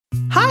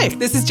Hi,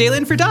 this is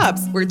Jalen for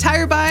Dobbs, where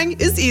tire buying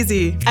is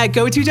easy. At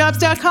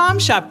GoToDobbs.com,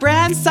 shop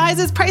brands,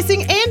 sizes,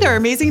 pricing, and our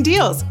amazing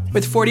deals.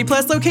 With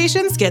 40-plus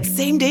locations, get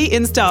same-day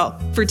install.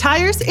 For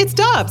tires, it's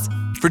Dobbs.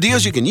 For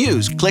deals you can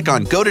use, click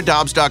on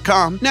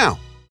GoToDobbs.com now.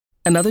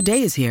 Another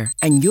day is here,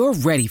 and you're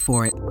ready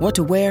for it. What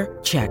to wear?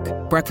 Check.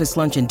 Breakfast,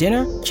 lunch, and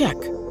dinner? Check.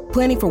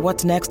 Planning for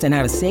what's next and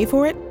how to save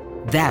for it?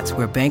 That's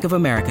where Bank of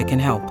America can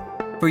help.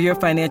 For your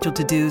financial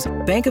to-dos,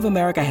 Bank of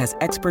America has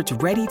experts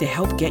ready to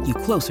help get you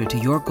closer to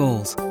your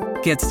goals.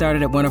 Get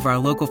started at one of our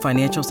local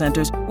financial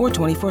centers or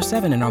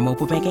 24/7 in our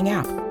mobile banking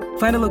app.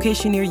 Find a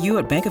location near you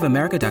at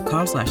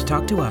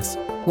bankofamerica.com/talktous.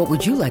 What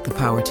would you like the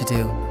power to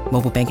do?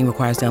 Mobile banking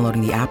requires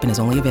downloading the app and is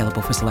only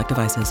available for select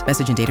devices.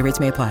 Message and data rates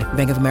may apply.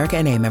 Bank of America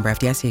N.A., member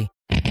FDIC.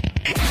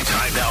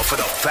 Time now for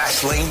the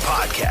Fast Lane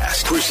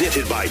Podcast,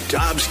 presented by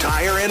Dobbs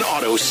Tire and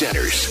Auto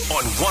Centers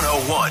on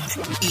 101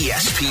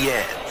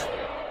 ESPN.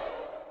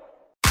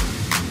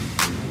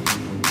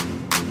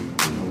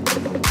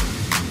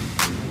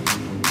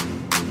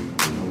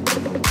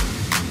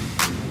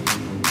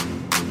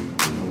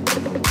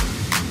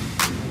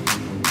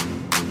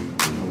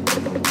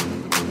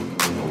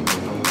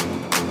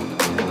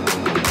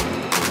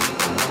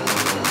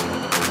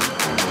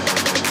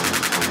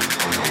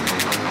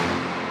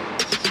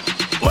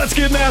 Let's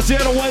get nasty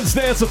on a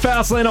Wednesday. It's the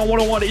Fast Lane on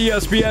 101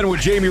 ESPN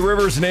with Jamie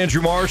Rivers and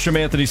Andrew Marsh. I'm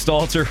Anthony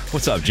Stalter.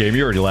 What's up, Jamie?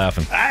 You're already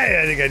laughing.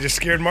 I think I just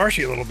scared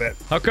Marshy a little bit.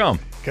 How come?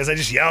 Because I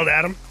just yelled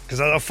at him.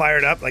 Because I was all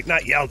fired up. Like,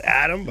 not yelled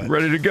at him, but...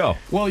 Ready to go.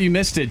 Well, you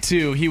missed it,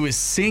 too. He was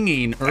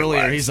singing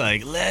earlier. He's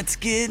like, let's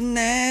get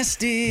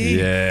nasty.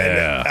 Yeah. And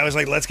then I was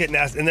like, let's get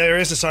nasty. And there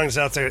is a song that's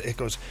out there. It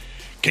goes,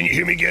 can you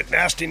hear me get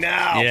nasty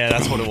now? Yeah,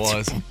 that's what it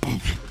was.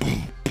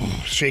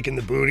 Shaking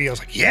the booty. I was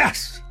like,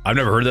 yes. I've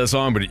never heard that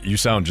song, but you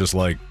sound just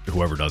like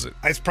whoever does it.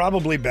 It's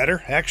probably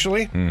better,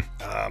 actually.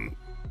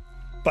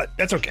 But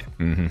that's okay.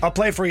 I'll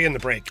play for you in the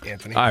break,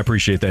 Anthony. I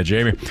appreciate that,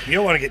 Jamie.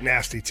 You'll want to get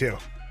nasty, too.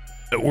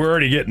 We're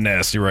already getting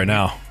nasty right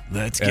now.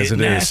 Let's get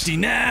nasty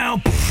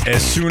now.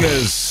 As soon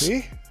as...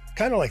 See?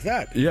 Kind of like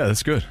that. Yeah,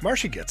 that's good.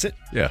 Marshy gets it.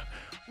 Yeah.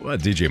 Well,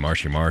 DJ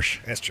Marshy Marsh.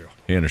 That's true.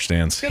 He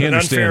understands. He He has an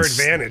unfair understands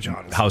advantage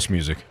on us. house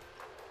music.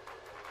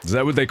 Is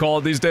that what they call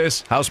it these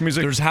days? House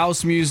music? There's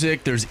house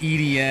music, there's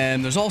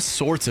EDM, there's all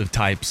sorts of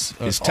types.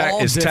 Is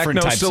all is different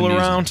techno types still of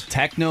music. around?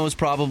 Techno is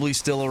probably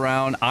still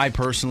around. I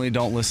personally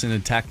don't listen to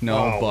techno,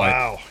 Oh, but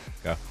wow.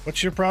 Yeah.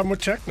 What's your problem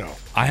with techno?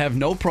 I have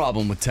no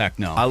problem with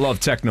techno. I love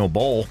Techno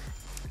Bowl.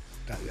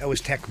 That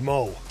was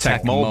Tecmo.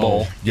 Tecmo Tecmo.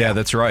 Bowl. Yeah,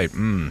 that's right.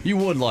 You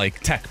would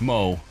like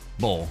Tecmo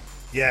Bowl.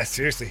 Yeah,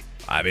 seriously.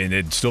 I mean,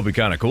 it'd still be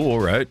kind of cool,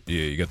 right?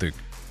 You got the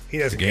He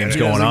doesn't games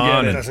get it. going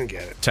on He and doesn't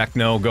get it.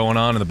 techno going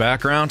on in the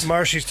background.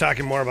 Marshy's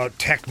talking more about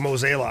Tecmo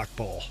Zaylock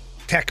Bowl.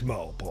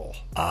 Tecmo Bowl.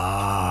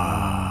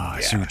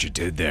 I see what you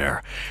did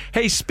there.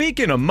 Hey,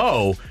 speaking of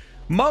Mo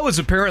is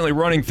apparently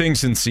running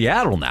things in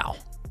Seattle now.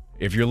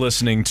 If you're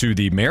listening to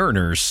the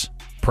Mariners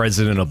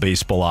president of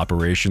baseball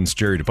operations,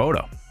 Jerry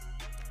Dipoto.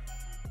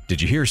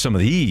 Did you hear some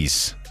of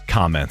these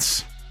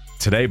comments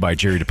today by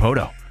Jerry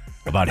Dipoto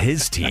about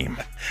his team?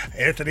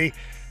 Anthony,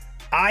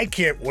 I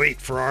can't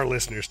wait for our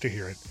listeners to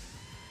hear it.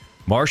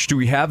 Marsh, do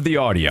we have the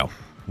audio?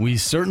 We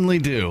certainly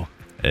do.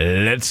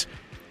 Let's,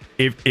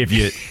 if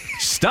you,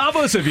 stop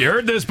us if you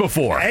heard this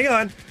before. Hang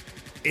on.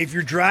 If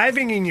you're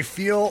driving and you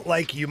feel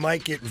like you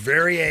might get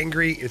very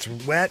angry, it's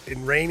wet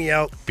and rainy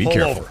out, Be pull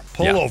careful. over.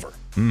 Pull Yeah. over.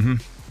 Mm-hmm.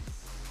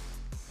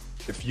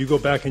 If you go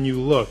back and you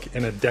look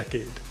in a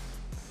decade,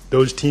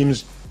 those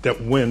teams that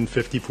win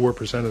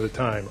 54% of the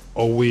time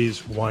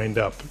always wind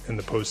up in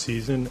the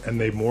postseason, and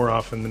they more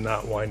often than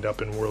not wind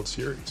up in World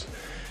Series.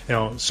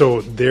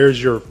 So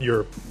there's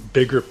your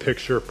bigger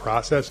picture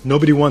process.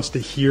 Nobody wants to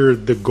hear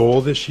the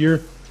goal this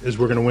year is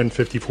we're going to win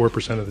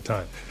 54% of the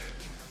time,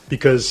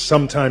 because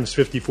sometimes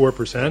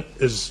 54%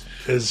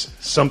 is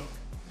some.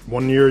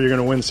 One year you're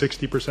going to win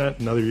 60%,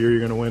 another year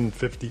you're going to win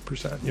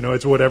 50%.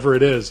 It's whatever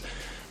it is.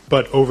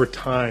 But over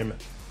time,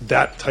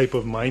 that type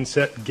of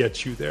mindset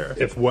gets you there.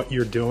 If what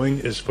you're doing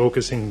is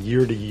focusing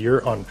year to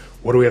year on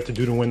what do we have to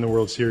do to win the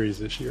World Series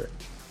this year,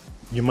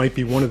 you might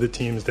be one of the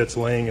teams that's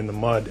laying in the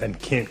mud and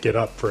can't get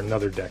up for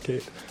another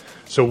decade.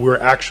 So we're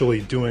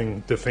actually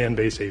doing the fan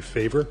base a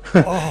favor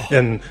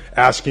and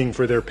asking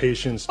for their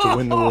patience to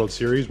win the World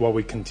Series while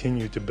we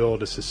continue to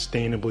build a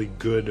sustainably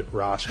good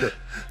roster.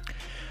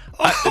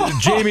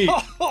 Jamie,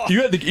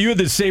 you had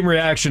the same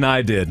reaction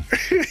I did.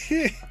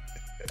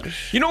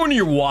 You know when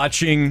you're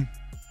watching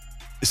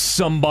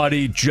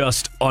somebody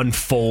just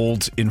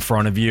unfold in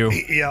front of you?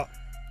 Yeah.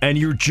 And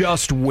you're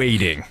just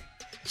waiting.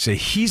 Say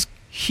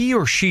he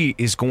or she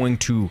is going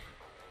to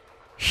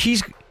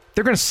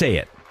they're going to say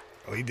it.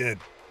 Oh, he did.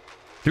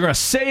 They're going to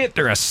say it,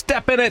 they're going to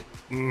step in it,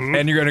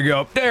 and you're going to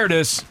go, there it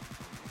is.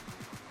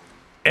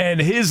 And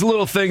his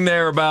little thing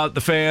there about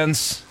the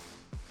fans,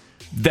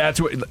 there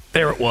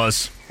it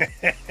was.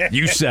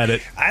 You said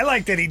it. I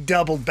like that he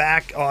doubled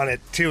back on it,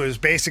 too. It was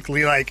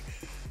basically like,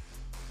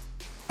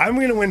 I'm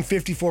going to win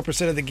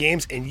 54% of the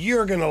games, and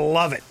you're going to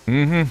love it.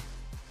 Mm-hmm.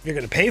 You're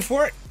going to pay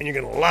for it, and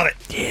you're going to love it.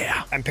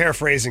 Yeah. I'm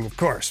paraphrasing, of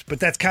course, but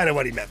that's kind of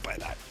what he meant by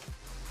that.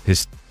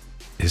 His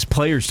his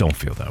players don't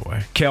feel that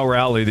way. Cal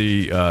Rowley,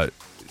 the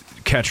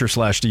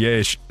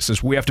catcher/DH,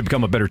 says we have to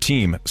become a better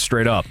team,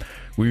 straight up.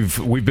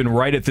 We've been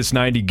right at this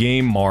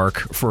 90-game mark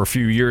for a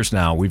few years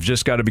now. We've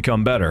just got to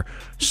become better.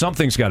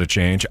 Something's got to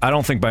change. I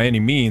don't think by any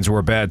means we're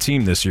a bad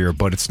team this year,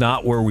 but it's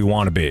not where we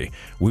want to be.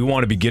 We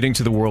want to be getting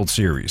to the World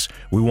Series.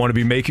 We want to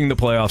be making the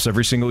playoffs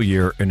every single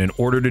year, and in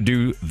order to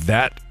do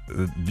that,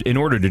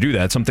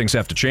 some things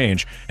have to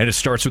change, and it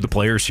starts with the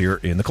players here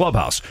in the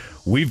clubhouse.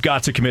 We've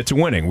got to commit to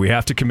winning. We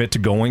have to commit to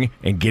going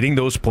and getting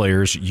those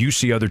players you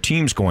see other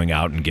teams going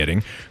out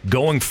and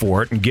going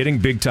for it and getting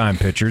big-time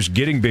pitchers,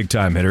 getting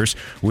big-time hitters.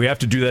 We have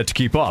to do that to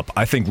keep up.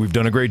 I think we've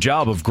done a great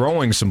job of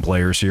growing some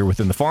players here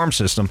within the farm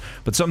system,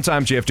 but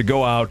sometimes you have to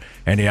go out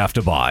and you have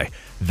to buy.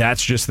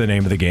 That's just the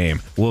name of the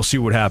game. We'll see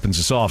what happens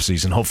this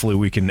offseason. Hopefully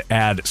we can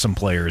add some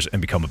players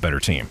and become a better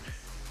team.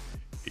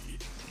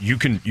 You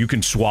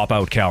can swap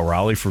out Cal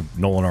Rowley for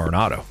Nolan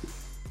Arenado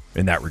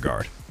in that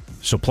regard.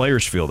 So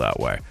players feel that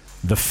way.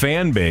 The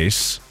fan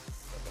base,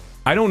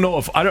 I don't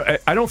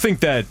think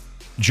that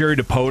Jerry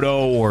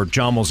DiPoto or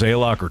John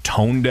Mozeliak are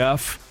tone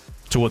deaf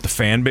to what the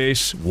fan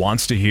base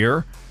wants to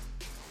hear.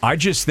 I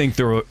just think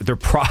they're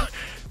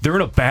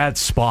in a bad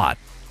spot.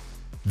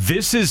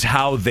 This is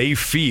how they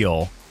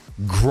feel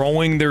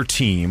growing their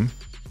team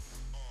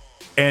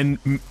and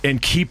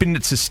keeping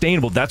it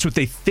sustainable. That's what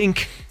they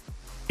think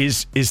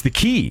is the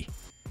key.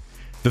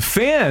 The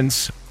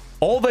fans,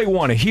 all they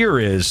want to hear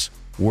is,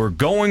 we're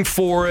going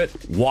for it,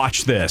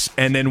 watch this,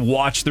 and then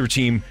watch their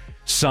team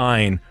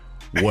sign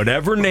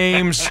whatever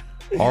names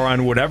are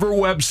on whatever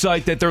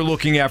website that they're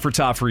looking at for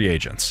top free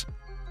agents.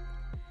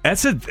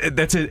 That's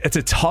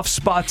a tough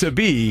spot to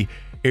be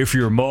if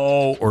you're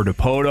Mo or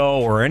DiPoto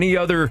or any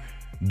other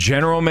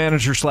general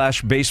manager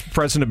 /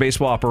 president of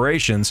baseball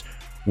operations,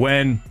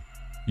 when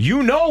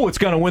you know what's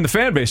going to win the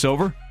fan base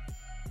over.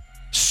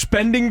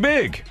 Spending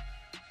big.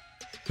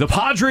 The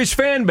Padres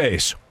fan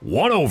base,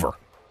 won over.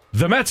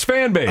 The Mets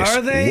fan base,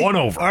 won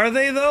over. Are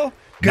they, though?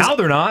 Now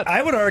they're not.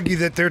 I would argue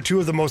that they're two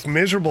of the most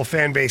miserable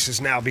fan bases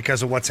now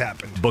because of what's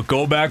happened. But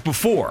go back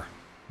before.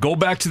 Go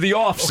back to the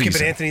offseason. Okay,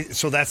 but Anthony,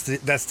 so that's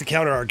the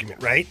counter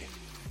argument, right?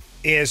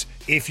 Is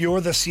if you're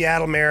the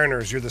Seattle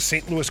Mariners, you're the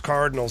St. Louis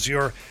Cardinals,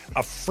 you're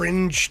a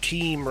fringe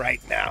team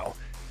right now,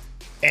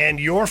 and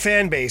your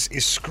fan base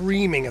is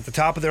screaming at the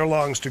top of their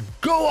lungs to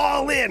go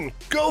all in,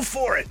 go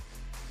for it.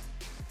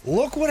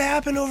 Look what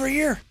happened over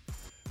here.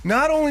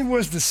 Not only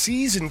was the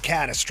season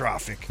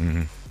catastrophic,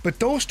 but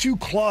those two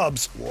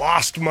clubs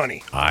lost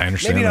money. I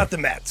understand. Maybe that. not the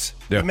Mets.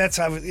 Yeah. The Mets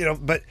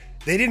have, but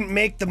they didn't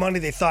make the money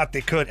they thought they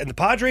could. And the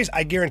Padres,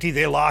 I guarantee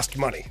they lost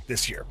money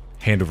this year.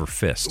 Hand over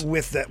fist.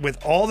 With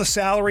all the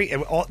salary,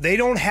 and they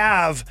don't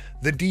have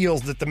the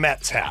deals that the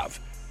Mets have.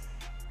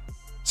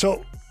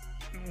 So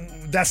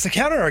that's the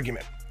counter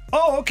argument.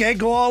 Oh, okay,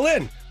 go all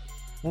in.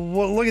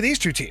 Well, look at these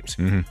two teams.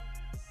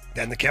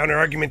 Then the counter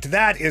argument to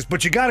that is,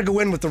 but you got to go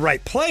in with the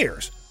right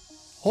players.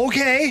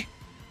 Okay,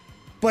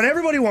 but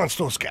everybody wants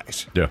those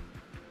guys. Yeah.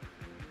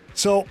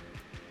 So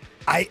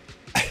I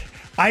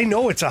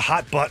know it's a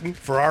hot button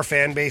for our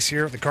fan base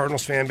here, the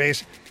Cardinals fan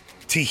base,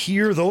 to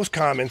hear those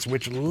comments,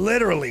 which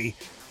literally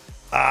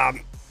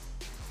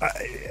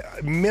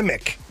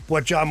mimic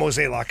what John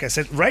Mozeliak has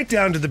said, right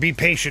down to the be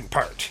patient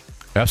part.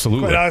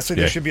 Absolutely. But honestly,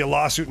 there should be a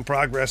lawsuit in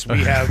progress.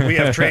 We have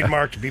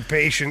trademarked to be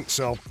patient,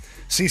 so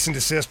cease and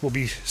desist will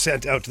be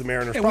sent out to the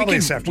Mariners probably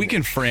this afternoon. We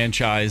can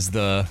franchise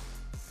the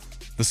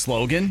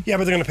slogan. Yeah,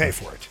 but they're going to pay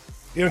for it.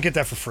 You don't get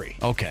that for free.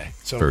 Okay.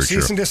 So Very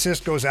cease true. and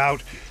desist goes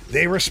out.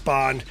 They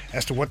respond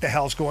as to what the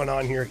hell's going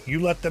on here.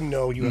 You let them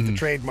know. You have the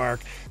trademark.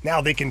 Now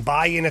they can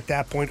buy in at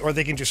that point, or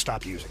they can just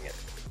stop using it.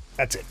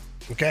 That's it.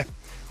 Okay?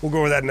 We'll go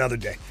over that another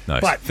day.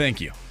 Nice. But Thank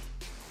you.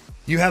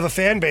 you have a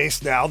fan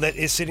base now that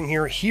is sitting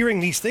here hearing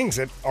these things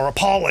that are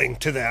appalling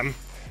to them.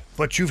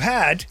 But you've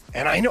had,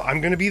 and I know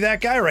I'm going to be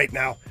that guy right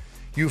now,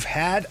 you've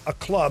had a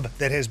club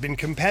that has been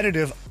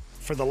competitive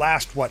for the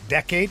last,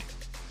 decade?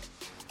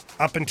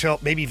 Up until,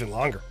 maybe even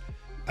longer,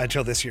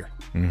 until this year.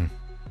 And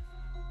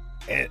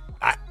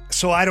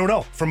so I don't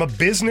know. From a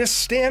business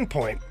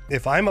standpoint,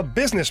 if I'm a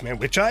businessman,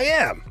 which I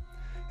am,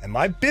 and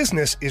my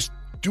business is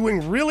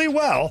doing really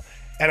well,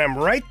 and I'm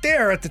right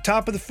there at the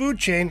top of the food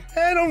chain,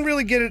 I don't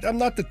really get it. I'm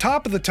not the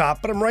top of the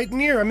top, but I'm right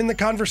near. I'm in the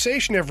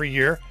conversation every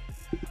year.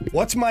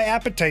 What's my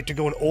appetite to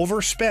go and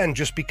overspend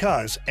just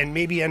because and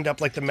maybe end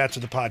up like the Mets or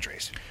the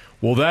Padres?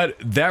 Well,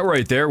 that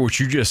right there, what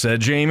you just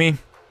said, Jamie,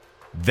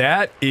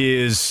 that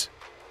is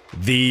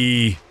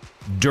the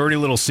dirty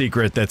little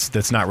secret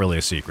that's not really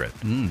a secret.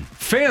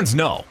 Fans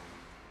know.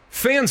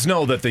 Fans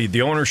know that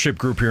the ownership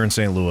group here in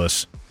St.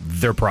 Louis,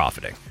 they're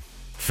profiting.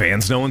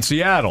 Fans know in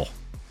Seattle,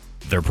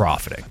 they're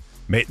profiting.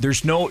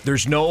 There's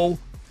no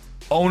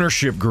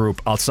ownership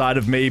group outside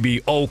of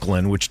maybe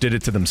Oakland, which did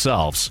it to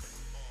themselves,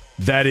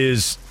 that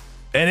is,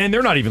 and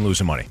they're not even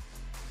losing money.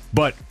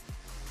 But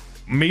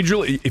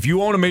if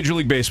you own a Major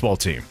League Baseball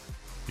team,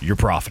 you're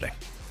profiting.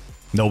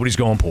 Nobody's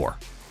going poor.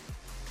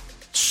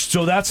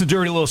 So that's a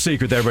dirty little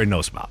secret that everybody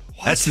knows about.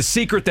 What? That's the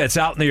secret that's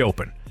out in the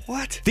open.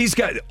 What? These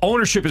guys,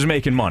 ownership is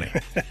making money.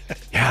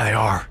 Yeah, they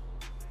are.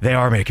 They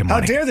are making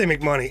money. How dare they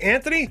make money?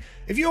 Anthony,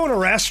 if you own a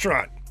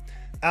restaurant,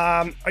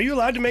 are you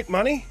allowed to make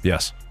money?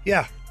 Yes.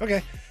 Yeah,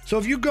 okay. So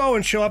if you go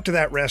and show up to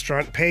that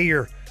restaurant, pay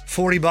your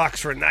 $40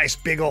 for a nice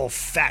big old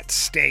fat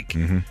steak,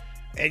 and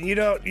you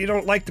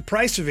don't like the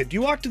price of it, do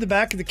you walk to the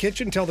back of the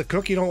kitchen and tell the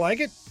cook you don't like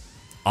it?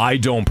 I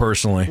don't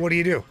personally. What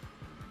do?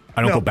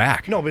 I don't go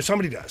back. No, but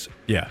somebody does.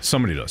 Yeah,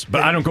 somebody does.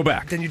 But I don't go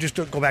back. Then you just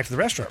don't go back to the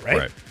restaurant, right?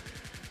 Right.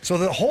 So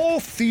the whole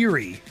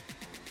theory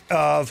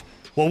of,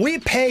 well, we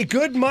pay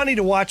good money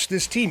to watch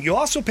this team. You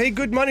also pay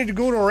good money to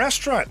go to a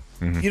restaurant.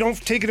 You don't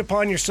take it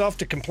upon yourself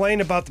to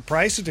complain about the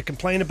prices, to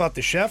complain about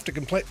the chef, to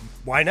complain.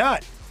 Why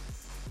not?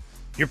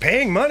 You're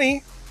paying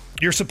money.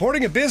 You're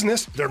supporting a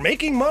business. They're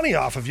making money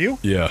off of you.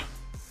 Yeah.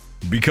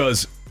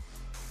 Because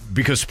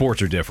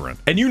sports are different.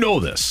 And you know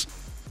this.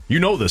 You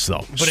know this,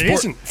 though. But it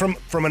isn't.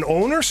 From an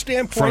owner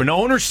standpoint. From an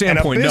owner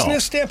standpoint, and a no.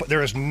 business standpoint,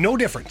 there is no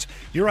difference.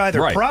 You're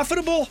either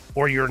profitable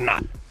or you're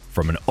not.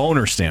 From an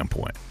owner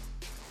standpoint,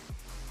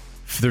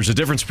 there's a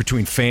difference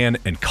between fan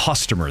and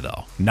customer,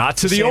 though. Not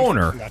to the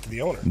owner. Not to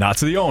the owner. Not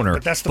to the owner.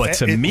 But that's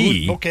to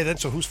me. Okay, then,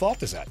 so whose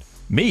fault is that?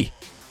 Me.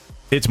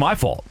 It's my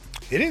fault.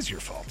 It is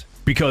your fault.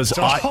 Because it's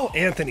all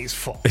Anthony's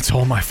fault. It's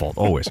all my fault,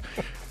 always.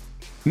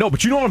 No,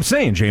 but you know what I'm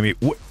saying, Jamie?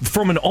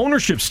 From an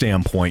ownership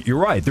standpoint, you're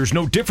right. There's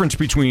no difference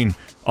between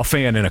a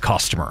fan and a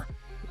customer.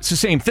 It's the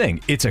same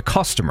thing. It's a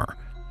customer.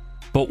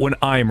 But when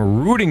I'm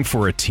rooting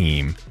for a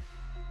team,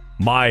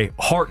 my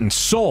heart and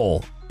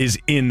soul is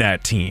in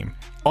that team.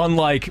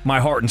 Unlike my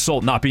heart and soul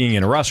not being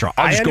in a restaurant.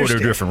 I'll just go to a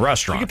different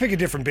restaurant. You can pick a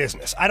different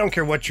business. I don't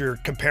care what your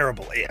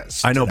comparable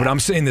is. I know, but I'm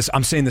saying this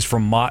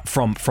from our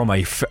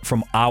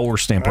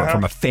standpoint,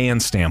 from a fan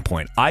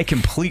standpoint. I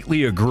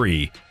completely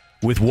agree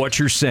with what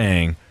you're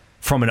saying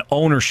from an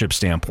ownership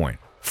standpoint.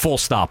 Full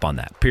stop on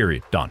that.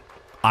 Period. Done.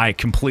 I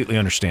completely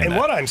understand that. And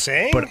what I'm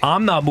saying? But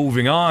I'm not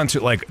moving on to,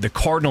 like, the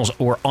Cardinals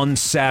were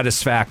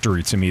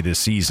unsatisfactory to me this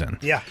season.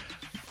 Yeah.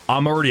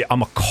 I'm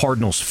a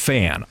Cardinals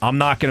fan. I'm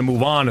not going to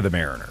move on to the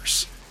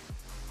Mariners.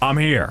 I'm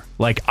here.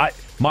 Like,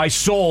 my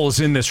soul is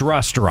in this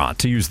restaurant,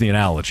 to use the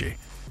analogy.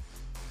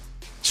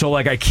 So,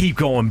 like, I keep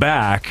going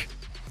back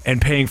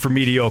and paying for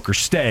mediocre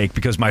steak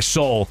because my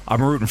soul,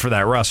 I'm rooting for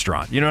that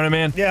restaurant. You know what I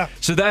mean? Yeah.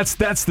 So that's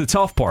the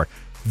tough part.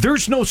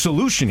 There's no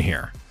solution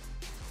here.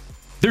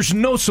 There's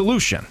no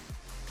solution.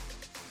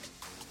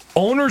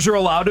 Owners are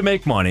allowed to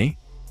make money.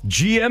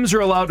 GMs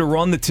are allowed to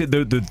run the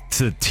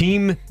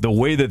team the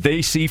way that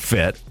they see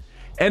fit.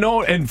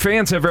 And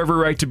fans have every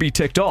right to be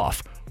ticked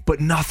off. But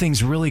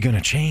nothing's really going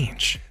to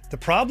change. The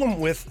problem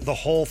with the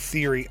whole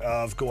theory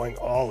of going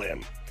all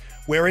in,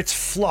 where it's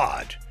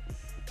flawed,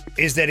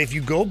 is that if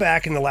you go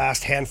back in the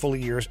last handful of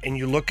years and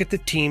you look at the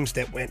teams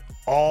that went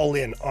all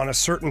in on a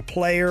certain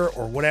player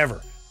or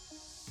whatever,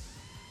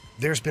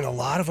 there's been a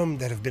lot of them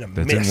that have been a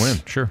miss. That didn't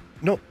win, sure.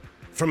 No,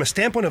 from a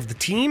standpoint of the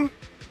team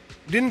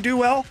didn't do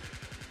well,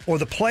 or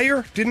the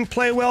player didn't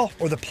play well,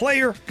 or the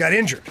player got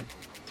injured.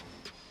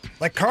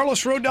 Like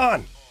Carlos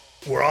Rodon.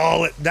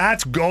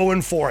 That's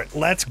going for it.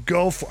 Let's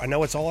go for it. I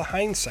know it's all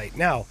hindsight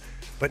now,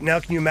 but now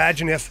can you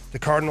imagine if the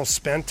Cardinals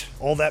spent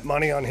all that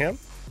money on him?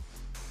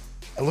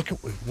 And look at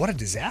what a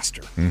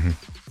disaster.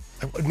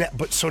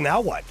 But so now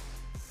what?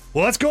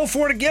 Well, let's go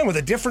for it again with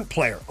a different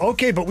player.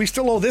 Okay, but we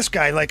still owe this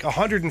guy like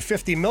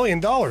 $150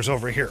 million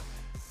over here.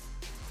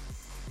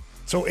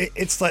 So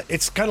it's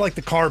kind of like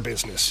the car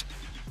business.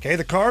 Okay,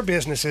 the car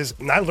business is,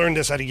 and I learned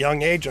this at a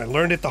young age, and I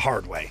learned it the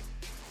hard way.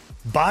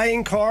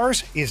 Buying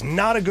cars is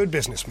not a good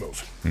business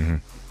move.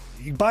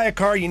 You buy a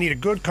car, you need a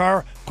good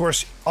car. Of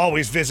course,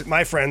 always visit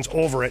my friends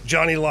over at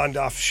Johnny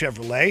Londoff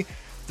Chevrolet.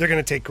 They're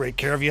going to take great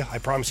care of you. I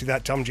promise you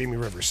that. Tell them Jamie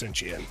Rivers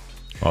sent you in.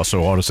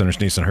 Also, Auto Centers,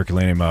 Nissan,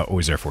 Herculaneum,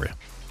 always there for you.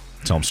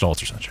 Tell them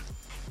Stalter sent you.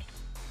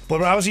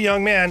 But when I was a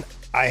young man,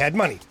 I had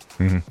money.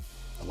 A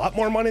lot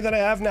more money than I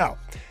have now.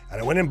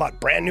 And I went and bought a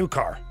brand new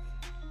car.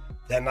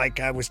 Then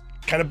I was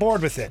kind of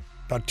bored with it.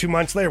 About 2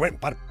 months later, went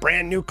and bought a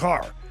brand new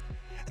car.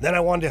 Then I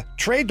wanted to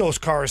trade those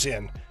cars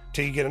in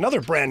till you get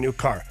another brand new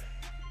car.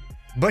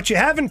 But you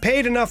haven't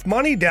paid enough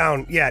money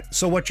down yet.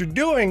 So what you're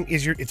doing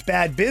is it's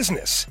bad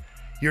business.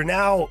 You're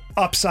now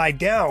upside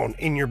down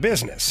in your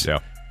business. Yeah.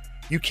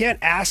 You can't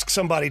ask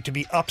somebody to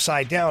be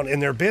upside down in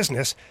their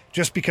business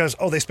just because,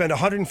 they spent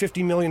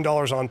 $150 million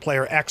on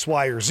player X,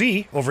 Y, or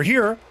Z over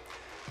here.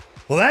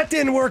 Well, that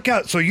didn't work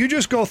out. So you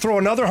just go throw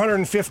another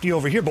 150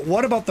 over here. But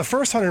what about the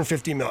first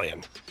 150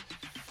 million?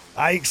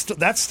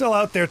 That's still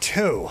out there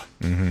too.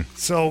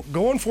 So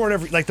going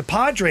forward, like the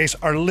Padres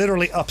are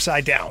literally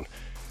upside down.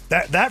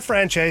 That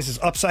franchise is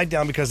upside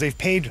down because they've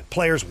paid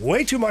players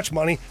way too much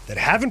money that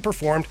haven't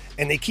performed,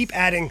 and they keep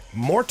adding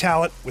more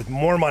talent with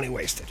more money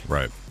wasted.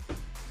 Right.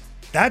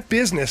 That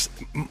business,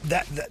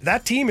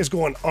 that team is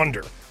going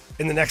under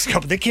in the next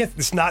couple. They can't.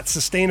 It's not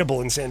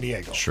sustainable in San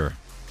Diego. Sure.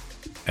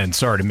 And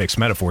sorry to mix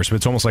metaphors, but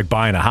it's almost like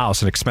buying a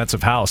house, an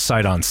expensive house,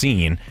 sight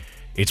unseen.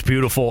 It's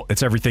beautiful.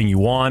 It's everything you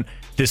want.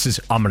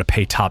 I'm going to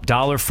pay top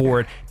dollar for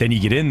it. Then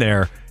you get in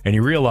there and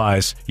you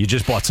realize you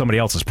just bought somebody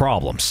else's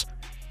problems.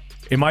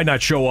 It might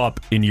not show up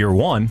in year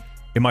one.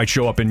 It might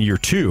show up in year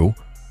two,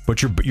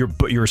 But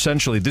you're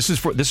essentially this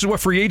is what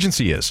free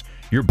agency is.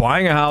 You're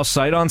buying a house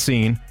sight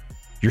unseen.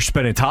 You're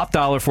spending top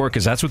dollar for it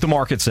because that's what the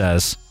market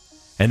says.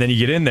 And then you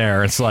get in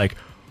there, it's like,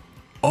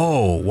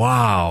 oh,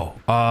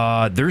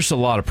 wow, there's a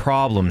lot of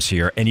problems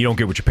here, and you don't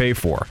get what you pay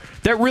for.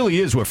 That really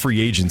is what free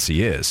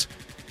agency is.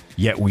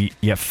 Yet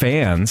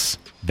fans,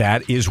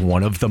 that is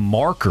one of the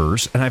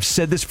markers, and I've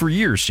said this for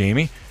years,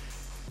 Jamie.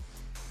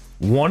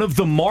 One of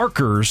the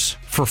markers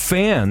for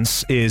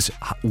fans is,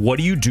 what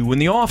do you do in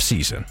the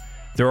offseason?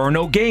 There are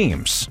no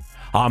games.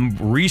 I'm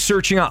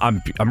researching,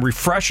 I'm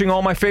refreshing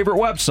all my favorite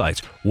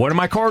websites. What are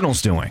my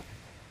Cardinals doing?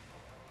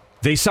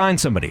 They signed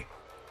somebody.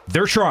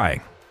 They're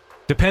trying.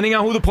 Depending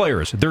on who the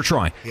player is, they're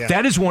trying. Yeah.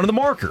 That is one of the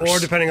markers. Or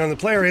depending on the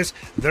player is,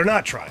 they're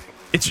not trying.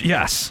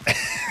 Yes.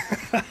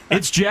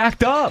 It's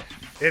jacked up.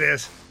 It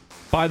is.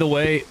 By the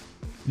way,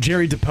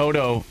 Jerry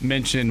Dipoto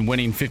mentioned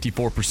winning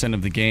 54%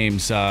 of the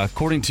games.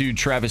 According to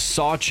Travis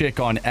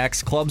Sawchik on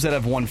X, clubs that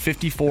have won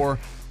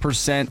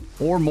 54%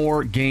 or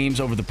more games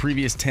over the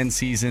previous 10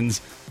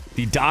 seasons: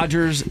 the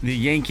Dodgers, the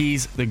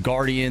Yankees, the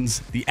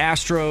Guardians, the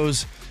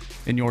Astros,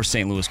 and your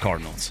St. Louis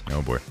Cardinals.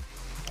 Oh, boy.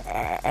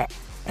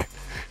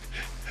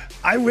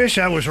 I wish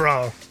I was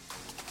wrong.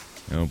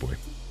 Oh, boy.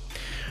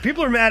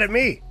 People are mad at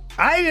me.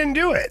 I didn't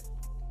do it.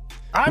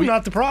 I'm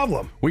not the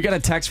problem. We got a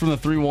text from the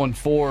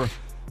 314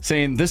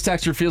 saying this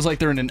texter feels like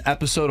they're in an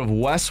episode of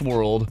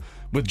Westworld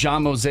with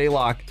John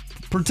Mozeliak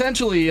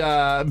potentially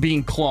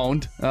being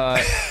cloned.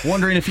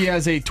 Wondering if he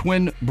has a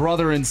twin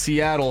brother in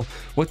Seattle.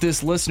 What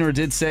this listener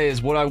did say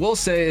is, what I will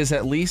say is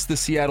at least the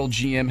Seattle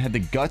GM had the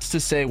guts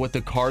to say what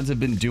the Cards have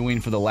been doing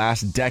for the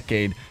last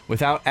decade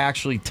without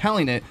actually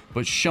telling it,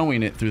 but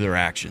showing it through their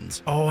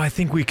actions. Oh, I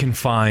think we can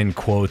find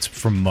quotes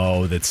from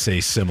Mo that say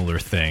similar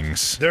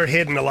things. They're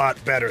hidden a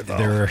lot better, though.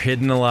 They're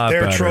hidden a lot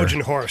better. They're Trojan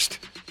horsed.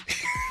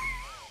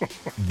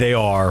 They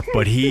are,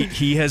 but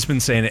he has been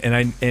saying it,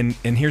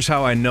 and here's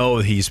how I know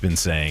he's been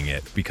saying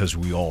it, because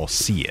we all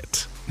see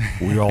it.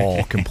 We're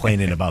all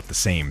complaining about the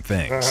same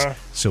things,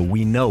 so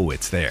we know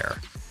it's there.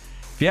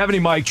 If you have any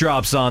mic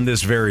drops on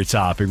this very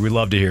topic, we'd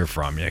love to hear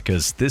from you,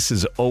 because this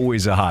is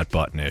always a hot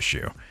button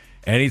issue.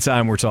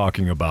 Anytime we're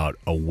talking about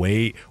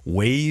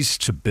ways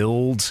to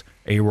build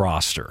a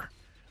roster,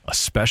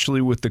 especially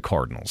with the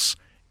Cardinals,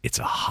 it's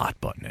a hot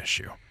button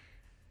issue,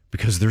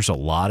 because there's a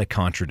lot of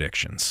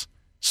contradictions.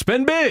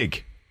 Spend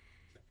big,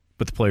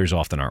 but the players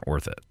often aren't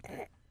worth it.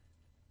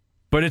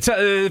 But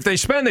if they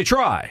spend, they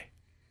try.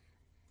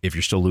 If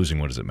you're still losing,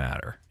 what does it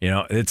matter? You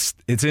know, it's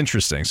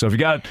interesting. So if you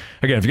got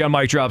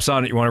mic drops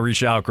on it, you want to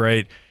reach out,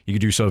 great. You can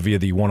do so via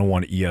the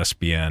 101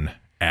 ESPN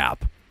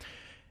app.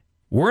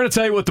 We're going to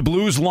tell you what the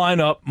Blues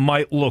lineup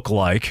might look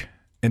like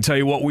and tell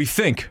you what we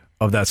think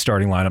of that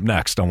starting lineup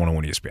next on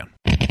 101 ESPN.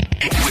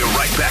 We're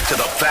right back to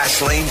the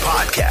Fast Lane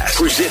Podcast,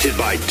 presented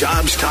by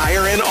Dobbs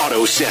Tire and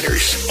Auto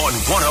Centers on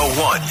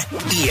 101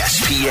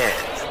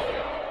 ESPN.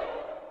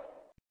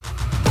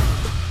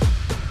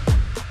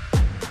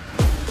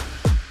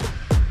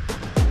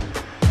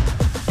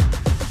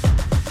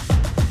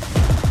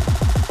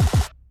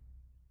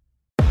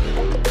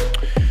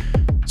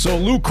 So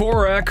Lou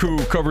Korak,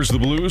 who covers the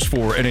Blues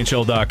for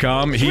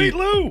NHL.com, he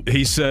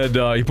said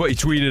he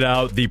tweeted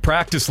out the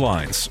practice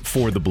lines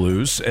for the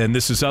Blues, and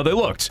this is how they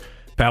looked.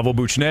 Pavel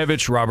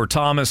Buchnevich, Robert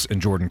Thomas, and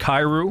Jordan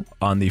Kyrou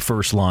on the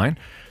first line.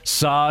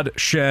 Saad,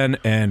 Shen,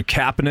 and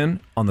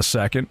Kapanen on the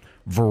second.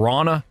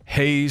 Verona,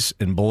 Hayes,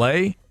 and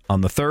Blais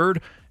on the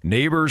third.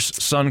 Neighbors,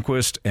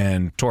 Sundqvist,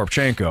 and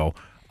Toropchenko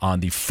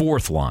on the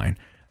fourth line.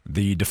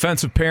 The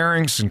defensive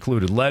pairings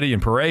included Leddy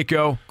and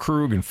Parayko,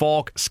 Krug and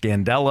Falk,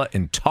 Scandella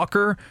and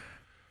Tucker,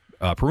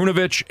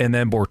 Perunovic, and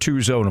then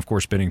Bortuzzo, and of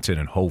course Binnington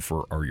and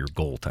Hofer are your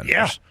goaltenders.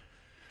 Yeah.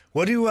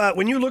 What do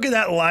when you look at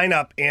that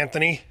lineup,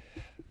 Anthony?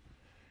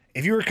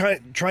 If you were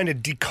trying to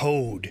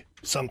decode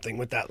something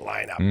with that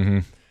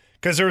lineup,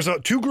 because there was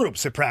two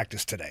groups that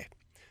practiced today.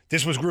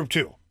 This was group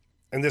 2,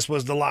 and this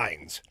was the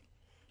lines.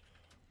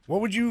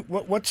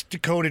 What's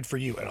decoded for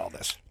you in all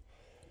this?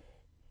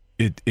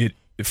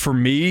 For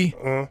me,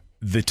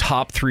 the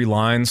top 3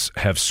 lines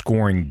have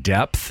scoring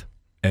depth,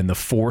 and the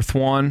fourth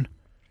one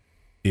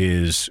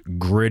is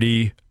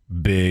gritty,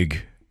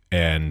 big,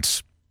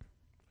 and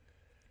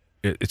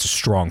it's a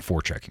strong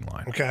forechecking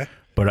line. Okay.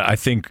 But I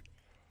think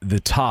the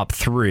top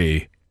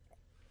 3,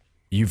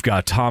 you've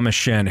got Thomas,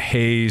 Shen,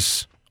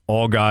 Hayes,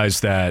 all guys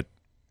that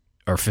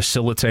are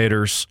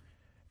facilitators,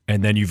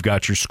 and then you've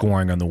got your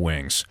scoring on the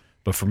wings.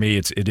 But for me,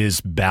 it's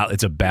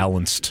a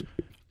balanced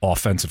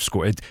offensive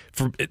score.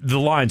 The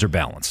lines are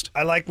balanced.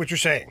 I like what you're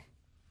saying,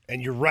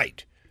 and you're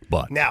right.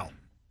 But now,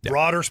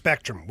 broader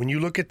spectrum. When you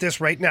look at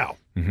this right now,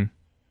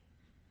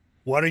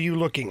 what are you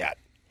looking at?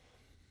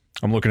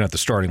 I'm looking at the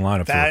starting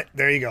lineup.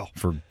 There you go.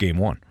 For game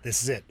 1.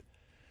 This is it.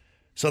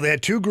 So they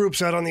had 2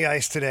 groups out on the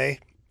ice today,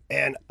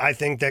 and I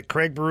think that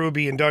Craig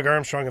Berube and Doug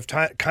Armstrong have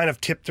kind of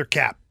tipped their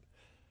cap.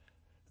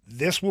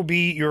 This will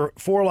be your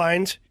 4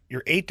 lines,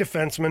 your 8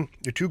 defensemen,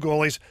 your 2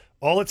 goalies.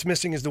 All it's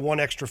missing is the 1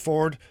 extra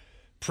forward.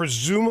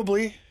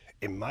 Presumably,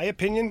 in my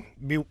opinion,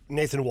 be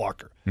Nathan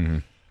Walker.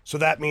 So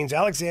that means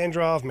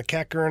Alexandrov,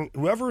 McEachern,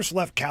 whoever's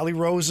left, Calle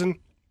Rosen,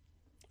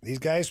 these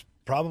guys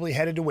probably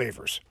headed to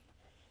waivers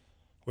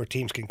where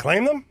teams can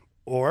claim them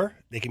or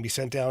they can be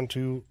sent down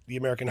to the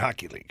American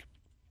Hockey League.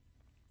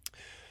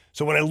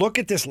 So when I look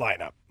at this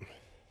lineup,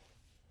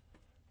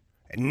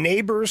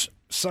 Neighbors,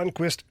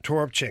 Sundqvist,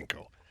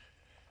 Toropchenko,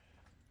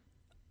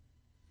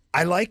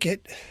 I like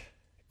it.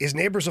 Is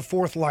Neighbors a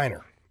fourth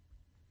liner?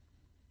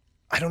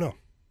 I don't know.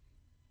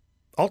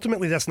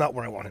 Ultimately, that's not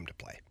where I want him to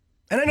play.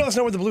 And I know that's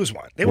not what the Blues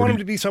want. They want him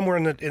to be somewhere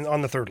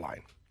on the third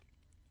line.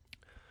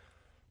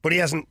 But he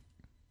hasn't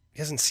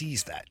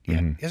seized that yet.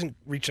 Mm-hmm. He hasn't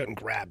reached out and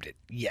grabbed it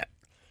yet.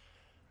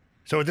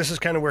 So this is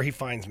kind of where he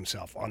finds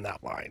himself on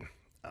that line.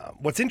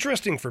 What's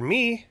interesting for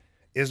me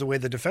is the way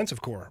the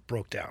defensive core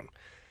broke down.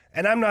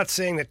 And I'm not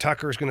saying that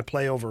Tucker is going to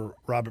play over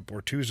Robert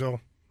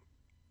Bortuzzo.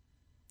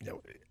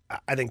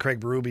 I think Craig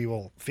Berube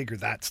will figure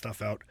that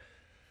stuff out.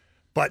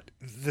 But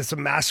there's a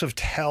massive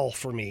tell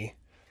for me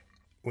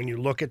when you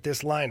look at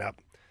this lineup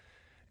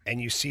and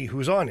you see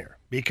who's on here.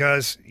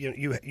 Because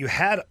you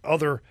had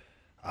other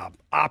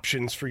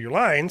options for your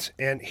lines,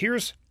 and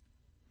here's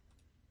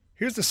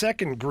the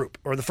second group,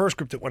 or the first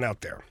group that went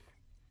out there.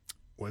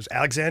 Was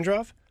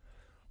Alexandrov,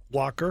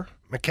 Walker,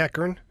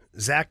 McEachern,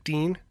 Zach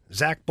Dean,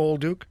 Zach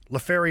Bolduc,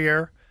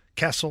 Laferriere,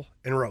 Kessel,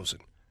 and Rosen.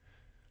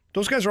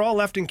 Those guys are all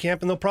left in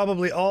camp, and they'll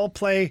probably all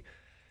play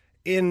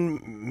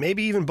in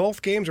maybe even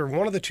both games or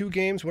one of the two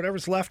games,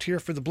 whatever's left here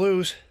for the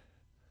Blues.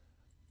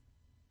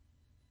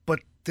 But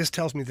this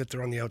tells me that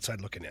they're on the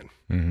outside looking in.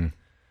 Mm-hmm.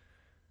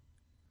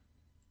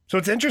 So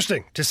it's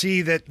interesting to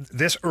see that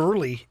this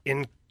early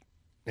in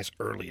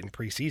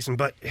preseason,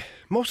 but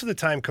most of the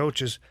time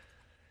coaches,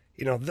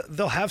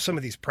 they'll have some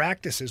of these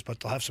practices, but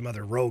they'll have some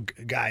other rogue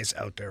guys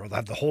out there, or they'll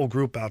have the whole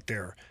group out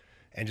there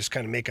and just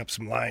kind of make up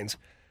some lines.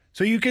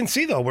 So you can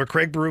see, though, where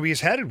Craig Berube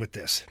is headed with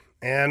this.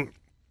 And,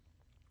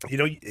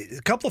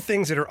 a couple of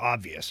things that are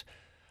obvious.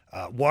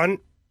 One,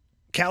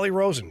 Calle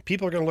Rosen.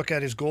 People are going to look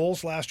at his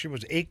goals last year.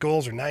 Was 8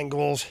 goals or 9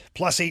 goals,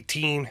 plus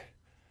 18.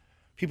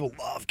 People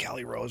love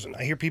Calle Rosen.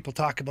 I hear people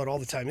talk about all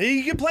the time, hey,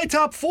 you can play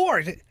top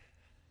 4.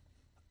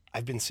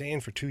 I've been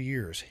saying for 2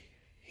 years,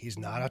 he's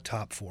not a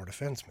top 4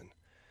 defenseman.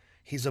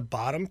 He's a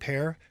bottom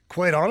pair.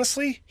 Quite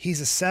honestly,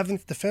 he's a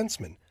 7th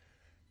defenseman.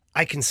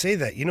 I can say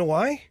that. You know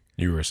why?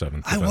 You were a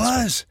 7th defenseman.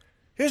 I was.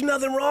 There's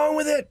nothing wrong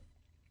with it.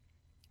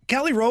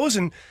 Calle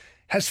Rosen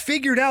has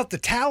figured out the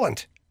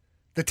talent.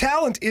 The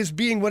talent is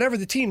being whatever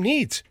the team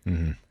needs.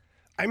 Mm-hmm.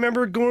 I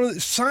remember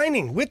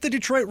signing with the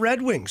Detroit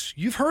Red Wings.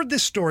 You've heard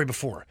this story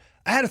before.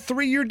 I had a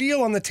 3-year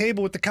deal on the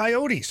table with the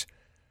Coyotes.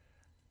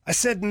 I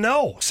said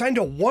no. Signed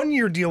a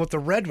 1-year deal with the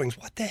Red Wings.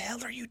 What the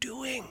hell are you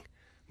doing?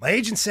 My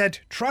agent said,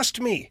 trust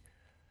me.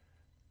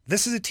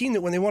 This is a team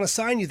that when they want to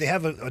sign you, they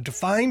have a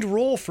defined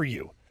role for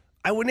you.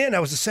 I went in. I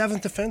was the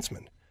 7th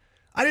defenseman.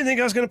 I didn't think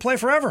I was going to play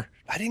forever.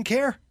 I didn't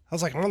care. I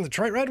was like, I'm on the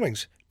Detroit Red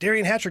Wings.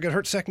 Darian Hatcher got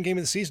hurt second game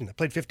of the season. I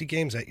played 50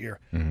 games that year.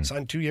 Mm-hmm.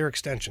 Signed a 2-year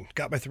extension.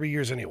 Got my 3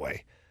 years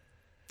anyway.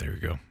 There you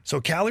go. So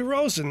Calle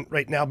Rosen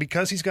right now,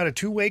 because he's got a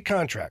 2-way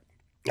contract.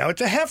 Now,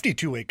 it's a hefty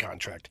 2-way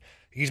contract.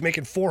 He's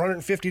making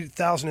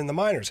 $450,000 in the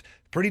minors.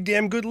 Pretty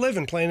damn good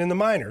living playing in the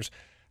minors.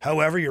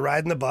 However, you're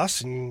riding the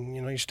bus and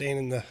you're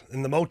staying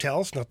in the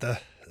motels, not the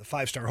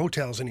 5-star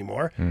hotels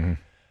anymore. Mm-hmm.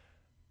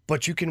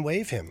 But you can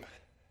waive him.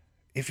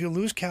 If you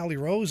lose Calle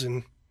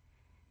Rosen,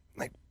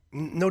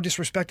 no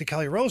disrespect to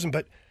Calle Rosen,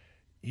 but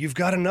you've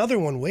got another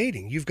one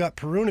waiting. You've got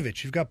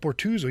Perunovich, you've got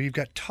Bortuzzo, you've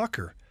got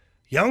Tucker.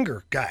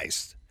 Younger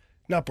guys.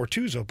 Not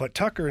Bortuzzo, but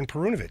Tucker and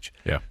Perunovich.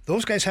 Yeah.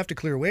 Those guys have to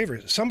clear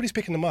waivers. Somebody's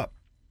picking them up.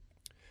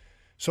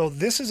 So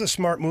this is a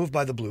smart move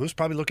by the Blues,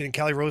 probably looking at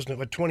Calle Rosen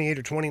at 28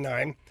 or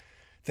 29,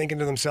 thinking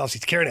to themselves,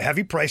 he's carrying a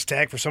heavy price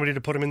tag for somebody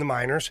to put him in the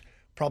minors,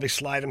 probably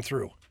slide him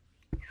through.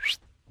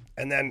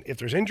 And then if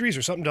there's injuries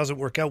or something doesn't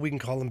work out, we can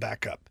call him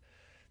back up.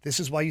 This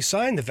is why you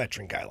sign the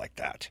veteran guy like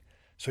that.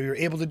 So you're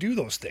able to do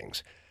those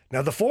things.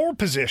 Now, the forward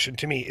position,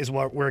 to me, is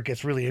where it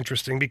gets really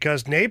interesting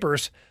because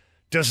Neighbors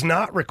does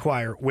not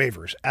require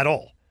waivers at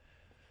all.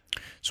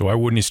 So why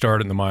wouldn't he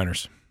start in the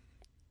minors?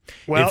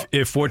 Well,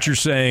 if what you're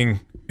saying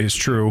is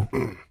true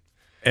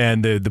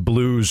and the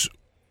Blues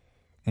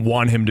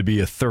want him to be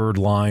a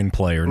third-line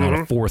player, not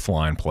a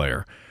fourth-line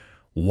player,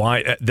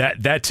 why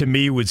that to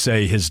me would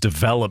say his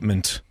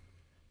development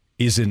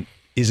isn't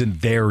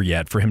there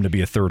yet for him to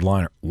be a third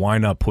liner. Why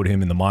not put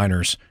him in the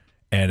minors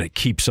and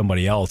keep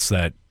somebody else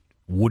that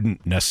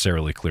wouldn't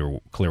necessarily clear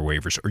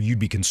waivers, or you'd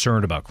be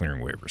concerned about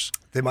clearing waivers?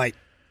 They might.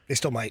 They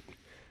still might.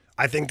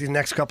 I think the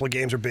next couple of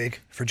games are big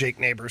for Jake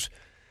Neighbors.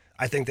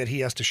 I think that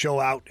he has to show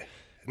out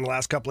in the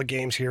last couple of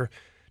games here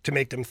to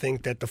make them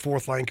think that the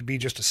fourth line could be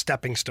just a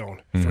stepping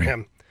stone for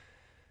him.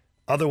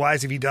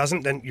 Otherwise, if he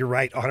doesn't, then you're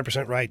right,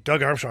 100% right.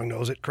 Doug Armstrong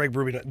knows it. Craig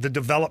Berube knows it. The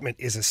development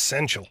is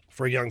essential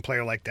for a young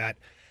player like that.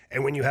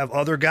 And when you have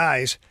other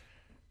guys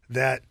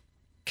that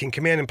can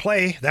come in and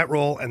play that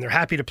role, and they're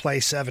happy to play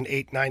 7,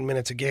 8, 9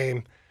 minutes a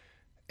game,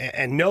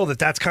 and know that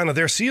that's kind of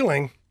their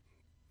ceiling,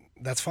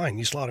 that's fine.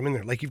 You slot them in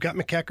there. Like you've got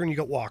McEachern, you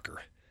got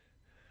Walker.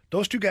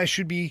 Those two guys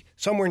should be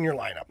somewhere in your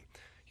lineup.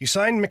 You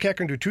signed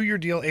McEachern to a 2-year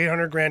deal,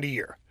 $800,000 a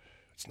year.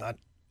 It's not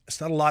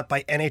a lot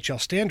by NHL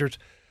standards,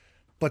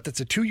 but that's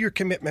a 2-year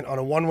commitment on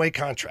a one-way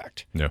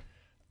contract. Yeah.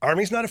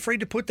 Army's not afraid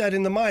to put that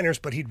in the minors,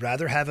 but he'd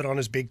rather have it on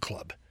his big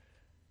club.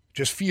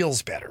 Just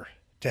feels better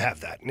to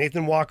have that.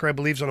 Nathan Walker, I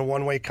believe, is on a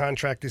one-way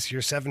contract this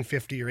year,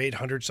 $750 or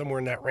 $800, somewhere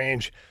in that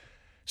range.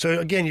 So,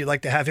 again, you'd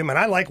like to have him, and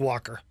I like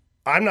Walker.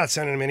 I'm not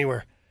sending him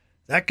anywhere.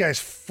 That guy's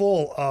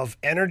full of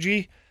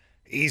energy.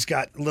 He's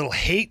got a little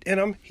hate in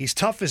him. He's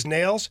tough as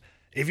nails.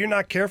 If you're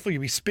not careful,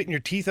 you'll be spitting your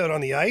teeth out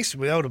on the ice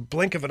without a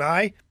blink of an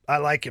eye. I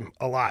like him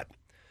a lot.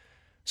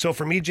 So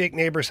for me, Jake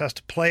Neighbors has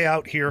to play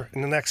out here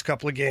in the next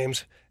couple of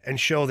games and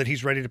show that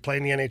he's ready to play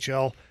in the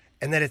NHL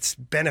and that it's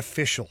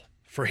beneficial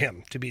for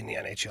him to be in the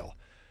NHL.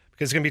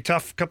 Because it's going to be a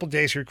tough couple of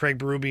days here, Craig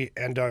Berube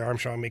and Doug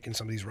Armstrong making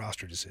some of these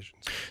roster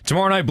decisions.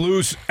 Tomorrow night,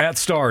 Blues at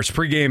Stars.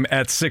 Pregame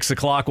at 6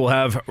 o'clock. We'll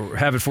have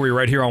it for you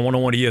right here on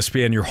 101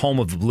 ESPN, your home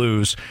of the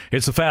Blues.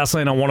 It's the Fast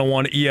Lane on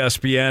 101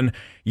 ESPN.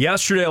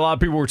 Yesterday, a lot of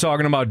people were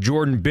talking about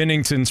Jordan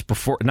Montgomery's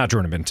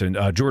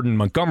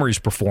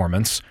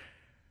performance.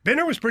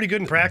 Binner was pretty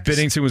good in practice.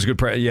 Binnington was good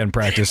in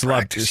practice.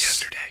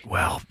 Yesterday.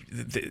 Well,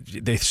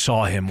 they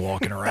saw him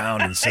walking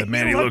around and said,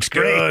 man, he looks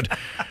great. good.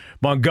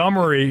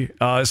 Montgomery,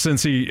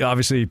 since he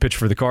obviously pitched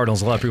for the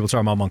Cardinals, a lot of people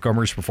talking about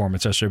Montgomery's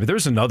performance yesterday, but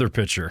there's another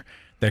pitcher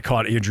that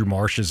caught Andrew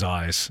Marsh's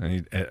eyes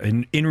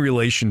in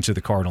relation to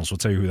the Cardinals. We'll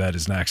tell you who that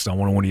is next on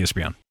 101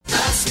 ESPN. The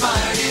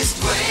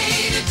smartest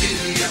way to do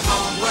your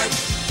homework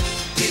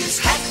is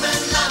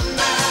Heckman Lumber.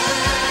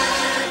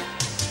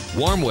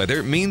 Warm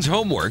weather means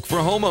homework for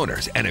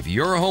homeowners, and if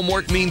your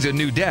homework means a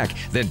new deck,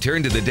 then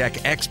turn to the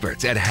deck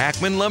experts at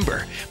Hackman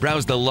Lumber.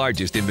 Browse the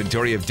largest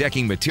inventory of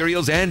decking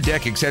materials and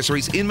deck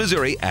accessories in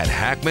Missouri at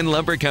Hackman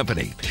Lumber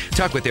Company.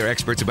 Talk with their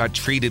experts about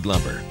treated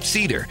lumber,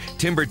 cedar,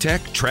 TimberTech,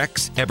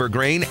 Trex,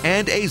 Evergreen,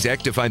 and Azek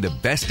to find the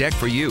best deck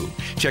for you.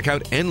 Check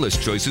out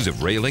endless choices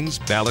of railings,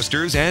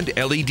 balusters, and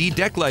LED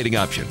deck lighting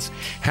options.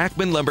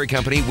 Hackman Lumber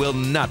Company will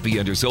not be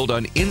undersold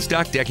on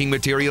in-stock decking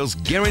materials,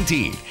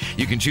 guaranteed.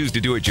 You can choose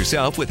to do it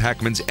yourself with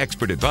Hackman's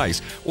expert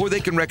advice, or they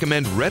can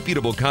recommend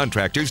reputable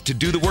contractors to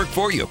do the work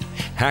for you.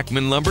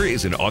 Hackman Lumber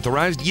is an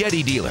authorized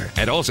Yeti dealer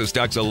and also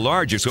stocks a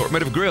large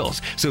assortment of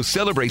grills, so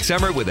celebrate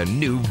summer with a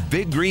new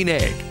Big Green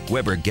Egg,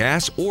 Weber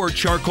gas or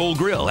charcoal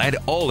grill, and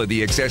all of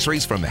the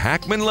accessories from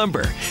Hackman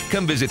Lumber.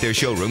 Come visit their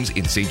showrooms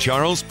in St.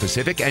 Charles,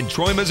 Pacific, and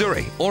Troy,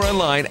 Missouri, or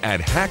online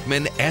at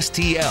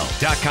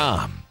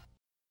hackmanstl.com.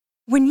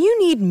 When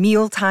you need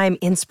mealtime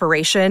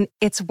inspiration,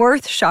 it's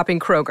worth shopping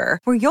Kroger,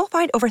 where you'll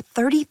find over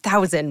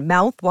 30,000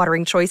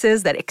 mouth-watering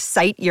choices that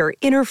excite your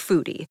inner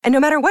foodie. And no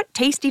matter what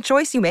tasty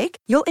choice you make,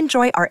 you'll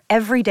enjoy our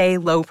everyday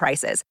low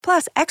prices,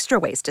 plus extra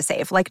ways to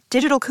save, like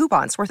digital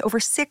coupons worth over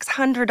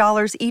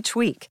 $600 each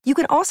week. You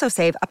can also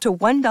save up to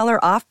 $1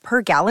 off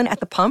per gallon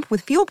at the pump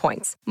with fuel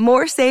points.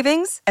 More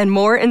savings and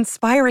more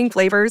inspiring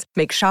flavors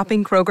make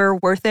shopping Kroger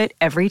worth it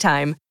every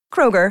time.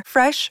 Kroger,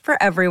 fresh for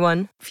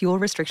everyone. Fuel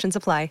restrictions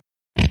apply.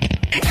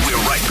 We're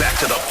right back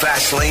to the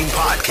Fast Lane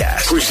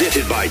Podcast,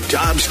 presented by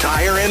Dobbs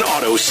Tire and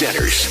Auto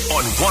Centers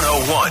on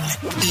 101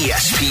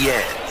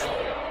 ESPN.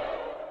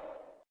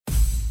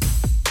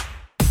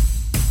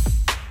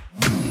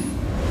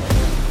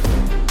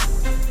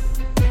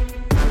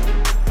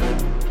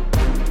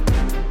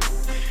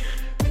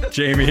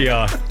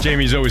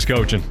 Jamie's always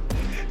coaching.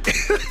 Do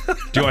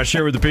you want to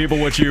share with the people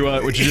what you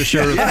just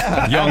shared with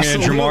young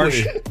Andrew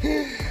Marsh?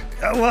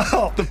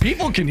 Well, The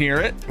people can hear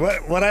it.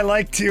 what I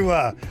like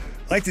to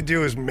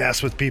do is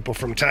mess with people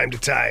from time to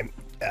time.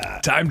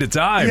 Time to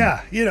time.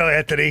 Yeah, you know,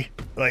 Anthony,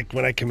 like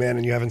when I come in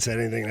and you haven't said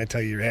anything and I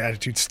tell you your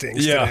attitude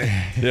stinks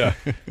today. Yeah.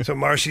 So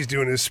Marshy's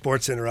doing his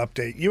Sports Center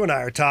update. You and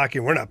I are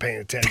talking. We're not paying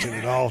attention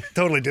at all.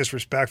 Totally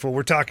disrespectful.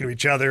 We're talking to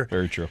each other.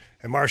 Very true.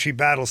 And Marshy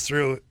battles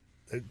through,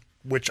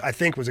 which I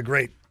think was a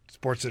great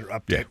Sports Center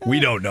update. Yeah, we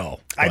don't know.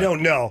 I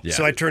don't know. Yeah.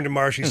 So I turned to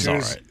Marshy as soon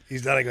as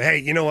he's done. I go, hey,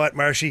 you know what,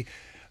 Marshy?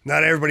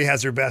 Not everybody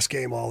has their best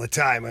game all the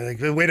time. I think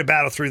the way to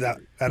battle through that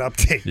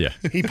update. Yeah.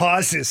 He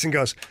pauses and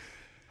goes,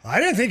 I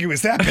didn't think it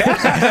was that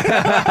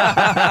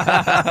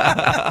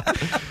bad.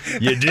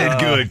 You did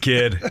good,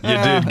 kid. You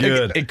did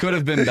good. It could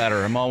have been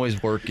better. I'm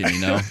always working,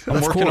 you know.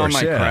 I'm working on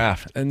my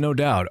craft. And no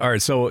doubt. All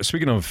right, so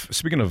speaking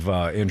of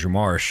Andrew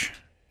Marsh,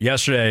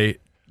 yesterday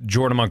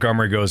Jordan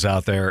Montgomery goes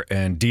out there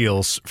and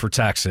deals for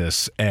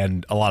Texas,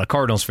 and a lot of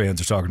Cardinals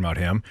fans are talking about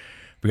him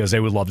because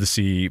they would love to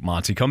see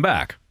Monty come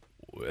back.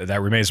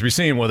 That remains to be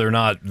seen whether or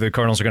not the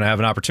Cardinals are going to have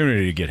an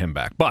opportunity to get him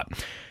back. But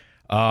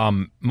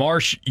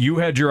Marsh, you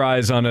had your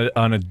eyes on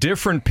a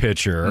different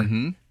pitcher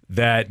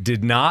that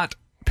did not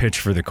pitch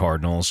for the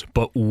Cardinals,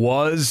 but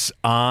was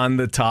on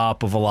the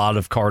top of a lot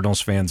of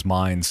Cardinals fans'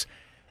 minds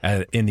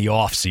in the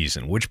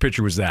offseason. Which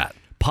pitcher was that?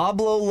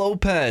 Pablo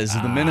Lopez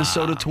of the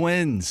Minnesota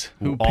Twins,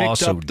 who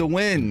picked up the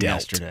win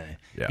yesterday.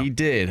 Yeah. He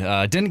did.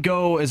 Didn't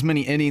go as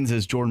many innings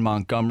as Jordan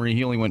Montgomery.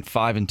 He only went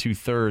 5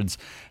 2/3.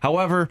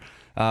 However,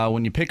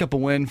 when you pick up a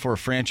win for a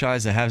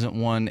franchise that hasn't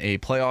won a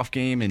playoff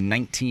game in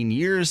 19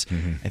 years,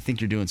 I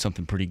think you're doing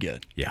something pretty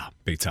good. Yeah,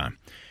 big time.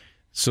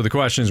 So the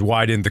question is,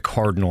 why didn't the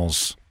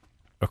Cardinals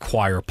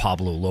acquire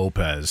Pablo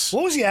Lopez?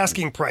 What was the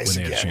asking price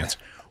when they again? had a chance?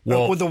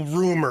 Well, with the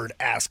rumored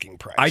asking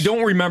price. I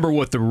don't remember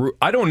what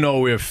I don't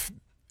know if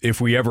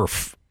if we ever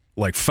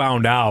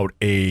found out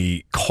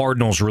a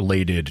Cardinals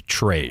related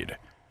trade.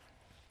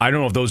 I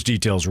don't know if those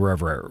details were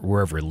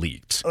ever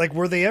leaked. Like,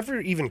 were they ever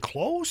even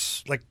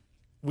close? Like,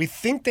 we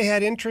think they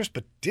had interest,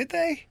 but did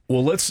they?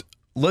 Well,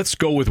 let's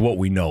go with what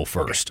we know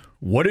first. Okay.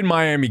 What did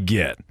Miami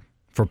get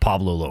for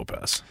Pablo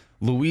Lopez?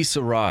 Luis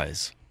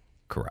Arraez.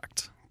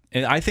 Correct.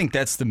 And I think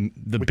that's the we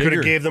bigger. Could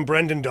have gave them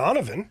Brendan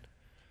Donovan.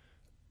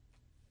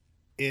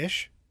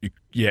 Ish.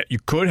 You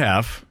could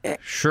have.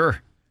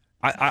 Sure.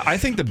 I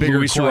think the bigger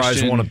Luis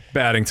question. Arraez won a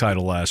batting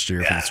title last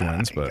year for the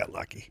Twins, but got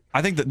lucky.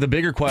 I think that the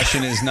bigger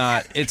question is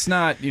not. It's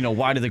not.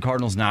 Why did the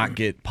Cardinals not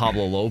get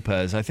Pablo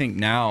Lopez? I think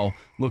now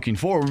looking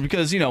forward,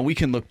 because we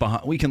can look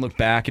behind, we can look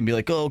back and be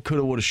like, oh,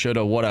 coulda, woulda,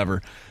 shoulda,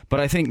 whatever.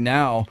 But I think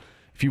now,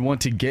 if you want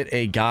to get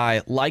a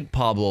guy like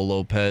Pablo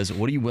Lopez,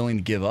 what are you willing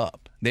to give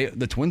up?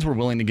 The Twins were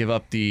willing to give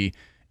up the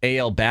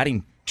AL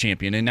batting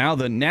champion and now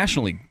the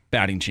National League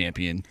batting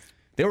champion.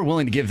 They were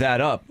willing to give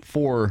that up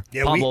for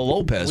Pablo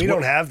Lopez. We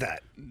don't have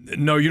that.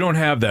 No, you don't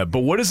have that. But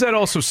what does that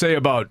also say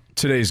about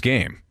today's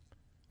game?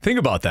 Think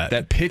about that.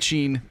 That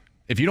pitching,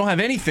 if you don't have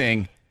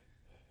anything,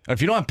 or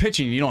if you don't have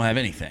pitching, you don't have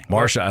anything.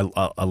 Marsha,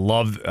 I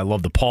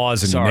love the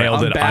pause, and Sorry, you nailed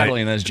I'm it.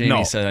 battling, as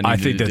Jamie said. I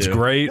think that's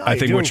great. No, I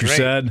think what you great.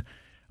 said,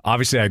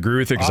 obviously, I agree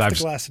with it Off the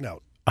glass and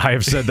out. I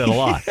have said that a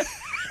lot.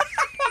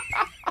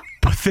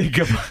 But think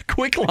of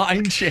quick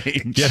line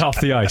change. Get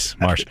off the ice,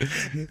 Marsha.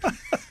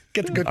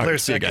 Get the good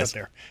players back out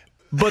there.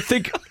 But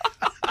think.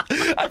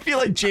 I feel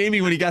like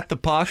Jamie when he got the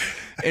puck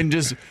and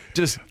just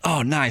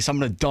oh nice, I'm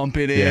gonna dump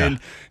it in, and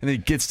then he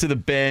gets to the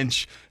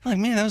bench. I'm like,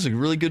 man, that was a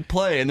really good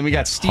play. And then we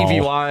got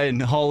Stevie Y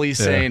and Holly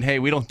saying, hey,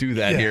 we don't do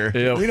that here.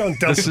 Yeah. We don't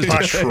dump the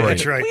puck.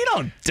 That's right. We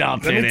don't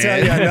dump Let it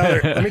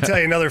me tell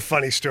you another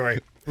funny story,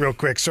 real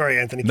quick. Sorry,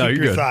 Anthony. Keep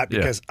your thought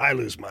because I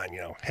lose mine.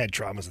 Head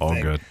trauma's the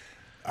thing. All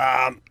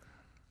good.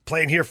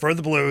 Playing here for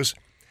the Blues,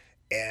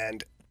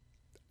 and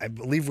I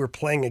believe we were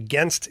playing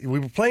against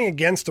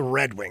the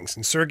Red Wings,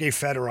 and Sergei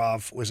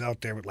Fedorov was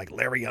out there with like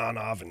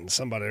Larionov and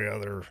somebody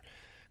other,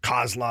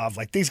 Kozlov.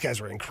 Like, these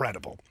guys were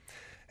incredible.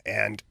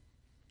 And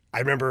I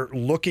remember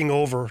looking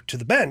over to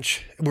the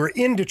bench. We're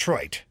in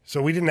Detroit,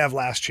 so we didn't have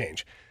last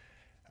change.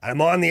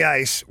 I'm on the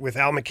ice with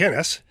Al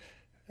McInnes,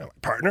 my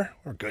partner.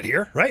 We're good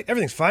here, right?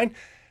 Everything's fine.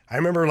 I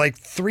remember like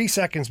 3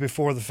 seconds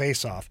before the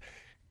face-off,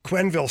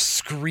 Quenneville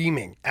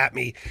screaming at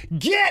me,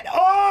 get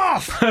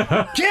off!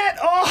 Get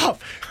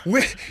off!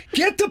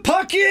 Get the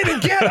puck in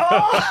and get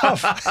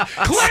off!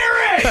 Clear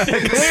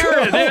it!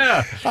 Clear it,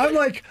 yeah. I'm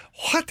like,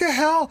 what the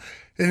hell?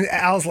 And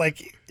Al's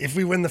like, if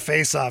we win the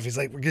face-off, he's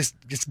like, just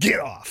get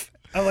off.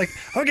 I'm like,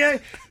 okay.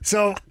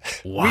 So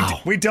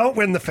we don't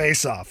win the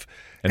face-off.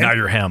 And now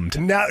you're hemmed.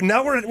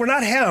 Now we're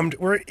not hemmed.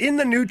 We're in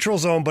the neutral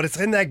zone, but it's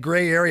in that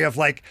gray area of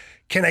like,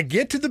 can I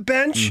get to the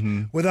bench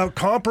without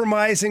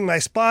compromising my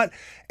spot?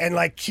 And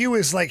like Q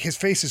is like, his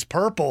face is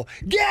purple.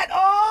 Get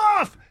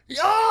off!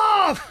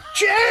 Off!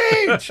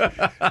 Change!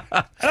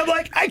 And I'm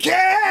like, I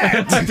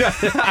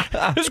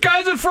can't! This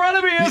guy's in front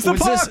of me. It's the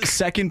puck. Was this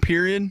second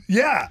period?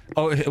 Yeah.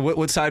 Oh,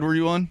 what side were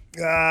you on?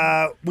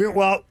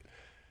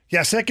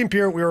 Second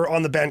period, we were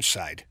on the bench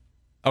side.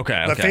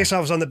 Okay. The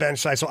faceoff was on the bench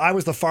side, so I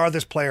was the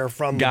farthest player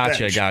from the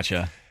bench.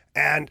 Gotcha.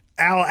 And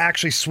Al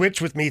actually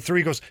switched with me through.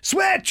 He goes,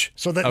 switch!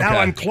 So that now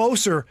I'm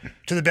closer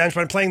to the bench,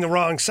 but I'm playing the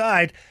wrong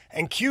side.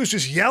 And Q's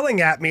just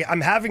yelling at me. I'm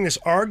having this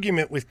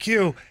argument with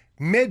Q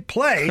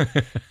mid-play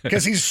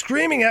because he's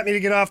screaming at me to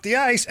get off the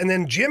ice. And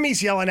then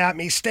Jimmy's yelling at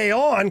me, stay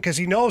on, because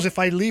he knows if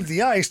I leave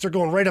the ice, they're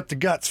going right up the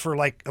guts for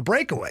like a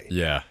breakaway.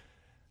 Yeah.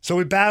 So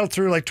we battled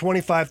through like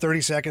 25, 30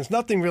 seconds.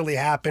 Nothing really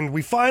happened.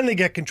 We finally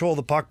get control of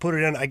the puck, put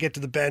it in. I get to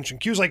the bench, and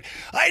Q's like,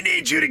 I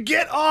need you to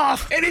get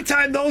off.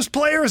 Anytime those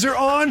players are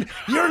on,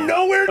 you're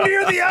nowhere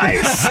near the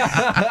ice.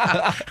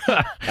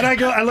 And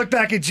I look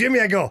back at Jimmy.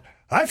 I go,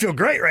 I feel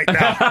great right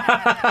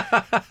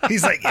now.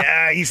 He's like,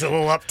 yeah, he's a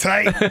little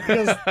uptight. He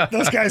goes,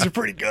 those guys are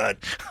pretty good.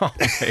 Oh,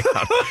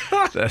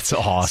 man. That's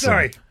awesome.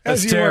 Sorry.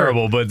 That's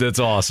terrible, but that's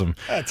awesome.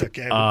 That's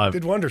okay. It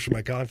did wonders for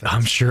my confidence.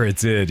 I'm sure it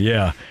did,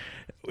 yeah.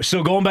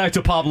 So going back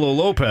to Pablo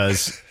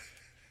Lopez,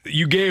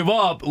 you gave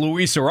up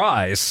Luis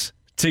Arraez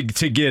to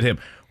get him.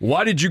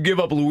 Why did you give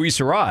up Luis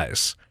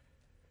Arraez?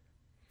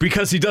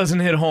 Because he doesn't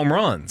hit home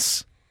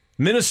runs.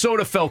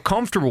 Minnesota felt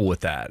comfortable with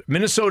that.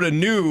 Minnesota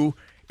knew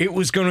it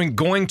was going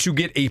to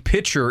get a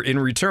pitcher in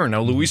return.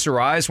 Now, Luis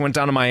Arraez went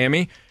down to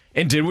Miami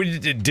and did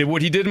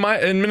what he did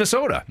in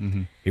Minnesota.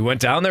 Mm-hmm. He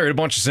went down there, hit a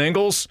bunch of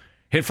singles,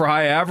 hit for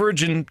high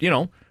average, and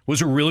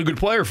was a really good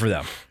player for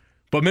them.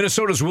 But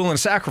Minnesota's willing to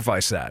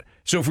sacrifice that.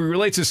 So if we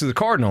relate this to the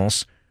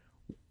Cardinals,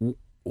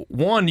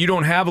 one, you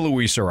don't have a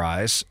Luis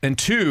Arraez, and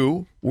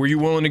two, were you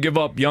willing to give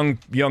up young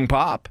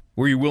Pop?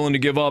 Were you willing to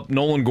give up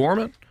Nolan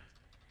Gorman?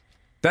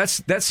 That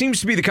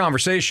seems to be the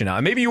conversation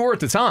now. Maybe you were at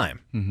the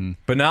time,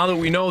 but now that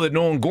we know that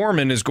Nolan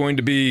Gorman is going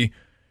to be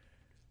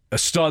a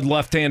stud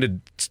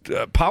left-handed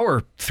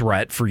power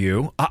threat for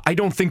you, I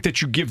don't think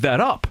that you give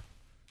that up.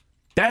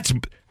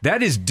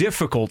 That is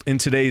difficult in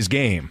today's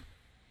game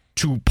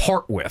to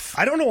part with.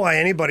 I don't know why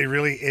anybody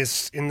really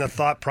is in the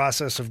thought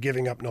process of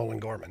giving up Nolan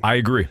Gorman. I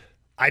agree.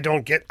 I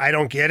don't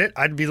get it.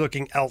 I'd be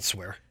looking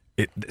elsewhere.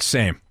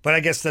 Same. But I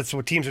guess that's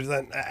what teams are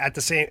then at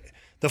the same.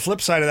 The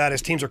flip side of that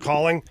is teams are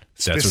calling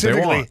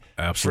specifically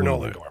for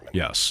Nolan Gorman.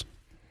 Yes.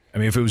 I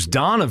mean, if it was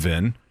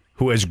Donovan,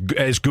 who as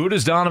good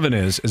as Donovan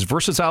is, as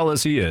versatile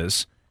as he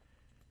is,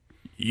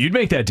 you'd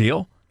make that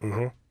deal.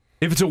 Mm-hmm.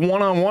 If it's a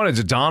one-on-one, it's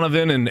a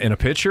Donovan and a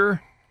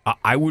pitcher,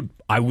 I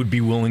would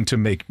be willing to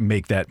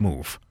make that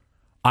move.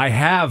 I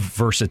have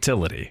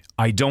versatility.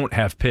 I don't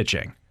have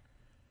pitching.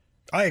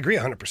 I agree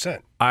 100%.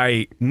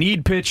 I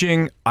need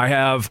pitching. I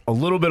have a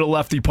little bit of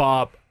lefty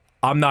pop.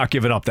 I'm not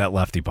giving up that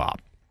lefty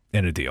pop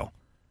in a deal.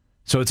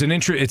 So it's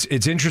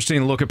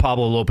interesting to look at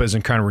Pablo Lopez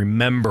and kind of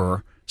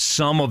remember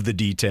some of the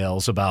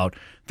details about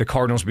the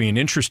Cardinals being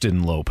interested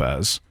in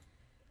Lopez.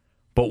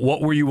 But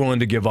what were you willing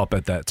to give up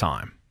at that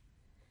time?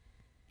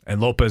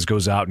 And Lopez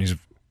goes out and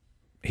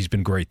he's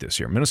been great this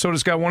year.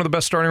 Minnesota's got one of the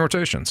best starting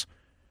rotations.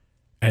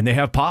 And they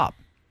have pop.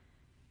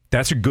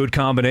 That's a good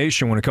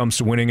combination when it comes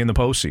to winning in the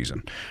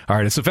postseason. All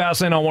right, it's the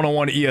Fast Lane on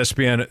 101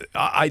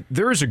 ESPN.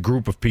 There is a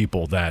group of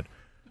people that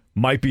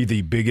might be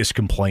the biggest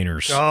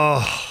complainers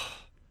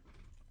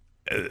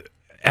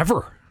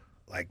ever.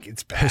 Like,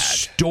 it's bad.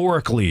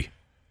 Historically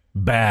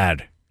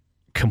bad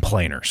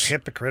complainers.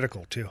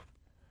 Hypocritical, too.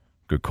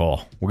 Good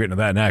call. We're getting to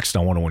that next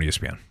on 101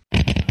 ESPN.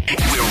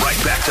 We're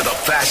right back to the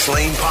Fast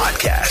Lane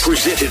Podcast,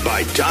 presented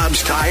by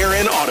Dobbs Tire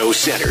and Auto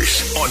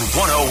Centers on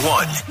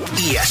 101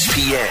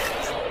 ESPN.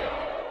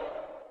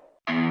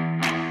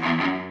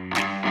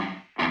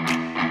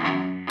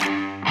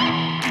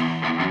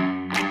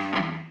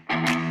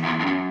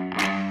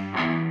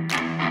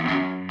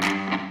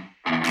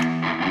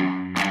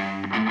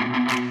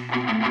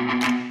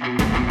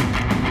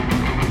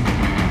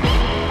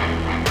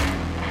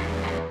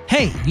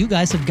 Hey, you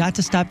guys have got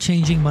to stop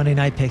changing Monday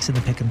night picks in the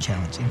Pick'em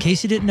Challenge. In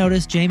case you didn't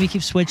notice, Jamie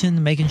keeps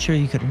switching, making sure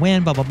you could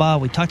win, blah, blah, blah.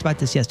 We talked about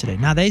this yesterday.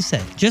 Now, they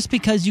said, just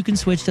because you can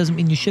switch doesn't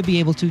mean you should be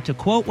able to. To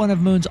quote one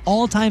of Moon's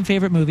all-time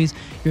favorite movies,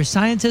 your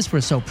scientists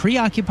were so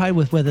preoccupied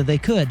with whether they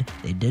could,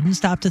 they didn't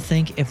stop to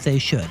think if they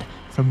should.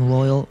 From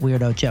Loyal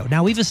Weirdo Joe.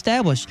 Now, we've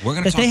established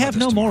that they have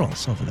no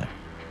morals over there.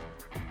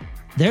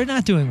 They're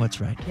not doing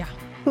what's right. Yeah.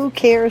 Who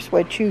cares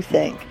what you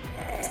think?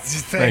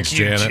 Thanks,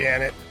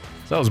 Janet.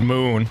 So that was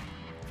Moon.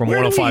 From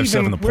 105.7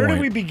 The Point. Where do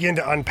we begin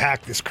to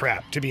unpack this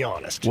crap, to be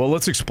honest? Well,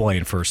 let's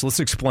explain first.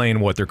 Let's explain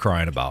what they're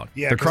crying about.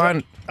 Yeah, they're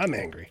crying. I'm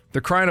angry.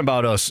 They're crying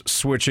about us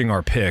switching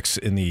our picks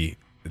in the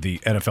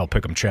NFL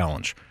Pick'em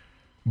Challenge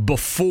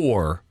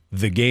before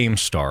the game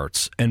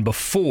starts and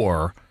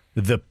before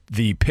the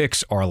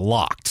picks are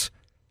locked,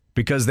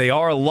 because they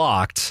are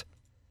locked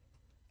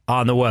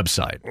on the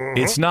website.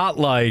 Mm-hmm. It's not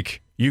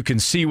like you can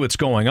see what's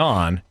going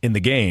on in the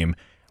game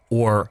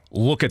or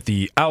look at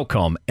the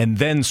outcome and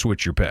then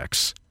switch your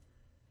picks.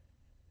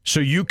 So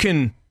you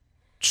can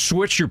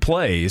switch your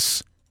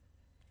plays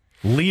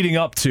leading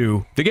up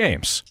to the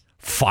games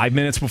 5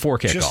 minutes before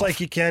kickoff. Just like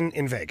you can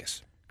in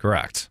Vegas.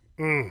 Correct.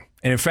 And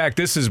in fact,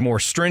 this is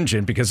more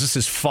stringent because this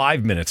is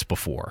 5 minutes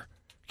before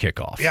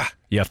kickoff. Yeah.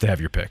 You have to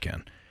have your pick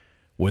in.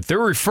 What they're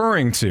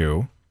referring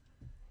to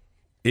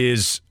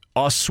is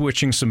us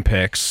switching some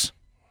picks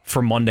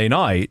for Monday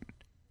night,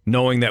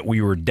 knowing that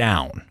we were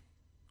down.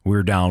 We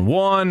were down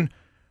 1.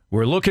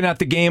 We're looking at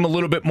the game a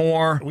little bit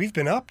more. We've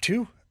been up,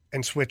 too,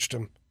 and switched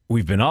them.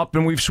 We've been up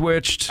and we've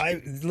switched.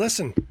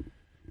 Listen,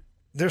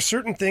 there's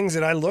certain things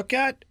that I look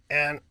at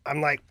and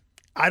I'm like,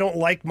 I don't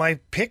like my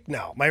pick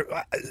now.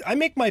 I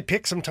make my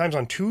pick sometimes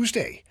on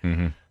Tuesday.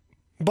 Mm-hmm.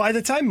 By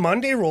the time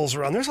Monday rolls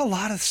around, there's a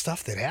lot of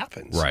stuff that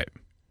happens. Right.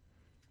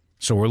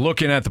 So we're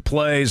looking at the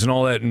plays and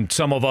all that, and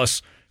some of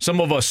us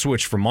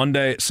switched for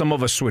Monday, some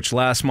of us switched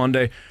last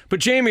Monday. But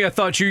Jamie, I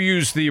thought you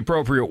used the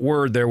appropriate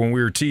word there when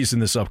we were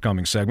teasing this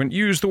upcoming segment.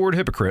 You used the word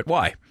hypocrite.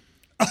 Why?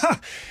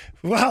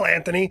 Well,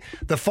 Anthony,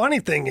 the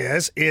funny thing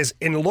is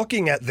in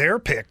looking at their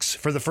picks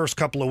for the first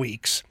couple of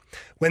weeks,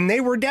 when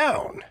they were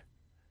down,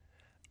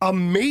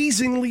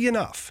 amazingly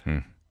enough,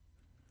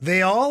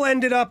 they all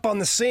ended up on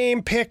the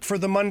same pick for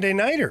the Monday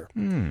Nighter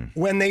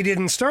when they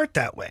didn't start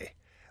that way.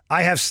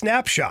 I have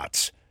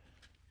snapshots.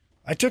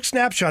 I took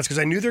snapshots because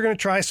I knew they were going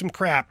to try some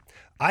crap.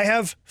 I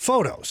have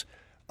photos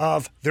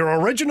of their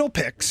original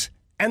picks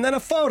and then a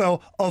photo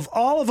of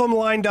all of them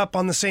lined up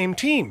on the same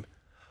team.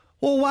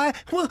 Well, why?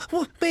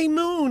 Well, Bay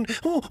Moon,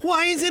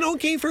 why is it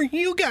okay for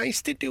you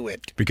guys to do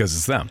it? Because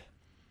it's them.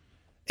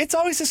 It's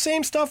always the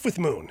same stuff with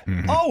Moon.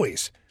 Mm-hmm.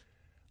 Always.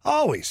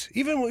 Always.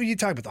 Even when you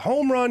talk about the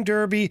home run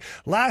derby,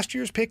 last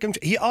year's pick'em,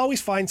 he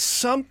always finds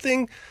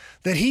something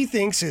that he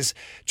thinks is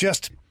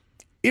just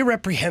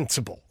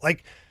irreprehensible.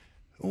 Like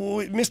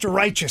Mr.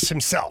 Righteous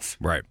himself.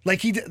 Right.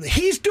 Like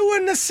he's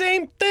doing the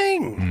same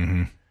thing.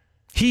 Mm-hmm.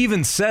 He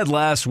even said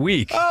last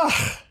week,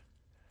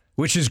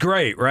 which is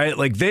great, right?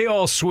 Like they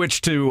all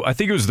switched to, I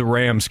think it was the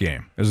Rams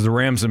game. It was the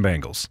Rams and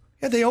Bengals.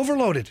 Yeah, they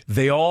overloaded.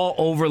 They all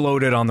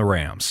overloaded on the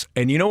Rams.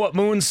 And you know what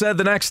Moon said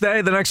the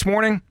next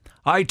morning?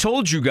 I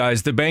told you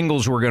guys the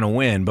Bengals were going to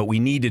win, but we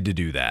needed to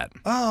do that.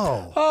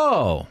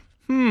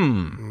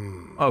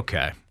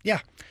 Okay. Yeah.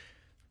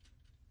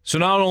 So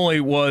not only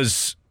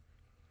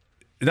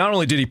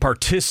did he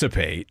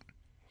participate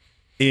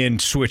in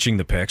switching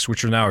the picks,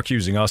 which are now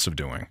accusing us of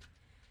doing.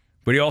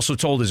 But he also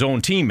told his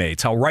own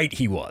teammates how right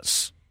he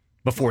was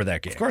before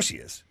that game. Of course he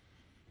is.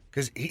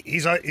 Because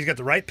he's got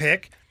the right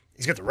pick.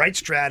 He's got the right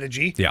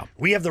strategy. Yeah.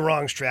 We have the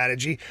wrong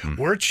strategy.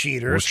 We're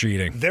cheaters. We're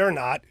cheating. They're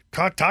not.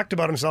 Talked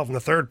about himself in the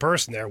third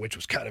person there, which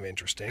was kind of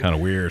interesting. Kind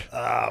of weird.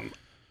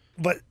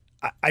 But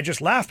I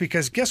just laughed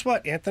because guess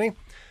what, Anthony?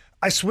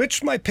 I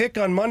switched my pick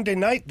on Monday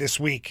night this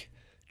week.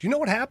 Do you know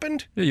what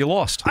happened? Yeah, you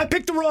lost. I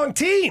picked the wrong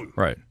team.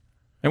 Right.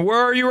 And where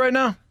are you right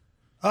now?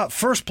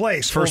 First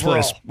place. First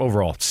overall. place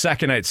overall.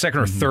 Second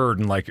or third,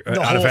 and out whole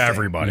of thing.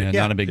 everybody. Yeah,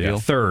 not a big deal.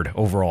 Third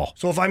overall.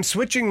 So if I'm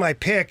switching my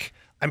pick,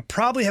 I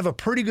probably have a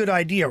pretty good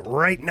idea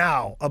right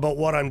now about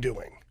what I'm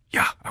doing.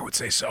 Yeah, I would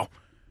say so.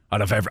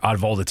 Out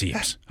of all the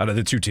teams, out of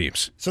the two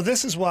teams. So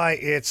this is why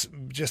it's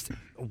just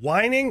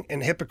whining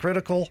and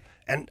hypocritical.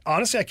 And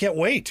honestly, I can't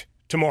wait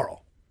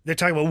tomorrow. They're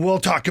talking about, we'll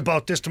talk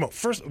about this tomorrow.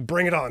 First,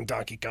 bring it on,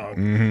 Donkey Kong.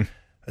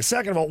 Mm-hmm.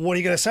 Second of all, what are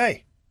you going to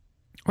say?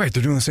 Right,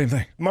 they're doing the same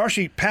thing.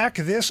 Marshy, pack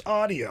this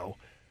audio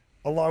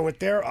along with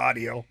their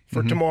audio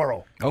for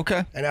tomorrow.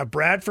 Okay. And have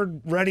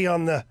Bradford ready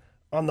on the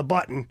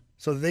button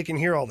so that they can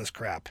hear all this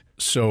crap.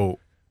 So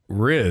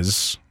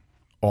Riz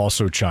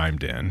also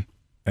chimed in,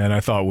 and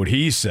I thought what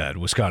he said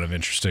was kind of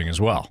interesting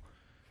as well.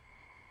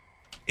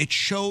 It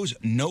shows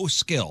no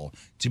skill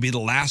to be the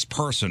last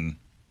person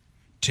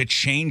to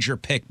change your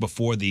pick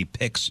before the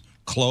picks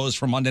close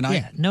for Monday night.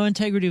 Yeah, no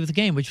integrity with the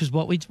game, which is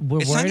what we were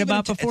worried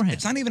about beforehand.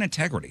 It's not even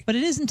integrity. But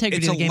it is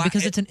integrity of the game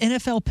because it's an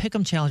NFL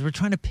pick'em challenge. We're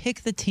trying to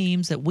pick the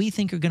teams that we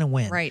think are going to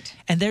win. Right.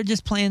 And they're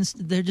just playing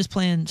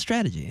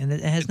strategy, and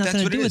it has nothing That's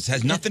to what do it with is. It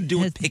has nothing to do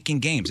with picking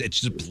games. It's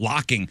just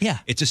blocking. Yeah.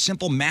 It's a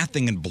simple math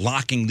thing and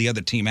blocking the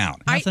other team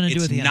out. Nothing to do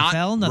It's with the not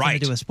NFL, nothing right.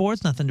 to do with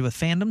sports, nothing to do with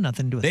fandom,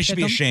 nothing to do with They should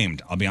be pick'em.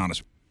 ashamed, I'll be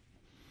honest.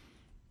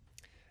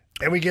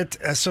 And we get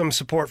some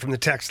support from the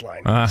text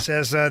line. Uh-huh. It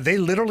says they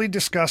literally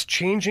discussed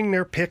changing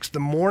their picks the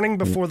morning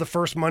before the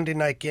first Monday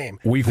night game.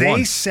 Week they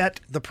one. set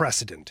the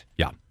precedent.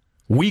 Yeah.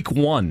 Week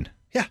 1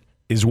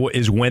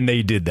 is when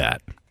they did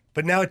that.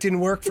 But now it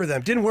didn't work for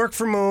them. Didn't work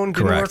for Moon.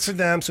 Didn't Correct. work for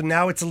them. So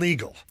now it's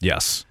illegal.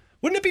 Yes.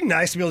 Wouldn't it be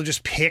nice to be able to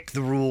just pick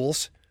the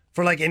rules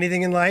for like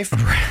anything in life?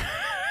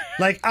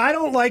 Like I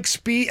don't like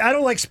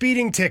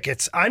speeding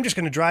tickets. I'm just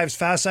going to drive as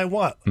fast as I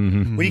want.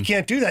 Mm-hmm. Well, you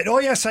can't do that. Oh,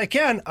 yes, I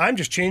can. I'm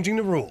just changing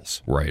the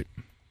rules. Right.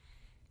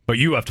 But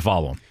you have to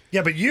follow them.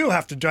 Yeah, but you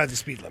have to drive the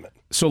speed limit.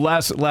 So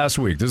last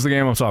week, this is the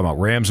game I'm talking about,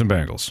 Rams and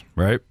Bengals,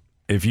 right?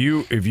 If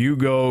you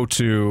go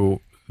to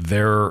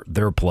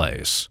their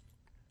plays,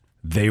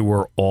 they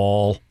were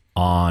all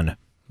on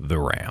the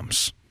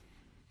Rams.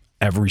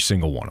 Every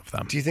single one of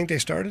them. Do you think they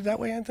started that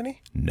way,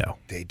 Anthony? No.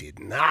 They did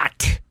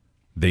not.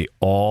 They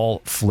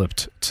all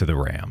flipped to the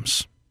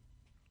Rams.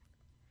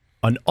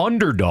 An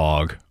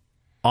underdog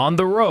on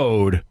the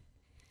road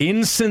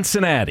in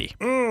Cincinnati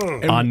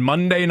on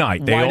Monday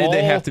night. Why did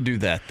they have to do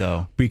that,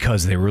 though?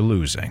 Because they were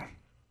losing.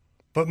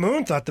 But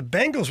Moon thought the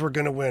Bengals were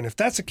going to win. If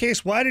that's the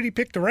case, why did he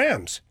pick the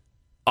Rams?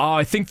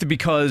 I think that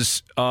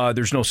because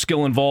there's no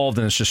skill involved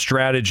and it's just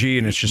strategy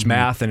and it's just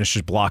math and it's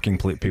just blocking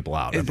people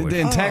out. I believe.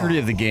 The integrity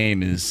of the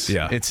game is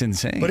it's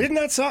insane. But isn't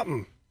that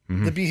something?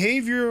 Mm-hmm. The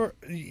behavior,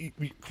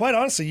 quite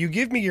honestly, you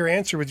give me your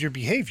answer with your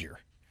behavior.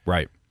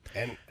 Right.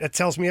 And that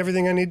tells me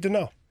everything I need to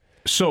know.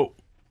 So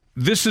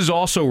this is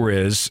also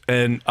Riz,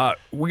 and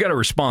we got a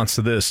response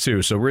to this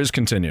too. So Riz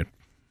continued.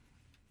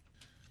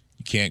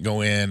 You can't go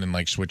in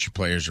and switch your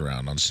players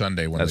around on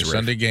Sunday. When the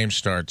Sunday game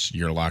starts,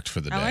 you're locked for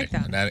the day. I like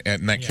that.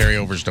 And that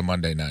carryovers to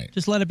Monday night.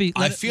 Just let it be.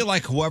 I feel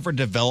like whoever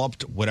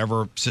developed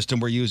whatever system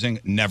we're using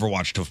never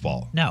watched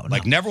football. No.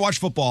 Never watched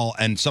football,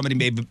 and somebody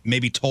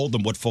maybe told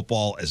them what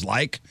football is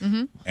like,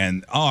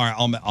 and all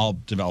right, I'll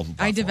develop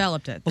a I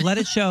developed it. Well, let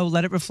it show,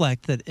 let it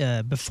reflect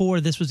that before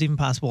this was even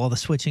possible, all the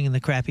switching and the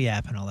crappy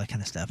app and all that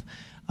kind of stuff,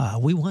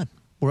 we won.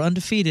 We're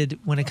undefeated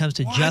when it comes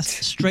to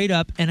just straight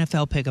up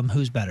NFL pick'em.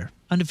 Who's better?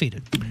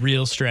 Undefeated.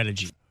 Real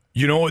strategy.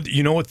 You know what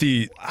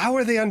the How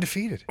are they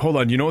undefeated? hold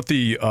on. You know what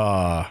the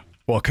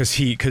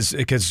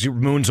because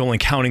Moon's only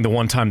counting the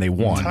one time they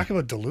won. Talk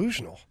about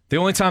delusional. The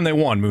only time they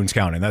won, Moon's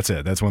counting. That's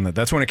it. That's when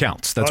it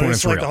counts. That's when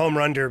it's like real. the home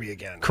run derby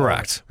again.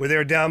 Correct. Where they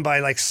were down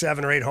by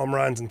 7 or 8 home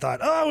runs and thought,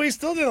 oh, we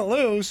still didn't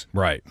lose.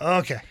 Right.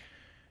 Okay.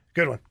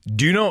 Good one.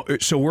 Do you know?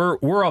 So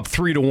we're up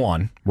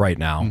 3-1 right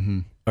now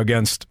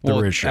against the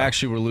Riz Show.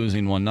 Actually, we're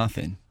losing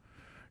 1-0.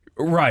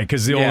 Right,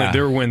 because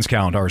their wins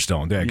count, ours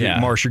don't. Yeah.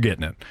 Marsh, you're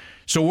getting it.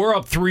 So we're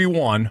up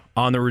 3-1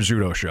 on the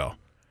Rizzuto Show.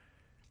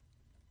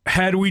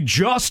 Had we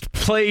just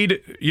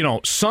played,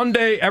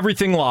 Sunday,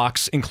 everything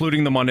locks,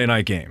 including the Monday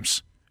night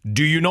games,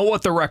 do you know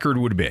what the record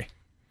would be?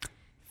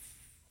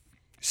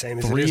 Same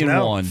as it is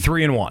now.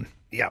 3-1.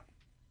 Yep.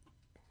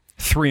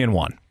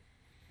 3-1.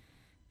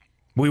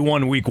 We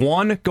won week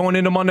 1 going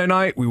into Monday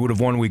night. We would have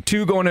won week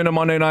 2 going into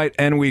Monday night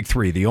and week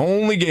 3. The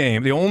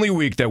only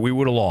week that we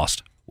would have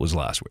lost was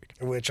last week.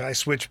 In which I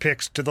switched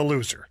picks to the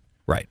loser.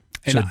 Right.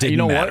 And so it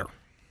didn't matter. What?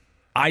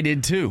 I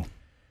did too.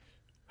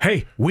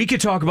 Hey, we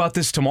could talk about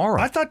this tomorrow.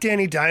 I thought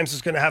Danny Dimes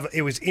was going to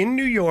it was in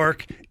New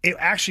York. It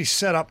actually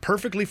set up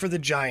perfectly for the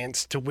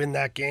Giants to win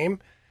that game.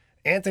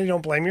 Anthony,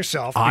 don't blame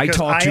yourself. I because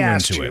talked you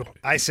asked into you, it.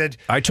 I said,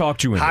 I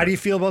talked you into how it. do you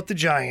feel about the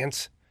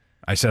Giants?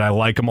 I said I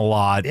like them a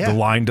lot. Yeah. The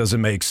line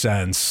doesn't make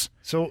sense.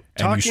 So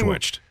and you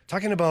switched.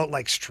 Talking about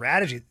like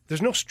strategy,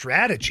 there's no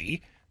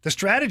strategy. The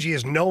strategy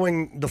is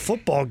knowing the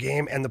football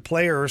game and the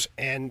players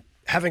and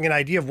having an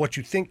idea of what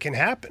you think can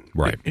happen.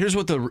 Right. Here's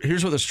what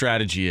the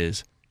strategy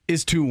is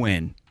to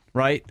win,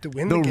 right? To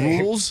win the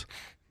game. Rules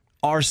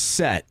are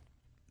set.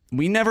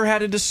 We never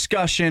had a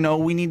discussion,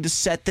 we need to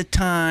set the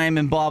time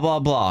and blah blah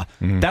blah.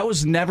 That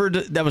was never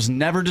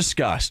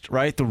discussed,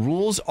 right? The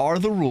rules are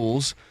the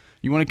rules.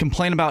 You want to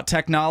complain about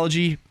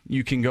technology,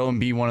 you can go and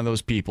be one of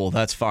those people.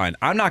 That's fine.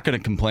 I'm not going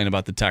to complain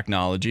about the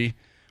technology.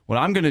 What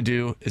I'm going to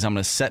do is I'm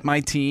going to set my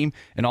team,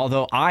 and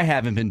although I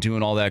haven't been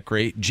doing all that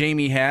great,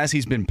 Jamie has.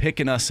 He's been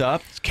picking us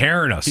up. He's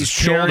carrying us. He's His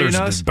shoulders, carrying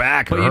us. his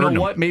back. But you know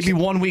what? Maybe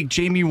one week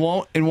Jamie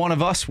won't, and one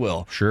of us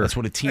will. Sure. That's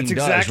what a team That's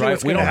does, exactly right?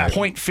 what's We gonna don't happen.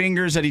 point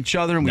fingers at each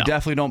other, and we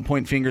definitely don't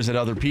point fingers at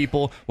other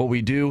people. What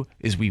we do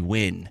is we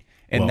win.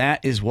 And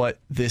that is what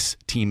this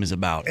team is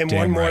about. And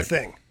one more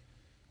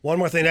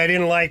thing I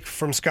didn't like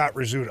from Scott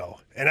Rizzuto,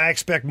 and I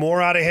expect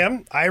more out of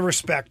him. I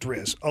respect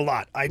Riz a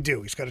lot. I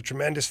do. He's got a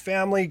tremendous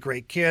family,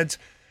 great kids.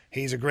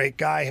 He's a great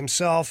guy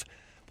himself.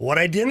 But what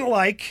I didn't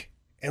like,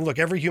 and look,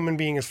 every human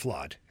being is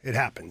flawed. It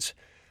happens.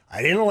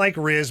 I didn't like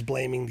Riz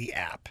blaming the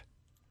app.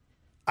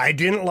 I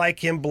didn't like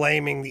him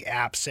blaming the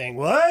app, saying,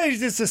 well,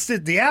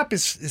 the app it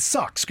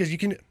sucks because you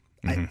can...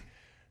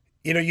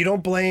 you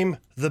don't blame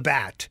the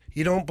bat.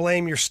 You don't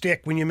blame your stick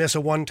when you miss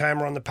a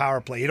one-timer on the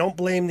power play. You don't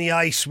blame the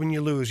ice when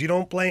you lose. You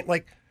don't blame,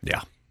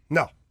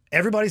 no.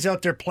 Everybody's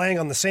out there playing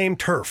on the same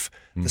turf,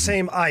 the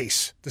same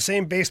ice, the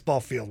same baseball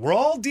field. We're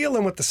all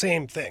dealing with the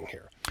same thing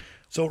here.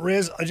 So,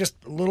 Riz, just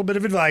a little bit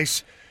of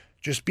advice.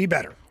 Just be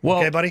better. Well,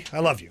 okay, buddy? I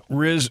love you.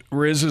 Riz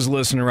is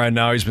listening right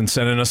now. He's been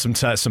sending us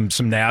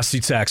some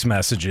nasty text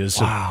messages.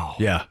 Wow.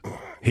 Yeah.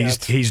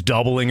 He's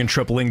doubling and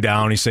tripling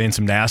down. He's saying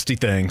some nasty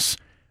things.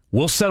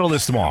 We'll settle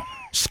this tomorrow.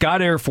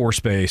 Scott Air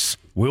Force Base.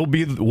 We'll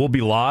be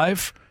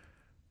live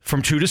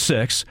from 2 to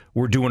 6.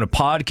 We're doing a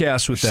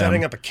podcast with them.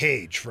 Setting up a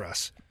cage for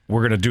us.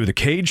 We're going to do the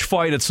cage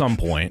fight at some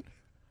point.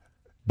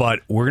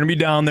 But we're going to be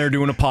down there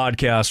doing a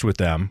podcast with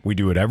them. We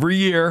do it every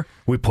year.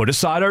 We put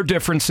aside our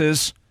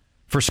differences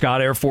for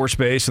Scott Air Force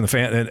Base and the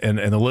fan and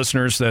the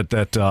listeners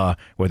that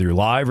whether you're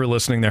live or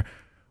listening there,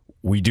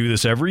 we do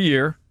this every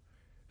year.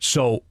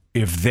 So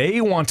if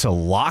they want to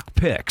lock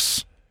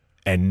picks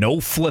and no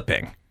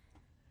flipping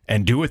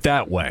and do it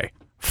that way,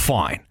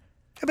 fine.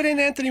 Yeah, but then,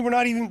 Anthony, we're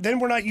not using But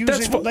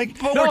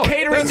we're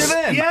catering to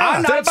them. Yeah,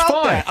 I'm not that's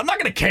about fine. that. I'm not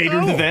going to cater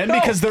to them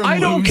because they're I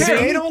don't losing. care.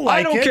 They don't like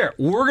I don't it. care.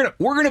 We're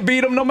gonna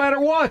beat them no matter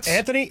what.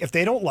 Anthony, if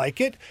they don't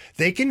like it,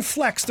 they can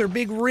flex their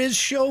big Riz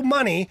show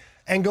money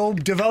and go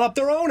develop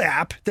their own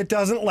app that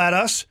doesn't let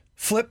us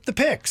flip the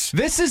picks.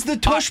 This is the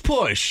tush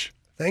push.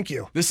 Thank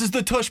you. This is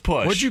the tush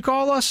push. What'd you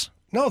call us?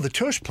 No, the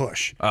tush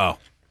push. Oh.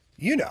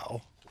 You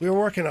know, we were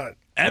working on it.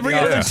 Every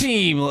other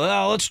team,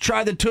 let's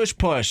try the tush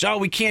push. Oh,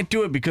 we can't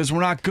do it because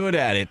we're not good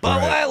at it.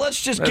 But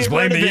let's just Let's get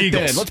blame rid of the it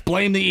Eagles. then. Let's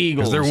blame the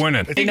Eagles. Because they're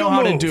winning. They know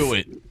how to do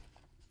it.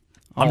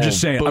 I'm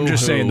just saying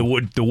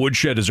boo-hoo. the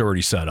woodshed is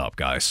already set up,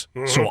 guys.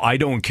 So I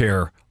don't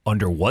care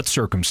under what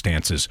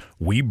circumstances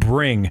we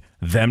bring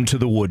them to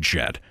the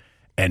woodshed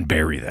and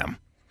bury them.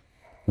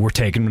 We're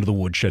taking them to the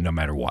woodshed no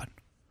matter what.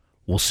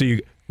 We'll see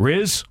you,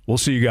 Riz. We'll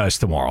see you guys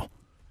tomorrow.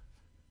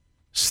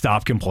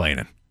 Stop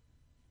complaining.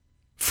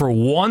 For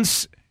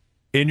once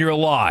in your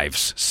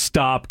lives,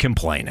 stop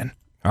complaining.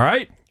 All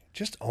right?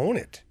 Just own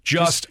it.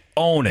 Just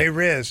own it. Hey,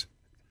 Riz,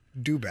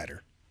 do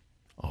better.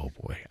 Oh,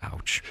 boy.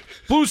 Ouch.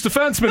 Blues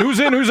defenseman.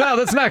 Who's in, who's out?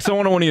 That's next on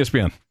 101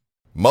 ESPN.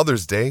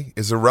 Mother's Day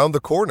is around the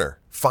corner.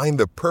 Find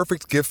the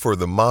perfect gift for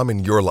the mom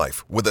in your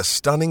life with a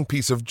stunning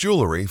piece of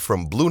jewelry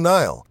from Blue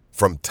Nile.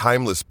 From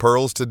timeless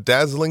pearls to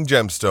dazzling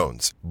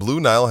gemstones, Blue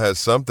Nile has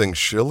something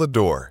she'll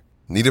adore.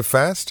 Need it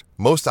fast?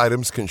 Most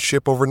items can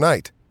ship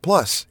overnight.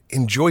 Plus,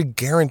 enjoy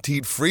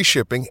guaranteed free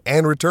shipping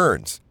and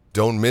returns.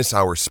 Don't miss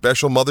our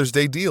special Mother's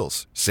Day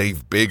deals.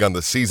 Save big on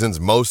the season's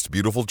most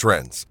beautiful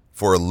trends.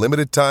 For a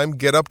limited time,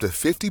 get up to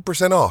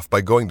 50% off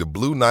by going to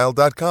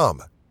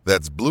BlueNile.com.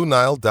 That's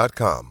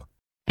BlueNile.com.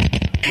 We're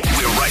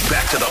right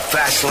back to the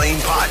Fast Lane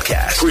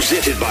Podcast,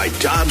 presented by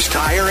Dobbs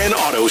Tire and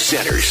Auto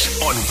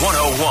Centers on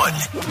 101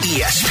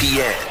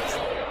 ESPN.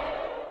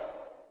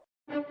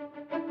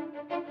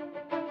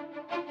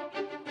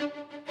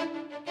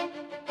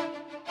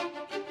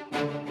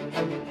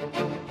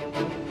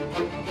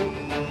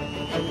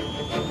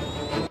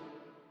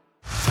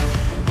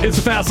 It's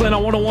the Fast Lane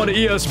on 101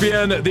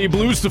 ESPN. The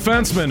Blues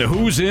defenseman,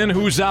 who's in,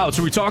 who's out.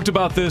 So we talked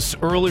about this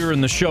earlier in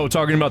the show,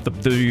 talking about the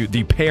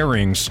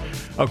pairings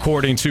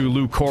according to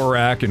Lou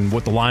Korak and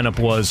what the lineup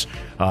was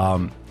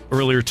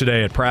earlier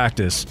today at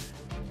practice.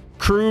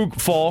 Krug,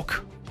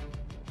 Falk,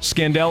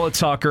 Scandella,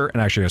 Tucker,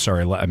 and actually,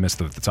 sorry, I missed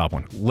the top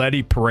one.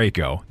 Leddy,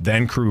 Parayko,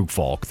 then Krug,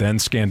 Falk, then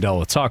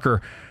Scandella,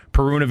 Tucker,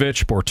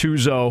 Perunovic,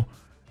 Bortuzzo.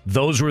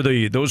 Those were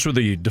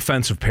the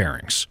defensive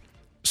pairings.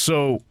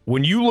 So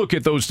when you look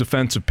at those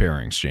defensive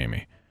pairings,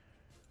 Jamie,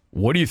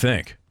 what do you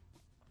think?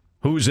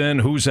 Who's in,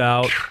 who's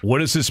out? What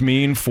does this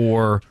mean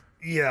for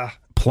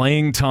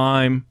playing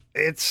time?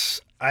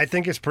 I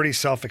think it's pretty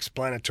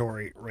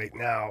self-explanatory right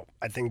now.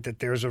 I think that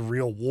there's a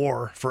real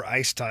war for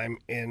ice time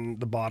in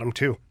the bottom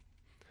two.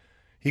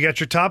 You got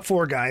your top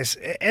four guys,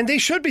 and they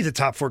should be the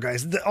top four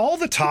guys. All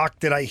the talk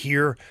that I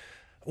hear,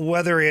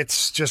 whether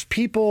it's just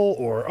people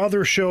or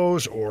other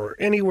shows or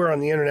anywhere on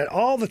the internet,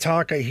 all the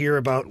talk I hear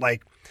about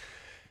like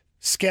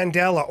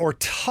Scandella or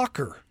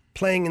Tucker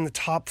playing in the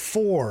top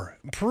four,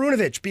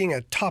 Perunovic being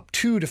a top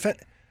two defense.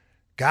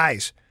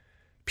 Guys,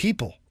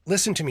 people,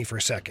 listen to me for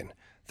a second.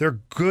 They're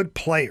good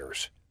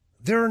players.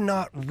 They're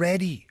not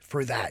ready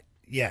for that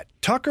yet.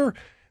 Tucker,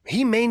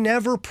 he may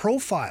never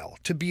profile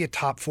to be a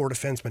top four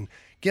defenseman.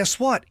 Guess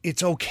what?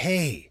 It's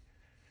okay.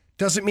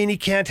 Doesn't mean he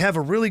can't have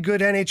a really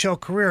good NHL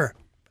career.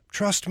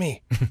 Trust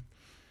me.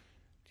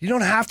 You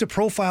don't have to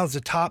profile as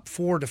a top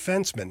four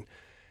defenseman.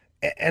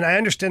 And I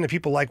understand that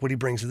people like what he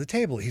brings to the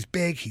table. He's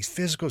big, he's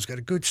physical, he's got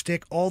a good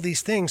stick, all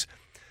these things.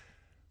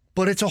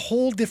 But it's a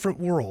whole different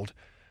world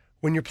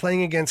when you're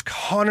playing against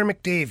Connor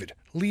McDavid,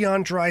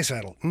 Leon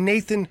Draisaitl,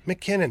 Nathan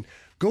McKinnon.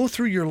 Go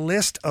through your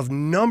list of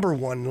number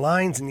one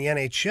lines in the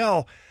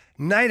NHL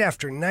night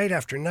after night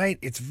after night.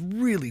 It's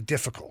really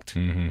difficult.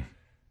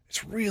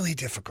 It's really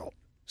difficult.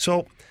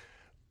 So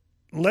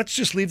let's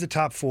just leave the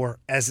top four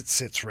as it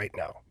sits right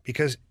now,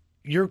 because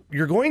you're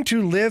going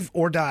to live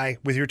or die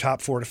with your top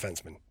four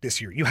defensemen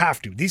this year. You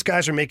have to. These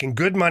guys are making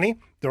good money.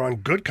 They're on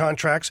good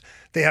contracts.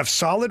 They have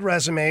solid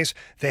resumes.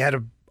 They had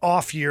an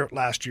off year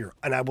last year,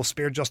 and I will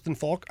spare Justin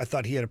Falk. I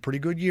thought he had a pretty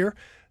good year.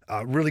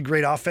 Really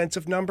great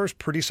offensive numbers,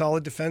 pretty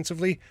solid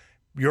defensively.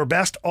 Your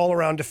best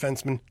all-around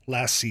defenseman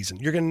last season.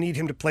 You're going to need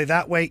him to play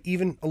that way,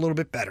 even a little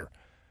bit better.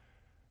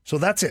 So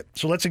that's it.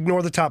 So let's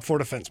ignore the top four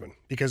defensemen,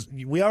 because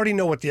we already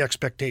know what the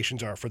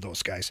expectations are for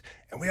those guys,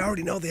 and we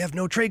already know they have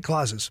no trade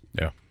clauses.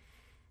 Yeah.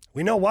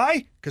 We know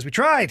why, because we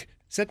tried.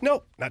 Said,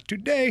 nope, not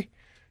today.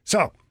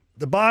 So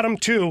the bottom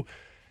two,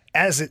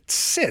 as it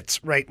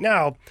sits right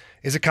now,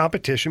 is a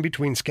competition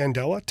between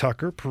Scandella,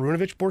 Tucker,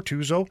 Perunovic,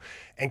 Bortuzzo,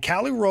 and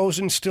Calle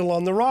Rosen still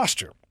on the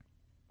roster.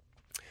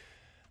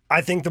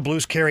 I think the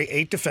Blues carry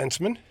 8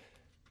 defensemen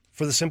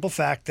for the simple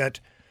fact that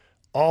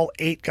all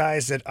 8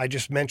 guys that I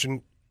just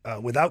mentioned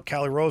without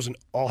Calle Rosen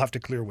all have to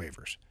clear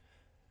waivers.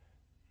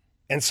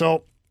 And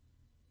so,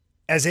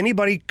 has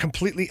anybody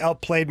completely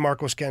outplayed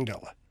Marco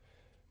Scandella?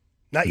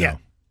 Not yet.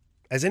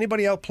 Has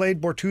anybody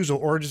outplayed Bortuzzo,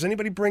 or does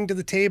anybody bring to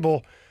the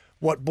table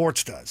what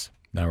Bortz does?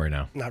 Not right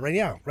now. Not right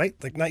now, right?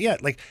 Like, not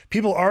yet. Like,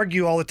 people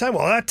argue all the time,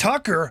 well, that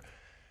Tucker,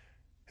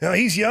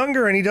 he's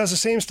younger and he does the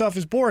same stuff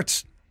as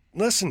Bortz.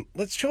 Listen,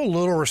 let's show a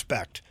little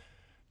respect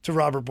to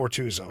Robert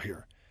Bortuzzo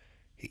here.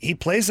 He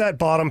plays that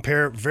bottom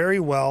pair very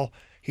well.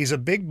 He's a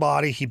big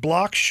body. He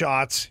blocks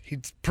shots.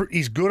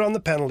 He's good on the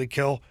penalty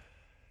kill,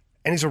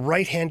 and he's a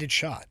right-handed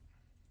shot.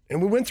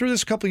 And we went through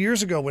this a couple of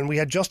years ago when we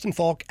had Justin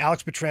Falk,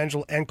 Alex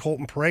Pietrangelo, and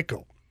Colton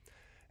Parayko,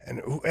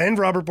 and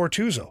Robert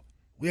Bortuzzo.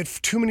 We had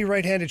too many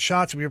right-handed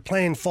shots. We were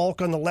playing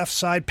Falk on the left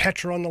side,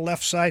 Petra on the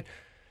left side.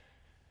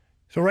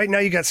 So right now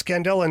you got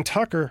Scandella and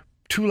Tucker,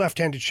 2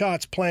 left-handed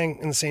shots playing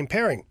in the same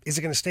pairing. Is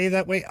it going to stay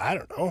that way? I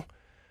don't know.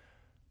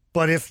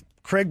 But if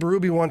Craig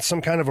Berube wants some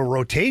kind of a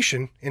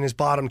rotation in his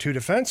bottom 2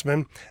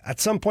 defensemen, at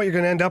some point you're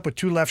going to end up with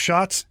 2 left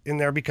shots in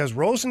there, because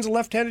Rosen's a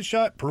left-handed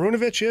shot,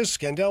 Perunovic is,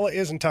 Scandella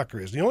is, and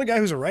Tucker is. The only guy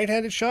who's a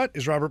right-handed shot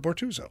is Robert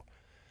Bortuzzo.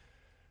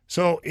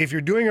 So if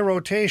you're doing a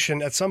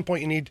rotation, at some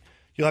point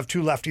you'll have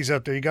 2 lefties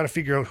out there. You got to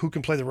figure out who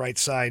can play the right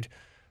side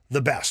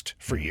the best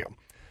for you.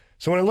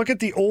 So when I look at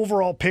the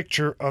overall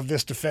picture of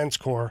this defense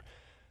core,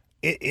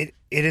 it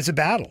is a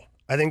battle.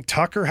 I think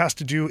Tucker has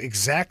to do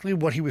exactly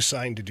what he was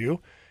signed to do.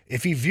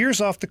 If he veers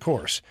off the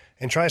course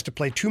and tries to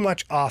play too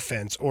much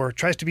offense or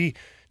tries to be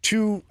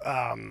too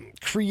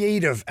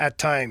creative at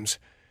times,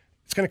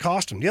 it's going to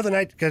cost him. The other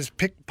night, guys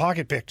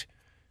pocket picked.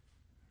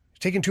 He's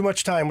taking too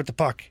much time with the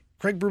puck.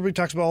 Craig Berube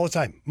talks about all the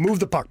time. Move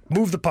the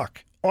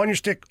puck. On your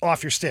stick,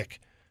 off your stick.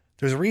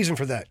 There's a reason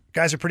for that.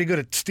 Guys are pretty good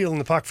at stealing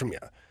the puck from you.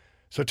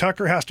 So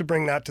Tucker has to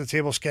bring that to the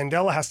table.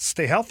 Scandella has to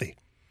stay healthy.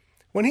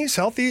 When he's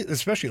healthy,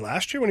 especially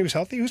last year when he was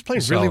healthy, he was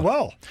playing really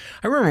well.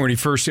 I remember when he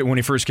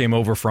first came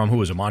over from, who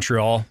was it,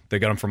 Montreal? They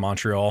got him from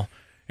Montreal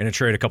in a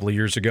trade a couple of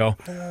years ago.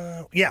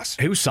 Yes.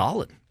 He was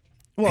solid.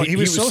 Well, he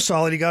was so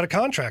solid he got a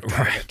contract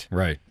out of it.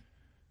 Right.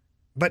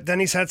 But then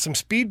he's had some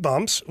speed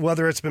bumps,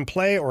 whether it's been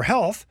play or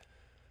health.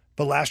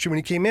 But last year when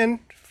he came in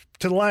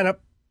to the lineup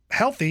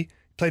healthy,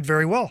 played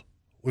very well.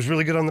 Was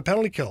really good on the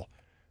penalty kill.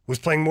 Was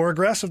playing more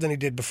aggressive than he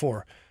did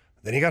before.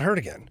 Then he got hurt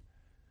again.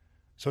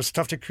 So it's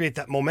tough to create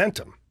that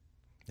momentum.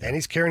 And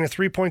he's carrying a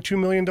 $3.2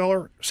 million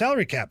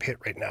salary cap hit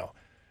right now.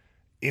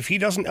 If he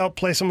doesn't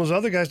outplay some of those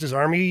other guys, does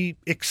Army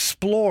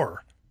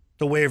explore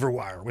the waiver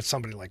wire with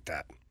somebody like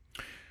that?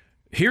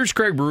 Here's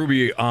Craig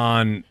Berube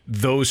on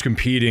those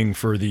competing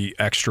for the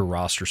extra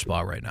roster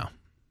spot right now.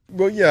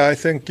 Well, yeah, I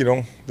think,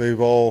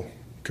 they've all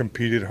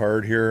competed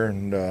hard here,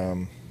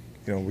 and,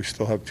 we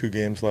still have 2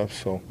 games left,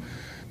 so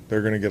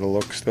they're going to get a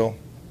look still.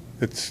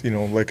 It's,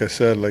 like I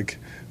said,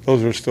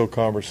 those are still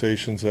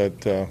conversations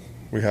that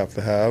we have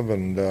to have,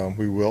 and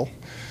we will.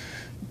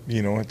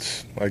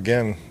 it's,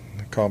 again,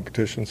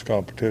 competition's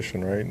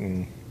competition, right?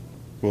 And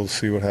we'll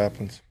see what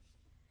happens.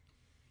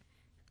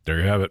 There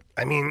you have it.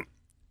 I mean,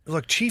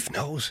 look, Chief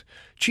knows.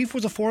 Chief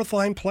was a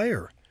fourth-line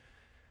player.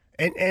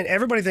 And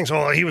everybody thinks,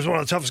 oh, he was one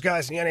of the toughest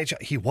guys in the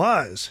NHL. He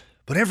was.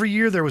 But every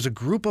year there was a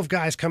group of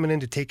guys coming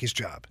in to take his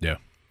job. Yeah.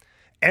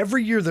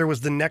 Every year there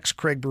was the next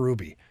Craig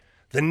Berube,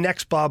 the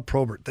next Bob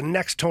Probert, the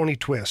next Tony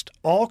Twist,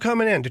 all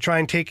coming in to try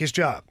and take his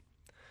job.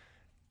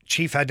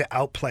 Chief had to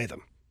outplay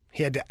them.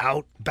 He had to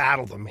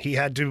out-battle them. He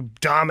had to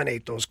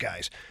dominate those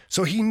guys.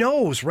 So he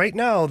knows right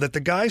now that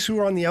the guys who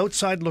are on the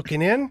outside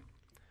looking in,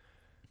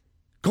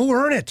 go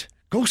earn it.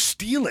 Go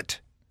steal it.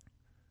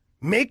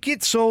 Make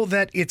it so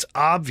that it's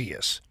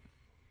obvious.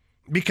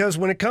 Because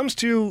when it comes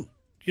to,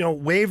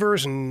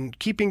 waivers and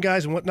keeping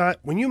guys and whatnot,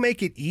 when you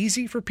make it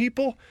easy for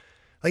people,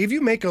 like if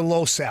you make a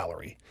low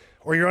salary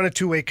or you're on a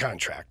two-way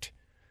contract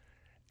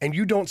and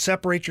you don't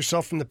separate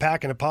yourself from the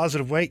pack in a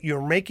positive way,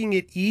 you're making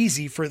it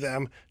easy for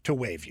them to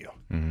waive you.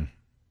 Mm-hmm.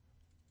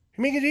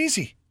 You make it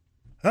easy.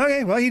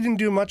 Okay, well, he didn't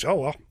do much. Oh,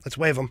 well, let's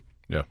waive him.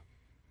 Yeah.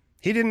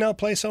 He didn't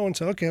outplay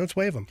so-and-so. Okay, let's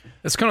waive him.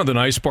 That's kind of the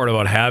nice part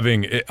about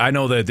having, I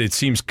know that it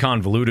seems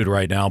convoluted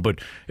right now, but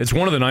it's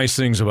one of the nice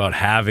things about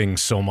having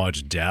so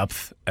much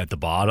depth at the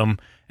bottom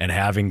and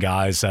having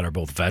guys that are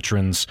both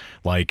veterans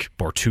like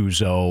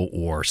Bortuzzo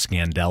or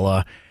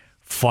Scandella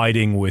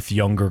fighting with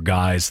younger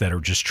guys that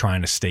are just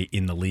trying to stay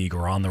in the league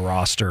or on the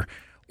roster,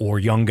 or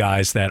young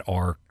guys that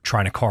are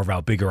trying to carve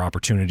out bigger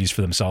opportunities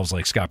for themselves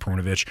like Scott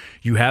Perunovich.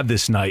 You have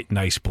this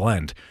nice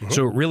blend. Mm-hmm.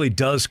 So it really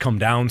does come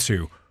down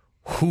to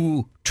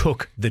who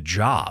took the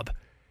job,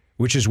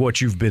 which is what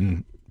you've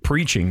been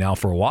preaching now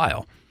for a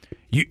while.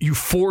 You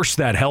force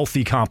that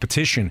healthy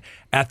competition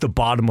at the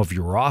bottom of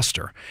your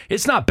roster.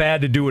 It's not bad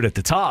to do it at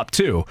the top,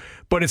 too,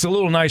 but it's a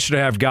little nicer to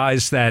have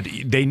guys that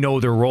they know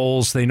their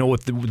roles, they know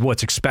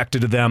what's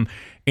expected of them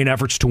in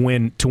efforts to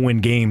win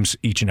games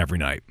each and every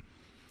night.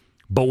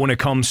 But when it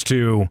comes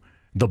to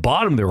the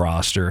bottom of the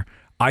roster,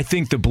 I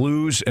think the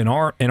Blues and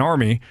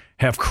Army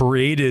have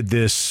created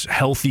this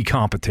healthy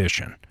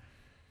competition.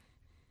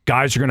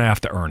 Guys are going to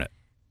have to earn it.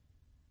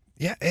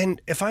 Yeah,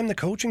 and if I'm the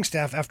coaching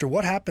staff after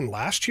what happened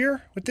last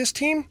year with this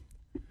team,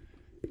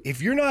 if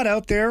you're not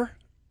out there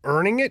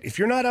earning it, if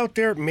you're not out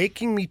there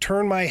making me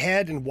turn my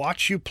head and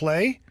watch you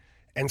play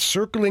and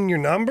circling your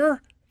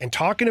number and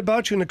talking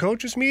about you in the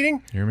coaches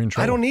meeting, you're in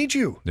trouble. I don't need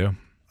you. Yeah.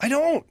 I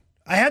don't.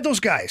 I had those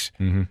guys.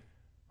 Mm-hmm.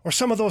 Or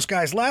some of those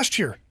guys last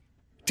year.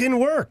 Didn't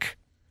work.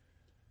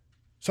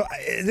 So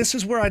this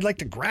is where I'd like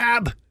to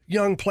grab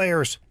young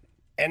players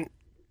and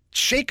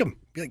shake them.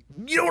 Be like,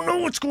 you don't know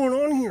what's going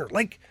on here.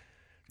 Like,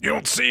 you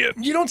don't see it.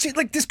 You don't see it.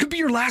 Like, this could be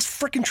your last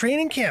freaking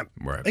training camp.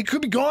 Right. It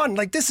could be gone.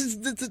 Like, this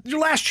is your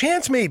last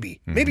chance, maybe.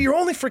 Mm-hmm. Maybe your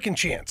only freaking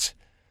chance.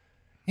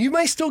 You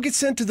might still get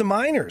sent to the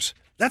minors.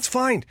 That's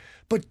fine.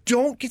 But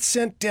don't get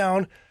sent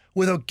down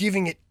without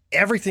giving it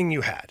everything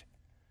you had.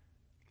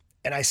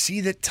 And I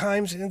see that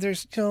times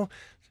there's,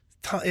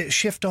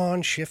 shift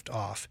on, shift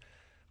off.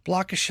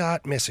 Block a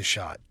shot, miss a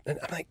shot. And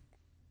I'm like,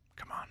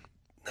 come on.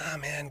 Nah,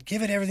 man,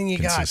 give it everything you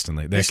got.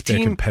 Consistently. That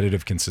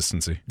competitive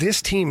consistency.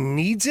 This team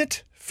needs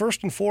it,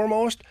 first and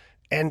foremost,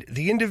 and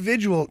the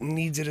individual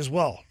needs it as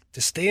well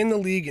to stay in the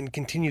league and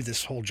continue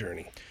this whole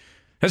journey.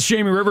 That's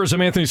Jamie Rivers.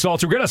 I'm Anthony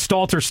Stalter. We're going to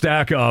Stalter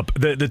stack up.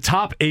 The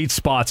top 8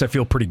 spots I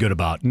feel pretty good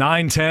about.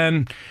 9,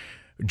 10,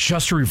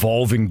 just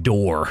revolving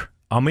door.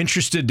 I'm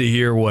interested to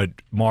hear what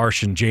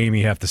Marsh and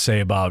Jamie have to say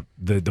about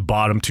the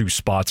bottom 2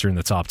 spots here in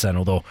the top 10,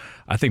 although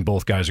I think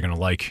both guys are going to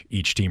like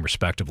each team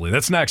respectively.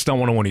 That's next on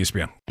 101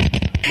 ESPN.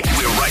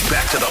 We're right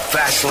back to the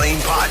Fast Lane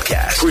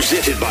Podcast,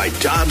 presented by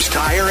Dobbs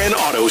Tire and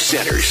Auto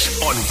Centers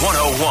on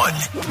 101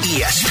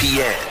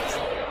 ESPN.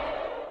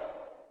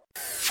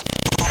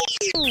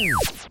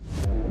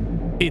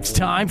 It's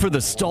time for the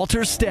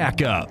Stalter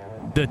Stack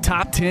Up, the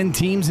top 10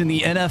 teams in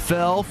the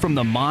NFL from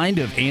the mind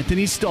of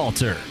Anthony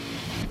Stalter.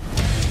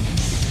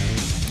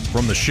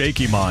 From the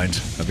shaky mind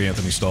of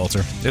Anthony Stalter.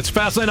 It's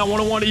Fastlane on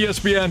 101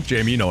 ESPN.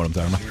 Jamie, you know what I'm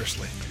talking about.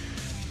 Seriously.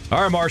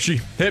 All right, Marshy,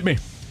 hit me.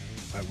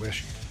 I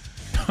wish.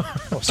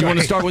 Do you want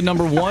to start with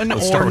number 1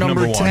 or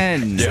number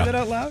 10? Say that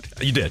out loud?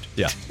 You did.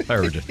 Yeah, I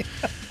heard you.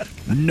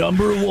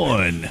 Number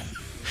 1.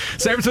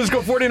 San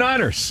Francisco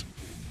 49ers.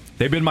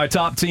 They've been my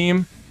top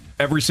team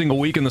every single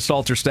week in the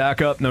Stalter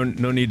Stack Up. No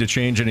need to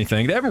change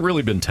anything. They haven't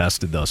really been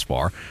tested thus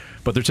far,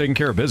 but they're taking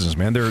care of business,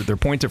 man. Their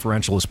point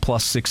differential is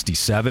plus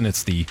 67.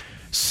 It's the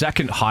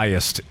second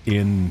highest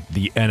in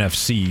the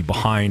NFC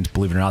behind,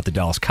 believe it or not, the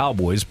Dallas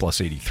Cowboys, plus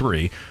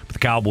 83. But the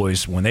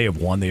Cowboys, when they have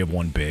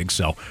won big,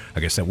 so I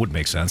guess that would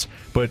make sense.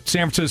 But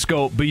San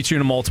Francisco beats you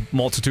in a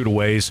multitude of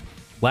ways.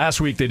 Last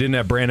week, they didn't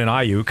have Brandon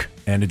Ayuk,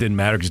 and it didn't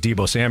matter because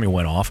Deebo Samuel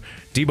went off.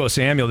 Deebo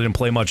Samuel didn't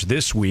play much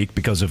this week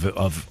because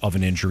of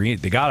an injury.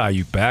 They got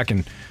Ayuk back,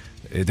 and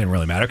it didn't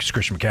really matter because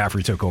Christian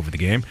McCaffrey took over the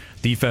game.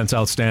 Defense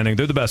outstanding.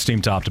 They're the best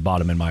team top to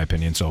bottom, in my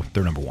opinion, so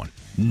they're number 1.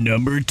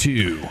 Number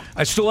 2.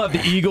 I still have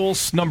the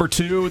Eagles, number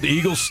 2. The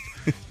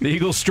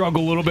Eagles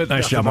struggle a little bit.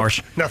 Nice job,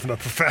 Marsh. Nothing but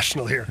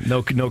professional here.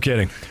 No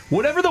kidding.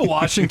 Whatever the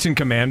Washington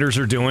Commanders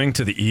are doing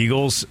to the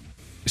Eagles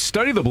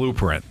study the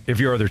blueprint if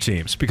you're other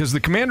teams, because the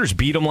Commanders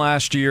beat them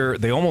last year.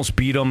 They almost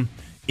beat them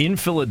in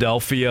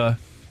Philadelphia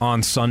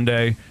on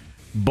Sunday,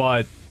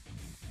 but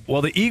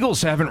while the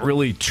Eagles haven't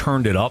really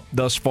turned it up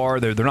thus far,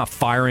 they're not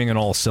firing on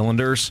all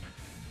cylinders.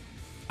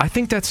 I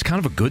think that's kind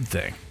of a good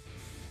thing.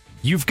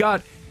 You've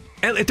got,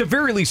 at the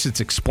very least, it's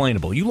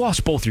explainable. You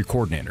lost both your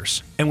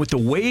coordinators, and with the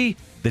way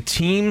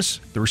the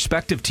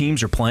respective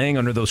teams are playing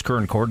under those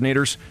current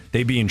coordinators,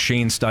 they being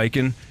Shane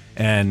Steichen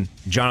and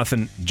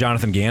Jonathan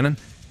Gannon,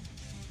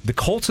 the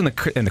Colts and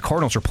the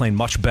Cardinals are playing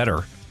much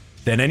better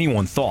than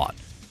anyone thought.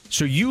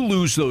 So you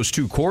lose those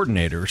two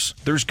coordinators,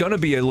 there's going to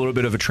be a little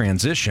bit of a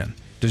transition.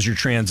 Does your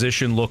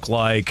transition look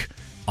like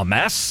a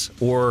mess,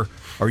 or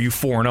are you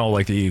 4-0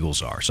 like the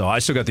Eagles are? So I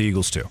still got the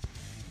Eagles too.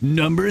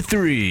 Number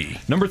three,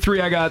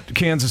 I got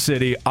Kansas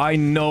City. I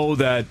know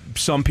that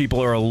some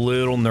people are a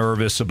little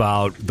nervous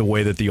about the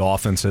way that the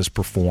offense has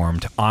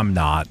performed. I'm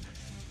not.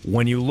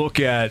 When you look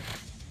at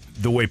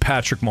the way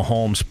Patrick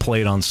Mahomes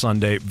played on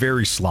Sunday,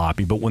 very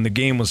sloppy, but when the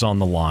game was on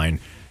the line,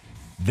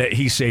 that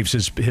he saves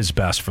his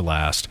best for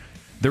last.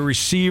 The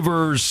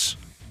receivers,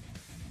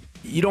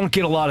 you don't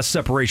get a lot of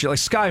separation. Like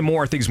Sky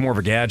Moore, I think, is more of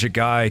a gadget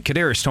guy.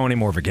 Kadarius Toney,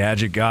 more of a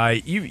gadget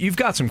guy. You've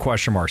got some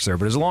question marks there,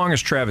 but as long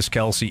as Travis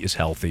Kelce is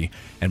healthy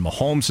and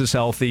Mahomes is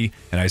healthy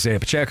and Isaiah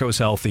Pacheco is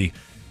healthy,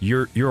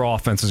 your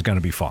offense is going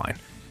to be fine.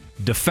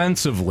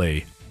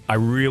 Defensively, I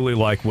really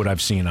like what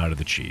I've seen out of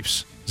the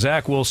Chiefs.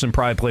 Zach Wilson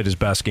probably played his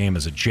best game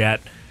as a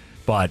Jet,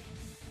 but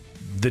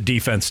the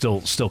defense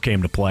still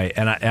came to play,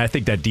 and I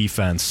think that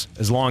defense,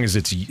 as long as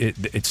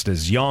it's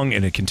as young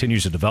and it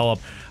continues to develop,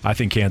 I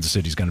think Kansas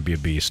City's going to be a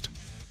beast.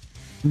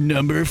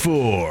 Number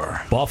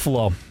 4,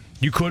 Buffalo.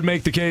 You could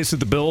make the case that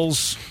the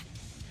Bills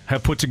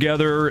have put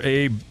together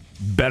a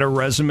better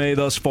resume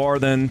thus far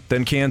than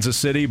Kansas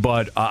City,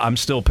 but I'm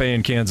still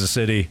paying Kansas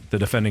City, the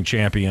defending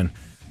champion,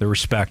 the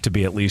respect to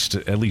be at least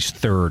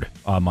third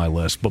on my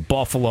list. But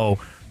Buffalo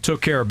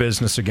took care of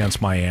business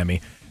against Miami.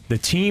 The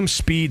team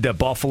speed that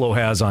Buffalo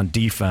has on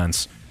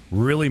defense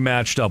really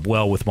matched up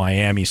well with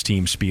Miami's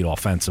team speed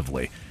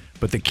offensively.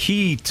 But the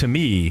key to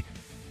me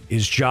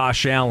is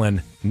Josh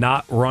Allen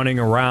not running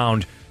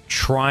around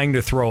trying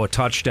to throw a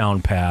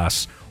touchdown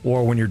pass,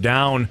 or when you're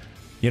down,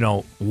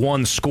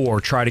 one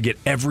score, try to get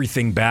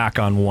everything back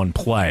on one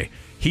play.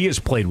 He has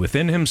played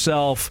within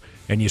himself,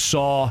 and you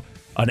saw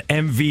an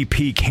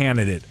MVP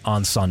candidate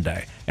on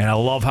Sunday. And I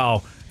love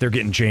how they're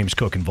getting James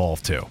Cook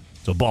involved too.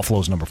 So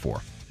Buffalo's number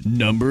 4.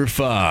 Number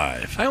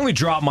 5. I only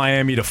dropped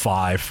Miami to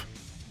 5.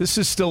 This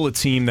is still a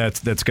team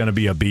that's going to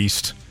be a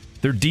beast.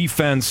 Their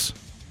defense,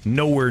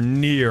 nowhere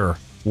near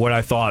what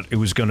I thought it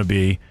was going to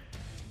be.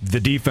 The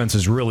defense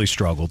has really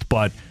struggled,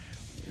 but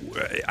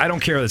I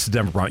don't care that it's the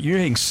Denver Broncos. You're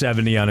hitting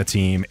 70 on a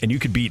team, and you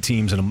could beat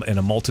teams in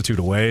a multitude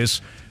of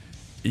ways.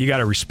 You got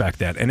to respect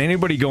that. And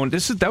anybody going,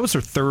 that was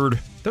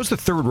the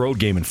third road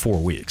game in 4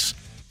 weeks.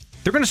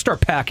 They're going to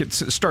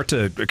start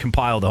to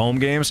compile the home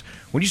games.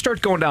 When you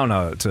start going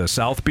down to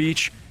South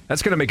Beach,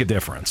 that's going to make a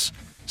difference.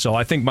 So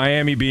I think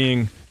Miami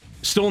being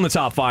still in the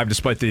top 5,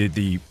 despite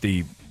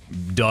the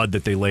dud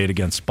that they laid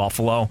against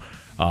Buffalo,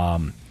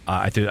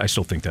 I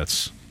still think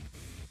that's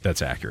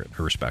accurate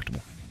or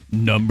respectable.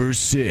 Number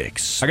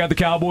 6. I got the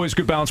Cowboys.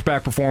 Good bounce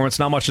back performance.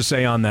 Not much to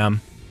say on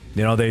them.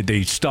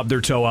 They stubbed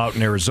their toe out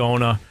in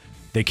Arizona.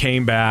 They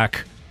came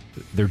back.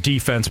 Their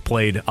defense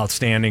played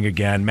outstanding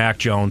again. Mac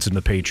Jones and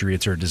the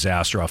Patriots are a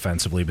disaster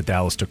offensively, but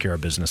Dallas took care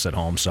of business at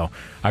home, so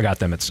I got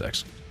them at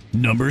 6.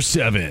 Number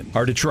 7.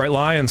 Our Detroit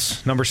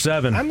Lions, number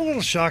 7. I'm a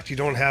little shocked you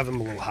don't have them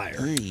a little higher.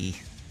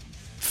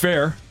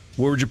 Fair.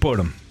 Where would you put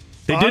them?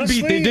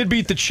 They did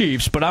beat the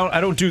Chiefs, but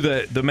I don't do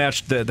the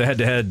match the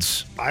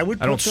head-to-heads. I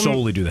don't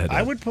solely do the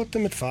head-to-head. I would put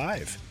them at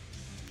 5.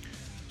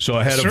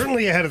 So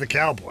certainly ahead of the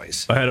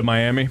Cowboys. Ahead of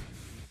Miami?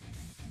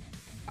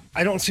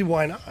 I don't see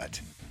why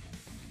not.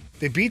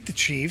 They beat the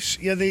Chiefs.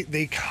 Yeah,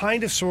 they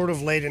kind of sort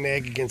of laid an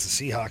egg against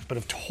the Seahawks, but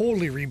have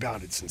totally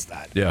rebounded since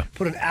that. Yeah.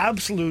 Put an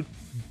absolute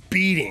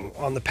beating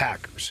on the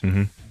Packers.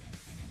 Mm-hmm.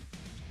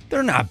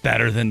 They're not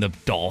better than the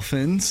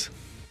Dolphins.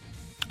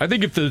 I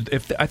think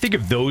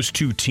if those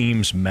two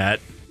teams met,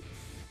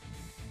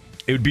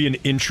 it'd be an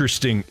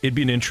interesting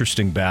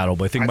battle.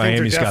 But I think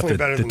Miami's got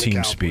the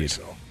team speed.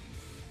 So.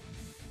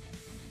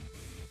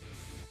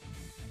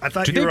 I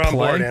thought you were on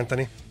board,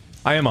 Anthony.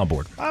 I am on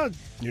board.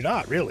 You're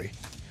not really.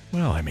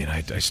 Well, I mean,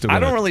 I still. I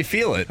don't really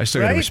feel it. I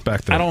still gotta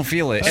respect that. I don't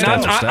feel it. And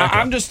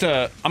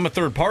I'm a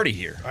third party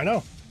here. I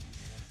know.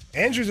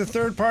 Andrew's a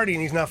third party,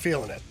 and he's not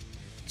feeling it.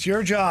 It's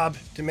your job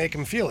to make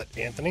him feel it,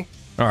 Anthony.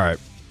 All right.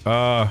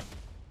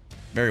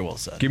 Very well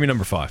said. Give me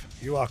number 5.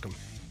 You're welcome.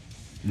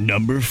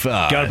 Number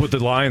 5. Got to put the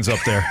Lions up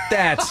there.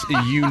 That's,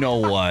 you know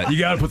what. You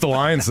got to put the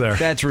Lions there.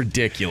 That's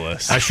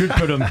ridiculous. I should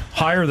put them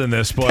higher than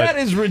this, but that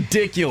is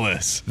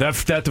ridiculous.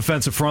 That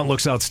defensive front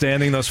looks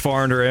outstanding thus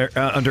far under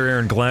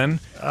Aaron Glenn.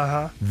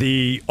 Uh-huh.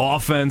 The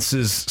offense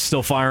is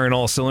still firing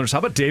all cylinders. How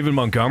about David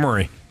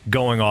Montgomery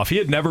going off? He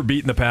had never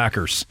beaten the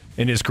Packers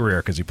in his career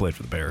because he played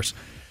for the Bears.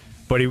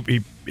 But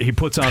he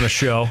puts on a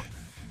show.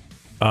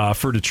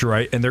 for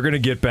Detroit, and they're going to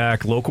get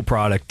back local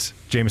product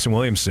Jameson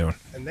Williams soon.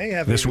 And they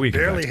haven't this week,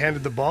 barely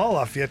handed the ball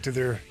off yet to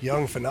their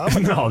young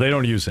phenomenon. No, they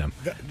don't use him.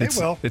 They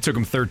will. They took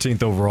him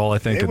 13th overall, I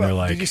think, They and they're will.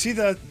 like... Did you see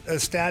the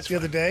stat the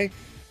other day?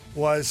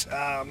 Was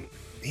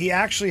he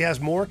actually has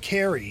more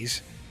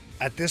carries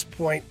at this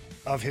point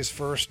of his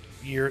first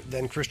year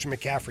than Christian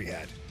McCaffrey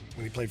had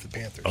when he played for the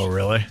Panthers. Oh,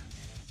 really?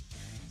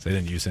 So they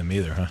didn't use him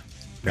either, huh?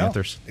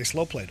 Panthers? No, they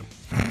slow played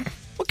him.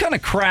 What kind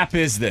of crap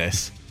is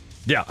this?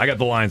 Yeah, I got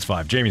the Lions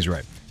 5. Jamie's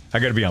right. I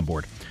got to be on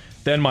board.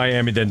 Then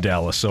Miami, then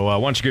Dallas. So why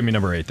don't you give me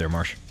number 8 there,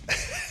 Marsh?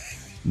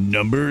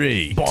 Number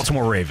 8.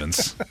 Baltimore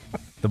Ravens.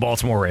 The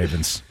Baltimore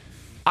Ravens.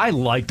 I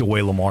like the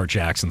way Lamar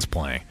Jackson's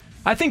playing.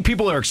 I think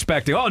people are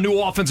expecting,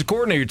 new offensive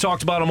coordinator. You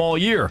talked about him all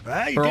year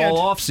or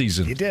all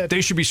offseason. He did.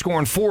 They should be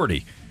scoring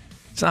 40.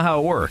 It's not how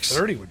it works.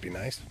 30 would be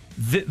nice.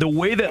 The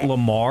way that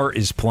Lamar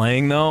is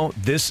playing, though,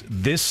 this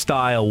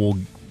style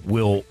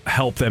will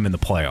help them in the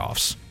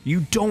playoffs.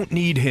 You don't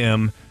need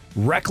him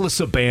reckless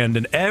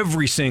abandon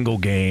every single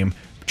game,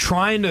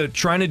 trying to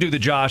do the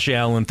Josh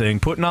Allen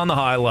thing, putting on the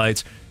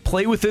highlights,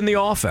 play within the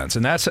offense,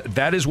 and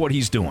that is what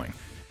he's doing.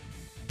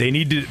 They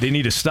need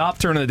to stop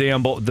turning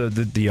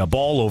the damn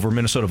ball over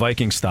Minnesota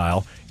Vikings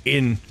style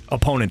in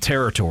opponent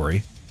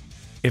territory.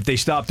 If they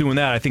stop doing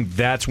that, I think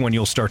that's when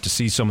you'll start to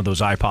see some of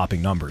those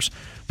eye-popping numbers.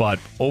 But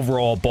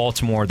overall,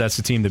 Baltimore, that's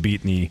the team to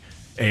beat in the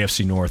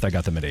AFC North. I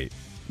got them at 8.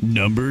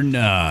 Number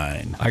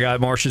 9. I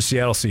got Marsh's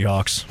Seattle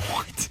Seahawks.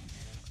 What?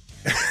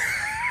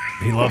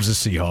 He loves the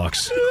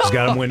Seahawks. He's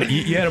got him win.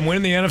 You had him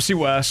win the NFC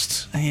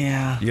West.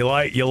 Yeah. You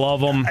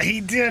love him. He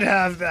did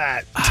have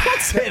that.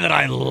 Don't say that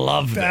I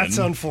love them. That's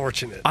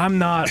unfortunate. I'm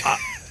not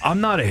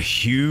a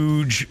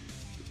huge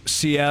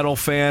Seattle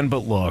fan, but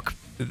look,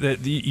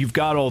 you've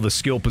got all the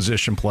skill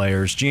position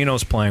players.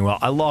 Geno's playing well.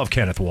 I love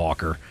Kenneth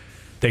Walker.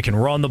 They can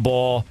run the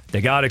ball. They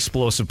got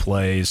explosive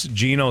plays.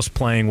 Geno's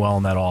playing well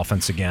in that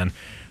offense again.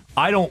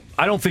 I don't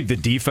think the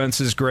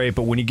defense is great,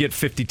 but when you get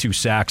 52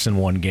 sacks in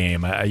one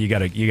game, you got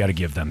to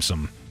give them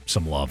some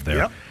love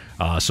there.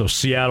 Yep. So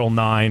Seattle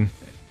 9.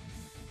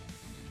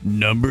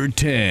 Number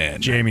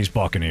 10. Jamie's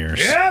Buccaneers.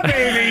 Yeah,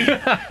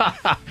 baby.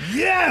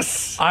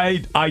 Yes.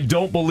 I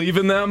don't believe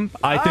in them.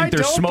 I think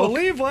they're don't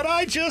believe what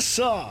I just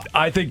saw.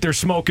 I think they're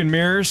smoke and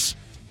mirrors.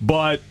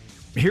 But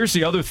here's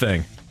the other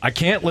thing. I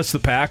can't list the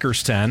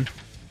Packers 10.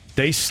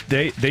 They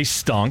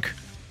stunk.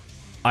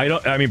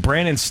 I mean,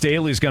 Brandon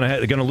Staley's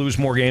going to lose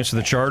more games to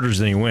the Chargers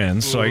than he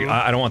wins, so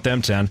I don't want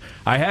them 10.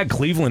 I had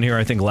Cleveland here,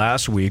 I think,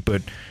 last week,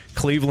 but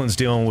Cleveland's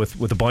dealing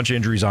with a bunch of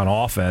injuries on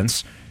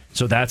offense,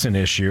 so that's an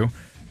issue.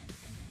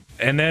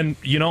 And then,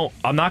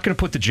 I'm not going to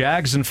put the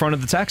Jags in front of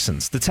the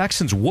Texans. The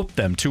Texans whooped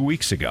them 2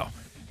 weeks ago,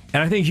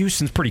 and I think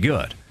Houston's pretty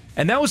good.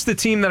 And that was the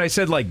team that I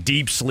said, like,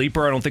 deep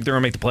sleeper. I don't think they're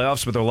going to make the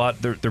playoffs,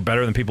 but they're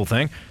better than people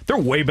think. They're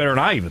way better than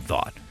I even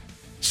thought.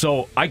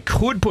 So I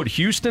could put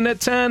Houston at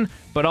 10,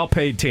 but I'll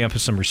pay Tampa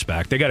some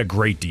respect. They got a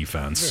great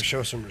defense. I'm going to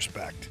show some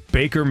respect.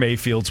 Baker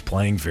Mayfield's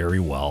playing very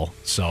well,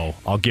 so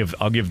I'll give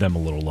them a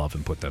little love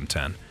and put them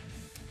 10.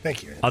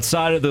 Thank you.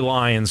 Outside of the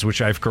Lions,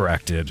 which I've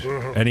corrected,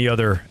 any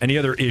other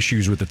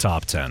issues with the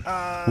top 10?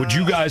 Would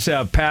you guys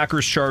have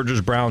Packers,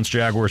 Chargers, Browns,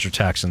 Jaguars, or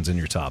Texans in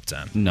your top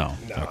 10? No.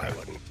 No, okay. I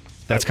wouldn't.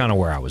 That's kind of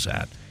where I was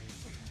at.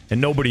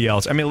 And nobody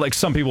else. I mean, like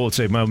some people would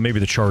say, well,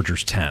 maybe the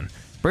Chargers 10.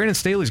 Brandon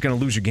Staley's going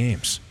to lose your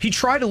games. He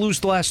tried to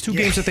lose the last 2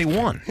 games that they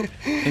won.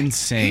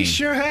 Insane. He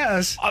sure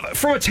has.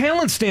 From a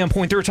talent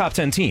standpoint, they're a top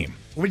 10 team.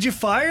 Would you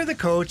fire the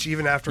coach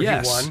even after he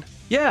won?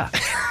 Yeah.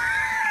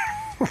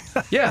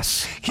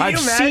 Yes. Can you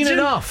I've imagine? seen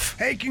enough.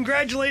 Hey,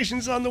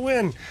 congratulations on the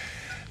win.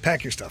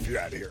 Pack your stuff. You're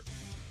out of here.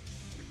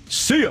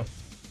 See ya.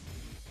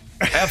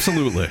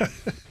 Absolutely.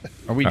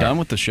 Are we done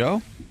with the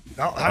show?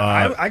 No,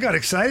 I got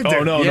excited there.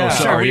 Oh, no,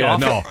 sorry. Yeah,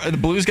 no. The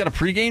Blues got a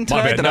pregame My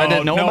tonight bad. that I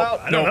didn't know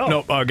about? I don't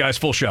know. No, guys,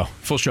 full show.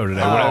 Full show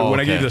today. Oh, when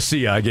I okay. gave the see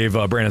ya, I gave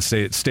Brandon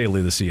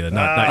Staley the see ya,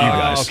 not you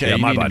guys. Okay, Yeah,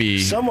 you my need to bad. be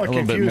Somewhat a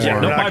little bit confusing,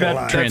 more I'm not my gonna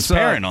bad. lie.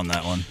 transparent on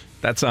that one.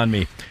 That's on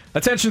me.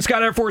 Attention,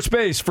 Scott Air Force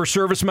Base. For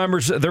service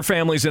members, their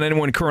families, and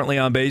anyone currently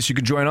on base, you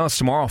can join us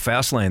tomorrow,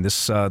 Fastlane,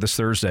 this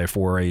Thursday,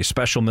 for a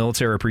special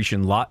military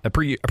appreciation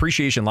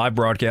live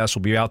broadcast.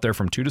 We'll be out there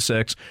from 2 to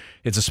 6.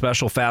 It's a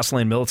special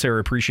Fastlane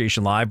Military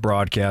Appreciation live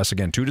broadcast,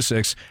 again, 2 to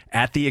 6,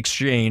 at the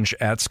Exchange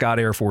at Scott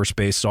Air Force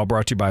Base. It's all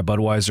brought to you by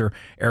Budweiser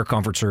Air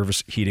Comfort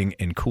Service, Heating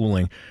and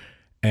Cooling.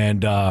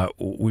 And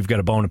we've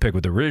got a bone to pick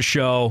with the Riz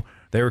Show.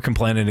 They were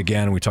complaining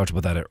again. We talked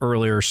about that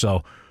earlier,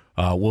 so...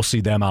 we'll see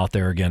them out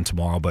there again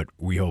tomorrow, but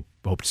we hope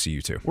to see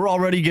you too. We're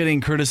already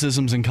getting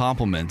criticisms and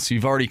compliments.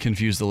 You've already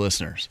confused the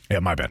listeners. Yeah,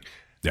 my bad.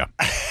 Yeah,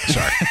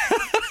 sorry.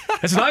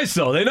 It's nice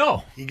though. They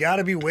know. You got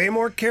to be way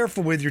more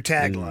careful with your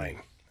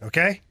tagline,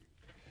 okay?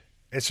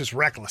 It's just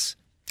reckless.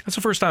 That's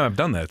the first time I've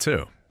done that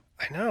too.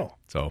 I know.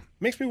 So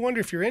Makes me wonder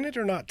if you're in it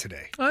or not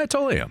today. I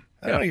totally am.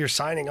 I don't know. You're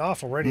signing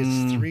off already.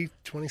 It's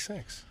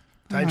 3:26.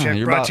 Time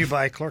check brought to you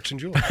by Clarkson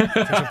Jewelry,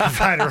 official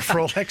provider of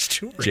Rolex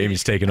jewelry.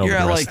 Jamie's taking over You're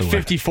the at rest like of the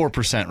way.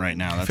 54% right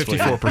now. That's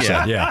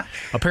 54%, yeah.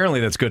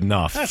 Apparently that's good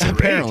enough. That's for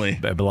apparently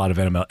a lot of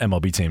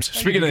MLB teams.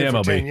 Speaking of the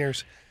For 10 MLB,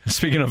 years.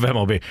 speaking of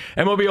MLB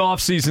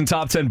offseason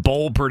top 10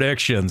 bold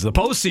predictions. The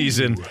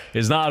postseason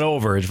is not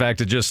over. In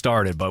fact, it just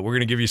started, but we're going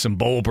to give you some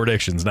bold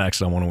predictions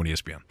next on 101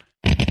 ESPN.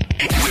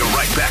 We're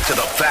right back to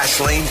the Fast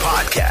Lane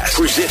Podcast,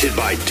 presented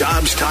by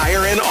Dobbs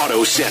Tire and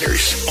Auto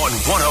Centers on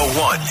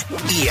 101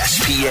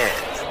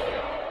 ESPN.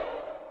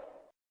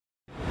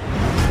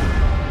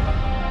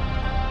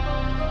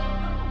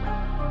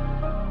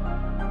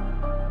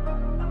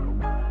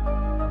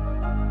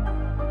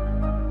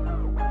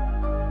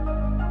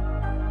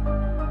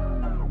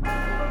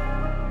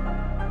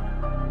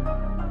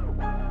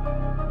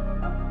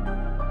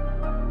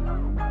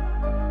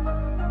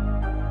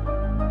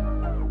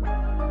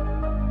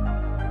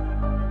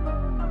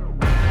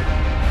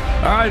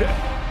 All right,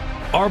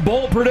 our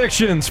bold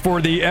predictions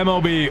for the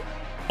MLB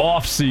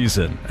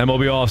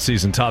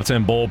offseason, top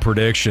 10 bold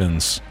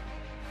predictions.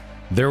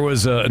 There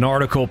was an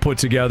article put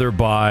together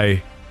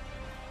by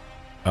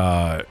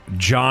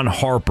John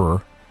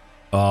Harper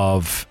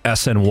of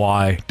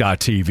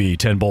SNY.TV,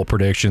 10 bold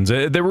predictions.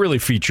 That really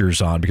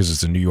features on, because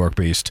it's a New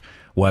York-based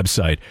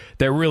website,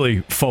 that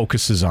really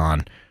focuses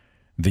on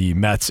the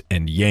Mets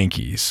and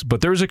Yankees.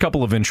 But there's a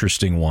couple of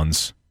interesting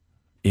ones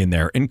in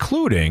there,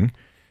 including...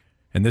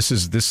 and this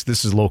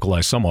is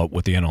localized somewhat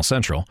with the NL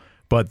Central,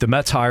 but the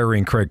Mets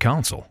hiring Craig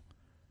Counsell.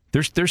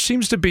 There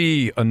seems to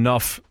be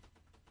enough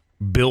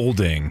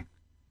building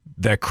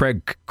that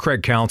Craig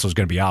Counsell is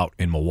going to be out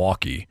in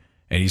Milwaukee,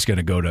 and he's going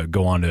to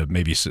go on to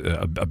maybe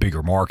a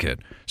bigger market,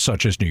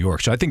 such as New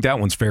York. So I think that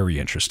one's very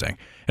interesting.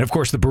 And of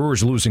course, the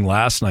Brewers losing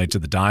last night to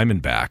the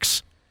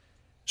Diamondbacks,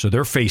 so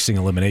they're facing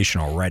elimination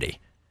already.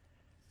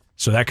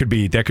 So that could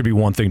be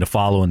one thing to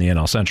follow in the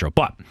NL Central,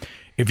 but.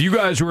 If you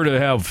guys were to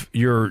have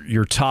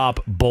your top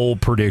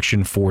bold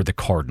prediction for the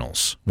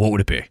Cardinals, what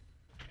would it be?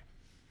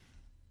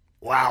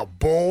 Wow,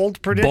 bold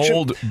prediction?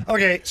 Bold.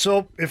 Okay,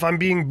 so if I'm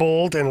being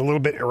bold and a little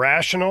bit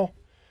irrational,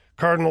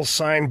 Cardinals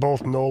sign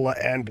both Nola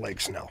and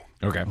Blake Snell.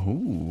 Okay.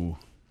 Ooh.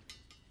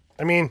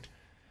 I mean,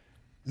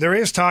 there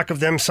is talk of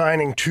them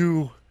signing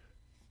two,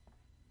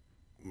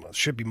 well, it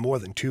should be more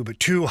than two, but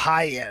two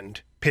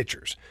high-end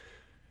pitchers.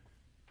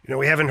 You know,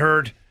 we haven't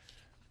heard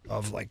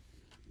of, like,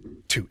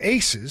 two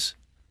aces.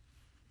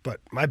 But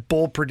my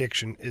bold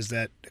prediction is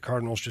that the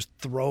Cardinals just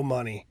throw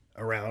money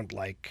around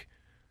like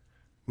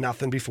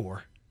nothing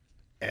before.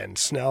 And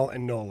Snell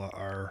and Nola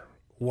are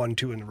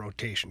 1-2 in the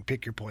rotation.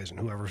 Pick your poison.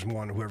 Whoever's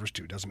 1, whoever's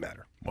 2, doesn't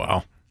matter.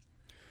 Wow.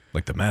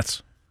 Like the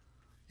Mets.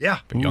 Yeah.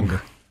 But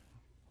younger.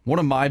 One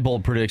of my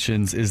bold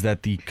predictions is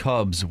that the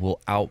Cubs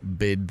will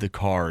outbid the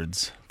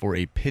Cards for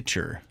a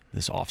pitcher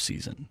this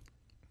offseason.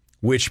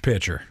 Which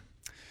pitcher?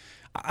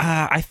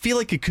 I feel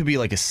like it could be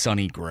like a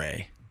Sonny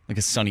Gray. Like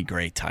a Sonny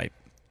Gray type.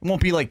 It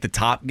won't be like the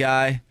top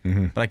guy,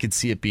 but I could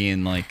see it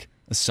being like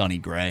a Sonny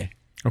Gray.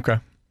 Okay.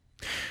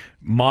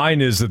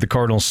 Mine is that the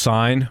Cardinals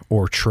sign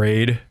or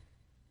trade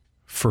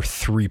for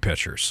 3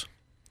 pitchers.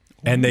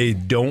 And they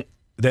don't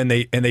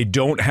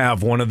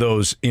have one of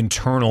those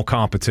internal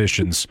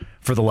competitions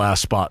for the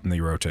last spot in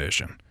the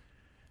rotation.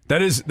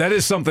 That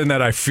is something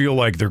that I feel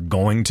like they're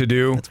going to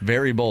do. That's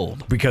very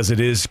bold. Because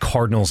it is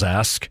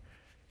Cardinals-esque.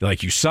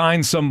 Like you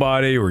sign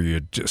somebody or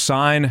you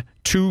sign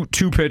two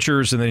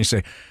pitchers and then you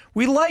say,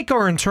 we like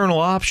our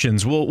internal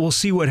options. We'll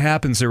see what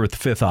happens there with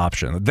the 5th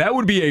option. That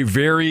would be a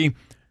very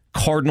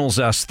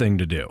Cardinals-esque thing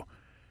to do.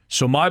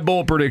 So my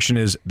bold prediction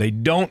is they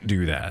don't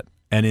do that,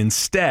 and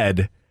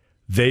instead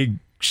they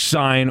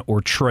sign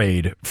or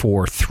trade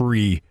for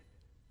 3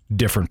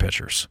 different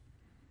pitchers,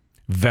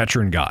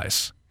 veteran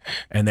guys,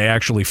 and they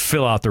actually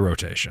fill out the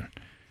rotation.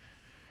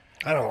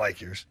 I don't like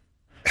yours.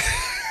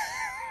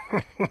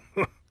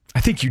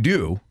 I think you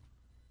do,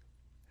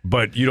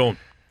 but you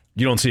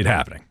don't see it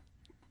happening.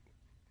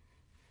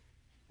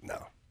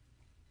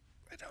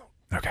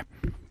 Okay.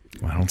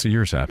 Well, I don't see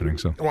yours happening,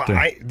 so. Well,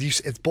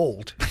 it's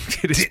bold.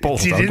 It is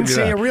bold. You didn't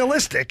say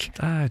realistic.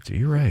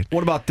 You're right.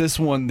 What about this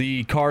one?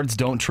 The Cards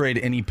don't trade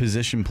any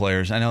position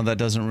players. I know that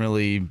doesn't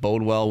really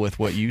bode well with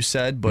what you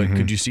said, but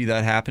could you see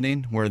that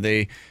happening where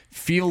they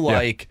feel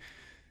like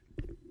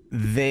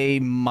they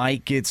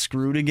might get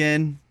screwed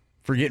again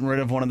for getting rid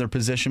of one of their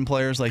position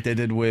players like they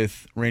did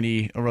with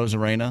Randy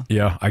Arozarena?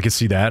 Yeah, I could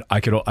see that. I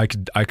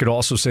could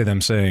also say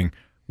them saying,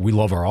 we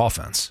love our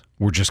offense.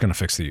 We're just going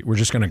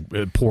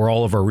to pour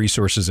all of our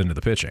resources into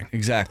the pitching.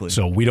 Exactly.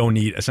 So we don't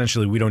need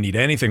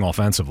anything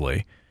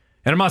offensively.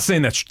 And I'm not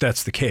saying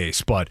that's the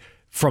case, but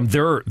from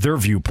their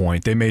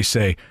viewpoint, they may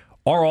say,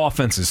 our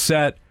offense is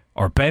set,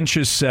 our bench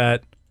is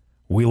set,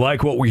 we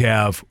like what we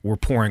have, we're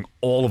pouring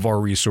all of our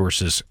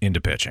resources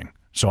into pitching.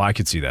 So I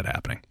could see that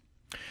happening.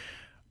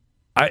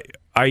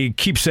 I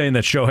keep saying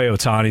that Shohei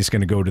Ohtani is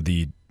going to go to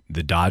the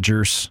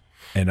Dodgers,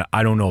 and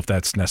I don't know if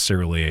that's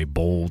necessarily a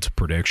bold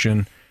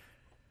prediction.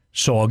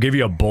 So I'll give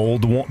you a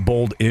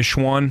bold-ish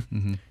one.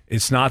 Mm-hmm.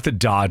 It's not the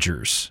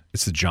Dodgers.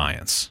 It's the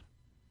Giants.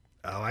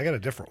 Oh, I got a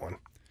different one.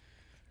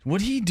 Would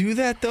he do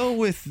that, though,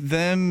 with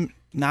them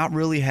not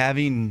really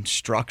having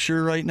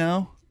structure right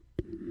now?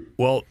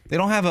 Well, they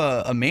don't have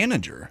a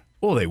manager.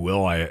 Well, they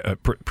will.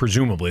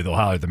 Presumably, they'll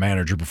hire the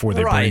manager before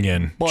they bring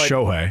in but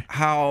Shohei.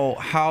 How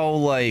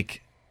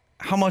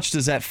much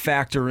does that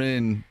factor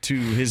in to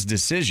his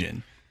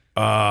decision?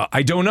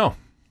 I don't know.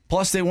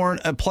 Plus, they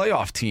weren't a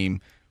playoff team.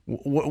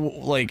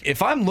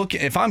 If I'm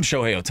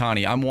Shohei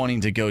Ohtani, I'm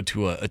wanting to go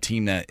to a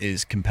team that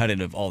is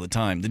competitive all the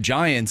time. The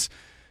Giants,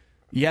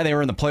 they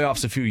were in the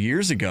playoffs a few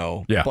years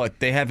ago, but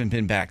they haven't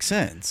been back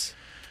since.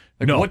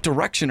 No. What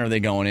direction are they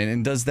going in?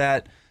 And does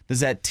that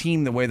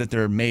team, the way that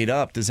they're made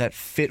up, does that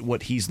fit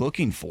what he's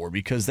looking for?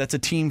 Because that's a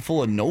team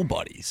full of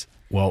nobodies.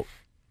 Well,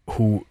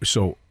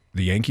 so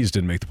the Yankees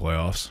didn't make the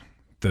playoffs.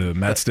 The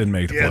Mets didn't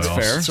make the playoffs.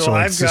 That's fair.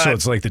 So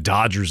it's like the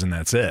Dodgers and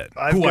that's it.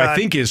 I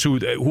think is who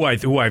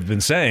I've been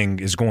saying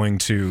is going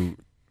to.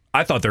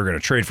 I thought they were going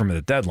to trade for him at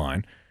the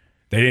deadline.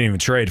 They didn't even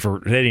trade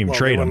him. They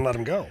wouldn't let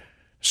him go.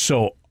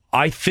 So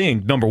I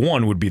think number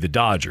one would be the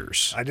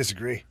Dodgers. I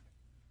disagree.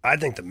 I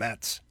think the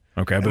Mets.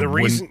 Okay, and but the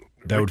reason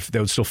that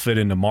would still fit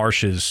into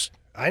Marsh's.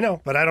 I know,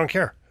 but I don't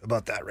care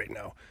about that right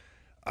now.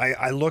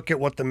 I look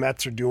at what the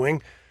Mets are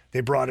doing. They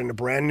brought in a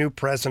brand new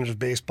president of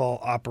baseball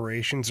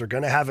operations. They're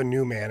going to have a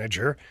new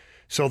manager.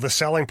 So the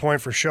selling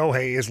point for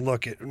Shohei is,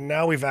 look,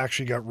 now we've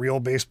actually got real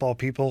baseball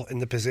people in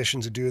the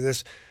position to do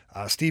this.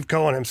 Steve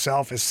Cohen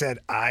himself has said,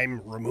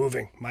 I'm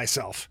removing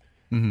myself.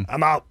 Mm-hmm.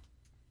 I'm out.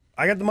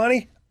 I got the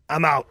money.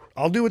 I'm out.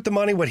 I'll do with the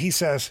money what he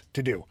says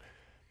to do.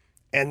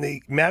 And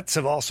the Mets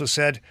have also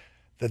said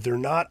that they're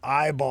not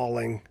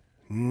eyeballing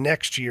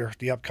next year,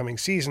 the upcoming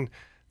season.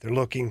 They're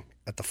looking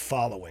at the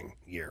following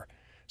year.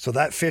 So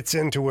that fits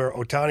into where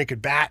Ohtani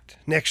could bat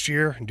next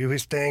year and do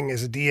his thing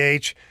as a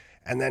DH,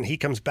 and then he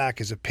comes back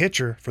as a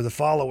pitcher for the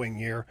following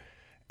year,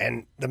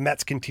 and the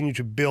Mets continue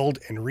to build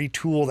and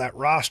retool that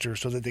roster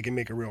so that they can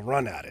make a real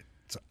run at it.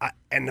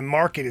 And the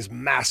market is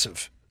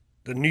massive.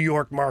 The New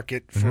York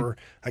market for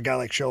a guy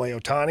like Shohei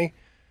Ohtani,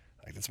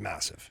 it's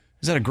massive.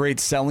 Is that a great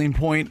selling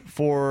point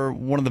for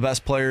one of the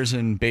best players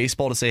in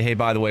baseball to say, "Hey,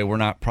 by the way,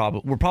 we're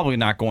probably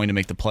not going to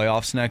make the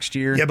playoffs next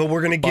year"? Yeah, but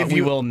we're going to give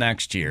we will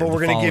next year. But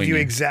we're going to give you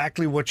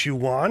exactly what you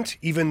want,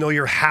 even though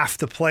you're half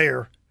the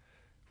player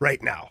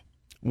right now.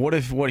 What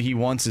if what he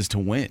wants is to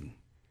win?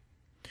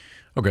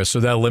 Okay,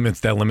 so that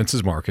limits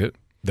his market.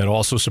 That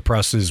also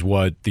suppresses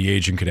what the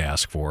agent could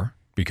ask for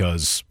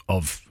because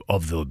of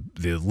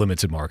the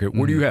limited market.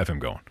 Where do you have him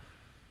going?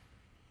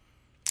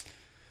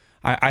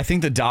 I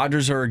think the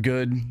Dodgers are a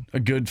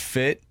good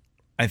fit.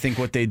 I think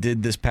what they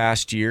did this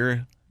past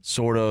year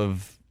sort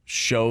of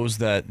shows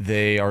that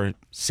they are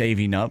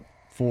saving up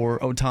for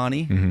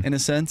Ohtani in a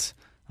sense.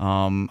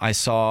 I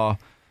saw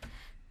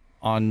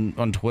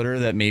on Twitter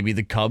that maybe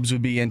the Cubs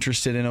would be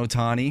interested in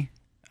Ohtani.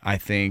 I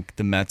think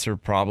the Mets are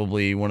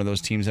probably one of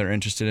those teams that are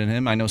interested in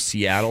him. I know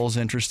Seattle's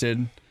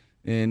interested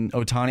in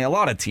Ohtani. A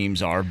lot of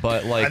teams are,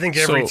 but I think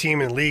every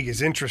team in the league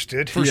is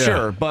interested. For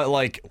sure,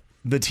 but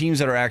the teams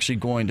that are actually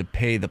going to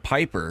pay the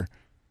piper.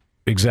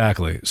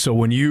 Exactly. So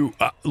when you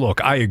look,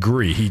 I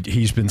agree.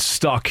 He's been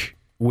stuck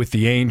with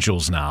the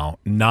Angels now,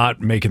 not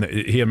making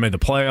he hadn't made the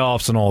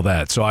playoffs and all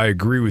that. So I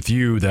agree with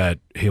you that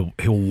he'll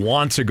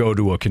want to go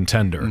to a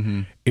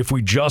contender. If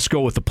we just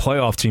go with the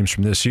playoff teams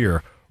from this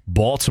year,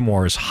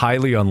 Baltimore is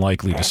highly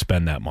unlikely to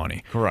spend that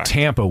money. Correct.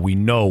 Tampa, we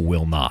know,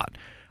 will not.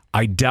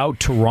 I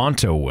doubt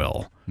Toronto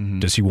will.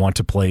 Does he want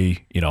to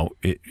play,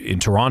 in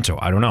Toronto?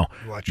 I don't know.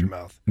 Watch your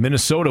mouth.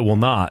 Minnesota will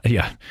not.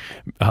 Yeah.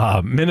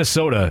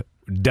 Minnesota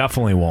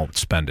definitely won't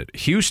spend it.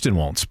 Houston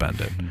won't spend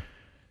it.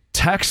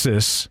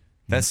 Texas.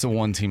 That's the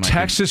one team.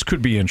 Texas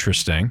could be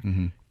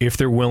interesting if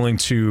they're willing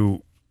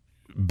to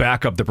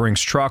back up the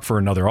Brinks truck for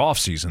another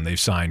offseason. They've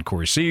signed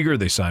Corey Seager.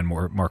 They signed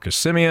Marcus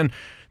Semien.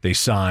 They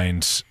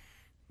signed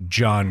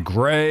John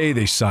Gray.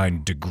 They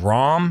signed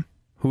DeGrom,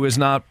 who's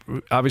not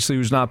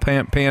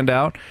panned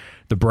out.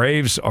 The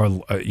Braves are,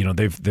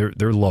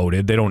 they're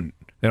loaded. They don't.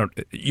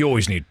 You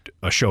always need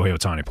a Shohei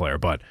Ohtani player,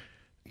 but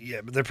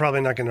yeah, but they're probably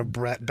not going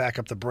to back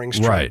up the Brinks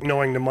truck,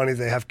 knowing the money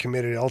they have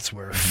committed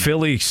elsewhere.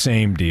 Philly,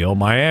 same deal.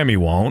 Miami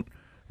won't.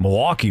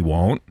 Milwaukee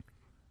won't.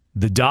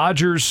 The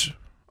Dodgers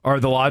are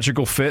the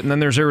logical fit, and then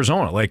there's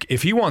Arizona. Like,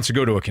 if he wants to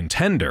go to a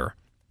contender,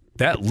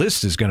 that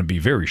list is going to be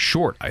very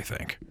short, I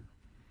think.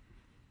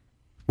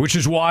 Which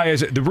is why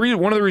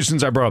one of the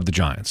reasons I brought up the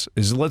Giants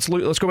is let's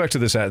go back to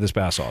this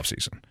past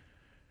offseason.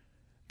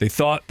 They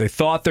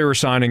thought they were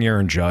signing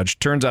Aaron Judge.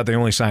 Turns out they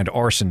only signed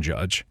Arson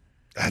Judge.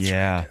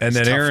 And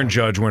then Aaron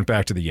Judge went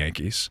back to the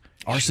Yankees.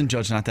 Arson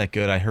Judge not that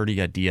good. I heard he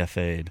got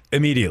DFA'd.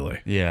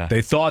 Immediately. Yeah.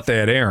 They thought they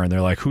had Aaron. They're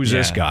like, who's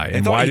this guy?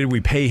 And why did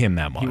we pay him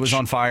that much? He was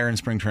on fire in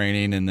spring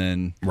training and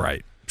then...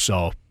 Right.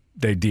 So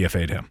they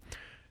DFA'd him.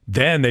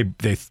 Then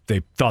they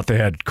thought they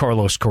had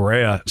Carlos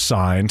Correa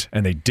signed,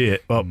 and they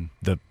did. Well,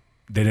 they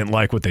didn't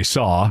like what they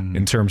saw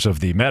in terms of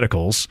the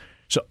medicals.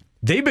 So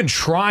they've been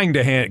trying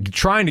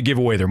to give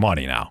away their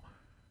money now.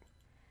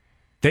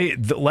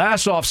 The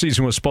last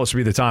offseason was supposed to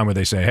be the time where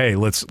they say, hey,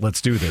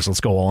 let's do this.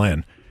 Let's go all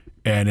in.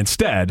 And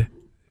instead,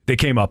 they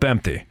came up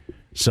empty.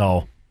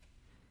 So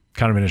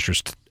Kind of an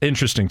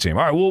interesting team.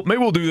 All right, well, maybe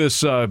we'll do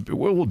this.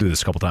 We'll do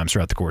this a couple times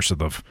throughout the course of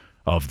the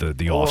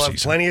offseason. We'll have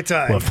plenty of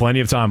time. We'll have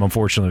plenty of time,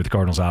 unfortunately, with the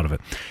Cardinals out of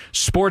it.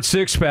 Sports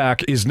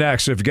Six-Pack is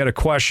next. So if you got a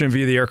question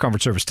via the Air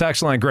Comfort Service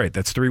text line, great.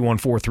 That's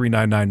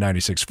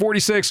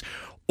 314-399-9646.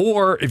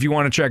 Or if you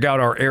want to check out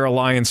our Air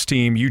Alliance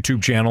team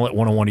YouTube channel at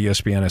 101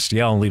 ESPN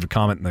STL and leave a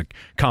comment in the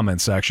comment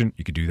section,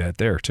 you could do that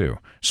there, too.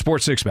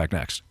 Sports Six-Pack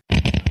next. We're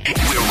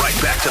right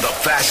back to the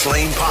Fast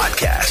Lane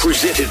Podcast,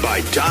 presented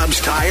by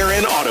Dobbs Tire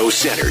and Auto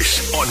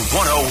Centers on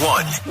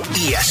 101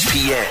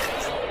 ESPN.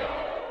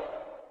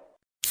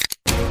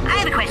 I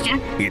have a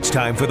question. It's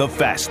time for the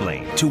Fast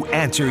Lane to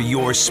answer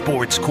your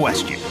sports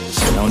questions.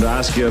 I want to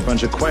ask you a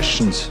bunch of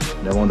questions.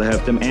 I want to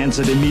have them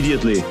answered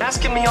immediately.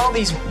 Asking me all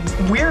these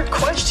weird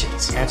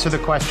questions. Answer the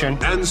question.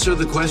 Answer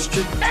the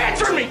question.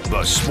 Answer me!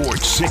 The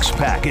Sports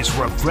Six-Pack is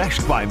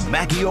refreshed by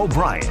Maggie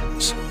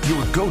O'Brien's,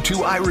 your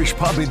go-to Irish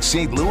pub in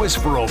St. Louis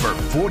for over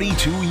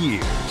 42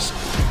 years.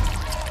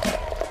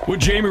 With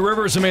Jamie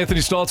Rivers and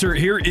Anthony Stalter,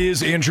 here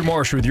is Andrew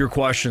Marsh with your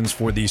questions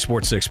for the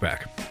Sports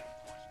Six-Pack.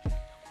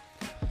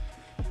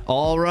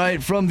 All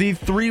right, from the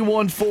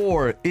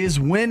 314, is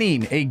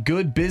winning a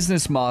good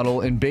business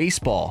model in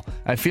baseball?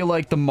 I feel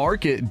like the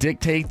market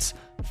dictates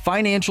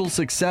financial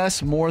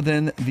success more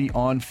than the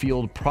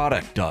on-field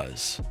product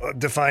does.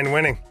 Define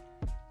winning.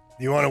 Do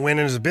you want to win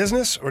as a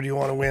business, or do you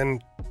want to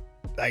win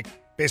like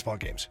baseball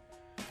games?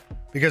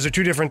 Because they're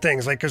two different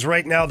things. Like, because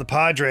right now the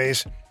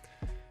Padres,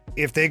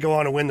 if they go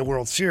on to win the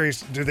World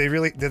Series, do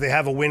they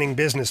have a winning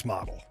business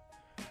model?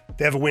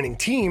 They have a winning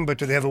team, but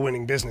do they have a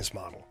winning business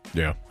model?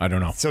 Yeah, I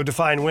don't know. So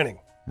define winning.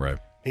 Right.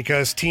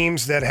 Because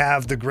teams that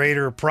have the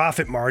greater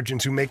profit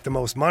margins, who make the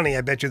most money,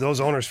 I bet you those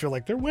owners feel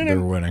like they're winning.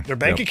 They're winning. Their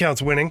bank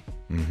account's winning,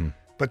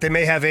 but they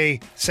may have a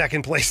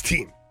second-place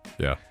team.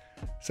 Yeah.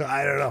 So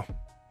I don't know.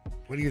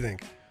 What do you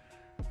think?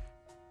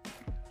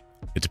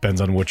 It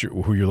depends on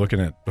who you're looking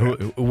at.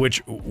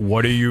 What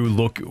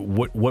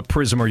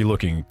prism are you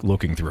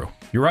looking through?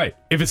 You're right.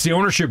 If it's the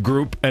ownership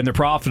group and they're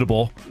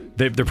profitable,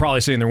 they're probably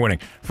saying they're winning.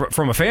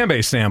 From a fan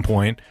base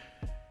standpoint,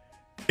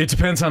 it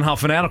depends on how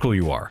fanatical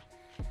you are.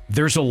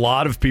 There's a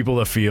lot of people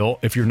that feel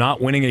if you're not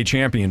winning a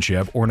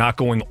championship or not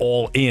going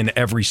all in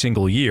every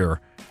single year,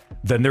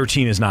 then their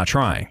team is not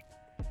trying.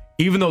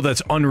 Even though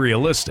that's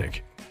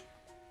unrealistic,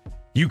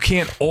 you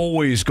can't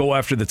always go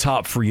after the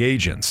top free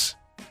agents.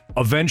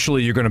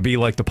 Eventually, you're going to be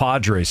like the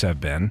Padres have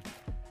been,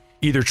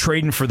 either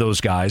trading for those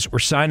guys or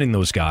signing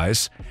those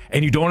guys,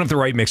 and you don't have the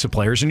right mix of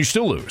players, and you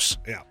still lose.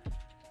 Yeah.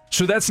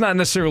 So that's not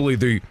necessarily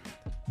the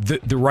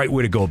right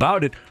way to go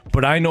about it,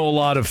 but I know a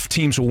lot of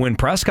teams will win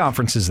press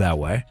conferences that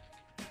way.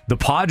 The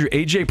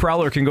AJ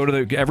Preller can go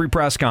to every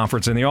press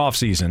conference in the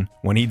offseason,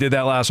 when he did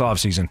that last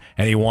offseason,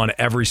 and he won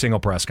every single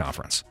press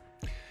conference.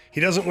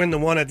 He doesn't win the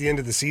one at the end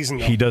of the season,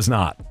 though. He does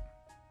not.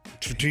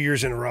 For 2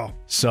 years in a row.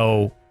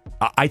 So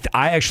I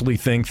actually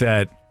think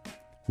that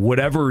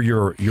whatever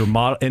your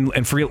model,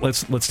 and forget,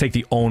 let's take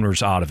the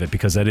owners out of it,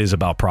 because that is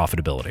about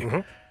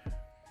profitability.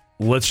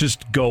 Let's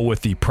just go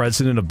with the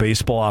president of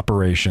baseball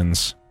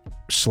operations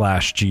 /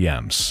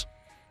 GMs.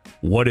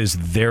 What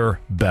is their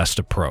best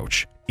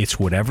approach? It's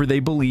whatever they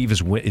believe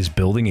is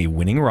building a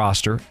winning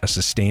roster, a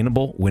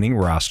sustainable winning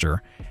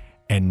roster,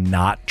 and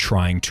not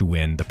trying to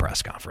win the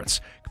press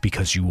conference,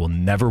 because you will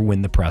never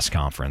win the press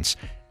conference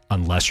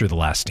unless you're the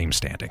last team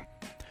standing.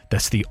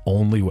 That's the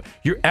only way.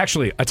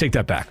 I take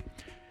that back.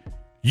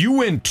 You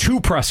win 2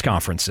 press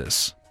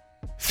conferences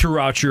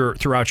throughout your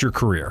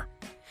career,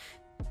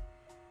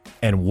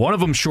 and one of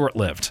them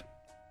short-lived.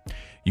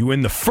 You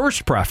win the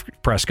first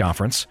press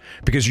conference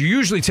because you're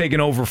usually taking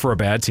over for a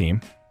bad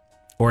team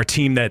or a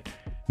team that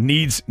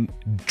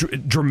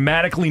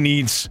dramatically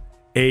needs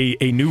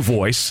a new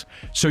voice.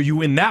 So you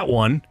win that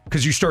one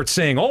because you start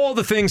saying all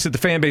the things that the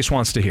fan base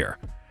wants to hear.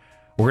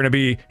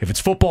 If it's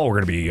football,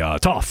 we're going to be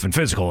tough and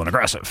physical and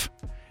aggressive.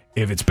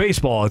 If it's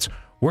baseball,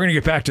 we're going to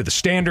get back to the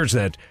standards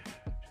that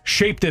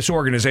shape this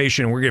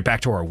organization, and we're going to get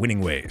back to our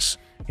winning ways.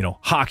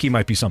 Hockey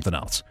might be something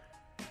else.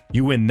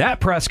 You win that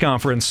press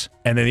conference,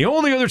 and then the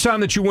only other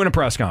time that you win a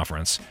press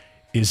conference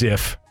is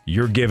if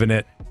you're given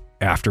it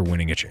after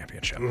winning a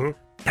championship.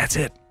 That's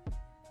it.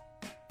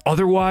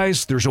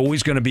 Otherwise, there's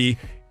always going to be,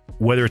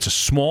 whether it's a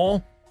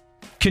small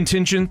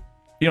contingent,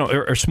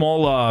 or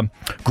small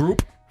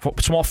group,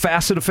 small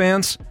facet of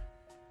fans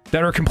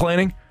that are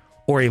complaining,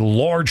 or a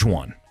large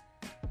one.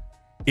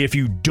 If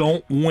you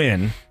don't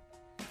win,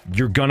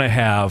 you're going to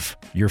have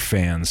your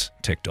fans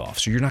ticked off.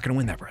 So you're not going to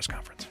win that press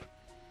conference.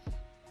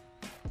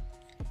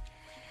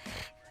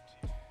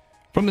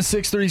 From the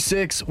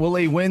 636, will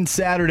a win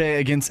Saturday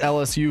against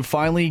LSU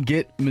finally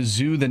get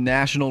Mizzou the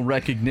national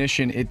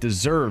recognition it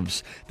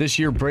deserves? This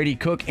year, Brady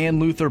Cook and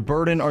Luther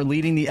Burden are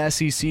leading the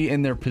SEC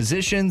in their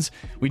positions.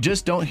 We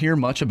just don't hear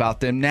much about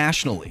them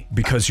nationally.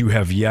 Because you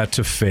have yet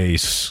to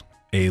face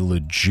a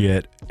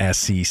legit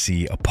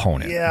SEC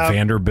opponent. Yeah.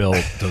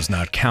 Vanderbilt does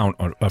not count.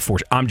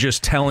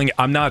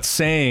 I'm not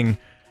saying,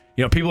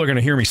 people are going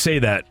to hear me say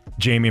that,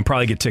 Jamie, and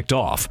probably get ticked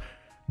off,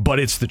 but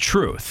it's the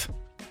truth.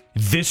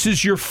 This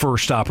is your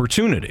first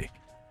opportunity.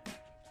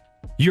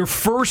 Your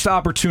first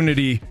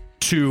opportunity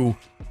to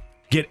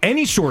get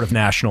any sort of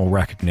national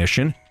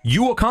recognition,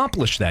 you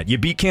accomplished that. You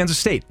beat Kansas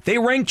State. They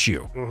ranked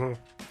you. Mm-hmm.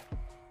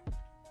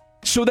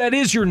 So that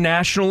is your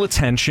national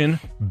attention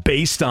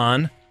based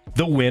on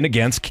the win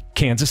against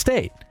Kansas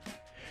State.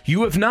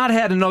 You have not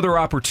had another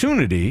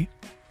opportunity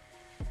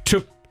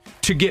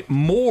to get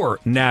more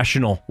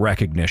national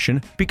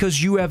recognition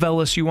because you have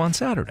LSU on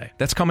Saturday.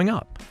 That's coming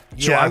up.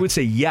 So I would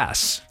say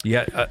yes.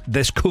 Yeah,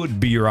 this could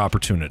be your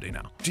opportunity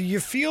now. Do you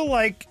feel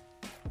like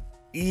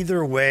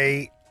either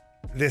way,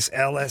 this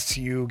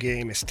LSU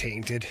game is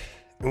tainted?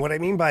 And what I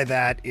mean by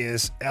that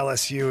is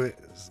LSU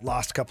has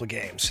lost a couple of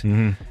games.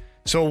 Mm-hmm.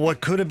 So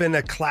what could have been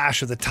a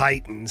clash of the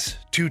Titans,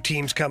 two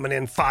teams coming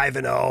in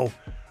 5-0,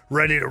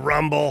 ready to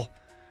rumble.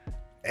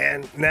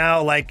 And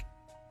now,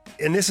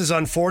 and this is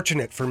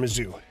unfortunate for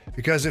Mizzou,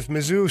 because if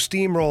Mizzou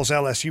steamrolls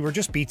LSU or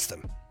just beats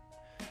them,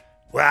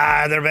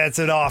 that's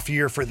an off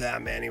year for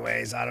them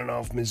anyways. I don't know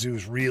if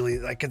Mizzou's really,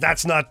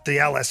 that's not the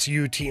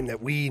LSU team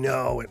that we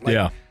know.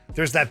 And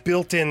there's that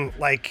built-in,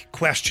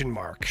 question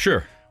mark.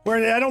 Sure.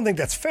 Where I don't think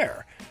that's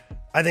fair.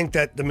 I think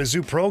that the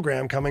Mizzou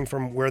program, coming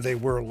from where they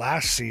were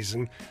last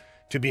season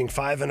to being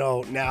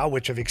 5-0 now,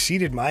 which have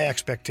exceeded my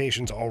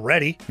expectations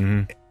already,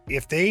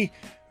 if they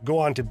go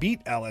on to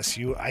beat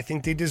LSU, I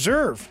think they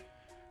deserve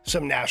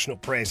some national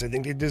praise. I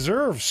think they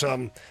deserve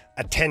some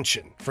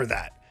attention for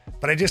that.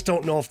 But I just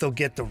don't know if they'll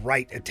get the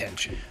right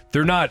attention.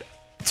 They're not,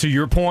 to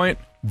your point,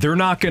 they're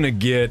not going to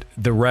get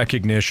the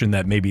recognition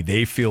that maybe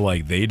they feel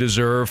like they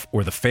deserve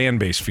or the fan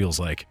base feels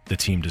like the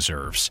team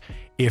deserves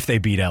if they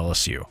beat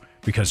LSU.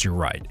 Because you're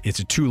right, it's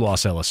a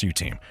 2-loss LSU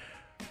team.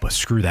 But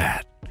screw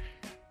that.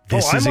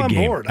 This is a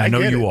game. Board. I know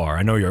you it. are.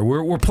 I know you are.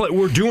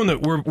 We're doing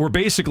that. We're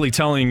basically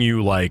telling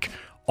you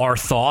our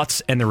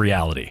thoughts and the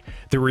reality.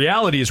 The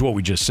reality is what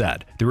we just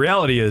said. The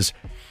reality is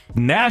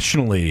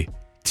nationally,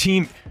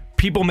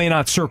 people may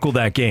not circle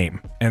that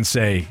game and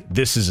say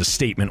this is a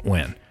statement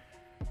win.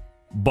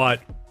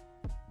 But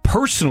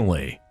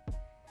personally,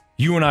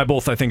 you and I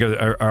both, I think,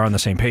 are on the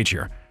same page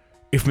here.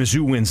 If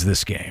Mizzou wins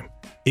this game,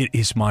 it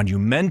is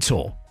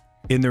monumental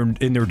in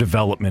their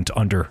development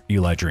under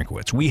Eli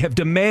Drinkwitz. We have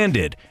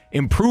demanded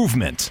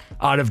improvement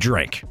out of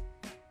Drink.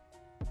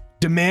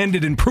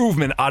 Demanded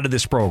improvement out of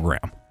this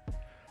program.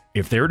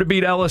 If they're to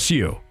beat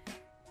LSU,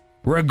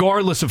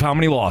 regardless of how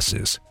many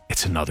losses,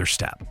 it's another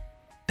step.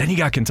 Then you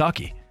got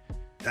Kentucky.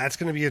 That's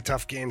going to be a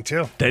tough game,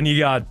 too. Then you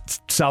got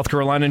South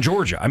Carolina and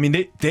Georgia. I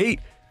mean,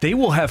 they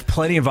will have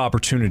plenty of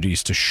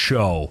opportunities to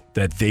show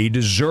that they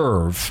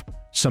deserve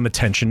some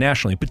attention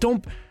nationally. But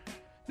don't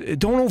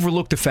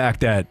overlook the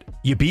fact that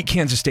you beat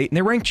Kansas State and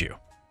they ranked you.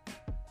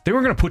 They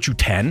weren't going to put you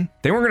 10.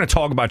 They weren't going to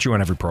talk about you on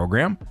every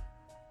program.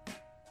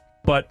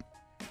 But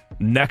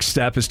next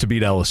step is to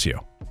beat LSU.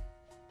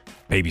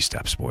 Baby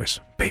steps, boys.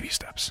 Baby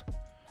steps.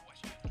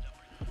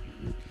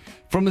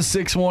 From the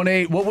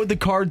 618, what would the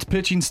Cards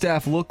pitching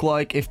staff look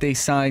like if they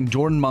signed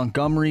Jordan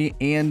Montgomery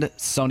and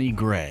Sonny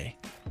Gray?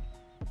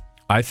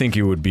 I think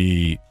it would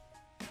be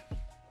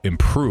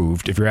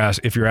improved if you're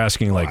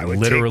asking I would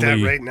literally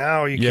take that right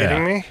now. Are you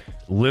kidding me?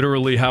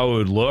 Literally how it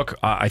would look.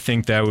 I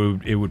think that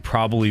it would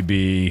probably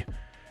be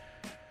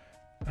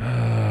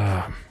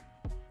I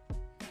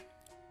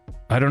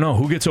don't know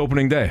who gets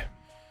opening day.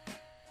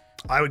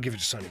 I would give it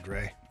to Sonny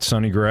Gray.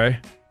 Sonny Gray,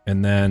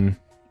 and then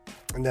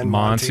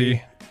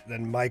Monty,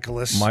 then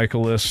Michaelis,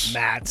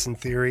 Mats in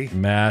theory,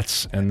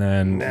 and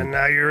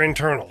then your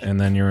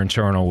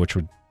internal, which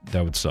would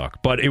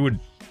suck. But it would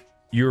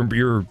your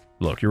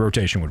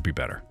rotation would be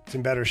better. It's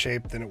in better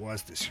shape than it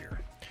was this year.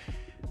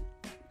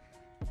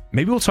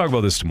 Maybe we'll talk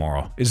about this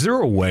tomorrow. Is there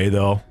a way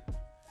though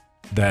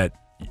that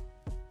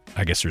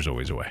I guess there's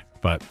always a way,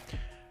 but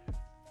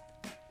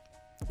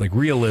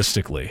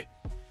realistically,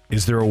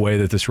 is there a way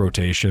that this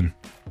rotation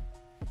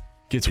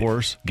gets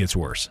worse?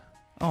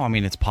 Oh, I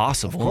mean, it's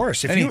possible. Of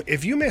course.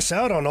 If you miss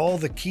out on all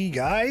the key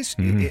guys,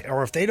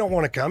 or if they don't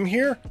want to come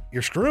here,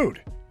 you're screwed.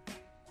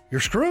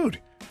 You're screwed.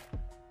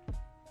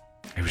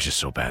 It was just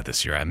so bad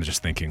this year. I'm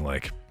just thinking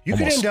you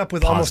could end up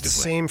with almost the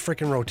same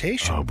freaking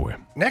rotation. Oh boy.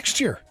 Next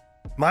year,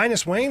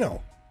 minus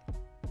Waino.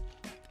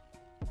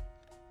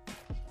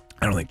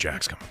 I don't think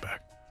Jack's coming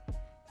back,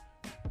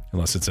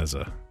 unless it's as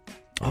a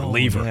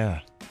reliever. Yeah.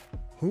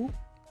 Who?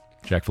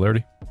 Jack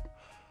Flaherty.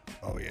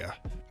 Oh yeah.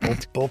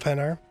 Bullpen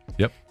arm.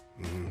 Yep.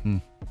 Mm-hmm.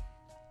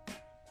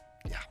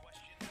 Yeah.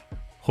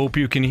 Hope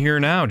you can hear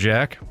now,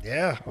 Jack.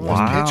 Yeah.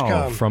 Wow. Pitch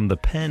comm. From the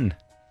pen.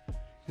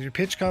 Did your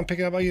pitch comm pick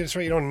it up? That's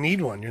right. You don't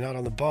need one. You're not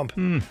on the bump.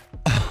 From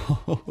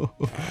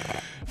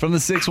the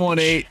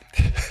 618,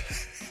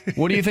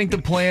 what do you think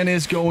the plan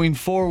is going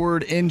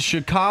forward in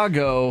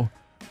Chicago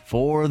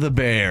for the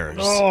Bears?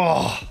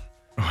 Oh,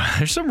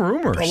 there's some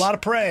rumors. A lot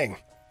of praying.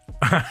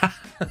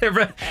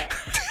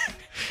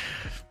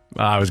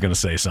 I was going to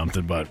say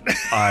something, but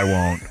I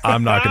won't.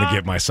 I'm not going to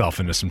get myself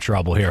into some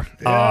trouble here.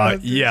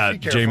 Yeah,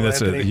 Jamie,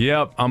 that's it.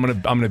 Yep, I'm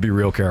gonna be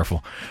real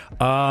careful.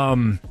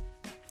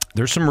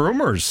 There's some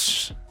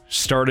rumors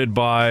started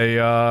by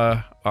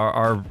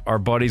our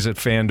buddies at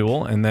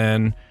FanDuel, and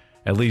then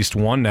at least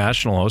one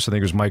national host, I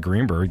think it was Mike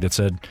Greenberg, that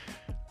said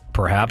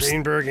Perhaps.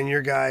 Greenberg and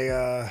your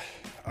guy,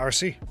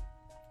 RC.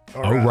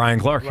 Or, Ryan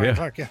Clark. Ryan yeah.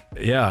 Clark, yeah.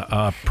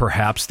 Yeah.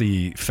 Perhaps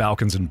the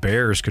Falcons and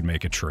Bears could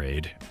make a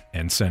trade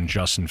and send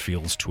Justin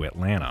Fields to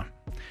Atlanta.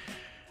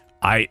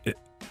 I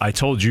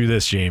told you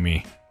this,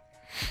 Jamie.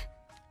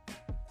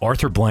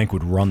 Arthur Blank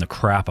would run the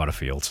crap out of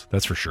Fields.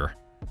 That's for sure.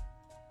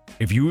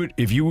 If you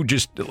would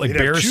just like They'd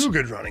Bears, have 2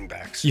 good running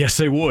backs. yes,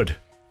 they would.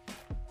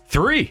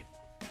 3.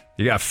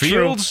 You got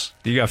Fields.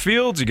 You got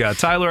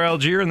Tyler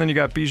Algier, and then you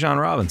got Bijan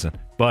Robinson.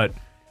 But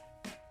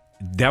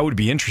that would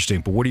be interesting.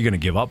 But what are you going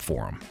to give up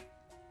for him?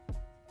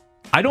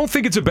 I don't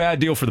think it's a bad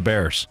deal for the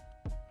Bears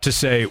to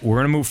say, we're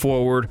going to move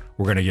forward.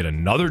 We're going to get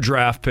another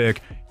draft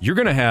pick. You're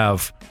going to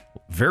have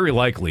very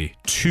likely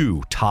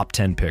 2 top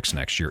 10 picks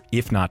next year,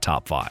 if not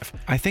top 5.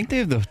 I think they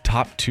have the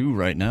top 2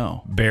 right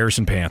now. Bears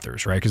and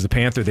Panthers, right? Because the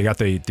Panthers, they got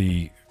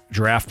the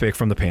draft pick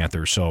from the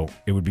Panthers, so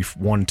it would be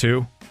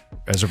 1-2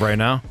 as of right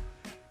now.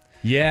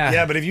 Yeah.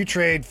 Yeah, but if you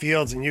trade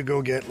Fields and you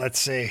go get, let's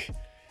say,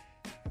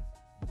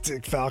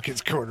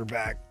 Falcons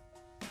quarterback.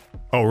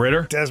 Oh,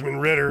 Ritter?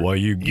 Desmond Ritter. Well,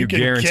 you can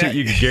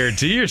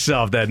guarantee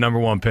yourself that number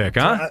 1 pick,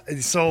 huh?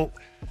 So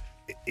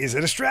is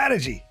it a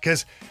strategy?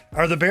 Because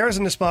are the Bears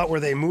in the spot where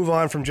they move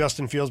on from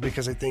Justin Fields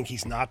because they think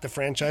he's not the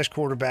franchise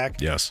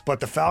quarterback? Yes. But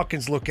the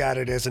Falcons look at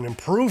it as an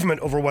improvement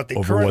over what they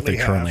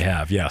currently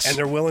have. Yes. And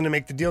they're willing to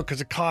make the deal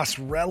because it costs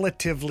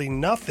relatively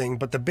nothing.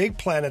 But the big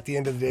plan at the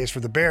end of the day is for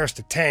the Bears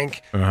to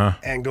tank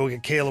and go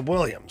get Caleb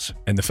Williams.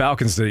 And the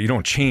Falcons, you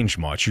don't change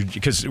much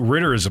because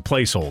Ritter is a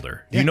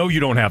placeholder. Yeah. You know you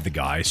don't have the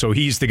guy, so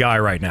he's the guy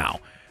right now.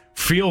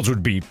 Fields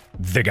would be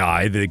the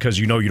guy because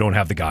you know you don't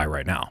have the guy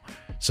right now.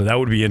 So that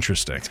would be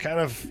interesting. It's kind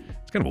of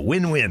a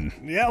win-win.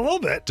 Yeah, a little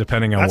bit.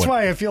 Depending on That's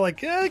why I feel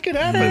like, it could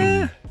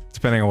happen.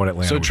 Depending on what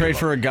Atlanta So would trade do.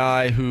 for a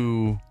guy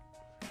who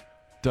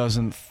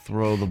doesn't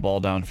throw the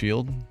ball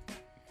downfield?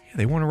 Yeah,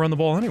 they want to run the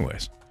ball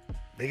anyways.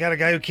 They got a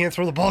guy who can't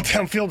throw the ball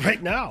downfield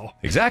right now.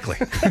 Exactly.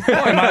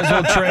 Well, you might as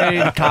well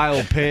trade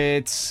Kyle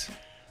Pitts,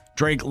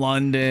 Drake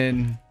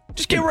London.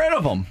 Just get rid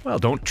of them. Well,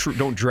 don't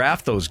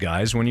draft those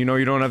guys when you know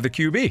you don't have the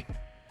QB.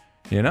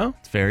 You know,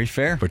 it's very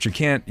fair. But you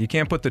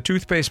can't put the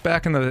toothpaste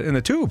back in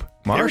the tube.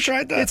 Marsh. You ever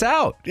tried that? It's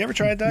out. You ever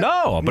tried that?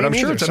 No, but I'm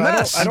sure it's a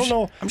mess. I don't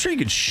know. I'm sure you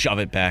could shove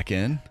it back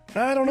in.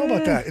 I don't know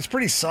about that. It's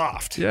pretty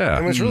soft. Yeah.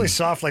 And when it's really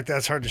soft like that,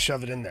 it's hard to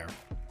shove it in there.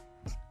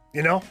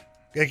 You know,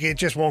 like it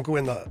just won't go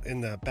in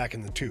the back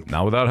in the tube.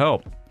 Not without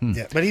help.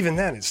 Yeah, but even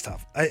then, it's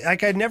tough. I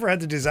never had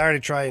the desire to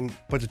try and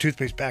put the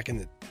toothpaste back in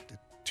the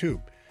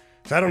tube.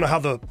 So I don't know how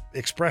the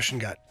expression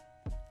got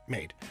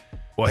made.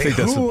 Well, I think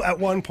that's who at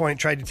one point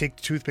tried to take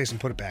the toothpaste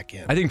and put it back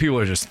in. I think people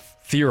are just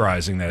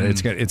theorizing that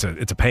it's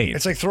a pain.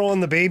 It's like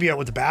throwing the baby out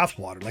with the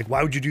bathwater. Like,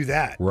 why would you do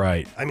that?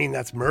 Right. I mean,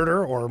 that's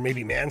murder or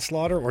maybe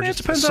manslaughter or just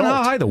it depends assault. on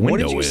how high the What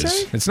window did you is.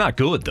 say? It's not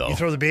good though. You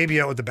throw the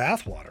baby out with the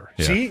bathwater.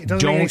 Yeah. See, it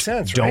doesn't make any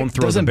sense. Don't right?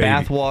 throw Doesn't the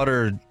baby.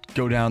 bathwater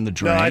go down the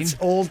drain? No, it's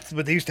old,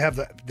 but they used to have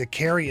the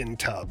carrying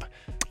tub.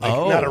 Like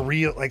not a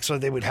real, so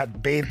they would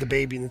have bathe the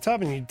baby in the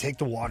tub and you'd take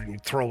the water and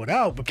you'd throw it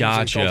out. But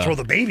people say, don't throw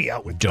the baby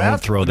out with the Don't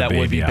throw the That would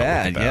baby be out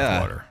bad, with the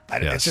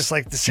bathwater. It's just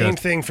like the same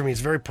thing for me. It's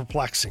very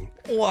perplexing.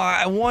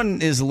 Well,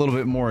 one is a little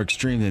bit more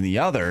extreme than the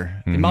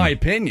other, in my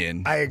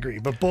opinion. I agree,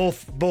 but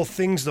both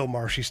things though,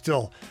 Marshy,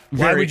 still.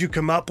 Why would you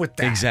come up with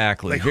that?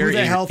 Exactly. Like who Very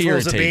the hell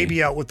throws a irritating.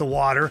 baby out with the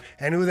water,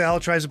 and who the hell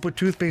tries to put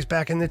toothpaste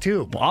back in the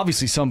tube? Well,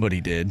 obviously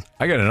somebody did.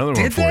 I got another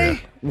one Did for they? you.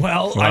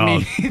 Well, I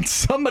mean,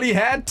 somebody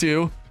had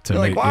to. To They're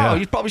like, make- wow, yeah.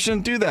 you probably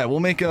shouldn't do that. We'll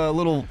make a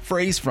little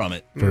phrase from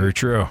it. Very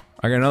true.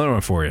 I got another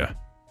one for you.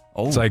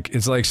 Oh,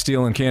 It's like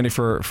stealing candy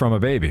from a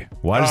baby.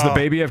 Why does the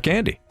baby have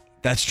candy?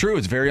 that's true.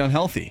 It's very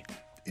unhealthy.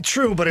 It's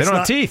true, but They it's don't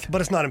not have teeth.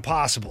 But it's not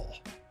impossible.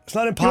 It's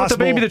not You want impossible.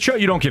 the baby to chew?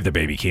 You don't give the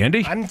baby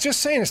candy. I'm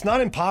just saying it's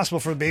not impossible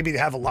for the baby to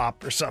have a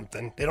lop or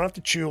something. They don't have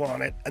to chew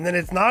on it, and then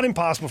it's not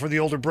impossible for the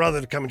older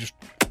brother to come and just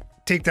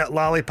take that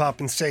lollipop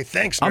and say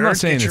thanks. Nerd, I'm not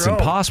saying get it's your own."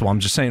 impossible. I'm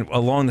just saying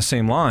along the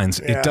same lines,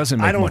 Yeah, it doesn't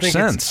I make don't much think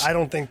sense. I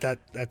don't think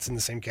that's in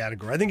the same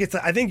category.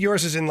 I think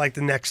yours is in like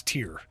the next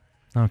tier.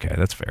 Okay,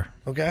 that's fair.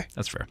 Okay,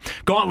 That's fair.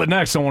 Gauntlet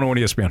next on 101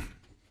 ESPN.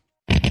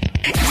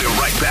 We're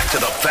right back to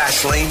the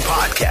Fast Lane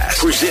Podcast,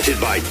 presented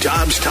by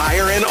Dobbs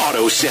Tire and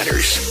Auto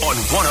Centers on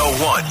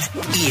 101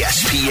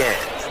 ESPN.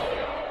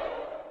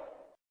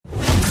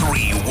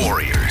 3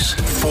 warriors,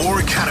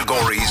 4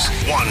 categories,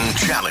 1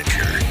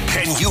 challenger.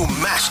 Can you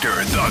master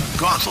the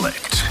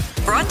gauntlet?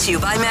 Brought to you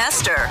by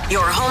Master,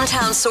 your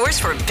hometown source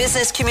for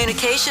business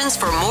communications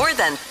for more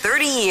than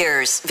 30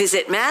 years.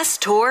 Visit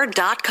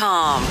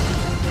masstour.com.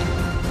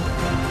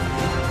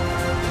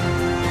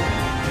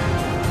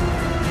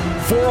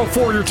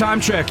 404, your time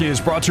check is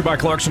brought to you by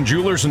Clarkson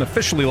Jewelers, an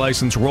officially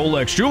licensed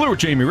Rolex jeweler with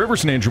Jamie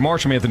Rivers and Andrew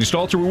Marsh. I'm Anthony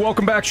Stalter. We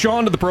welcome back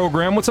Sean to the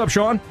program. What's up,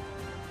 Sean?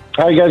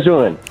 How you guys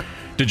doing?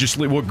 Did you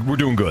sleep? We're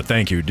doing good,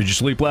 thank you. Did you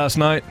sleep last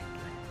night?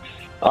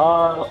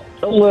 A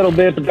little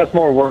bit, but that's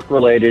more work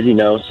related,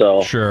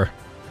 so. Sure.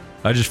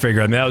 I just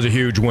figured, that was a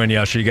huge win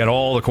yesterday. You got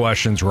all the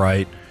questions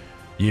right.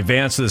 You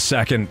advanced to the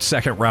second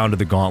round of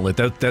the gauntlet.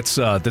 That's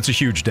a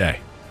huge day.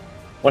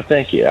 Well,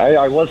 thank you.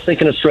 I was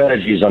thinking of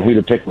strategies on who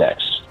to pick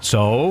next.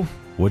 So,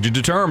 what'd you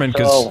determine?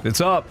 Because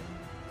it's up.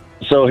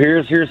 So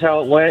here's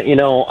how it went.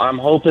 I'm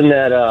hoping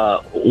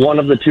that one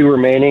of the two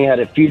remaining had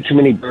a few too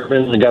many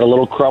bourbons and got a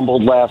little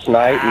crumbled last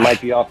night and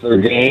might be off their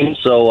game.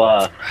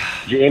 So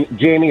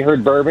Jamie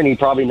heard bourbon. He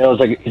probably knows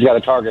he's got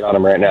a target on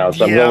him right now.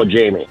 So I'm going with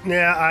Jamie.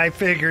 Yeah, I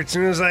figured as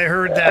soon as I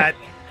heard that.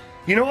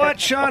 You know what,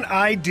 Sean?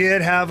 I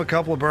did have a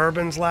couple of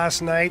bourbons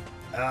last night.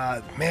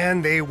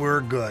 Man, they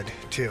were good,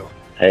 too.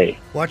 Hey.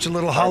 Watch a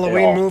little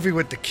Halloween movie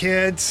with the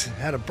kids,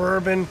 had a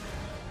bourbon,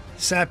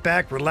 sat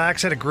back,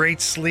 relaxed, had a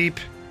great sleep.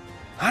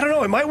 I don't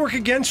know. It might work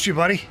against you,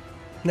 buddy.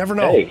 Never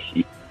know.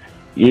 Hey,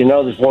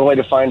 there's one way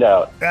to find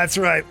out. That's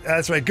right.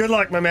 Good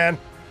luck, my man.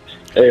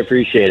 I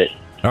appreciate it.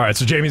 All right,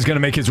 so Jamie's going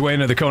to make his way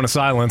into the Cone of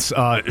Silence.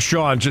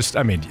 Sean,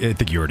 I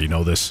think you already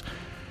know this.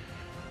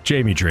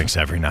 Jamie drinks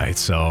every night,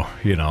 so,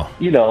 I get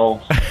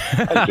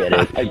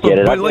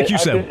it. But like you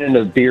said, I've been in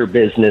the beer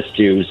business,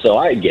 too, so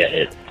I get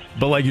it.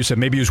 But like you said,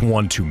 maybe he was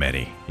one too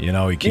many. He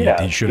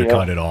should have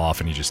cut it off,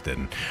 and he just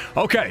didn't.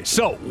 Okay,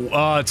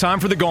 so time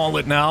for the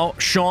gauntlet now.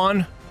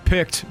 Sean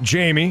picked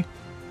Jamie.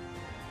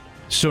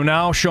 So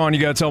now, Sean,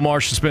 you got to tell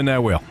Marsh to spin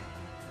that wheel.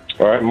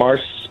 All right,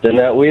 Marsh, spin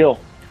that wheel.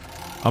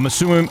 I'm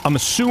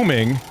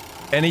assuming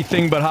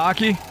anything but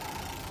hockey?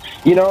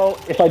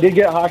 If I did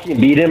get hockey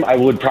and beat him, I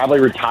would probably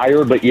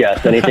retire. But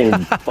yes, anything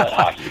but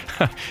hockey.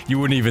 You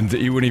wouldn't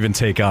even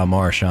take on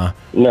Marsh, huh?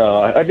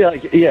 No, I'd be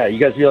like, yeah. You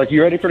guys be like,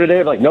 you ready for today?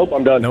 I'm like, nope,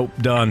 I'm done. Nope,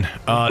 done.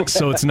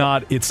 So it's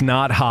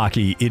not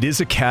hockey. It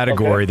is a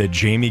category that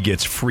Jamie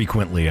gets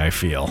frequently, I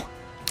feel.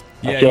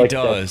 Yeah, he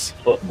does.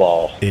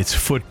 Football. It's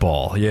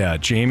football. Yeah,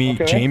 Jamie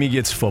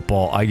gets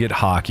football. I get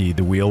hockey.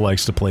 The wheel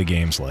likes to play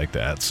games like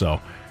that. So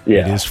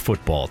it is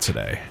football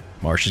today.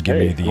 Marsh is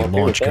giving me the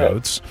launch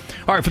codes.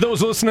 All right, for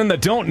those listening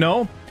that don't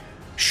know,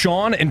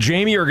 Sean and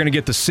Jamie are going to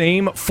get the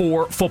same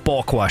 4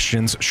 football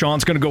questions.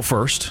 Sean's going to go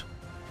first,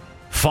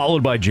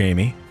 followed by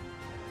Jamie.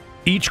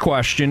 Each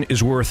question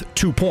is worth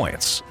 2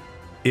 points.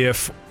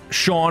 If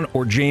Sean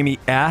or Jamie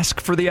ask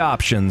for the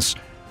options,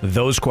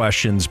 those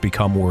questions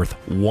become worth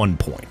 1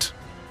 point.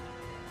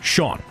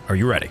 Sean, are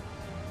you ready?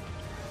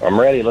 I'm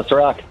ready. Let's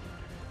rock.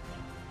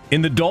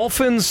 In the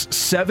Dolphins'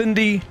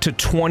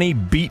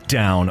 70-20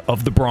 beatdown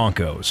of the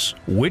Broncos,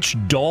 which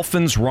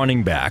Dolphins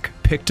running back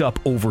picked up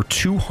over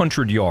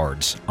 200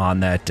 yards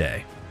on that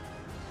day?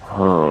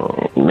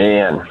 Oh,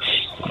 man.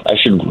 I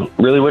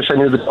really wish I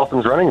knew the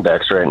Dolphins running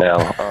backs right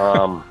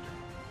now.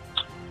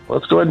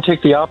 Let's go ahead and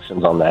take the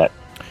options on that.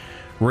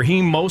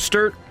 Raheem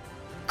Mostert,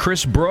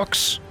 Chris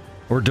Brooks,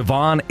 or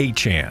Devon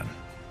Achane?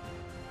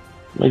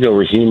 Let me go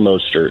Raheem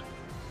Mostert.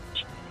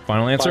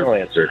 Final answer?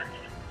 Final answer.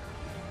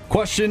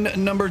 Question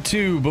number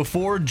 2.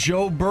 Before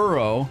Joe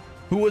Burrow,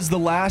 who was the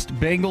last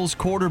Bengals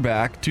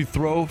quarterback to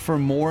throw for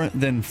more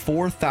than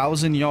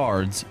 4,000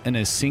 yards in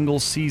a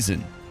single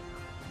season?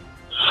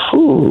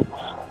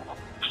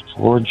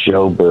 Before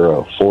Joe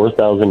Burrow,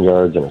 4,000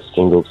 yards in a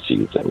single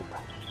season.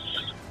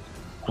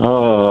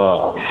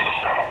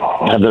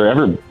 Have there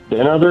ever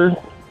been other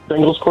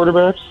Bengals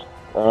quarterbacks?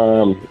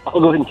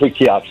 I'll go ahead and take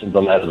the options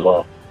on that as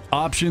well.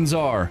 Options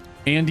are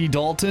Andy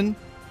Dalton,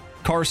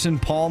 Carson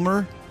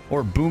Palmer,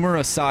 or Boomer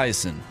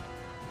Esiason?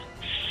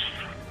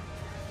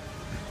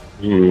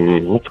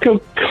 Let's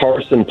go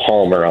Carson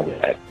Palmer on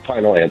that.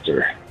 Final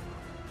answer.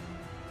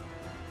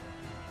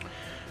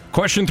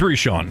 Question 3,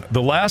 Sean.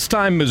 The last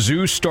time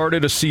Mizzou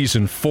started a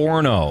season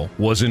 4-0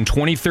 was in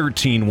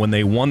 2013 when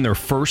they won their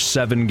first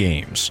 7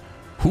 games.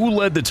 Who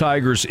led the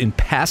Tigers in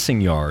passing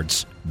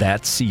yards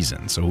that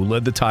season? So who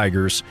led the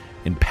Tigers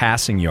in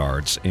passing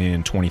yards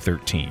in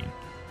 2013?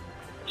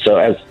 So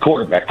as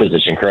quarterback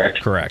position,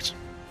 correct? Correct.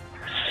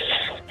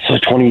 So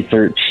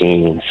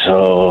 2013.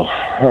 So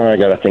I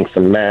got to think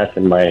some math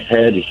in my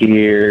head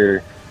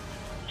here.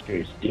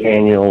 Chase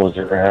Daniel was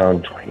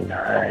around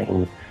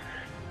 29.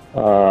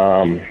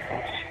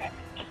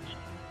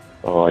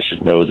 I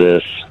should know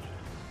this.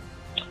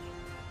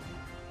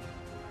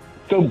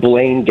 Go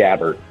Blaine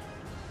Gabbert.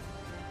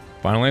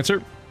 Final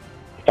answer?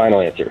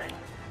 Final answer.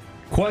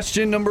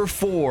 Question number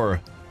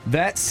 4.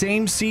 That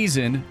same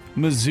season,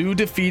 Mizzou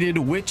defeated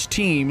which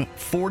team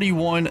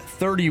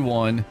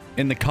 41-31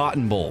 in the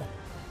Cotton Bowl?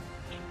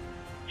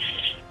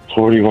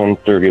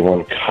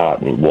 41-31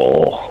 Cotton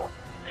Bowl.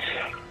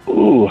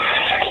 Ooh.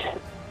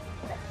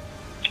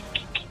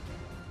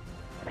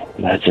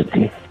 That's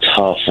a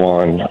tough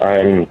one.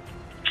 I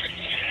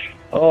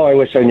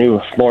wish I knew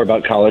more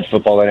about college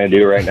football than I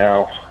do right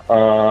now.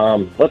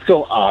 Let's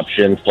go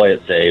options. Play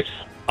it safe.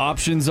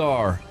 Options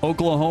are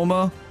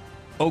Oklahoma,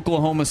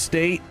 Oklahoma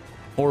State,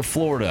 or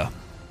Florida.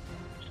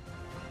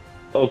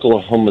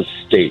 Oklahoma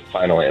State.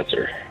 Final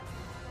answer.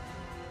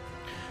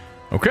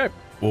 Okay.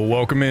 We'll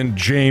welcome in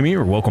Jamie,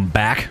 or welcome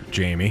back,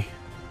 Jamie.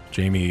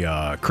 Jamie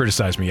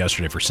criticized me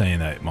yesterday for saying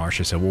that.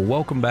 Marcia said, well,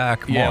 welcome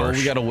back, Marsh. Yeah, well,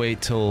 we got to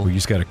wait till... We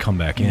just got to come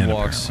back in,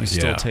 walks. He's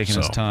still taking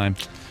his time.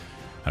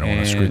 I don't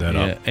want to screw that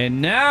up.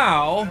 And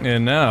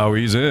now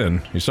he's in.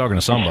 He's talking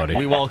to somebody.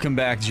 We welcome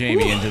back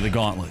Jamie into the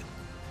gauntlet.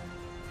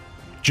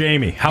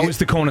 Jamie, how was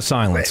the Cone of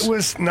Silence? It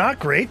was not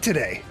great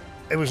today.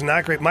 It was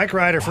not great. Mike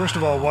Ryder, first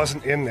of all,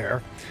 wasn't in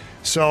there.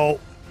 So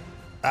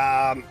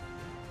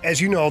as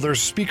you know,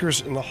 there's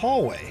speakers in the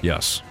hallway.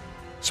 Yes.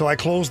 So I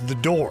closed the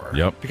door.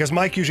 Yep. Because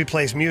Mike usually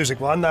plays music.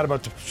 Well, I'm not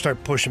about to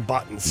start pushing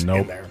buttons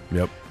in there.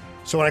 Yep.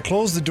 So when I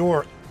closed the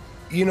door,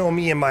 you know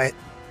me and my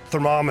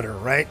thermometer,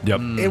 right? Yep.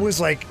 It was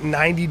like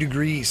 90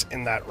 degrees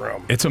in that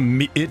room. It's a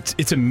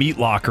meat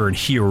locker in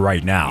here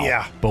right now.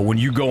 Yeah. But when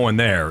you go in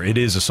there, it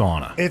is a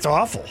sauna. It's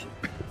awful.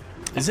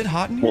 Is it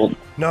hot in here? Well,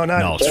 No, not.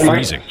 No, it's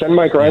freezing. Send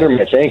Mike Ryder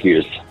my thank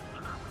yous.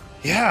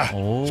 Yeah.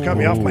 It's got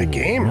me off my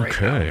game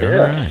right now. Okay, all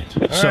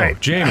right. All So, right.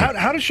 Jamie.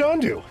 How did Sean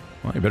do?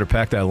 Well, you better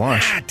pack that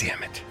lunch. God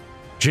damn it.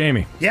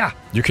 Jamie. Yeah.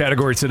 Your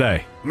category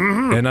today,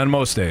 and on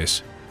most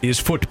days, is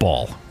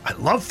football. I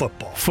love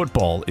football.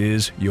 Football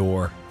is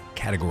your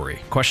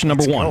category. Question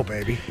number Let's one. go,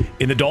 baby.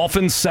 In the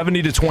Dolphins'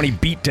 70-20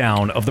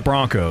 beatdown of the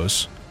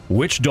Broncos,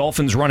 which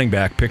Dolphins running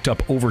back picked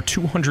up over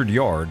 200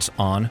 yards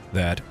on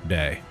that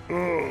day?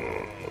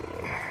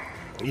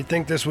 You'd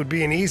think this would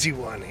be an easy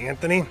one,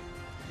 Anthony.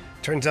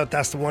 Turns out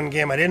that's the one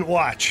game I didn't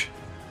watch.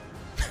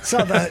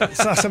 Saw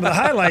some of the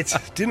highlights.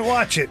 Didn't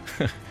watch it.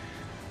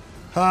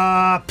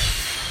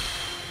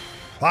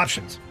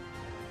 Options.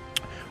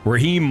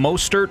 Raheem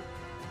Mostert,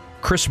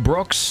 Chris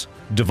Brooks,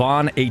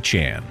 Devon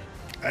Achane.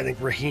 I think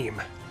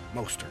Raheem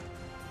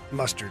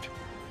Mustard.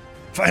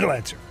 Final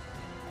answer.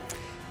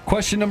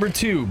 Question number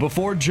 2.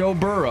 Before Joe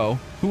Burrow,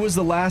 who was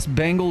the last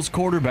Bengals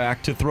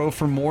quarterback to throw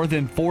for more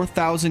than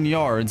 4,000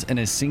 yards in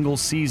a single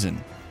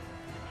season?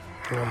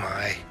 Oh,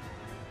 my.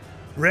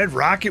 Red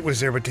Rocket was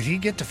there, but did he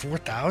get to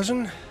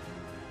 4,000?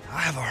 I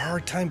have a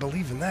hard time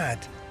believing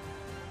that.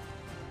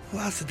 Who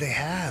else did they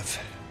have?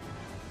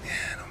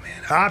 Man, oh,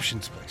 man.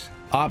 Options, please.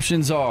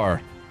 Options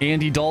are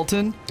Andy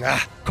Dalton,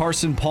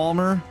 Carson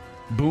Palmer,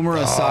 Boomer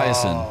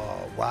Esiason.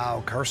 Oh,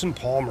 wow. Carson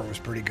Palmer was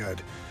pretty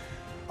good.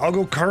 I'll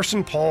go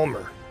Carson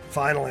Palmer.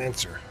 Final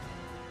answer.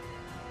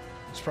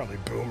 It's probably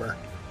Boomer.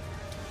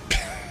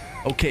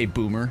 Okay,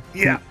 Boomer.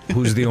 Yeah.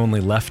 Who's the only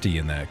lefty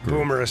in that group?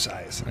 Boomer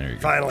Esiason. There you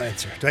go. Final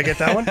answer. Did I get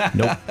that one?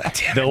 Nope.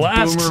 Damn The it.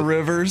 last Boomer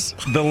Rivers.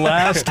 The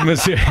last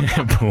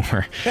Mizzou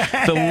Boomer.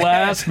 The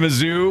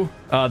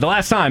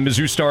last time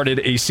Mizzou started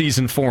a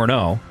season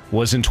 4-0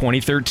 was in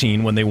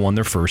 2013 when they won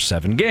their first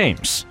 7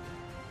 games.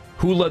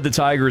 Who led the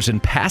Tigers in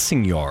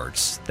passing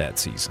yards that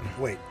season?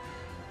 Wait.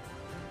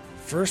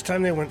 First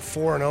time they went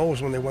 4-0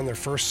 was when they won their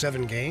first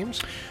 7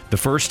 games? The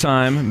first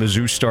time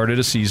Mizzou started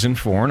a season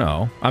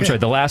 4-0. Sorry,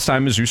 the last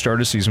time Mizzou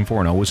started a season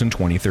 4-0 was in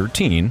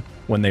 2013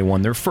 when they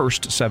won their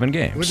first 7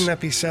 games. Wouldn't that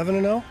be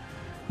 7-0?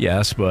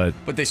 Yes, but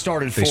they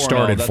started 4-0. They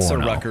started That's their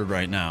 4-0. record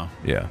right now.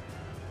 Yeah.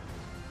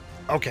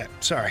 Okay,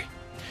 sorry.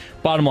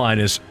 Bottom line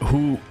is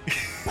who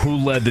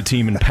led the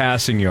team in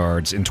passing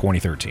yards in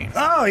 2013?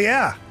 Oh,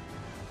 yeah.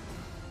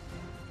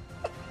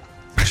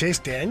 Chase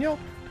Daniel?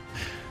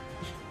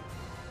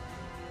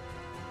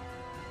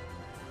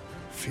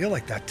 I feel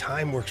like that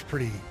time works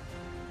pretty...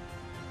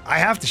 I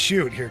have to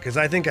shoot here because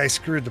I think I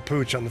screwed the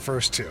pooch on the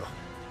first 2.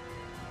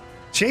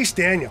 Chase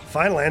Daniel,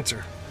 final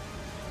answer.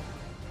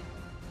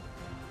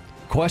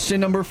 Question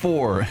number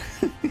 4.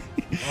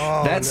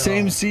 That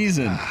same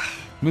season,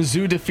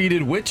 Mizzou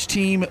defeated which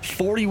team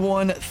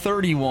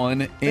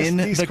 41-31 in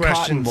These the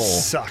Cotton questions Bowl?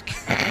 suck.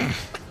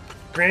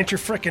 Grant, you're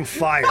freaking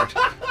fired.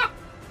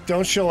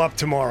 Don't show up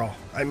tomorrow.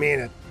 I mean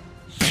it.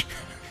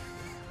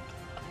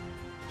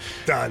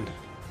 Done.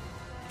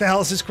 The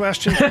hell is this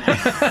question?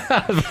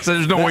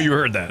 There's no way you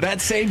heard that.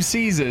 That same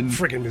season,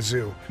 freaking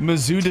Mizzou.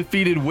 Mizzou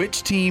defeated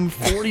which team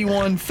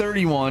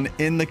 41-31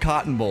 in the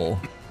Cotton Bowl?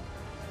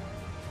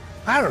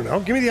 I don't know.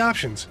 Give me the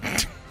options.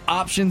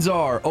 Options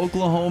are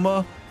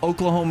Oklahoma,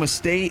 Oklahoma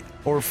State,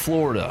 or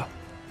Florida.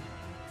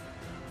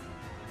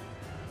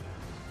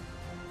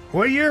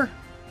 What year?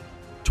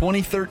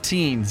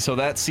 2013, so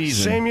that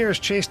season. Same year as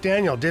Chase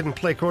Daniel didn't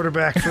play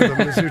quarterback for the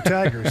Mizzou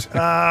Tigers.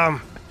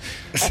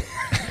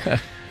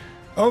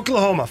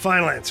 Oklahoma,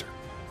 final answer.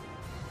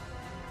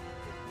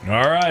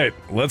 All right,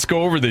 let's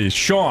go over these.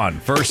 Sean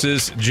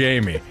versus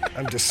Jamie.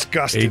 I'm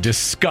disgusted. A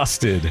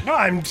disgusted, No,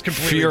 I'm just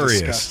completely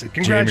furious disgusted.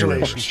 Jamie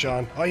Congratulations, Rivers.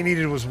 Sean. All you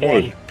needed was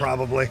one, Hey.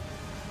 probably.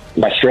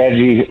 My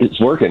strategy is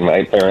working,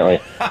 right?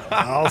 Apparently.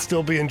 I'll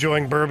still be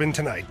enjoying bourbon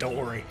tonight. Don't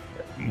worry.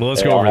 Well,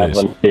 let's Yeah, go I'll over have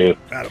these. one too.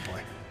 Attaboy.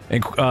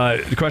 And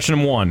question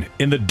number 1.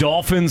 In the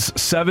Dolphins'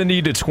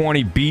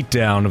 70-20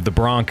 beatdown of the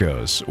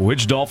Broncos,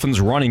 which Dolphins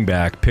running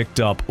back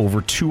picked up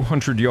over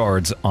 200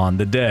 yards on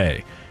the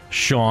day?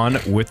 Sean,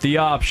 with the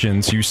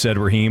options, you said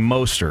Raheem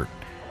Mostert.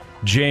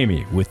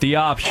 Jamie, with the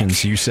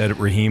options, you said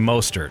Raheem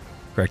Mostert.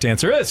 Correct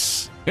answer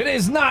is... It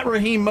is not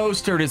Raheem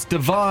Mostert, it's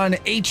Devon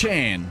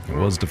Achane. It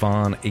was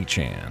Devon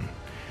Achane.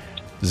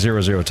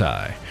 0-0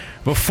 tie.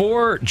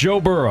 Before Joe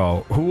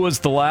Burrow, who was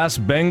the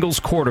last Bengals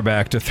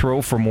quarterback to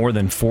throw for more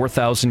than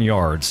 4,000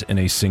 yards in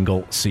a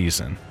single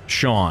season?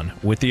 Sean,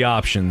 with the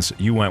options,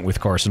 you went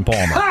with Carson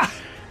Palmer.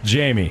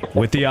 Jamie,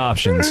 with the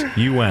options,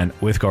 you went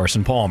with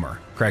Carson Palmer.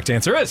 Correct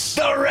answer is...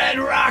 The Red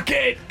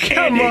Rocket, Come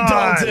Andy on.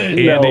 Dalton.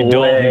 Andy No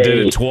Dalton way.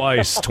 did it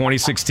twice,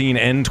 2016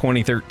 and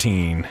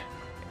 2013.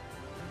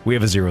 We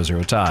have a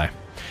 0-0 tie.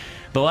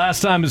 The last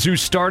time Mizzou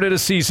started a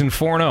season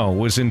 4-0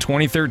 was in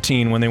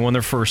 2013 when they won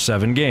their first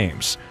 7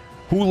 games.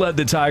 Who led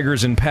the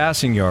Tigers in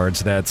passing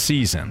yards that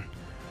season?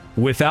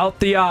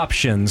 Without the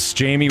options,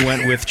 Jamie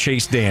went with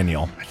Chase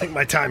Daniel. I think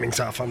my timing's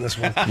off on this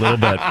one. A little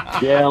bit.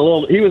 Yeah, a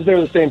little. He was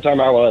there the same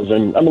time I was,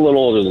 and I'm a little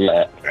older than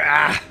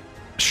that.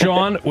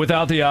 Sean,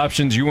 without the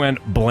options, you went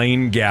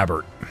Blaine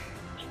Gabbert.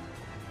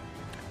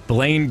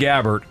 Blaine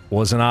Gabbert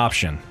was an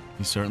option.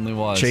 He certainly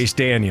was. Chase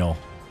Daniel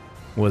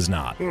was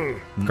not.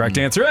 Correct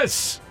answer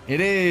is... It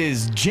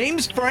is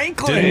James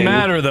Franklin. Didn't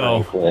matter,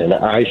 though. Franklin.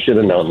 I should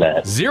have known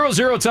that.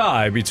 0-0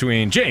 tie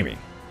between Jamie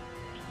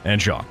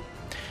and Sean.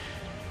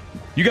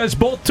 You guys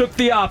both took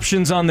the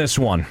options on this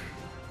one.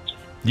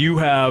 You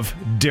have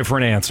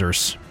different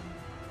answers.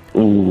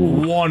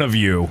 One of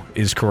you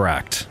is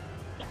correct.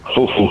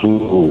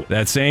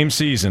 That same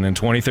season in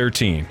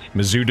 2013,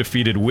 Mizzou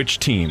defeated which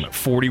team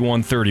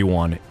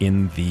 41-31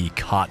 in the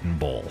Cotton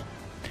Bowl?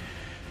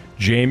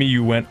 Jamie,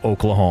 you went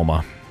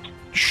Oklahoma.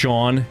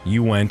 Sean,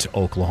 you went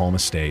Oklahoma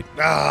State.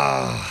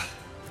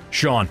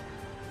 Sean.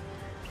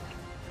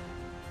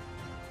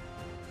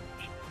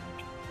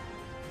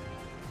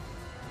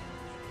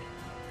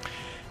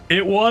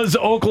 It was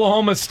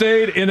Oklahoma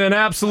State in an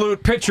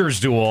absolute pitcher's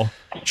duel.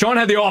 Sean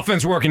had the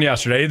offense working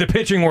yesterday, the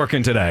pitching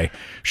working today.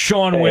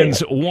 Sean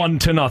wins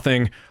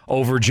 1-0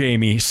 over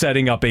Jamie,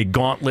 setting up a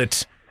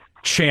gauntlet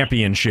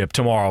championship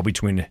tomorrow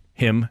between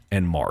him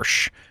and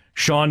Marsh.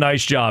 Sean,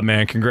 nice job,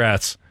 man.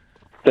 Congrats.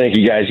 Thank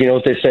you, guys. You know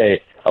what they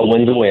say, a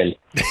win's a win.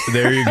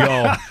 There you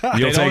go.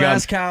 They don't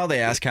ask how, they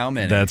ask how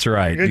many. That's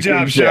right. Good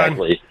job, Sean.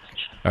 Exactly.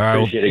 All right,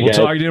 Appreciate it, we'll guys.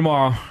 talk to you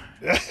tomorrow.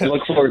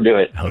 Look forward to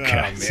it.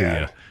 Okay, see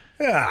ya.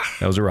 Yeah.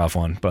 That was a rough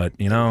one, but,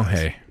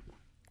 hey.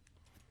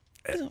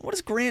 What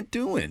is Grant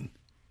doing?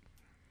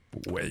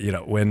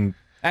 When...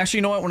 Actually,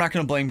 you know what? We're not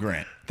going to blame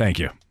Grant. Thank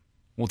you.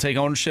 We'll take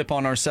ownership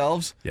on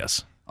ourselves.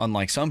 Yes.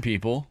 Unlike some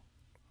people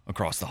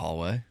across the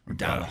hallway or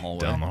down the hallway.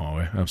 Down the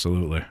hallway,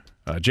 absolutely.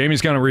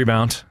 Jamie's going to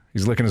rebound.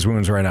 He's licking his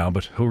wounds right now,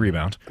 but he'll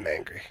rebound. I'm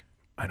angry.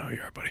 I know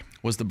you are, buddy.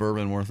 Was the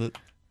bourbon worth it?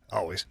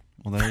 Always.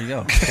 Well, there you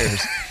go.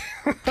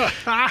 Who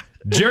cares?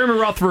 Jeremy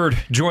Rutherford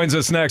joins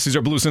us next. He's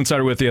our Blues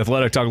Insider with The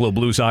Athletic. Talk a little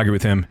Blues hockey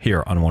with him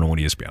here on 101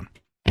 ESPN.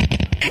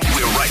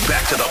 We're right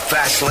back to the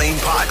Fast Lane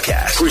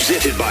Podcast,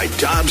 presented by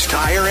Dobbs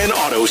Tire and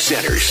Auto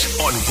Centers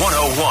on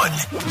 101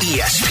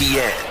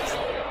 ESPN.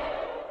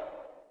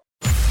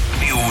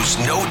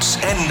 News, notes,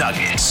 and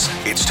nuggets.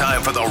 It's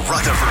time for the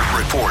Rutherford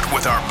Report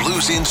with our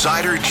Blues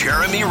Insider,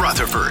 Jeremy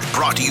Rutherford.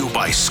 Brought to you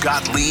by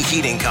Scott Lee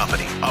Heating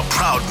Company, a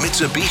proud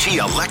Mitsubishi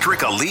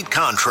Electric Elite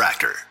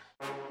contractor.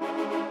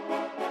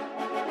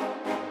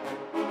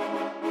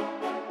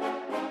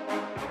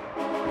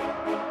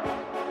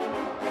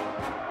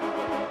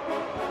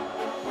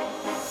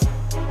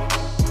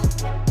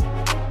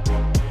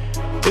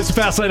 It's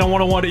Fast Lane on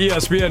 101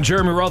 ESPN.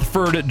 Jeremy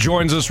Rutherford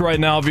joins us right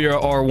now via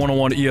our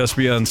 101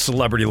 ESPN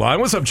Celebrity Line.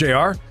 What's up,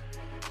 JR?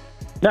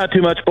 Not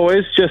too much,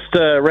 boys. Just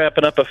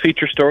wrapping up a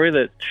feature story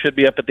that should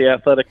be up at The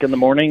Athletic in the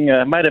morning.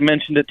 I might have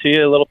mentioned it to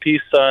you, a little piece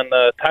on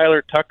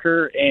Tyler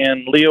Tucker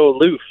and Leo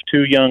Loof,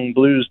 two young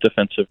Blues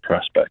defensive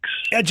prospects.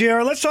 Yeah,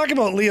 JR, let's talk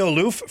about Leo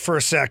Loof for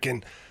a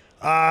second.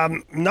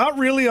 Not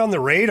really on the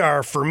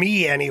radar for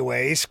me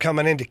anyways,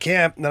 coming into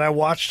camp. And then I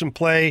watched him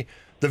play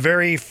the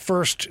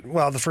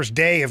first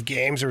day of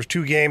games. There was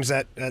two games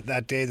that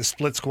day, the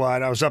split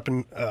squad. I was up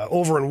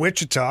over in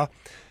Wichita,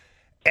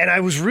 and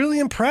I was really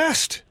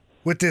impressed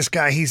with this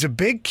guy. He's a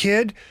big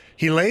kid.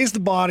 He lays the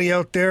body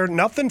out there,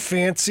 nothing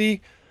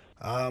fancy.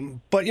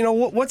 But,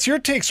 what's your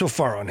take so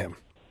far on him?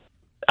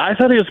 I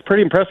thought he was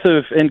pretty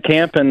impressive in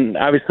camp, and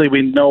obviously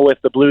we know with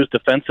the Blues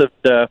defensive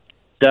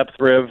depth,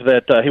 Riv,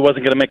 that he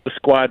wasn't going to make the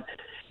squad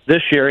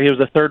this year. He was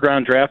a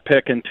third-round draft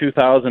pick in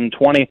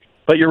 2020.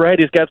 But you're right,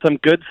 he's got some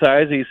good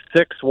size. He's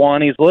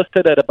 6'1". He's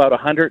listed at about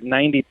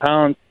 190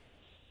 pounds.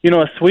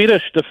 A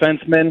Swedish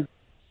defenseman,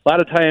 a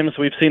lot of times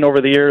we've seen over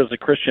the years a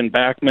Christian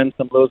Backman,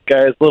 some of those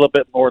guys, a little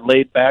bit more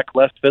laid back,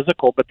 less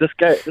physical. But this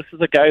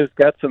is a guy who's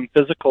got some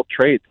physical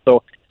traits.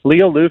 So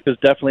Leo Loof is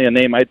definitely a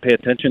name I'd pay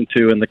attention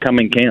to in the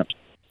coming camps.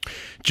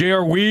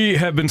 JR, we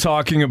have been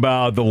talking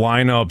about the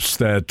lineup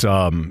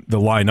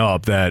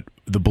that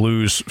the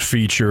Blues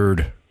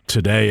featured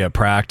today at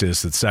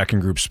practice, that second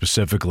group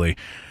specifically.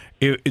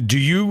 Do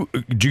you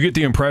get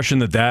the impression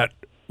that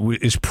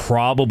is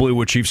probably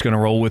what Chiefs going to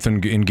roll with in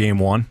game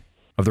one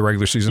of the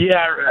regular season?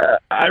 Yeah,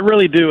 I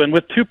really do. And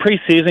with two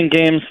preseason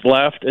games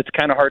left, it's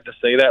kind of hard to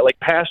say that. Like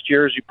past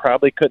years, you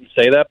probably couldn't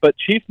say that, but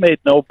Chief made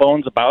no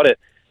bones about it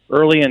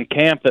early in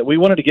camp that we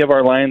wanted to give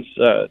our lines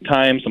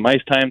some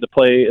ice time to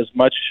play as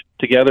much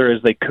together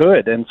as they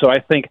could. And so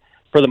I think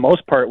for the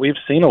most part, we've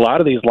seen a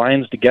lot of these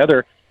lines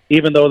together,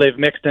 even though they've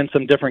mixed in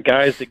some different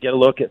guys to get a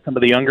look at some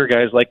of the younger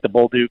guys like the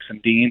Buldukes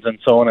and Deans and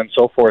so on and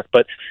so forth.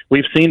 But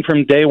we've seen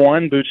from day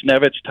one,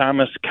 Buchnevich,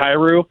 Thomas,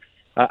 Kyrou.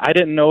 I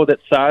didn't know that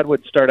Saad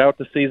would start out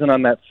the season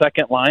on that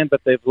second line,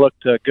 but they've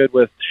looked good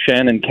with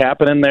Shen and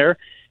Kapanen there.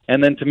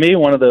 And then to me,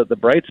 one of the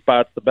bright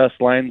spots, the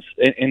best lines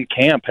in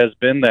camp has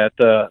been that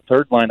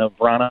third line of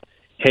Vrana,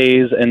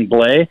 Hayes, and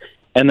Blais.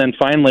 And then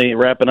finally,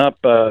 wrapping up,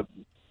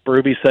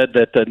 Berube said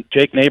that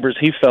Jake Neighbors,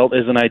 he felt,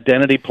 is an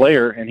identity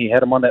player, and he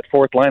had him on that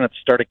fourth line at the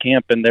start of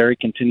camp, and there he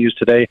continues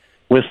today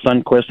with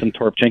Sundqvist and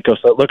Torpchenko.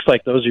 So it looks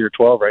like those are your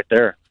 12 right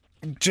there.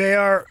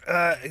 JR,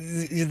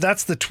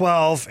 that's the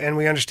 12, and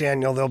we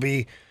understand there'll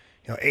be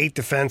 8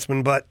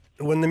 defensemen, but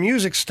when the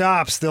music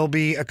stops, there'll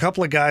be a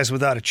couple of guys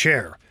without a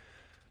chair.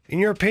 In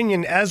your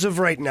opinion, as of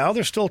right now,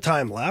 there's still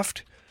time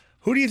left.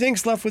 Who do you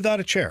think's left without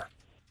a chair?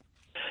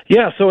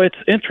 Yeah, so it's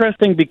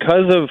interesting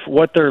because of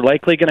what they're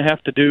likely going to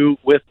have to do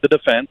with the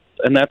defense,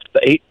 and that's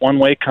the 8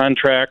 one-way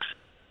contracts,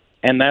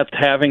 and that's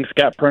having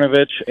Scott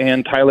Prnovich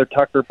and Tyler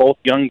Tucker, both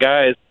young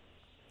guys,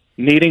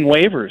 needing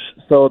waivers.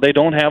 So they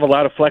don't have a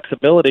lot of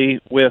flexibility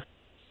with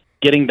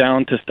getting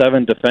down to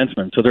 7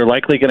 defensemen. So they're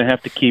likely going to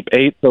have to keep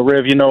 8. So,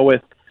 Riv,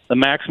 with the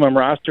maximum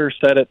roster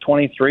set at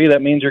 23,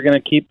 that means you're going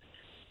to keep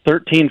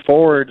 13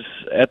 forwards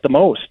at the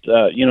most.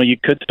 You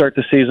could start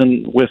the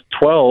season with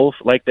 12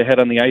 like they had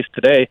on the ice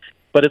today,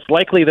 but it's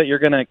likely that you're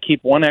going to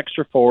keep 1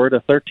 extra forward, a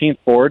 13th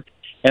forward,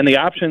 and the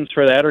options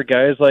for that are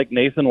guys like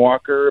Nathan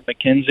Walker,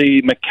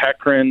 McKenzie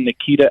McEachern,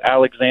 Nikita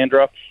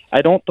Alexandrov.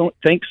 I don't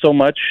think so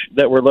much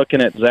that we're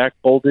looking at Zach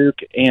Bolduc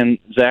and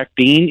Zach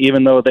Dean,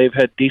 even though they've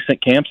had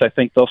decent camps. I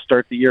think they'll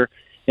start the year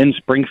in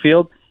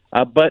Springfield.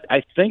 But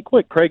I think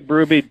what Craig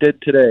Berube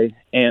did today,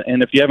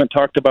 and if you haven't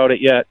talked about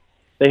it yet,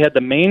 they had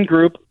the main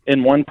group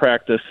in one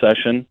practice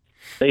session.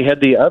 They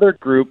had the other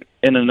group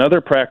in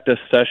another practice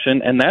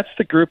session, and that's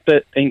the group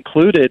that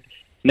included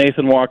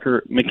Nathan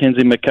Walker,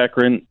 Mackenzie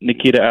McEachern,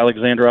 Nikita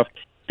Alexandrov.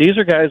 These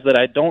are guys that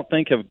I don't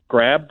think have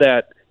grabbed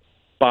that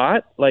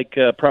spot like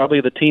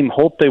probably the team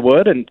hoped they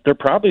would, and they're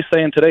probably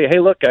saying today, hey,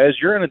 look, guys,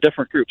 you're in a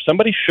different group.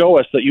 Somebody show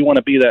us that you want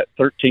to be that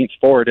 13th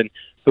forward, and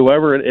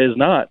whoever it is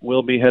not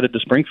will be headed to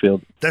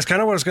Springfield. That's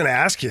kind of what I was going to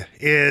ask you,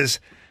 is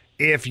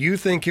if you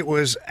think it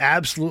was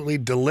absolutely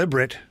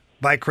deliberate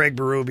by Craig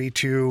Berube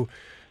to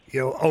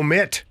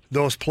omit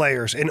those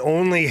players and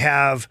only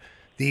have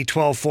the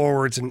 12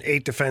 forwards and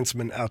 8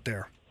 defensemen out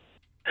there.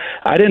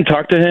 I didn't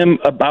talk to him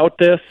about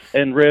this,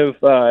 and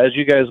Riv, as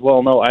you guys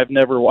well know, I've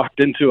never walked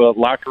into a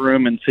locker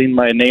room and seen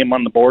my name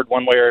on the board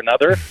one way or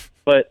another,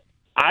 but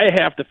I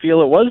have to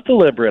feel it was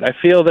deliberate. I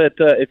feel that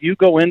if you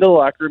go into the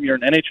locker room, you're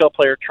an NHL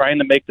player trying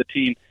to make the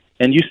team,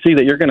 and you see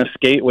that you're going to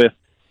skate with,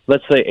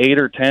 let's say, 8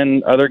 or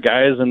 10 other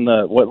guys in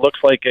what looks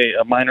like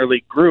a minor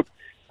league group,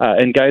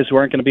 and guys who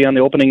aren't going to be on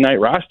the opening night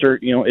roster,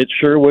 it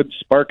sure would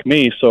spark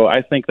me, so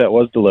I think that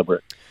was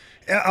deliberate.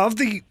 Of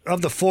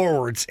the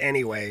forwards,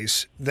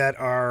 anyways, that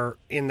are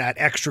in that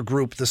extra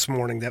group this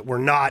morning that were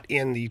not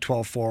in the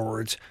 12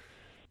 forwards,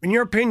 in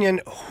your opinion,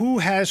 who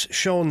has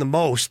shown the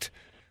most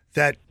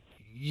that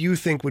you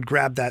think would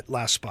grab that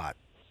last spot?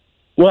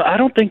 Well, I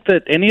don't think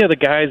that any of the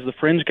guys, the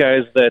fringe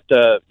guys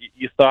that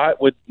you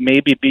thought would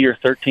maybe be your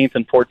 13th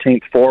and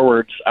 14th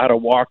forwards out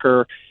of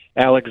Walker,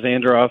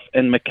 Alexandrov,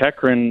 and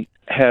McEachern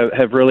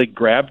have really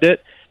grabbed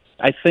it.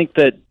 I think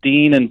that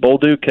Dean and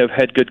Bolduc have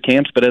had good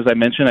camps, but as I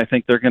mentioned, I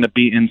think they're going to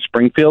be in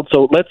Springfield.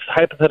 So let's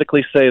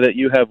hypothetically say that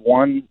you have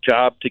one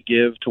job to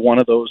give to one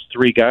of those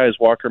 3 guys,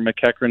 Walker,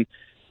 McEachern,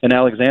 and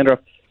Alexandrov.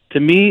 To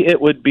me, it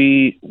would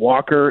be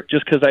Walker,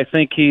 just because I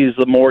think he's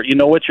the more,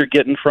 what you're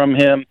getting from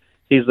him.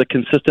 He's the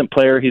consistent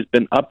player. He's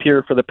been up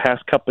here for the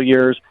past couple of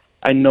years.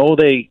 I know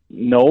they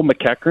know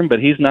McEachern, but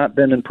he's not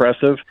been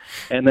impressive.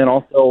 And then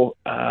also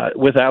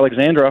with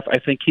Alexandrov, I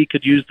think he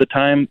could use the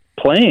time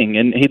playing,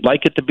 and he'd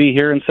like it to be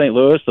here in St.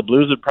 Louis. The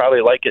Blues would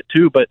probably like it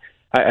too, but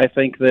I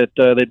think that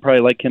they'd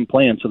probably like him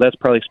playing. So that's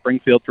probably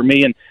Springfield for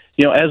me. And,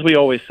 as we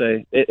always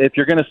say, if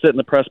you're going to sit in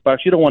the press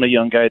box, you don't want a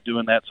young guy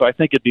doing that. So I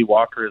think it'd be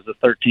Walker as the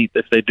 13th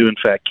if they do, in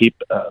fact, keep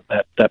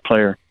that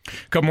player.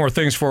 A couple more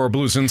things for our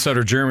Blues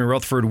insider, Jeremy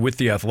Rutherford with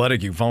The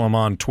Athletic. You can follow him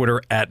on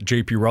Twitter at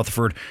JP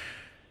Rutherford.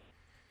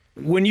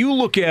 When you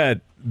look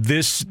at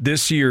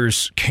this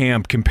year's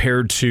camp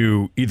compared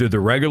to either the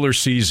regular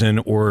season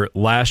or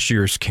last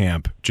year's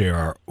camp,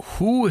 JR,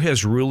 who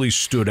has really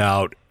stood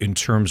out in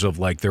terms of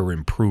their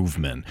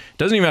improvement? It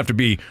doesn't even have to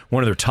be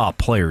one of their top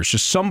players,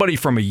 just somebody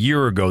from a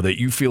year ago that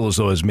you feel as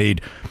though has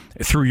made,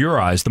 through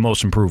your eyes, the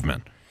most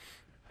improvement.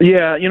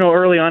 Yeah,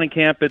 early on in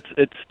camp,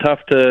 it's tough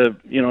to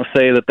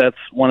say that that's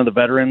one of the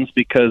veterans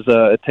because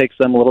it takes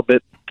them a little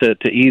bit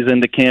to ease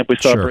into camp. We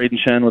saw Braden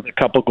Shen with a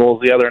couple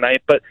goals the other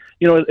night, but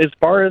as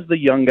far as the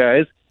young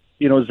guys,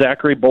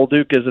 Zachary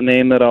Bolduc is a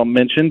name that I'll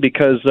mention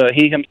because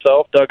he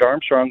himself, Doug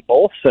Armstrong,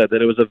 both said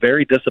that it was a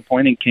very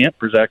disappointing camp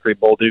for Zachary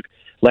Bolduc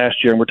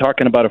last year, and we're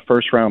talking about a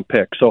first-round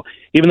pick. So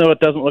even though it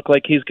doesn't look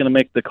like he's going to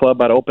make the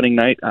club on opening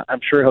night,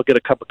 I'm sure he'll get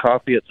a cup of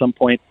coffee at some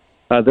point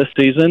this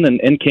season, and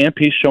in camp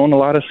he's shown a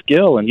lot of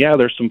skill, and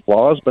there's some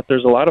flaws, but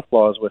there's a lot of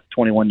flaws with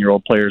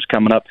 21-year-old players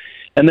coming up.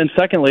 And then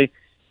secondly,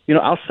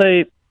 I'll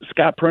say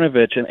Scott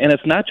Prnovich, and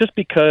it's not just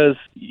because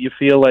you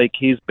feel like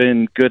he's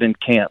been good in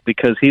camp,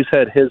 because he's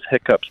had his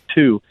hiccups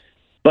too,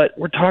 but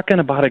we're talking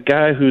about a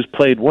guy who's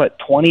played,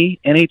 20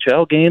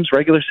 NHL games,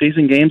 regular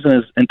season games in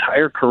his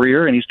entire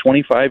career, and he's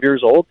 25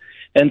 years old.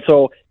 And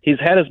so he's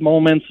had his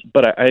moments,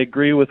 but I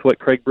agree with what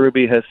Craig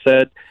Berube has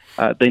said.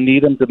 They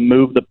need him to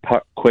move the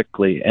puck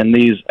quickly, and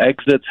these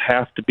exits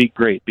have to be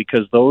great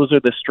because those are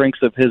the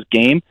strengths of his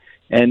game,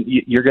 and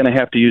you're going to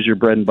have to use your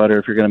bread and butter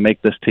if you're going to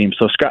make this team.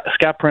 So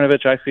Scott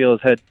Prnovich, I feel,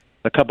 has had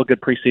a couple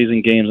good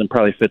preseason games and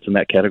probably fits in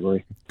that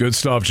category. Good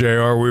stuff,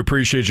 JR. We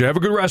appreciate you. Have a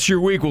good rest of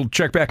your week. We'll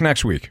check back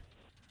next week.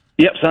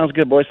 Yep, sounds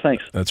good, boys.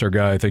 Thanks. That's our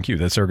guy. Thank you.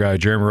 That's our guy,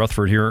 Jeremy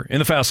Rutherford, here in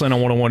the Fast Lane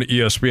on 101 at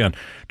ESPN.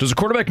 Does a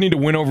quarterback need to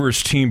win over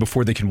his team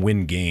before they can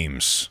win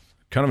games?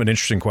 Kind of an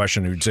interesting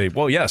question. You'd say,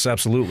 well, yes,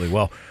 absolutely.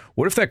 Well,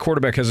 what if that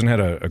quarterback hasn't had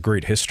a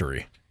great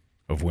history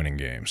of winning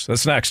games?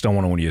 That's next on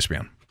 101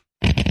 ESPN.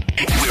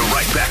 We're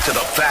right back to the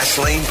Fast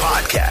Lane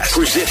Podcast,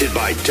 presented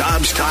by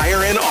Dobbs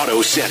Tire and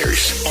Auto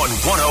Centers on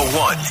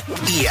 101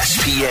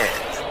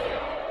 ESPN.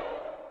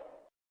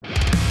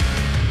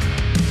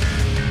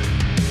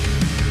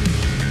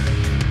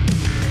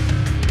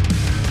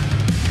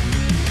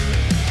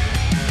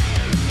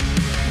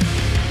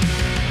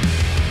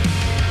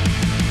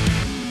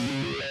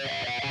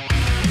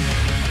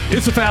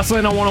 It's a Fast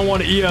Lane on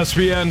 101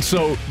 ESPN.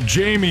 So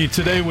Jamie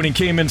today, when he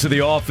came into the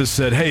office,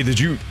 said, "Hey, did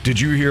you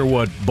hear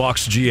what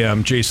Bucs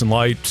GM Jason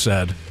Light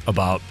said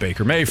about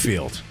Baker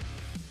Mayfield?"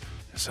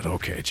 I said,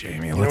 "Okay,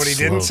 Jamie, You know what he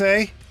didn't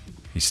say?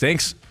 He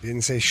stinks. He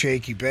didn't say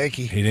shaky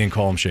bakey. He didn't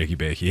call him shaky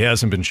bakey. He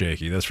hasn't been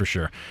shaky, that's for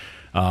sure.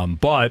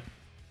 But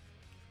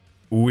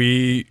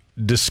we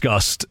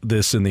discussed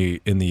this in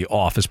the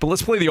office. But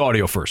let's play the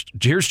audio first.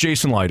 Here's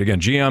Jason Light again,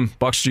 GM,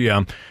 Bucs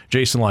GM,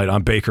 Jason Light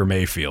on Baker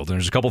Mayfield. And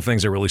there's a couple of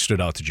things that really stood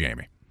out to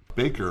Jamie.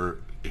 Baker,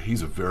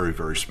 he's a very,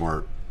 very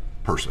smart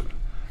person.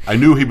 I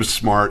knew he was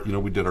smart. You know,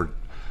 we did our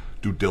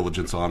due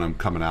diligence on him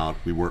coming out.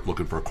 We weren't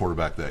looking for a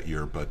quarterback that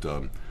year, but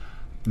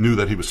knew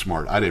that he was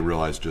smart. I didn't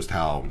realize just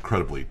how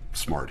incredibly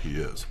smart he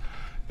is.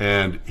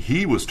 And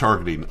he was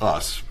targeting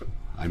us.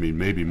 I mean,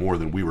 maybe more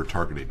than we were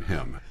targeting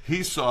him.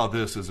 He saw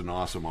this as an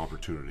awesome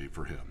opportunity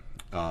for him.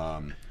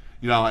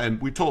 You know,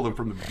 and we told him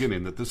from the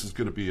beginning that this is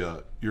going to be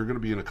you're going to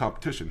be in a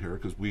competition here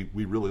because we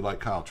really like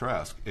Kyle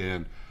Trask.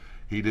 And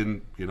he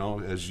didn't, you know,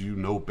 as you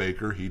know,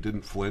 Baker, he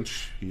didn't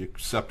flinch. He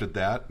accepted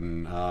that,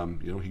 and,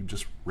 you know, he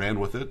just ran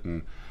with it.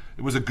 And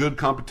it was a good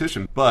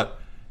competition. But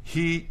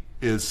he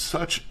is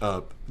such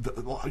a,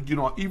 you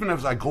know, even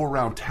as I go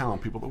around town,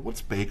 people go,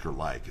 what's Baker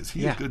like? Is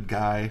he a good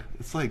guy?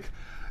 It's like,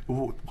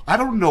 I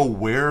don't know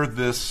where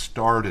this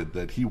started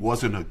that he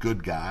wasn't a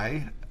good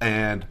guy.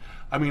 And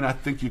I mean, I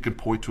think you can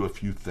point to a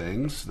few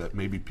things that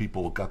maybe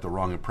people got the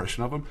wrong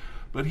impression of him,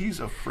 but he's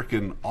a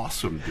freaking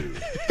awesome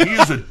dude. He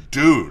is a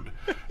dude.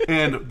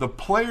 And the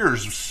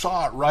players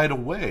saw it right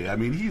away. I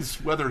mean,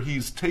 whether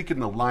he's taken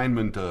the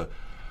lineman to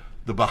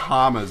the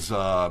Bahamas,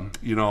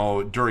 you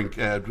know, during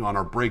on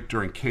our break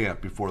during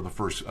camp before the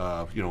first,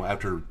 you know,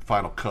 after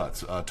final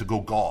cuts to go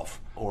golf,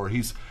 or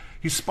he's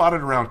spotted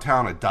around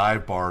town at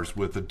dive bars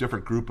with a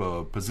different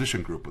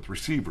position group, with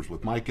receivers,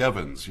 with Mike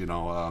Evans, you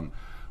know,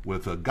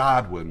 with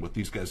Godwin, with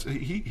these guys.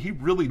 He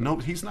really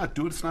knows. He's not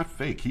doing it's not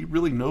fake. He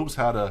really knows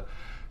how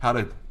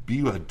to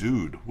be a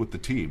dude with the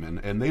team,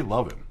 and they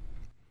love him.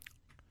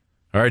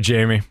 All right,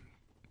 Jamie,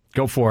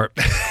 go for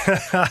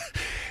it.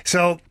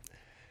 So,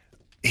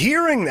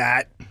 hearing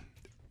that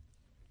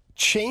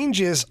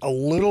changes a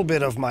little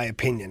bit of my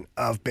opinion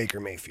of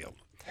Baker Mayfield.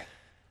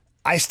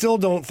 I still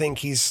don't think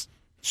he's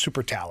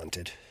super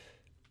talented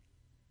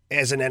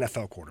as an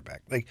NFL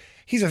quarterback. Like,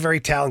 he's a very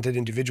talented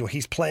individual.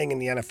 He's playing in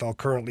the NFL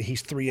currently.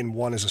 He's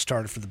 3-1 as a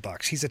starter for the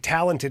Bucs. He's a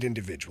talented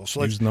individual.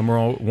 So he's number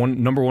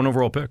one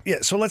overall pick. Yeah,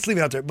 so let's leave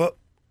it out there. But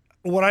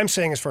what I'm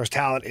saying as far as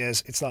talent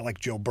is, it's not like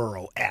Joe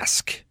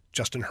Burrow-esque,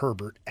 Justin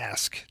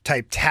Herbert-esque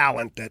type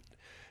talent that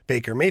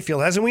Baker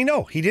Mayfield has. And we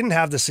know he didn't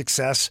have the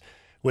success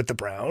with the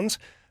Browns.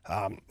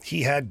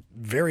 He had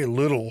very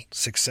little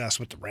success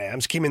with the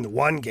Rams. Came in the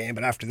one game,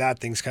 but after that,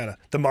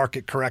 the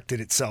market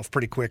corrected itself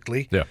pretty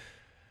quickly. Yeah.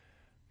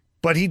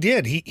 But he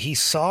did. He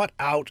sought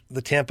out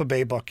the Tampa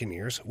Bay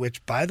Buccaneers,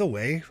 which, by the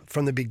way,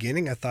 from the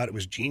beginning, I thought it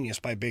was genius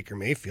by Baker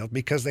Mayfield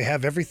because they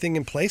have everything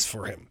in place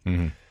for him.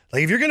 Mm-hmm.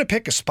 Like, if you're going to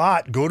pick a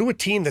spot, go to a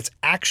team that's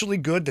actually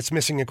good that's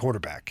missing a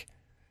quarterback.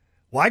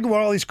 Why go to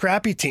all these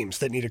crappy teams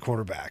that need a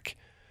quarterback?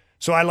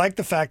 So I like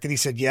the fact that he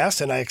said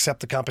yes, and I accept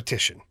the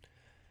competition.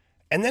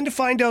 And then to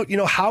find out, you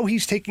know, how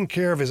he's taking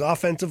care of his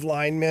offensive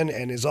linemen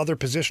and his other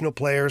positional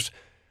players,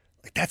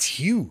 like, that's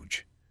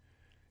huge.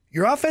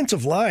 Your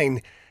offensive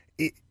line,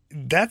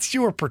 that's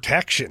your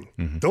protection.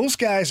 Mm-hmm. Those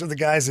guys are the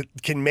guys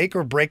that can make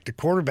or break the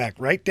quarterback,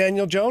 right,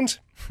 Daniel Jones?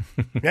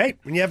 Right?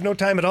 When you have no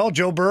time at all,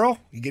 Joe Burrow,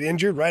 you get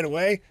injured right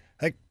away.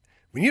 Like,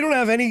 when you don't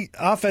have any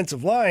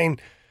offensive line,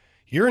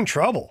 you're in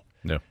trouble.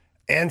 Yeah.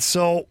 And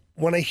so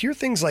when I hear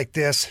things like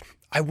this,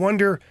 I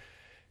wonder,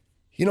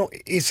 you know,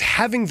 is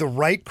having the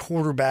right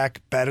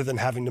quarterback better than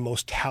having the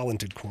most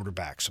talented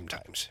quarterback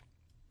sometimes?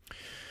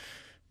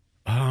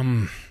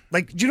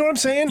 Like, do you know what I'm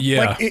saying?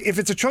 Yeah. Like, if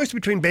it's a choice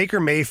between Baker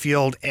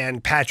Mayfield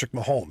and Patrick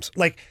Mahomes,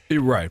 like,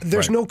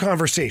 there's no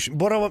conversation.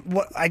 But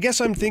what I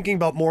guess I'm thinking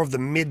about more of the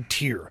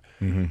mid-tier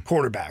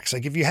quarterbacks.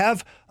 Like, if you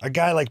have a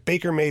guy like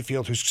Baker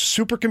Mayfield, who's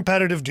super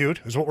competitive dude,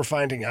 is what we're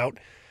finding out,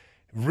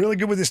 really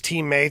good with his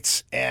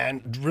teammates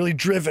and really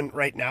driven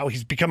right now.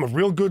 He's become a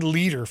real good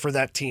leader for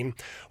that team.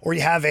 Or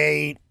you have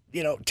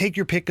take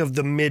your pick of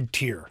the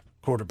mid-tier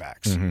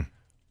quarterbacks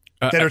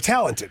that are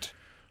talented.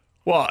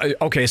 Well,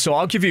 okay, so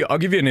I'll give you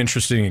an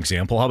interesting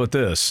example. How about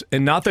this?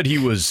 And not that he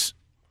was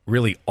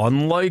really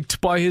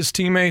unliked by his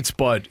teammates,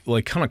 but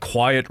like kind of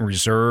quiet and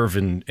reserved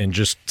and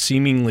just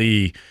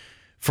seemingly,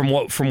 from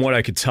what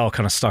I could tell,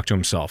 kind of stuck to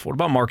himself. What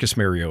about Marcus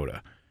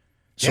Mariota?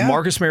 So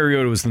Marcus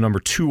Mariota was the number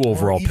 2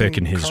 overall pick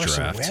in his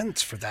Carson draft.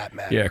 Wentz, for that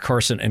matter. Yeah,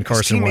 Carson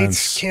His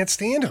Wentz can't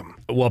stand him.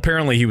 Well,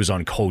 apparently he was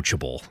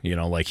uncoachable.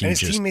 His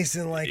teammates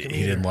didn't like him.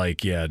 He didn't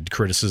like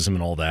criticism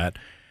and all that.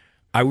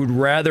 I would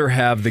rather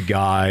have the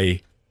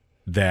guy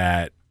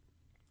that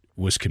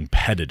was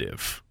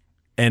competitive.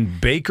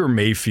 And Baker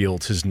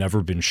Mayfield has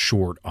never been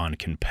short on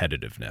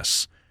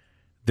competitiveness.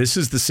 This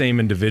is the same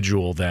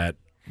individual that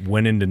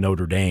went into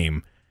Notre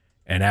Dame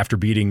and after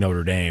beating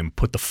Notre Dame,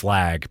 put the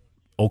flag,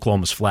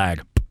 Oklahoma's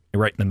flag,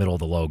 right in the middle of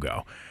the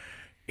logo.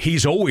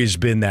 He's always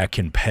been that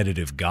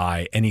competitive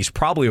guy, and he's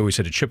probably always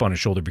had a chip on his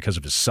shoulder because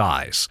of his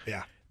size.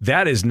 Yeah.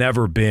 That has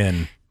never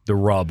been the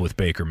rub with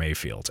Baker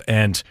Mayfield.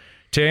 And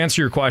to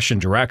answer your question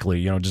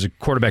directly, does a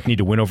quarterback need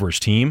to win over his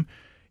team?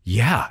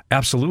 Yeah,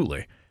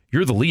 absolutely.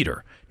 You're the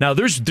leader. Now,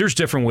 there's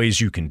different ways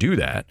you can do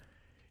that.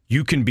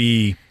 You can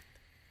be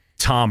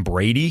Tom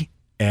Brady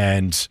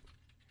and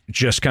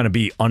just kind of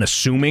be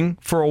unassuming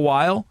for a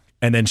while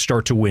and then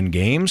start to win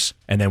games.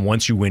 And then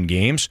once you win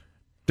games,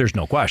 there's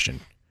no question.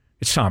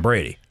 It's Tom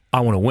Brady. I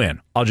want to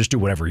win. I'll just do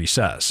whatever he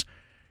says.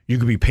 You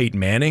could be Peyton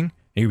Manning,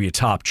 and you could be a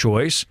top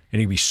choice,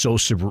 and you could be so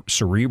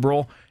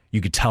cerebral.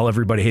 You could tell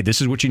everybody, hey,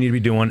 this is what you need to be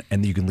doing,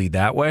 and you can lead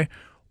that way.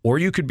 Or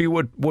you could be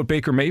what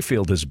Baker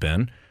Mayfield has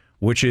been,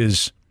 which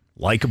is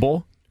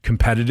likable,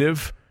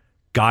 competitive.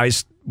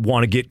 Guys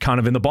want to get kind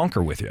of in the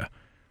bunker with you.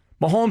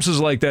 Mahomes is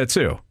like that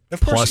too. Of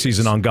course Plus, he's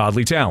an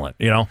ungodly talent,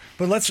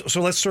 But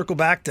let's circle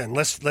back then.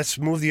 Let's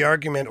move the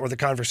argument or the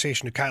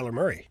conversation to Kyler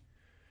Murray.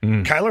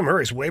 Kyler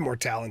Murray is way more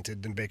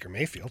talented than Baker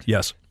Mayfield.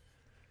 Yes.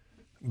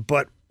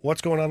 But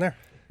what's going on there?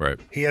 Right.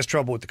 He has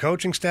trouble with the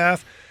coaching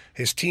staff,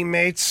 his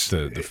teammates,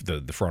 the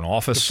front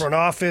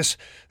office,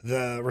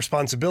 the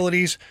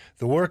responsibilities,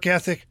 the work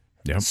ethic.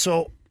 Yeah.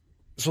 So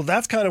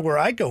that's kind of where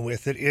I go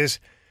with it. Is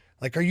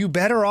like, are you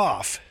better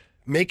off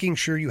making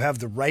sure you have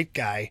the right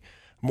guy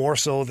more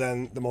so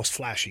than the most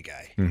flashy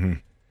guy? Mm-hmm.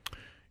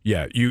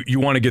 Yeah, you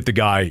want to get the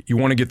guy. You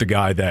want to get the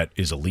guy that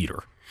is a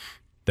leader,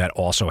 that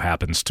also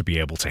happens to be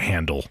able to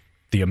handle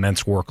the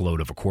immense workload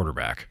of a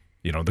quarterback.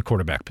 The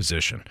quarterback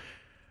position.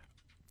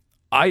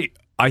 I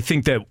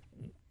think that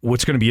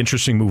what's going to be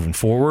interesting moving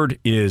forward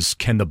is,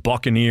 can the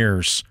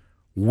Buccaneers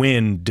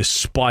win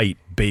despite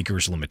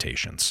Baker's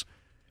limitations?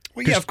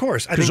 Well, yeah, of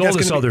course. Because all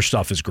this other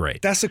stuff is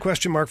great. That's the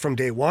question mark from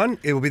day one.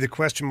 It will be the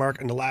question mark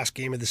in the last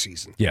game of the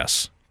season.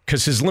 Yes,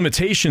 because his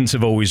limitations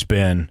have always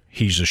been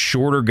he's a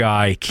shorter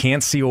guy,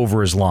 can't see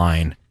over his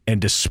line,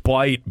 and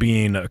despite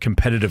being a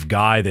competitive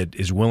guy that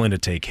is willing to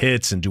take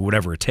hits and do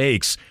whatever it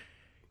takes,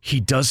 he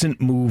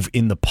doesn't move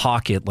in the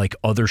pocket like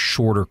other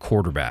shorter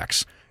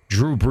quarterbacks.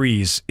 Drew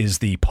Brees is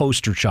the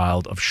poster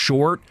child of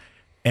short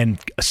and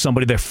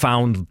somebody that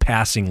found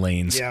passing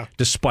lanes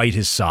despite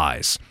his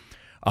size.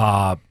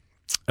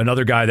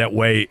 Another guy that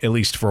way, at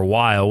least for a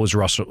while, was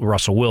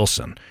Russell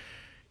Wilson.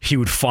 He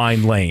would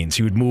find lanes.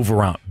 He would move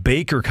around.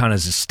 Baker kind of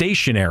is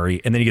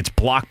stationary, and then he gets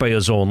blocked by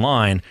his own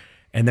line,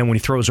 and then when he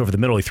throws over the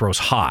middle, he throws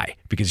high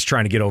because he's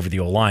trying to get over the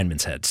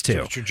O-linemen's heads, too.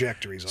 So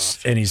trajectory's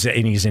off. And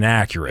he's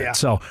inaccurate. Yeah.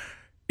 So,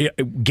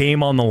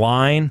 game on the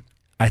line,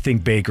 I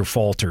think Baker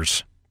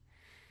falters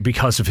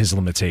because of his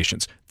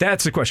limitations.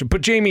 That's the question.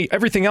 But Jamie,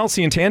 everything else,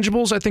 the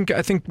intangibles, I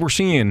think we're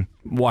seeing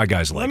why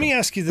guys like Let me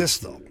ask you this,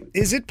 though.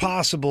 Is it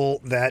possible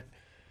that,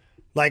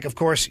 like, of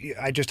course,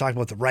 I just talked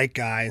about the right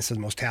guy instead of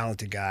the most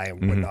talented guy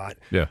and whatnot.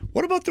 Yeah.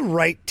 What about the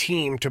right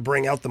team to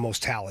bring out the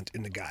most talent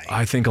in the guy?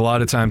 I think a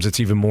lot of times it's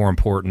even more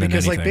important than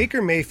because, anything. like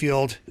Baker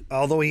Mayfield,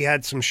 although he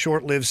had some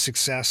short-lived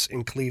success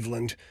in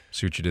Cleveland.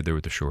 See what you did there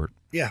with the short.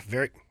 Yeah,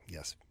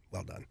 yes,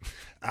 well done.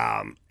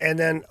 And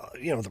then,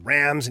 the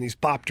Rams, and he's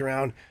popped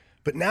around.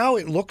 But now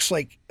it looks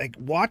like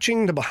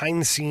watching the behind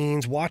the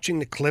scenes, watching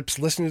the clips,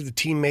 listening to the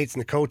teammates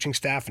and the coaching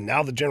staff, and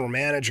now the general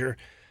manager,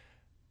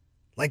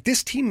 like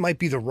this team might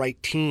be the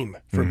right team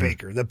for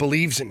Baker, that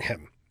believes in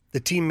him. The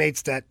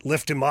teammates that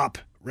lift him up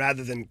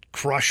rather than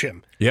crush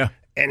him. Yeah.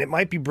 And it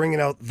might be bringing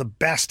out the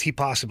best he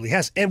possibly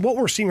has. And what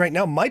we're seeing right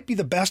now might be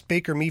the best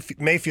Baker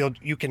Mayfield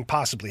you can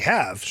possibly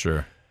have.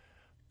 Sure.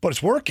 But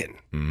it's working.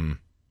 Mm-hmm.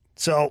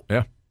 So,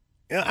 yeah.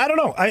 I don't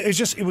know.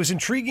 It was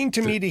intriguing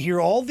to me to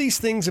hear all these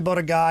things about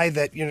a guy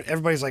that,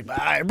 everybody's like,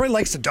 everybody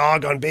likes to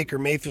dog on Baker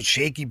Mayfield,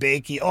 shaky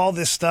bakey, all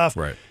this stuff.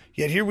 Right.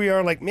 Yet here we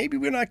are, like, maybe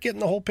we're not getting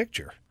the whole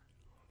picture.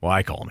 Well,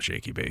 I call him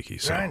shaky bakey.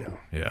 So, I know.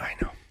 Yeah. I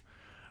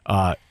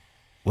know.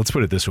 Let's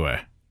put it this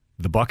way.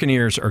 The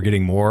Buccaneers are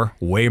getting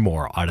way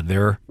more out of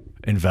their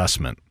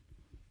investment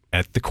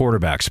at the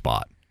quarterback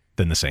spot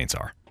than the Saints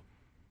are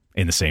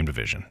in the same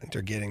division. I think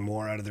they're getting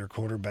more out of their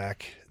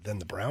quarterback than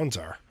the Browns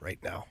are right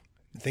now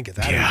Think of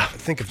that.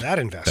 Think of that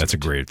investment.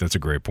 That's a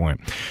great point.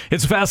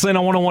 It's Fastlane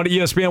on 101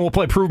 ESPN. We'll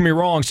play Prove Me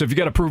Wrong. So if you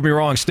got a Prove Me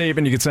Wrong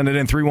statement, you can send it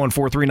in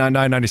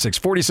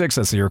 314-399-9646.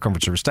 That's the Air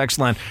Comfort Service text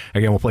line.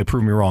 Again, we'll play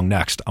Prove Me Wrong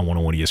next on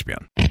 101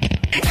 ESPN.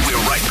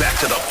 We're right back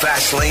to the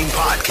Fast Lane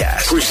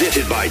Podcast,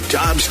 presented by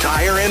Dobbs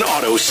Tire and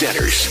Auto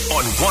Centers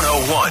on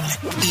 101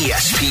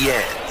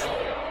 ESPN.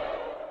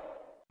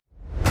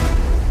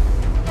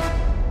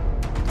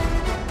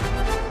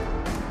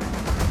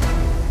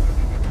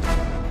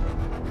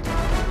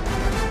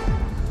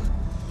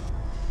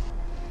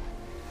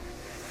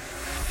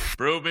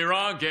 Prove me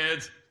wrong,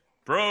 kids.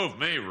 Prove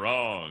me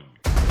wrong.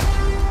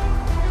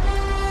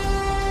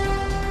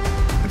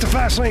 It's a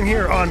Fast Lane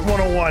here on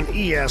 101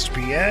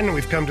 ESPN.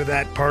 We've come to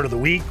that part of the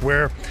week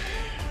where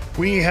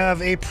we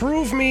have a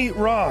Prove Me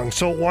Wrong.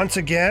 So once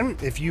again,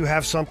 if you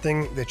have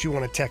something that you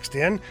want to text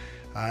in,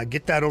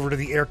 get that over to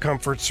the Air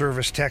Comfort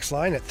Service text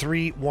line at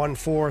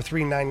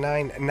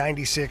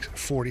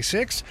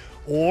 314-399-9646.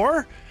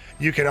 Or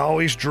you can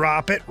always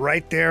drop it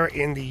right there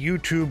in the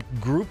YouTube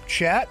group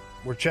chat.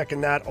 We're checking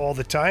that all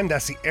the time.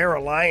 That's the Air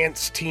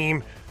Alliance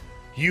team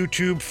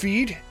YouTube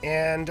feed.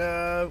 And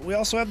we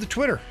also have the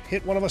Twitter.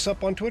 Hit one of us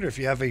up on Twitter if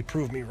you have a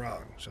Prove Me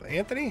Wrong. So,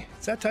 Anthony,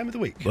 it's that time of the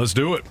week. Let's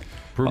do it.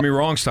 Prove Me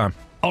Wrong's time.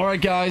 All right,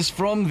 guys,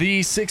 from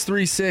the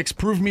 636,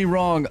 Prove Me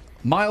Wrong.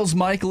 Miles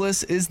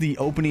Michaelis is the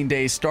opening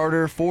day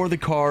starter for the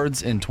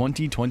Cards in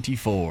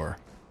 2024.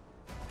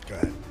 Go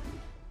ahead.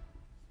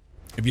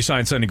 If you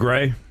sign Sonny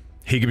Gray,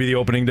 he could be the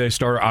opening day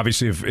starter.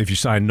 Obviously, if you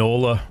sign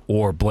Nola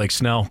or Blake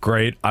Snell,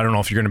 great. I don't know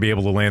if you're going to be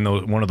able to land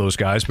one of those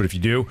guys, but if you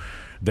do,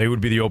 they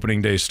would be the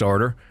opening day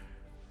starter.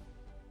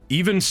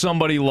 Even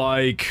somebody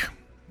like,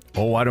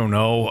 I don't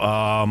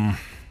know.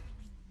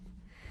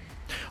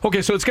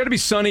 Okay, so it's got to be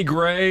Sonny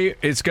Gray,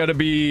 it's got to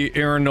be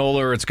Aaron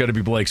Nola, or it's got to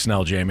be Blake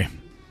Snell, Jamie.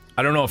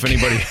 I don't know if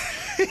anybody,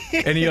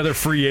 any other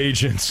free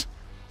agents.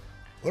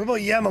 What about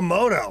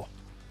Yamamoto?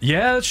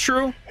 Yeah, that's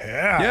true.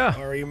 Yeah.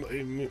 Or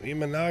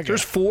Imanaga.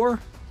 There's 4,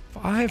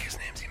 5. His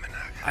name's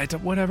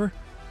Imanaga. Whatever.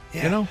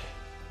 Yeah. You know?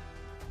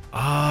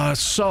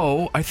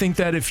 So I think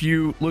that if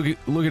you look at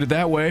it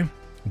that way,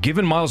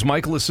 given Miles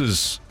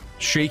Michaelis's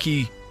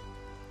shaky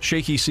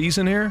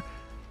season here,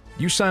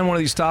 you sign one of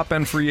these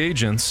top-end free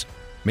agents,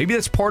 maybe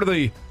that's part of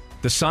the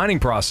signing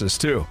process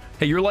too.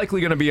 Hey, you're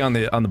likely going to be on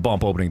the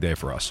bump opening day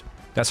for us.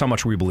 That's how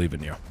much we believe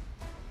in you.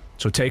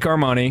 So take our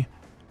money,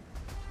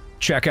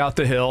 check out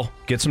the hill,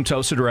 get some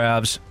toasted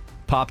Ravs,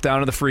 pop down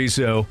to the free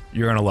zoo.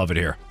 You're going to love it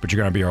here, but you're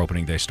going to be our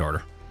opening day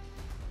starter.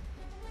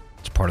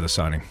 It's part of the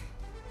signing.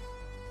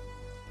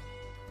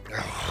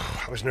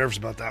 Oh, I was nervous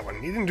about that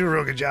one. You didn't do a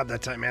real good job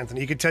that time,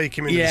 Anthony. You could tell you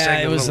came into the Yeah,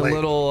 segment it was a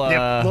little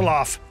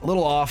off. A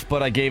little off,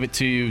 but I gave it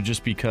to you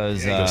just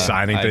because The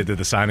signing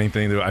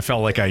thing. I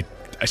felt like I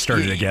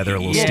started together a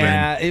little steam.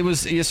 Yeah, it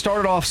was. You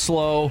started off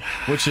slow,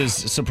 which is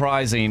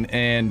surprising,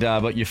 and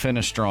but you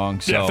finished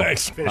strong. So, Yeah,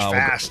 thanks. Finished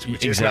fast,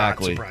 which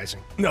exactly. is not surprising.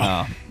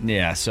 No.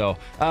 Yeah, so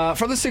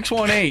for the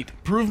 618,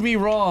 prove me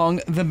wrong,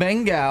 the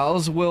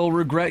Bengals will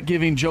regret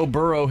giving Joe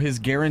Burrow his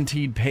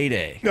guaranteed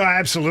payday. No,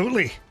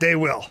 absolutely. They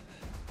will.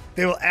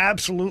 They will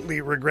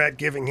absolutely regret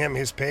giving him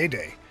his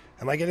payday.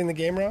 Am I getting the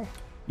game wrong?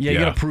 Yeah, you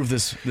got to prove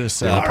this.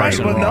 All right,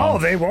 person well, wrong. no,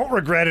 they won't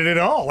regret it at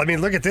all. I mean,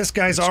 look at this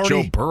guy's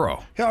already. Joe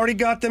Burrow. He already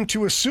got them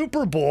to a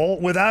Super Bowl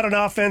without an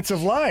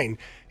offensive line.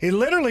 He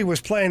literally was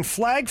playing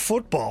flag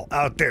football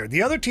out there.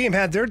 The other team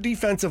had their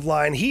defensive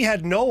line. He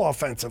had no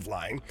offensive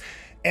line.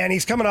 And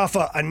he's coming off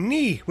a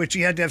knee, which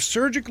he had to have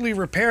surgically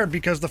repaired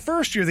because the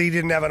first year he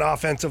didn't have an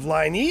offensive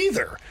line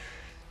either.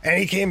 And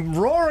he came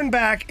roaring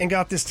back and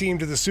got this team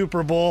to the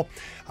Super Bowl.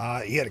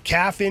 He had a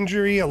calf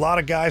injury. A lot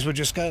of guys would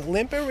just kind of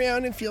limp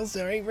around and feel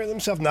sorry for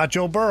themselves. Not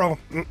Joe Burrow.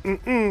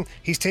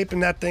 He's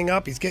taping that thing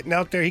up. He's getting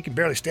out there. He can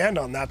barely stand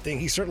on that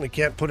thing. He certainly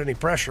can't put any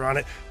pressure on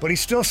it, but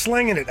he's still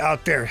slinging it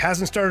out there.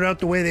 Hasn't started out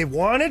the way they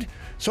wanted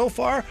so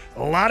far.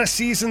 A lot of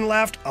season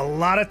left, a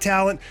lot of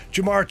talent.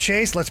 Jamar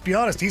Chase, let's be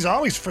honest, he's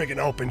always friggin'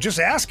 open. Just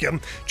ask him.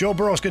 Joe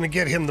Burrow's going to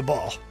get him the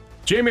ball.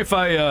 Jamie, if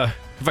I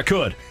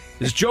could,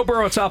 is Joe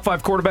Burrow a top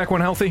 5 quarterback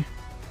when healthy?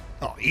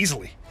 Oh,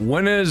 easily.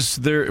 When has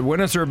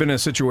there been a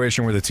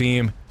situation where the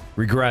team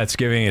regrets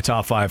giving a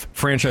top 5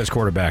 franchise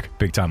quarterback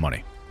big time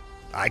money?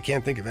 I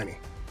can't think of any.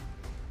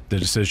 The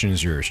decision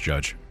is yours,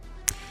 Judge.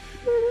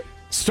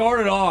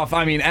 Started off,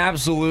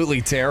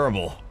 absolutely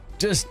terrible.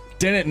 Just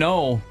didn't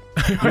know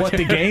what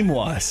the game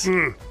was.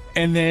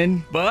 And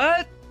then,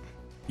 but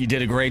you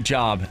did a great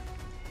job.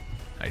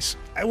 Nice.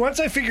 Once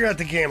I figure out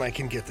the game, I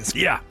can get this.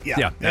 Yeah.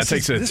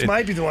 This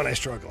might be the one I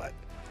struggle at.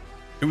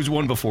 It was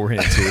one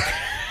beforehand, too.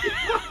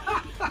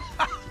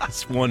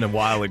 It's one a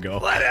while ago.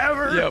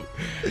 Whatever.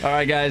 Yep. All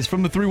right, guys,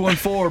 from the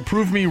 314,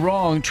 prove me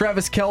wrong.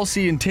 Travis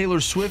Kelce and Taylor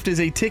Swift is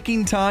a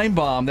ticking time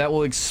bomb that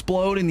will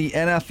explode in the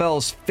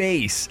NFL's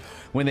face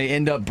when they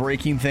end up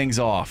breaking things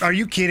off. Are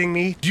you kidding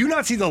me? Do you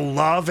not see the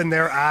love in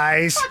their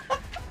eyes?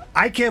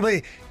 I can't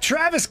believe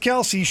Travis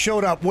Kelce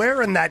showed up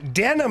wearing that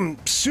denim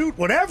suit,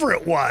 whatever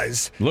it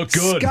was. Look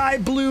good. Sky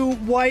blue,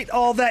 white,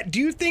 all that. Do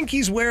you think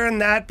he's wearing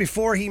that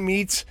before he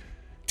meets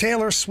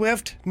Taylor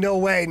Swift? No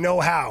way, no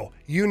how.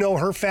 You know,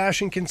 her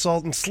fashion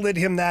consultant slid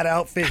him that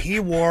outfit. He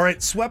wore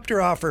it, swept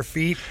her off her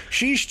feet.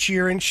 She's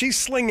cheering. She's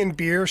slinging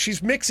beer.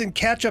 She's mixing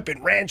ketchup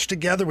and ranch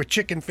together with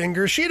chicken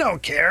fingers. She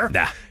don't care.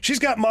 Nah. She's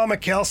got Mama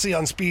Kelsey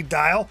on speed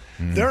dial.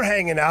 They're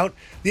hanging out.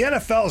 The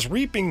NFL is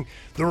reaping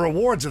the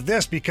rewards of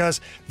this because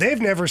they've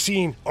never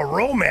seen a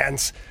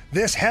romance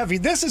this heavy.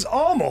 This is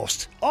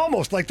almost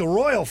like the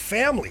royal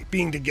family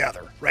being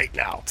together right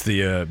now. It's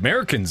the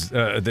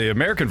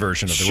American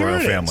version of the Sure royal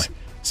it family. is.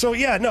 So,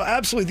 yeah, no,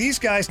 absolutely. These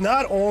guys,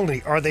 not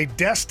only are they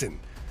destined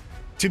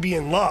to be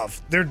in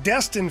love, they're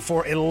destined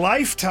for a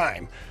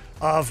lifetime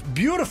of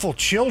beautiful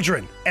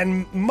children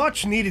and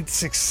much needed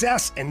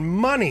success and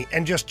money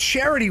and just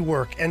charity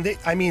work. And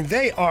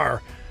they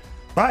are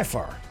by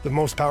far the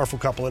most powerful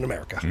couple in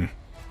America.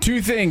 Two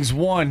things.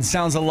 One,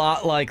 sounds a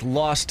lot like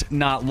Lost,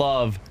 Not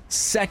Love.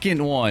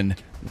 Second one,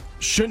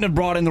 shouldn't have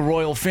brought in the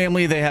royal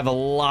family. They have a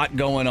lot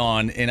going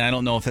on, and I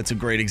don't know if that's a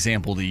great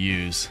example to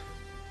use.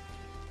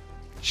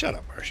 Shut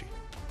up, Marshy.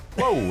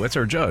 Whoa, that's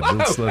our judge. Whoa,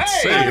 Let's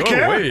hey, say. I don't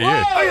care. Wait,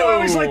 yeah. I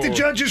always like the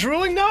judge's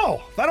ruling.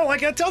 No, if I don't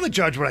like it, I tell the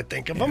judge what I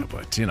think of him.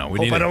 But, we Hope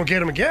need I don't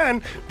get him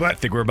again. But I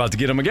think we're about to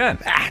get him again.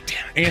 Damn it.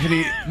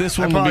 Anthony, this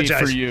I one will be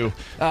apologize. for you.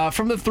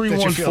 From the That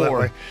you feel that 314.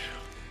 way.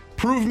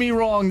 Prove me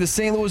wrong. The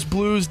St. Louis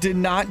Blues did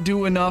not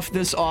do enough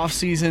this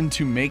offseason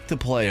to make the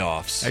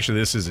playoffs. Actually,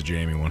 this is a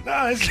Jamie one.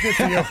 No, this is good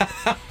for you.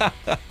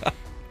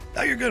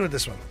 Now you're good with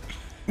this one.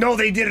 No,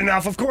 they did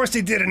enough. Of course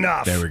they did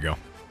enough. There we go.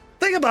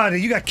 Think about it.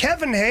 You got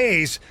Kevin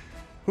Hayes,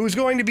 who's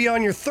going to be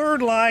on your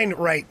third line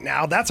right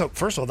now.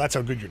 First of all, that's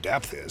how good your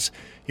depth is.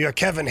 You got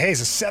Kevin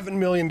Hayes, a $7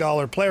 million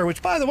player,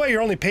 which, by the way,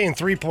 you're only paying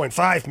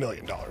 $3.5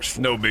 million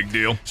for. No big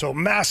deal. So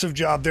massive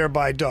job there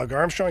by Doug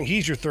Armstrong.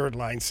 He's your third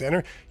line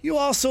center. You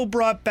also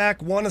brought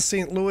back one of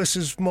St.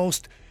 Louis's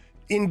most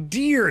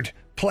endeared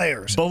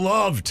players.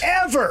 Beloved.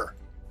 Ever.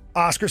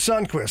 Oscar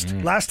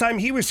Sundqvist. Last time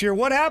he was here,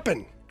 what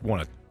happened?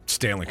 Won a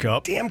Stanley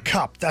Cup. Damn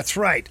cup, that's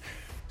right.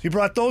 So you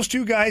brought those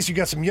two guys. You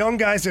got some young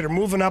guys that are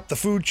moving up the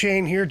food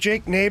chain here.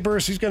 Jake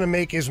Neighbors, he's going to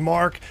make his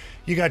mark.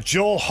 You got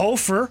Joel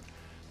Hofer.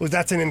 Well,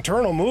 that's an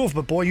internal move,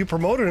 but boy, you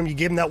promoted him. You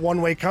gave him that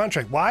one-way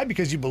contract. Why?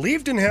 Because you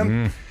believed in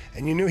him,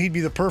 and you knew he'd be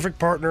the perfect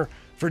partner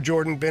for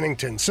Jordan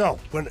Binnington. So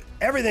when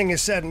everything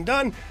is said and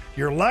done,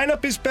 your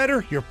lineup is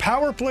better, your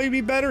power play will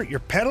be better,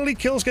 your penalty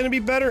kill is going to be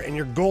better, and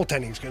your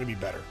goaltending is going to be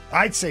better.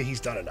 I'd say he's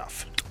done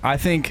enough. I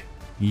think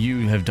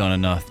you have done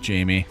enough,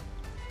 Jamie.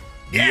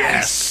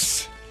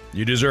 Yes!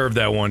 You deserve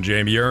that one,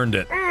 Jamie. You earned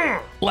it.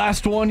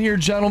 Last one here,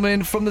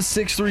 gentlemen, from the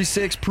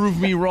 636.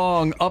 Prove me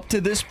wrong. Up to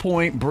this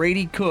point,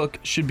 Brady Cook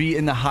should be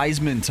in the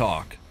Heisman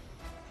talk.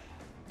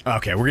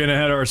 Okay, we're getting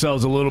ahead of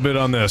ourselves a little bit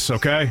on this,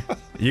 okay?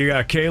 You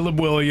got Caleb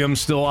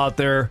Williams still out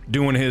there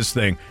doing his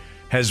thing.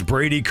 Has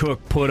Brady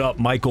Cook put up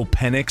Michael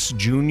Penix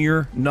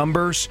Jr.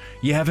 numbers?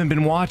 You haven't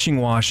been watching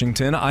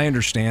Washington. I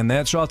understand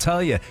that, so I'll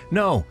tell you.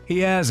 No, he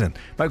hasn't.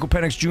 Michael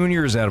Penix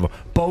Jr. is out of him.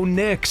 Bo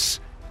Nix.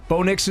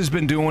 Bo Nix has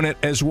been doing it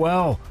as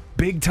well.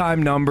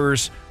 Big-time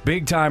numbers,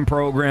 big-time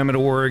program at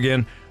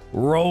Oregon,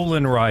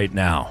 rolling right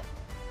now.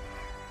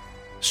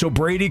 So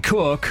Brady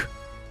Cook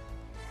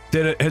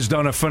has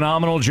done a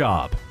phenomenal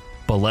job.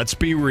 But let's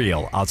be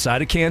real.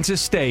 Outside of Kansas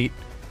State,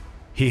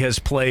 he has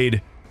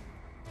played,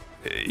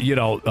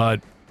 the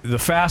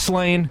Fast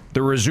Lane, the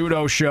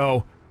Rizzuto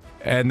Show,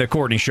 and the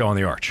Courtney Show on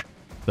the Arch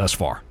thus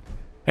far.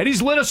 And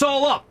he's lit us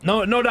all up.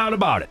 No doubt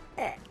about it.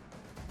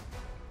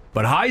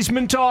 But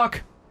Heisman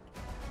talk,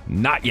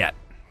 not yet.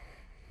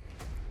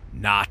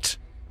 Not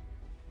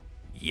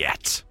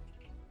yet.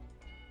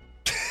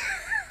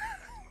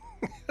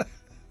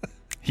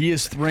 He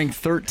is ranked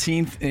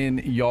 13th in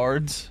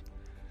yards,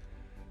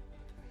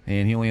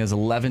 and he only has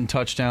 11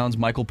 touchdowns.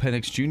 Michael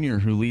Penix Jr.,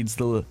 who leads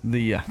the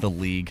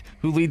league,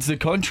 who leads the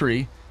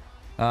country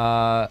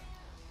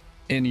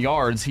in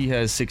yards, he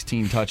has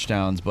 16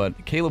 touchdowns.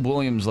 But Caleb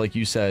Williams, like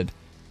you said,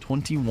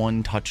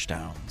 21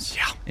 touchdowns.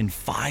 Yeah. In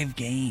 5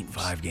 games.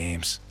 5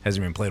 games.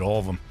 Hasn't even played all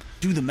of them.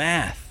 Do the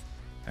math.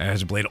 He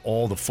hasn't played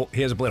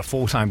a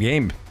full-time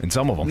game in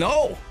some of them.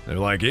 No. They're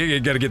like, hey, you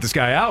got to get this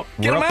guy out.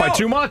 Get We're him up by out.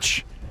 too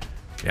much.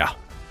 Yeah.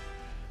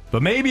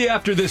 But maybe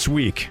after this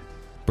week,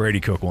 Brady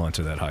Cook will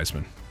enter that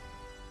Heisman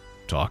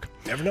talk.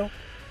 Never know.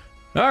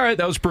 All right,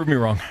 that was Prove Me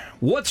Wrong.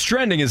 What's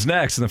trending is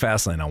next in the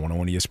Fast Lane on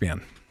 101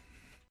 ESPN.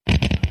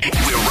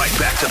 We're right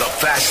back to the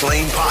Fast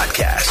Lane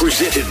Podcast,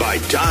 presented by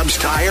Dobbs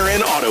Tire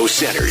and Auto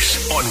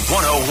Centers on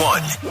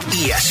 101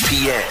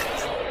 ESPN.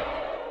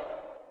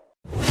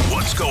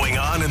 What's going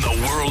on in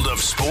the world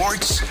of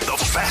sports? The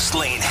Fast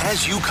Lane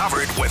has you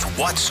covered with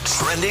what's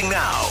trending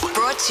now.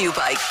 Brought to you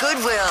by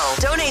Goodwill.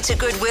 Donate to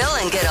Goodwill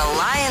and get a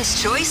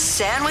Lion's Choice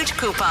sandwich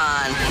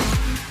coupon.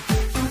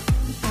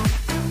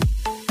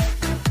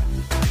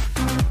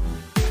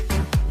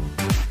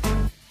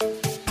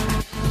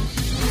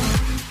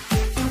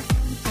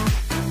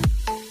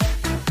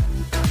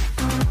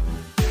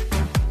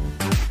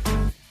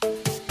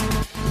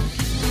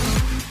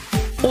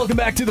 Welcome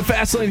back to the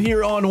Fast Lane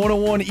here on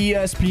 101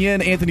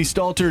 ESPN. Anthony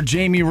Stalter,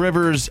 Jamie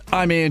Rivers.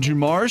 I'm Andrew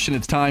Marsh, and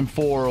it's time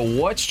for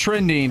What's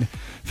Trending.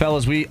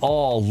 Fellas, we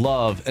all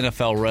love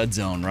NFL Red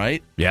Zone,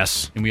 right?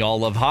 Yes. And we all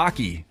love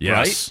hockey,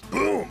 Yes. right?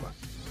 Boom.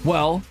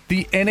 Well,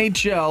 the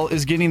NHL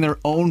is getting their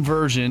own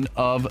version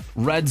of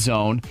Red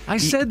Zone. I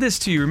said this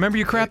to you. Remember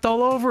you crapped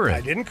all over it.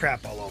 I didn't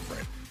crap all over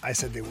it. I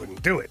said they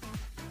wouldn't do it.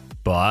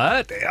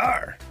 But They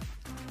are.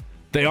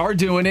 They are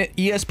doing it.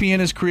 ESPN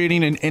is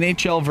creating an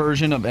NHL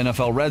version of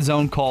NFL Red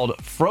Zone called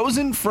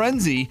Frozen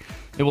Frenzy.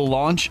 It will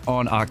launch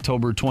on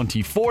October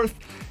 24th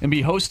and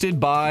be hosted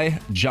by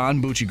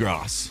John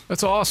Buccigross.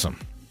 That's awesome.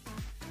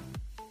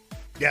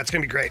 Yeah, it's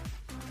going to be great.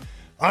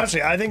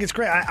 Honestly, I think it's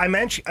great.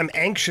 I'm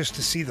anxious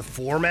to see the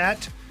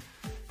format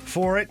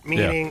for it,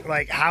 meaning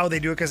like how they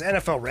do it, because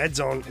NFL Red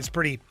Zone is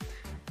pretty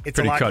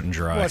Pretty a lot, cut and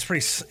dry. Well,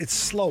 it's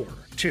slower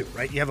too,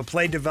 right? You have a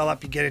play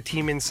develop, you get a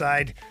team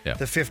inside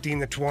the 15,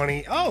 the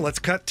 20. Oh, let's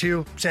cut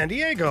to San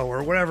Diego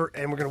or whatever,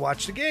 and we're going to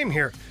watch the game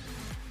here.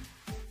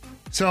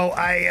 So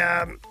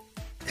I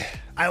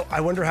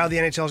wonder how the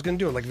NHL is going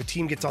to do it. Like if a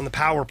team gets on the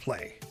power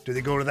play, do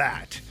they go to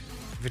that?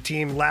 If a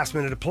team last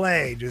minute of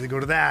play, do they go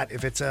to that?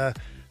 If it's a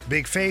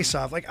big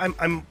face-off, like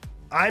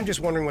I'm just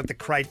wondering what the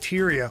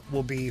criteria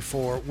will be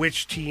for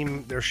which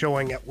team they're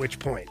showing at which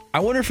point. I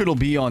wonder if it'll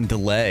be on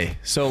delay.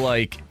 So,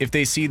 like, if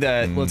they see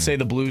that, let's say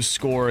the Blues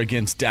score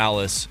against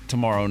Dallas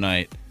tomorrow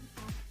night,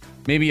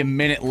 maybe a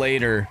minute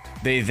later,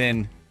 they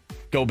then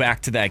go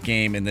back to that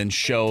game and then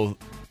show,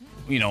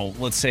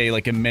 let's say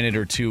like a minute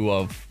or two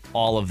of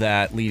all of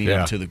that leading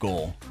up to the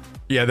goal.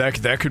 Yeah,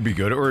 that could be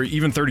good, or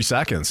even 30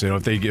 seconds.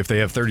 If they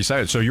have 30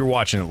 seconds, so you're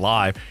watching it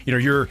live.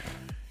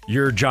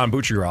 You're John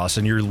Buccigross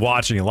and you're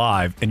watching it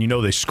live, and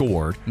they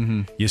scored.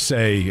 Mm-hmm. You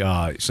say,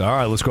 all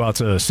right, let's go out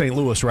to St.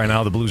 Louis right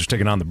now. The Blues are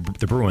taking on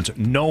the Bruins,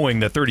 knowing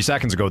that 30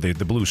 seconds ago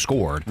the Blues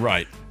scored.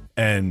 Right.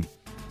 And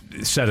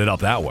set it up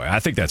that way. I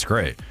think that's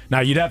great.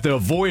 Now, you'd have to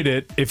avoid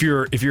it if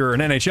you're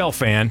an NHL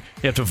fan.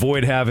 You have to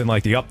avoid having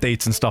like the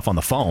updates and stuff on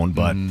the phone,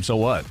 but so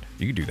what?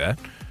 You can do that.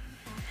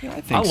 Yeah,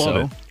 I think so.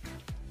 Love it.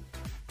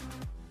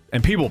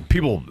 And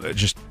people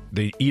just,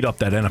 they eat up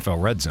that NFL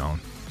Red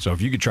Zone. So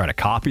if you could try to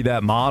copy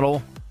that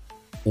model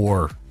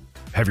or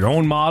have your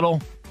own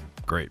model,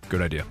 great.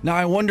 Good idea. Now,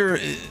 I wonder,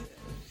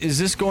 is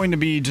this going to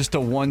be just a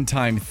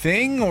one-time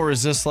thing, or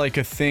is this like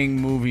a thing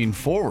moving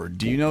forward?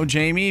 Do you know,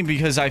 Jamie?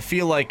 Because I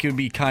feel like it would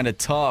be kind of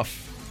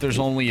tough if there's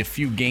only a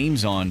few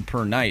games on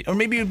per night. Or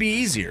maybe it would be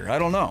easier. I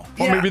don't know.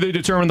 Or maybe they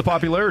determine the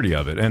popularity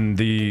of it and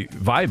the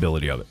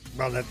viability of it.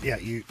 Well,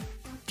 you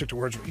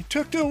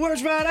took the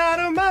words right out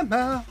of my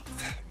mouth.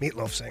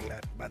 Meatloaf sang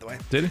that, by the way.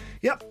 Did he?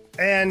 Yep.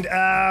 And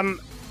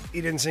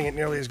he didn't sing it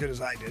nearly as good as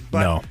I did.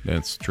 But no,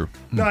 that's true.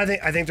 No, I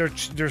think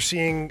they're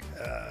seeing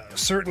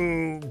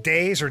certain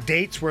days or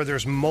dates where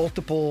there's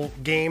multiple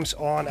games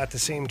on at the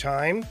same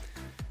time,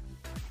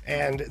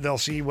 and they'll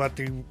see what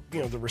the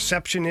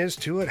reception is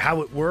to it,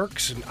 how it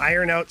works, and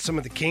iron out some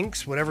of the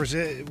kinks, whatever's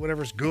good,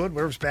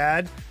 whatever's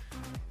bad.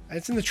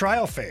 It's in the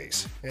trial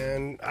phase,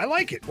 and I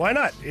like it. Why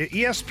not?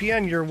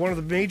 ESPN, you're one of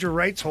the major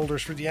rights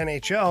holders for the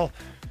NHL.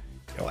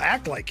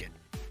 Act like it.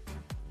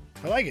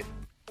 I like it.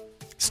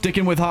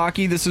 Sticking with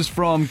hockey, this is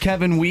from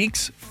Kevin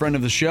Weeks, friend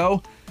of the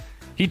show.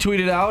 He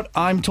tweeted out,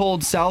 I'm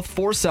told South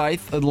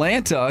Forsyth,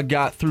 Atlanta,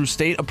 got through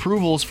state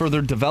approvals for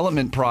their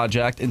development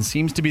project and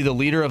seems to be the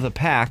leader of the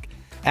pack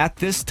at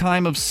this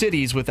time of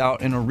cities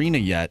without an arena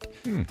yet.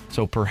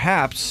 So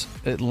perhaps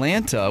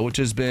Atlanta, which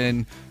has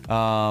been...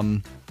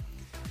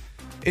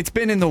 it's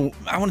been in the,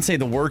 I wouldn't say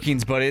the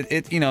workings, but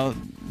it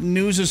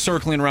news is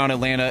circling around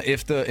Atlanta.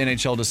 If the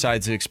NHL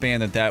decides to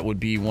expand, that would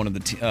be one of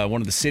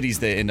the cities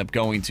they end up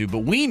going to. But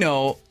we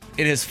know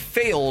it has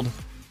failed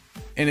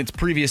in its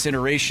previous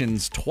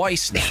iterations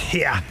twice now.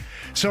 Yeah.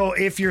 So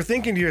if you're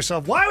thinking to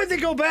yourself, why would they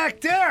go back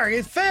there?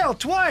 It failed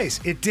twice.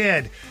 It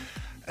did.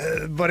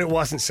 But it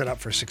wasn't set up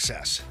for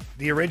success.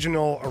 The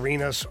original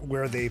arenas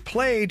where they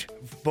played,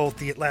 both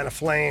the Atlanta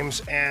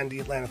Flames and the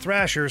Atlanta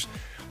Thrashers,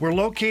 were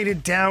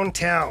located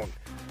downtown.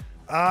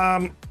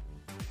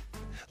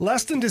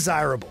 Less than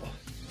desirable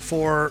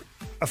for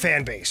a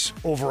fan base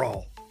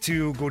overall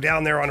to go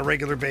down there on a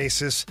regular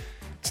basis.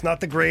 It's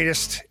not the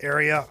greatest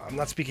area. I'm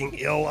not speaking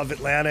ill of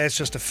Atlanta. It's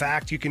just a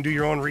fact. You can do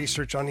your own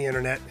research on the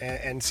internet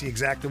and see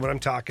exactly what I'm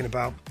talking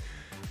about.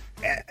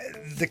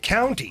 The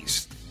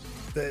counties,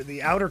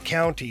 the outer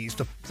counties,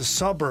 the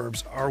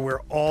suburbs are where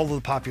all of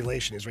the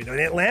population is right now. In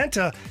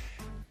Atlanta,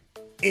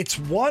 it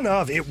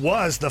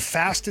was the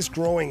fastest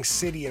growing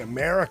city in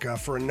America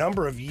for a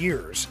number of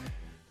years.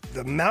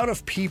 The amount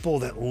of people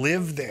that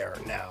live there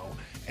now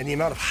and the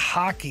amount of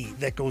hockey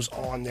that goes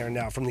on there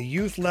now, from the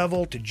youth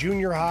level to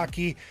junior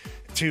hockey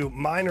to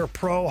minor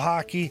pro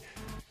hockey.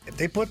 If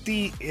they put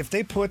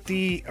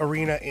the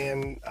arena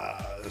in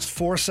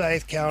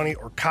Forsyth County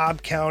or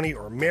Cobb County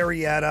or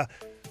Marietta,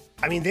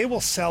 I mean, they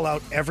will sell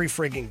out every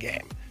friggin'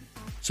 game.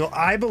 So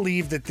I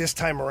believe that this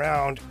time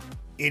around,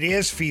 it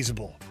is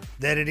feasible,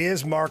 that it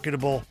is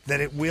marketable,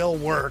 that it will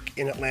work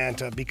in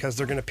Atlanta because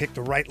they're going to pick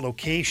the right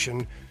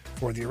location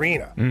for the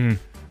arena. Mm-hmm.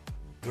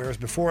 Whereas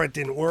before it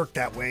didn't work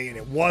that way and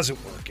it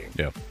wasn't working.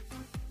 Yep.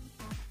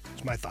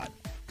 That's my thought.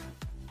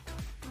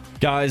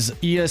 Guys,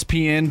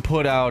 ESPN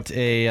put out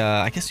a,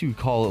 I guess you would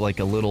call it like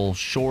a little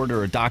short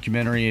or a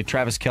documentary,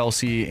 Travis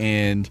Kelce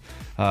and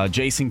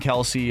Jason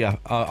Kelce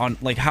on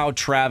like how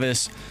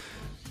Travis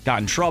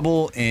got in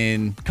trouble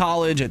in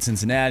college at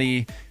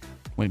Cincinnati,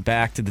 went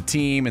back to the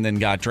team, and then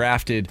got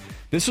drafted.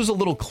 This was a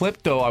little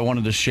clip, though, I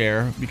wanted to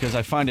share because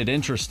I find it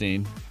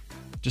interesting.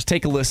 Just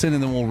take a listen,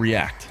 and then we'll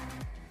react.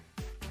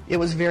 It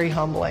was very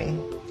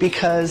humbling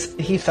because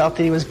he felt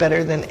that he was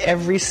better than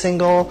every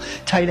single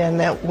tight end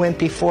that went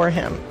before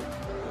him.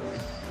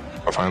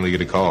 I finally get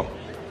a call,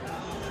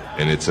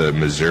 and it's a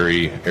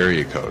Missouri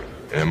area code.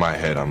 And in my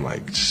head, I'm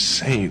like,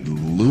 St.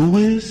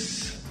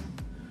 Louis?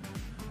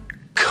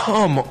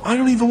 Come on, I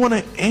don't even want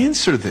to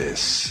answer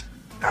this.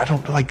 I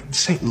don't like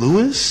St.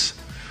 Louis?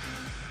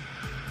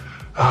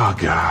 Oh,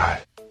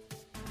 God.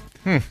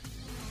 Boy,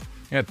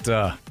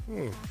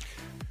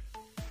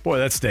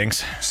 that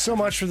stinks. So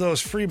much for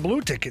those free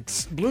Blues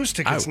tickets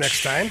Ouch.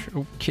 next time.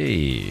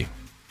 Okay.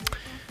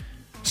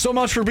 So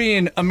much for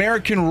being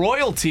American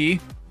royalty.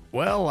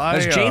 Well,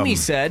 as Jamie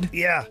said.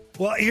 Yeah.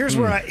 Well, here's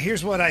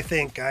what I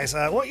think, guys.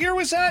 What year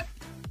was that?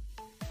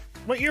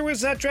 What year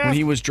was that draft? When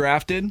he was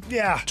drafted?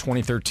 Yeah.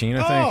 2013, I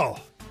think.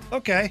 Oh,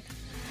 okay.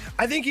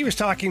 I think he was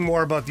talking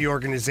more about the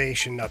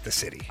organization, not the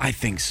city. I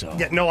think so.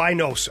 Yeah, no, I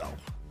know so.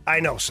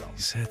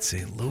 He said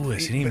St.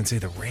 Louis. He didn't even say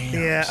the Rams.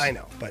 Yeah, I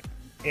know. But,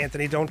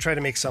 Anthony, don't try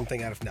to make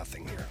something out of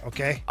nothing here,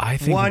 okay? I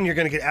think... One, you're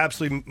going to get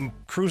absolutely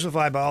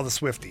crucified by all the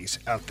Swifties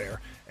out there.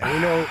 And we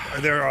know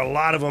there are a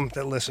lot of them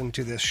that listen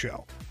to this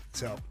show.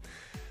 So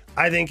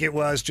I think it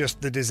was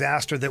just the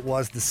disaster that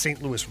was the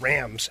St. Louis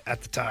Rams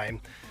at the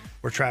time,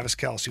 where Travis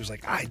Kelce was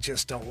like, I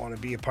just don't want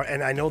to be a part.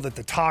 And I know that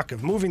the talk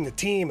of moving the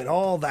team and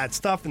all that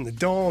stuff in the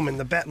dome and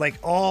the bet, like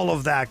all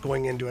of that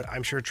going into it,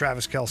 I'm sure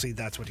Travis Kelce,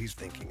 that's what he's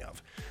thinking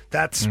of.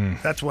 That's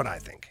what I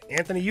think.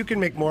 Anthony, you can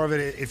make more of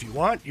it if you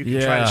want. You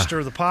can try to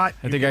stir the pot.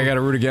 I think I got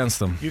to root against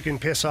them. You can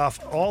piss off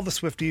all the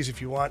Swifties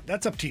if you want.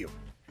 That's up to you.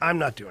 I'm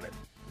not doing it.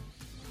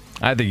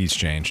 I think he's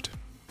changed.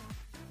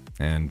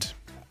 And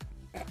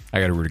I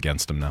got to root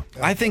against him now.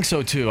 I think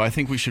so, too. I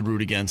think we should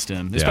root against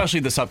him, especially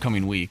this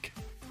upcoming week.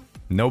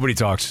 Nobody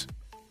talks.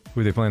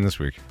 Who are they playing this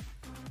week?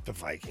 The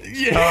Vikings.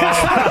 Yeah.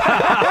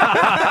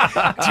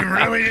 You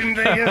really didn't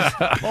think his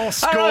whole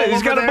skull I don't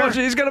know, over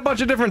he's got a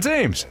bunch of different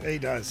teams. He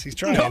does. He's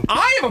trying. No,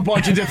 I have a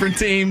bunch of different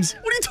teams.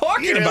 What are you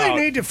talking You about?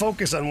 really need to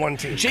focus on one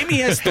team. Jamie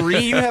has 3.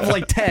 You have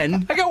like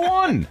 10. I got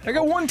one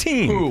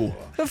team. Who?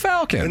 The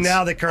Falcons. And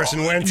now that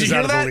Carson Wentz Did is you out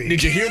hear of the that? league.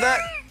 Did you hear that?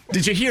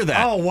 Did you hear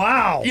that? Oh,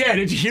 wow. Yeah,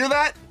 did you hear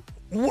that?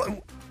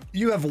 What?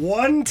 You have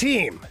one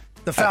team.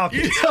 The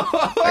Falcons.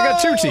 I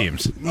got 2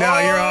 teams. No,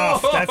 you're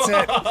off. That's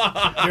it.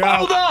 You're out.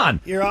 Hold on.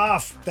 You're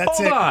off. That's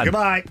Hold it. on.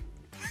 Goodbye.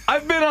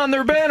 I've been on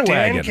their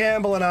bandwagon. Dan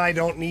Campbell and I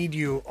don't need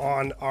you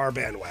on our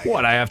bandwagon.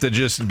 What, I have to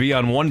just be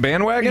on one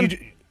bandwagon?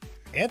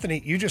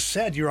 Anthony, you just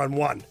said you're on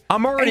one.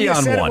 I'm already and on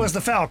you said one. it was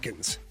the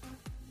Falcons.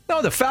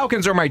 No, the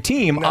Falcons are my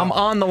team. No. I'm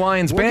on the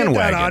Lions We'll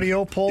bandwagon. get that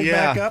audio pulled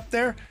back up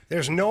there.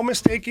 There's no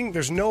mistaking.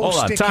 There's no Hold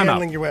on, stick time out.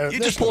 handling your way. You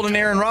just pulled an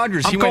Aaron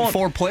Rodgers. He went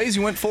 4 plays.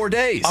 You went 4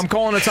 days. I'm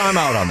calling a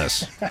timeout on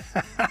this.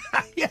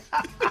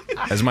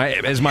 As my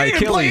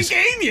Achilles,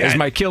 as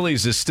my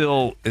Achilles is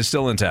still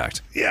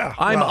intact. Yeah,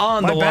 I'm well,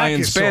 on my the back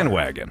Lions is sore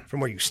bandwagon. from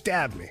where you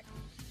stabbed me.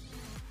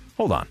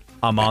 Hold on,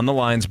 I'm on the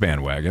Lions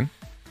bandwagon.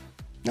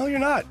 No, you're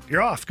not.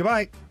 You're off.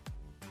 Goodbye.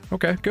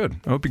 Okay, good.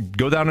 I hope you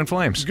go down in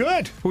flames.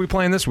 Good. Who are we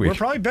playing this week? We're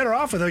probably better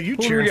off without you Who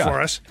do we cheering got? for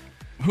us.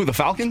 Who, the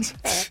Falcons?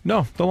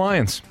 No, the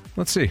Lions.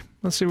 Let's see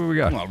what we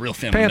got. Well, real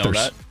fan would know Panthers.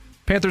 that.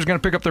 Panthers going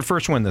to pick up their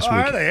first win this week.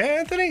 Are they,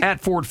 Anthony?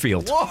 At Ford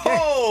Field.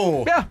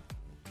 Whoa! Yeah.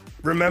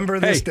 Remember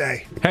this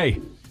day. Hey.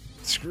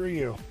 Screw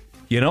you.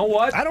 You know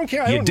what? I don't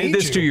care. I You don't did need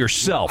this you. to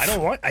yourself. I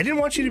didn't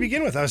want you to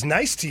begin with. I was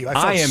nice to you. I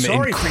felt I am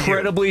sorry for you.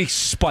 incredibly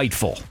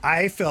spiteful.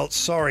 I felt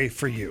sorry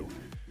for you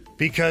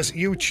because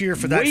you cheer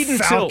for that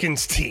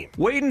Falcons team.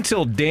 Wait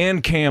until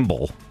Dan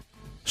Campbell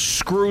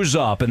screws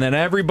up and then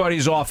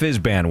everybody's off his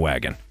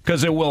bandwagon,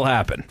 because it will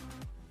happen.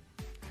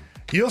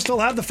 You'll still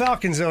have the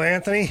Falcons, though,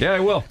 Anthony. Yeah, I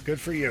will. Good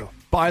for you.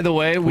 By the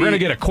way, we're going to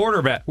get a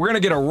quarterback. We're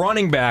going to get a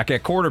running back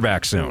at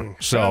quarterback soon.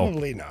 So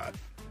Probably not.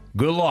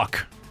 good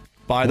luck.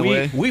 By the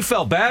way, we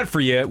felt bad for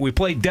you. We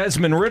played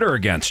Desmond Ridder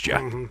against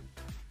you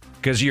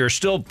because you're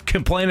still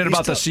complaining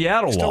about the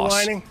Seattle still loss.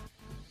 whining?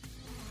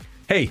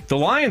 Hey, the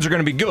Lions are going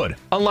to be good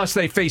unless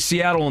they face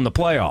Seattle in the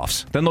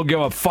playoffs. Then they'll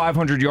give up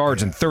 500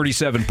 yards and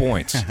 37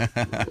 points. I'm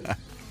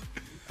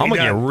going to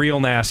get real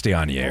nasty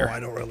on you here. I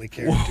don't really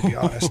care, to be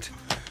honest.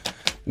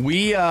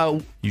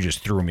 You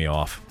just threw me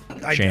off.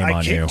 Shame I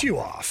on you. kicked you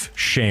off.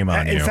 Shame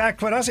on you. In fact,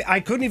 quite honestly,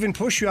 I couldn't even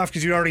push you off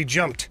because you already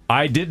jumped.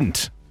 I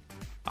didn't.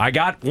 I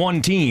got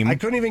one team. I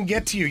couldn't even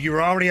get to you. You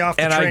were already off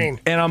the train.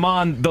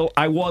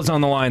 I was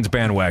on the Lions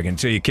bandwagon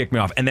until you kicked me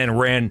off and then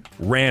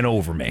ran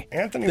over me.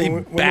 Anthony, they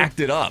when backed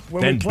it up.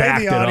 When we play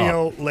the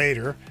audio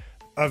later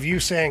of you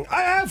saying,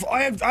 I've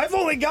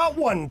only got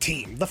one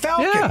team, the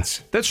Falcons.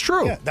 Yeah, that's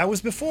true. Yeah, that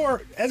was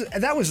before.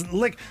 That was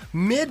like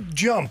mid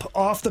jump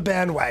off the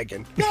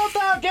bandwagon. Go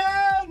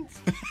Falcons!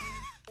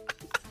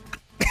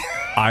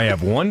 I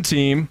have one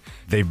team.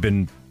 They've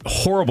been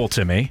horrible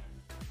to me.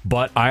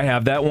 but I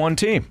have that one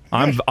team.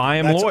 I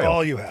am That's loyal.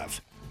 all you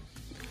have.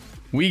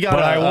 But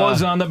I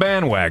was on the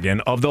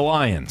bandwagon of the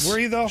Lions. Were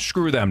you, though?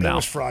 Screw them It now.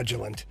 was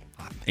fraudulent.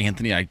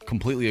 Anthony, I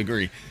completely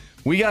agree.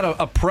 We got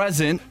a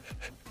present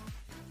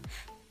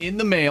in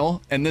the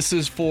mail, and this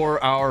is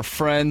for our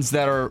friends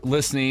that are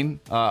listening,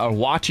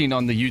 watching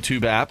on the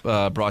YouTube app,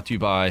 brought to you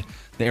by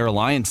the Air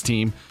Alliance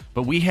team.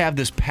 But we have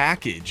this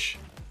package.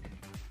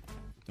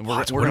 And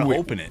we're going to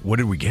open it. What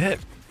did we get?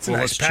 It's a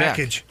nice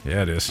package.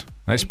 Yeah, it is.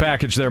 Nice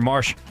package there,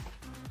 Marsh.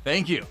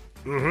 Thank you.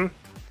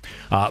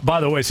 Mm-hmm.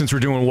 By the way, since we're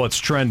doing what's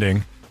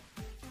trending,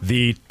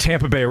 the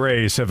Tampa Bay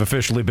Rays have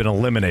officially been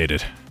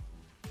eliminated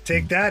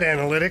Take that,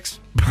 analytics.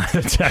 by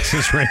the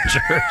Texas Rangers.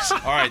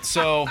 All right,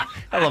 so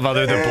I love how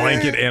they're the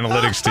blanket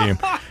analytics team.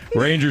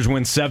 Rangers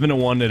win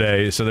 7-1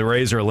 today, so the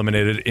Rays are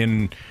eliminated.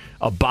 In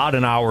about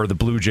an hour, the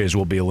Blue Jays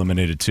will be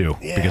eliminated too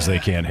because they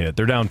can't hit.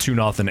 They're down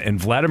 2-0, and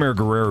Vladimir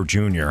Guerrero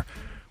Jr.,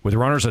 with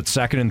runners at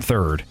second and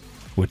third,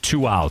 with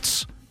 2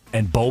 outs,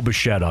 and Bo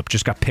Bichette up,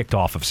 just got picked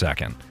off of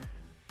second.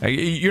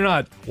 You're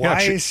not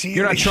trying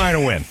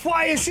to win.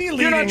 Why is he You're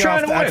leading not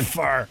trying off to that win.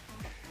 far?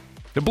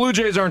 The Blue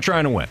Jays aren't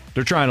trying to win.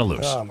 They're trying to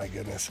lose. Oh, my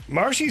goodness.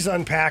 Marshy's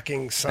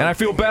unpacking something. And I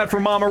feel bad for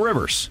Mama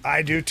Rivers.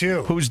 I do,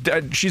 too.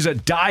 She's a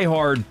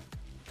diehard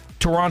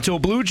Toronto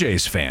Blue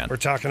Jays fan. We're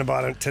talking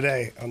about it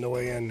today on the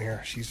way in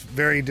here. She's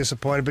very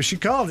disappointed, but she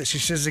called it. She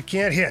says it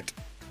can't hit.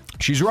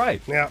 She's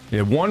right. Yeah. You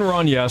had 1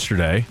 run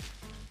yesterday.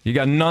 You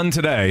got none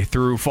today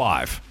through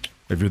 5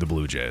 if you're the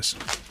Blue Jays.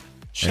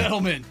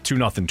 Gentlemen.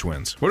 2-0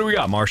 Twins. What do we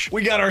got, Marsh?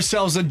 We got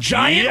ourselves a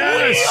giant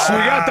Yes! wheel.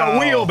 We got the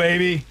wheel,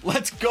 baby.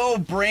 Let's go.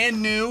 Brand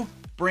new.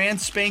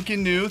 Brand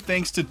spanking new,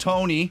 thanks to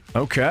Tony.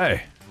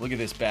 Okay. Look at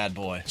this bad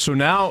boy. So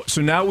now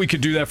we could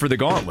do that for the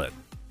gauntlet.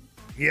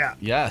 Yeah.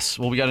 Yes.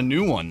 Well, we got a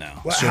new one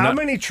now. Well, how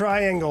many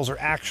triangles are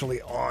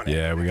actually on it?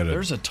 Yeah, we got to.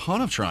 There's a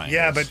ton of triangles.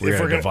 Yeah, but we if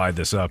got we're to going divide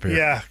this up here.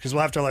 Yeah, because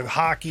we'll have to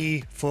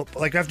hockey,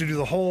 football. We have to do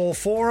the whole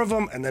 4 of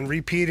them and then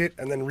repeat it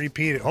and then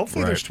repeat it.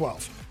 Hopefully there's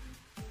 12.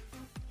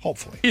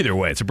 Hopefully. Either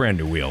way, it's a brand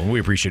new wheel, and we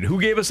appreciate it. Who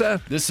gave us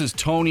that? This is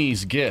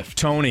Tony's gift.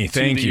 Tony,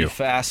 thank to the you.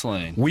 Fast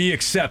Lane. We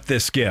accept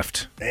this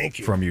gift. Thank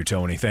you. From you,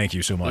 Tony. Thank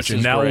you so much. This And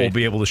is now great. we'll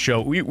be able to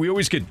show. We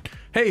always get,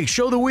 hey,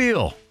 show the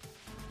wheel.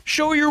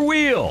 Show your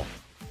wheel.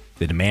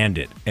 They demand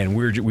it, and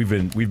we've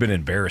been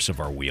embarrassed of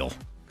our wheel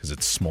because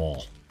it's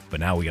small. But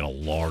now we got a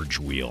large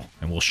wheel,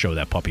 and we'll show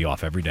that puppy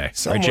off every day.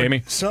 Right,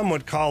 Jamie? Some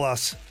would call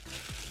us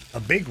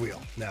a big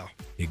wheel now.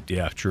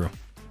 Yeah, true.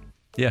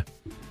 Yeah.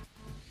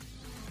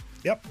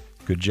 Yep.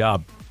 Good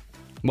job.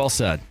 Well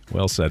said.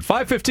 Well said.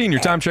 5:15, your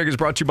time check is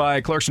brought to you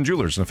by Clarkson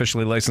Jewelers, an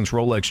officially licensed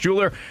Rolex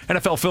jeweler.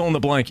 NFL Fill in the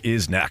Blank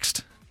is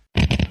next.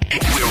 We're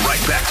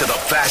right back to the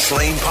Fast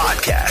Lane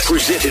Podcast,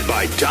 presented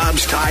by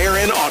Dobbs Tire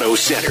and Auto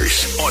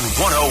Centers on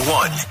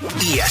 101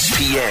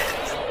 ESPN.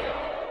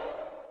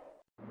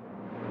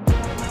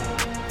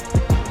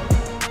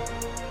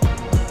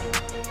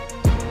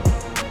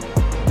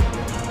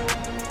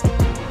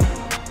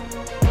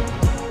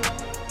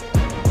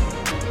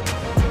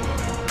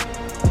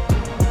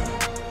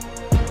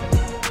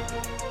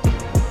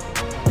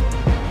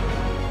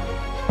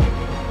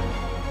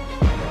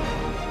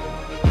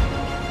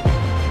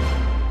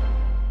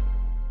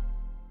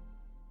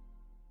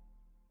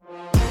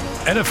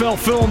 NFL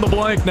Fill in the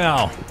Blank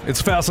now.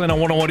 It's Fastlane on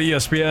 101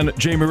 ESPN.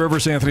 Jamie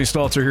Rivers, Anthony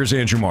Stalter. Here's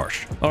Andrew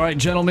Marsh. All right,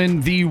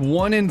 gentlemen, the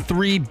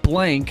 1-3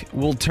 blank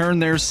will turn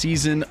their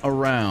season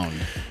around.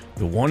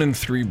 The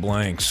 1-3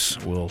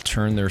 blanks will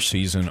turn their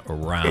season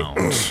around.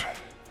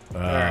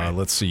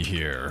 Let's see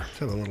here. Let's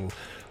have a little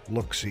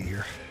look-see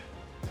here.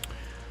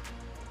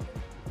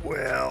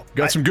 Well,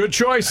 got some good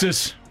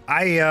choices.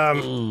 Yeah,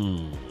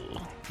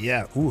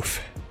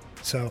 oof.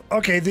 So,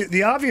 okay,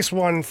 the obvious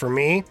one for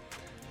me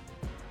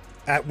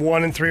at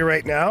 1-3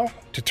 right now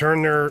to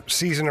turn their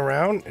season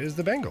around is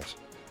the Bengals.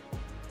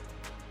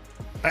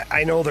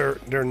 I know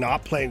they're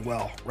not playing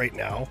well right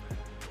now.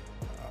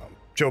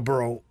 Joe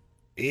Burrow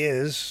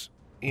is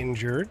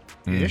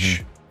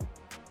injured-ish.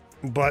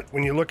 But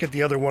when you look at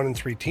the other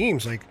 1-3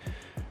 teams, like,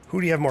 who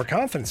do you have more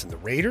confidence in? The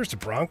Raiders, the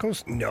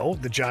Broncos? No.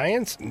 The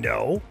Giants?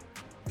 No.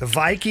 The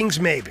Vikings?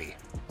 Maybe.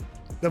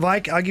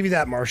 I'll give you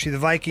that, Marshy. The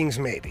Vikings?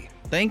 Maybe.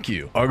 Thank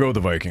you. I'll go with the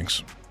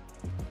Vikings.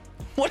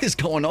 What is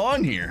going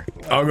on here?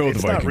 I'll go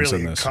with the Vikings It's not really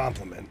in a this.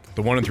 compliment.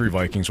 The 1-3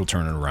 Vikings will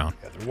turn it around.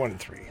 Yeah, they're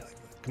 1-3.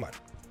 Come on.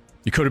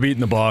 You could have beaten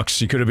the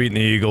Bucs. You could have beaten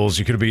the Eagles.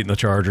 You could have beaten the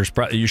Chargers.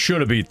 You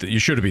should have beat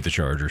the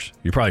Chargers.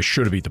 You probably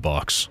should have beat the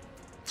Bucs.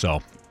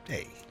 So.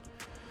 Hey,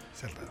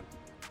 settle down.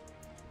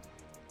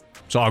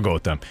 So I'll go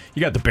with them.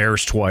 You got the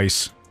Bears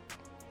twice.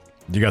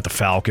 You got the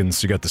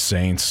Falcons. You got the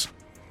Saints.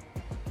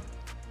 You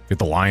got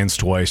the Lions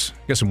twice.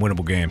 You got some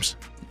winnable games.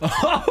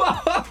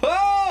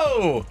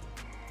 Oh!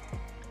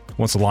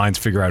 Once the Lions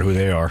figure out who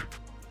they are,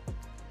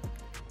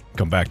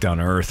 come back down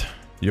to earth,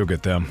 you'll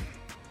get them.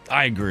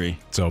 I agree.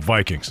 So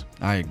Vikings.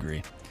 I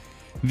agree.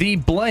 The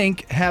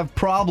blank have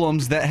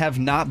problems that have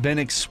not been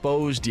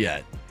exposed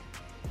yet.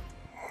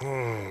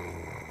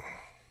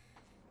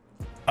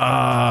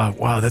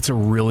 Wow, that's a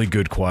really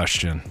good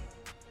question.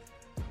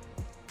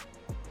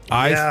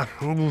 Yeah.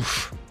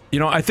 Oof.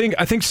 I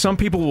think some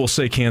people will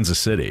say Kansas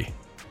City,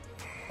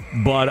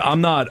 but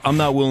I'm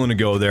not willing to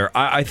go there.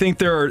 I think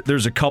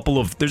there's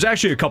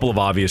actually a couple of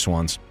obvious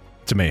ones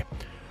to me.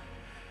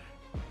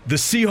 The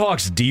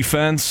Seahawks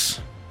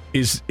defense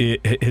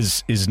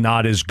is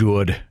not as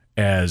good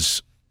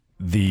as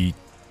the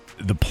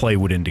play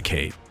would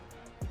indicate.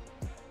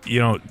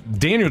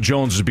 Daniel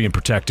Jones is being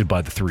protected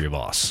by the three of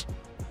us,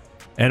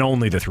 and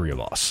only the three of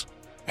us.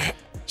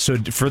 So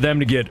for them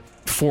to get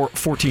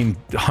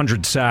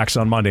 1,400 sacks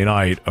on Monday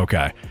night,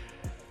 okay.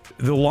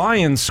 The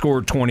Lions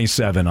scored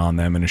 27 on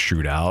them in a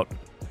shootout.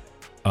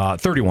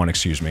 31,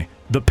 excuse me.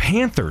 The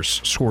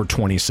Panthers scored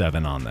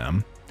 27 on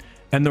them,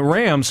 and the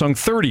Rams hung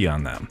 30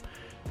 on them.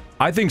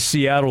 I think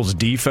Seattle's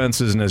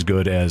defense isn't as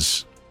good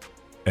as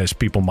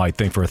people might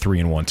think for a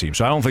 3-1 team,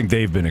 so I don't think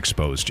they've been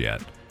exposed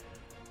yet.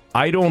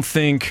 I don't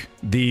think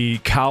the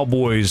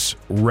Cowboys'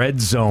 red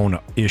zone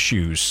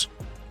issues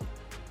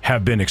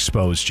have been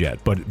exposed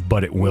yet,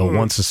 but it will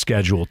once the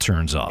schedule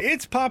turns up.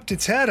 It's popped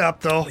its head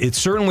up, though. It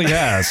certainly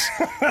has.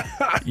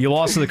 You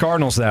lost to the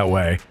Cardinals that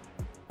way,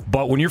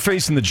 but when you're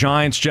facing the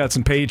Giants, Jets,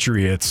 and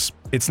Patriots,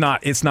 it's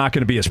not going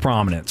to be as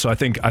prominent. So I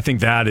think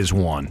that is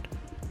one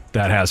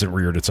that hasn't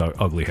reared its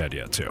ugly head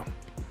yet too.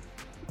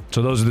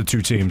 So those are the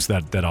two teams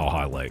that I'll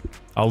highlight.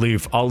 I'll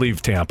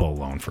leave Tampa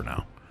alone for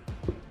now.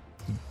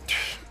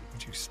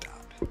 Would you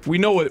stop? We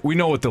know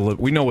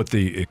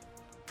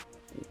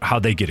how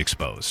they get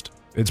exposed.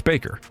 It's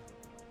Baker.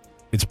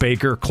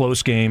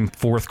 Close game,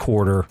 fourth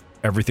quarter,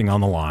 everything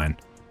on the line.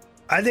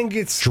 I think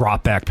it's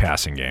drop back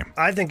passing game.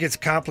 I think it's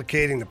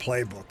complicating the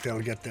playbook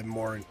that'll get them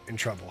more in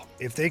trouble.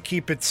 If they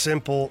keep it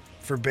simple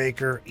for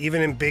Baker,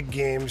 even in big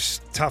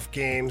games, tough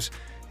games,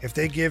 if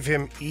they give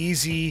him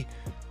easy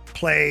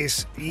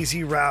plays,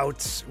 easy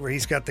routes where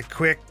he's got the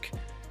quick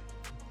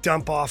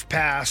dump off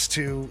pass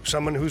to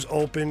someone who's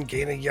open,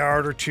 gain a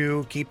yard or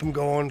two, keep him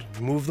going,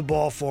 move the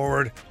ball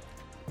forward.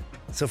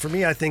 So for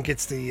me, I think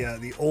it's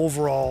the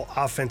overall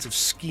offensive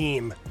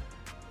scheme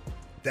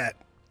that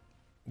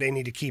they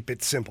need to keep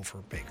it simple for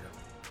Baker.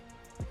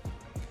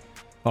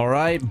 All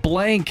right,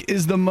 blank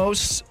is the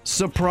most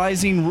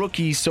surprising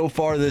rookie so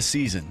far this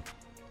season.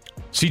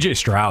 CJ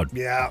Stroud.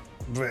 Yeah,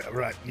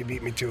 right. You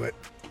beat me to it.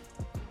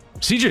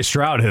 CJ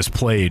Stroud has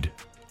played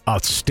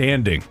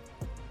outstanding.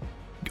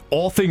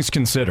 All things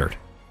considered,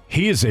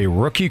 he is a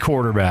rookie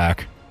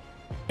quarterback,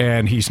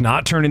 and he's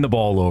not turning the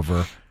ball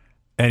over,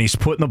 and he's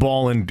putting the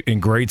ball in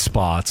great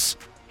spots.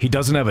 He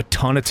doesn't have a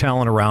ton of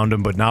talent around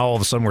him, but now all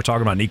of a sudden we're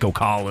talking about Nico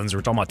Collins,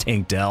 we're talking about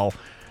Tank Dell.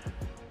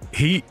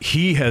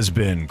 He has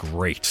been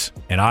great,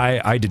 and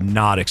I did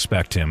not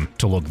expect him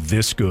to look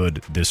this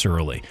good this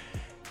early.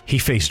 He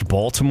faced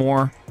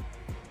Baltimore.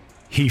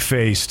 He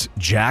faced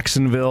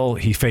Jacksonville.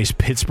 He faced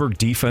Pittsburgh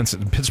defense.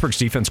 Pittsburgh's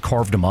defense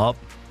carved him up.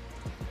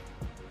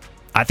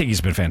 I think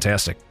he's been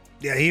fantastic.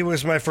 Yeah, he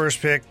was my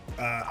first pick.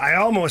 I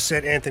almost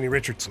said Anthony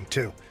Richardson,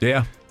 too.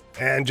 Yeah.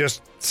 And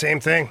just same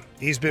thing.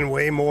 He's been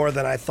way more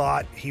than I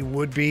thought he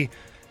would be.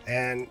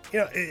 And,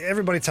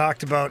 everybody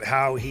talked about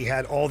how he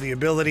had all the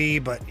ability,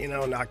 but,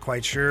 not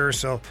quite sure.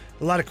 So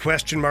a lot of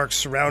question marks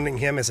surrounding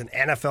him as an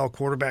NFL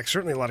quarterback.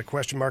 Certainly a lot of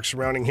question marks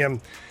surrounding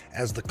him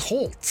as the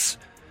Colts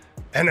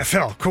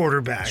NFL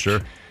quarterback.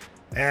 Sure.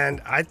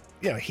 And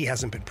he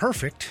hasn't been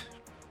perfect.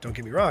 Don't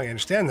get me wrong, I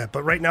understand that.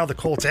 But right now, the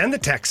Colts and the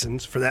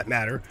Texans, for that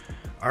matter,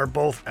 are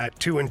both at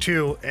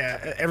 2-2.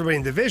 Everybody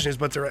in the division is,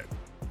 but they're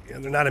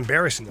not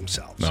embarrassing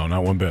themselves. No,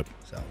 not one bit.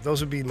 So those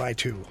would be my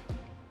two.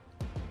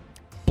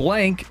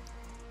 Blank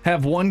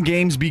have won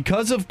games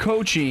because of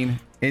coaching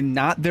and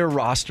not their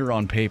roster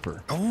on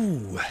paper.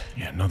 Oh.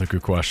 Yeah, another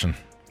good question.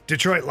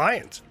 Detroit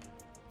Lions.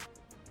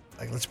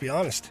 Let's be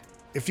honest.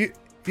 If you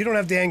don't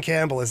have Dan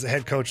Campbell as the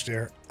head coach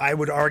there, I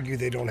would argue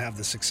they don't have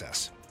the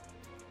success.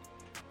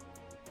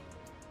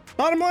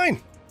 Bottom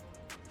line.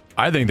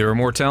 I think they're a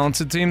more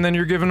talented team than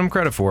you're giving them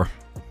credit for.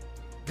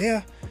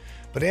 Yeah.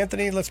 But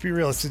Anthony, let's be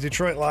real. It's the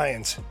Detroit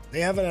Lions. They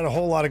haven't had a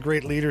whole lot of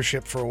great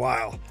leadership for a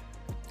while.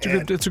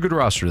 It's a good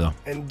roster, though.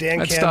 And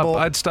Campbell.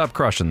 I'd stop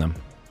crushing them.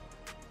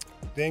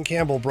 Dan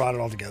Campbell brought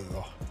it all together,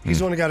 though. He's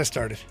the one who got it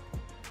started.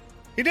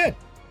 He did.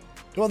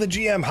 Well, the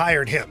GM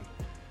hired him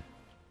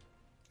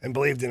and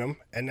believed in him,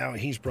 and now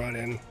he's brought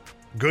in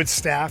good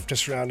staff to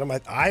surround him.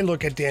 I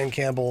look at Dan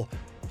Campbell,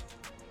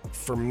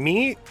 for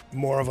me,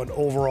 more of an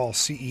overall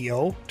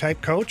CEO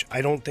type coach.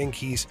 I don't think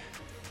he's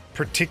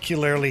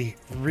particularly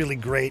really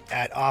great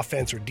at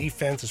offense or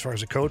defense as far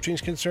as the coaching is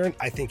concerned.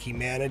 I think he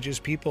manages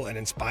people and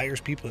inspires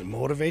people and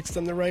motivates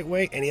them the right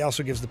way, and he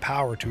also gives the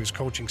power to his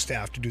coaching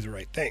staff to do the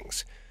right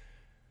things.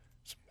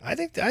 So I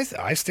think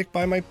I stick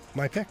by my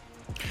pick.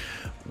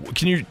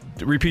 Can you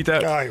repeat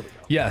that?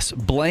 Yes,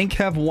 blank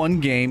have won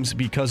games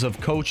because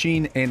of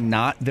coaching and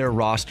not their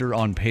roster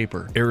on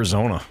paper.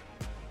 Arizona.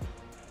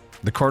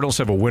 The Cardinals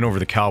have a win over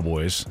the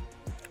Cowboys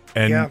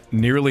and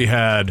nearly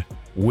had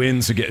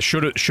wins again.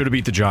 Should have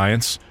beat the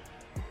Giants.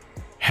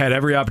 Had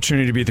every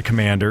opportunity to beat the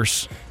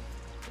Commanders.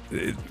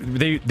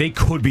 They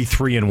could be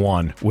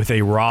 3-1 with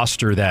a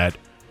roster that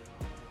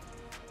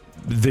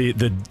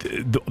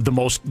the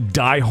most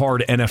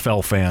diehard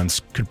NFL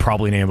fans could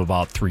probably name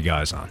about 4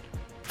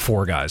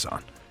 guys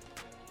on.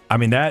 I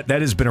mean, that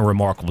has been a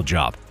remarkable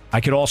job. I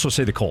could also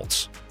say the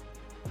Colts.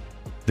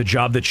 The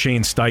job that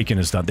Shane Steichen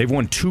has done. They've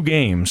won 2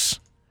 games,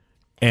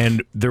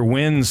 and their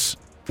wins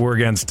were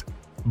against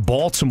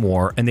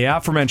Baltimore and the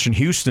aforementioned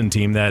Houston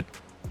team that,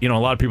 a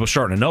lot of people are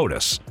starting to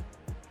notice.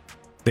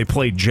 They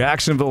played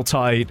Jacksonville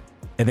tight,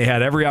 and they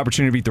had every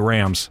opportunity to beat the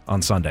Rams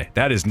on Sunday.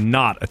 That is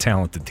not a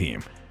talented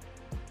team.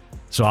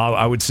 So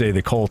I would say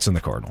the Colts and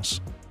the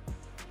Cardinals.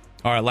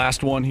 All right,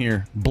 last one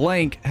here.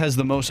 Blank has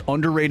the most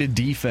underrated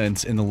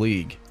defense in the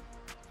league.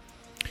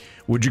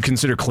 Would you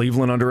consider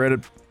Cleveland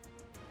underrated?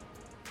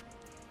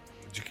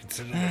 Would you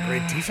consider them a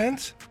great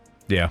defense?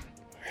 Yeah.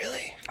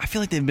 Really? I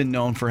feel like they've been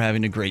known for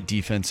having a great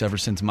defense ever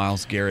since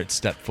Myles Garrett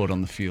stepped foot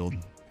on the field.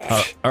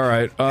 All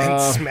right.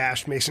 And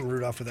smashed Mason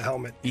Rudolph with a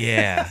helmet.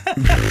 Yeah.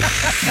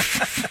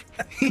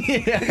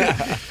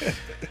 Yeah.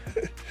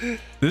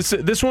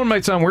 This one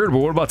might sound weird, but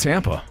what about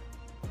Tampa?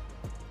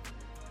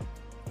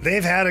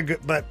 They've had a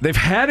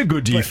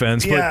good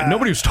defense, but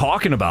nobody was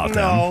talking about them.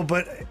 No,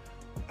 but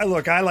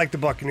look, I like the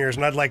Buccaneers,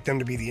 and I'd like them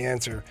to be the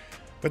answer.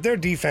 But their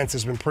defense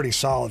has been pretty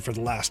solid for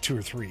the last 2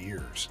 or 3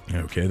 years.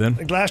 Okay, then.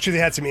 Like last year, they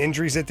had some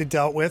injuries that they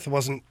dealt with. It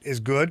wasn't as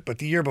good, but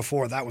the year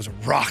before, that was a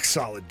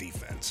rock-solid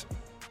defense.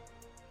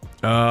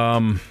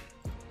 All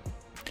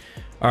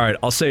right,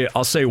 I'll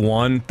say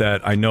one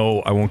that I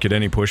know I won't get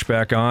any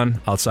pushback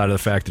on outside of the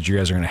fact that you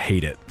guys are going to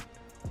hate it.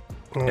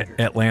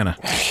 Atlanta.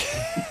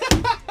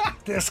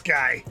 This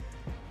guy.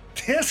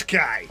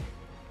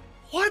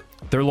 What?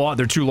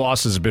 Their 2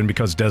 losses have been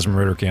because Desmond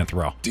Ridder can't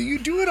throw. Do you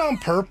do it on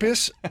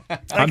purpose?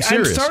 I'm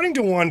serious. I'm starting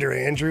to wonder,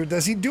 Andrew.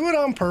 Does he do it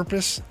on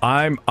purpose?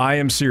 I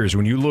am serious.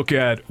 When you look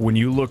at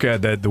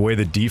that the way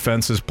the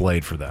defense has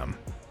played for them,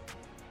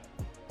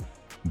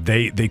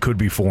 they could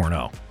be 4-0.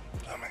 Oh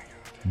my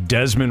God.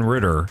 Desmond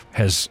Ridder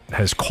has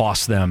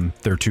cost them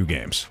their 2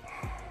 games.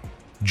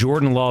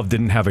 Jordan Love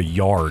didn't have a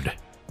yard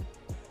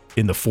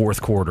in the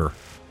 4th quarter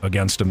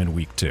against them in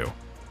week 2.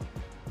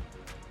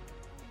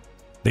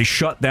 They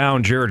shut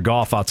down Jared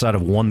Goff outside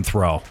of 1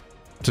 throw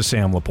to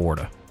Sam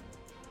Laporta.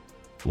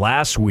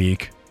 Last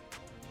week,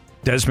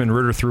 Desmond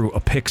Ridder threw a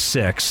pick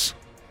 6.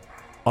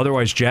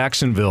 Otherwise,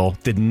 Jacksonville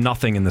did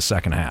nothing in the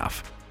second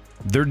half.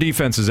 Their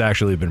defense has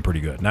actually been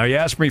pretty good. Now, you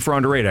asked me for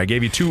underrated. I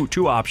gave you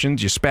two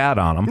options. You spat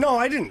on them. No,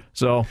 I didn't.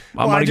 So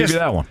I'm going to give you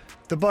that one.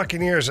 The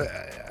Buccaneers,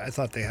 I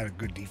thought they had a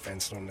good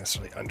defense, not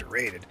necessarily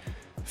underrated.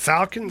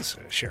 Falcons,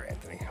 sure,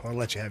 Anthony. I'll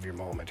let you have your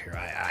moment here.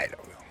 I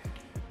don't know.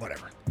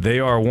 Whatever. They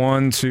are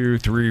 1, 2,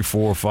 3,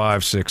 4,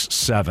 5, 6,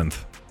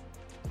 7th.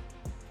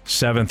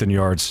 7th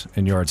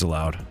in yards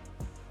allowed.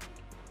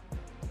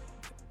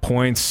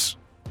 Points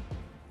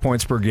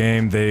per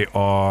game, they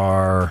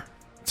are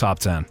top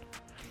 10.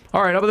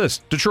 All right, how about this?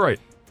 Detroit.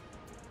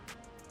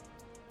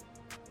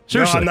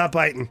 Seriously. No, I'm not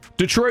biting.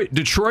 Detroit.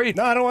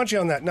 No, I don't want you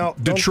on that. No,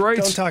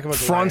 Detroit's don't talk about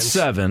the front Lions.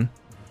 7.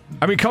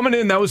 I mean, coming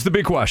in, that was the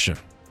big question.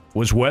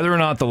 Was whether or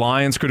not the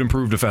Lions could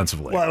improve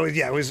defensively. Well,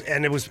 yeah, it was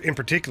in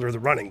particular the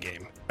running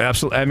game.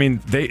 Absolutely. I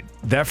mean,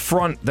 that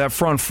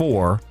front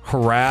 4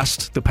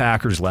 harassed the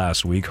Packers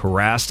last week,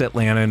 harassed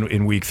Atlanta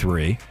in week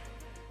 3.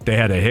 They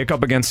had a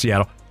hiccup against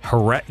Seattle,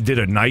 did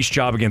a nice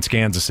job against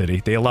Kansas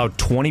City. They allowed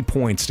 20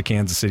 points to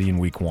Kansas City in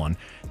week 1.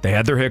 They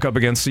had their hiccup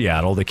against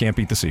Seattle. They can't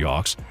beat the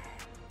Seahawks.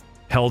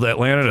 Held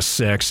Atlanta to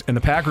 6, and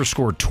the Packers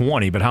scored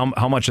 20, but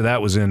how much of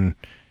that was in,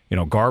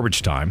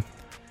 garbage time?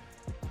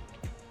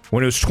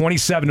 When it was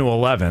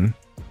 27-11,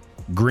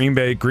 Green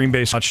Bay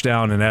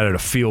touchdown and added a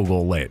field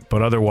goal late.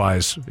 But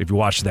otherwise, if you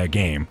watched that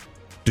game,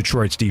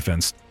 Detroit's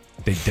defense,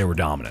 they were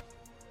dominant.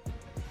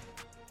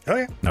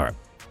 Okay. All right.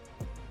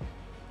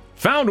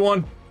 Found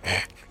one.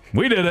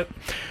 We did it.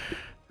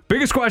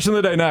 Biggest question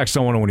of the day next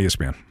on 101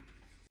 ESPN.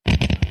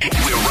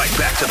 We're right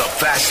back to the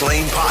Fast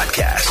Lane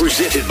Podcast,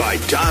 presented by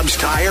Dobbs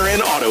Tire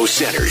and Auto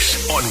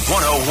Centers on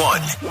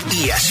 101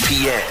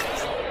 ESPN.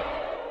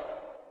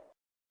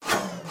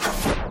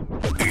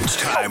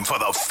 It's time for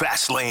the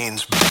Fast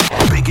Lane's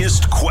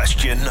biggest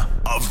question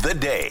of the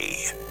day.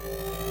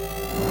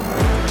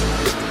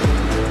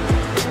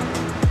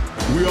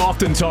 We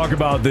often talk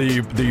about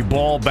the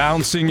ball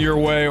bouncing your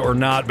way or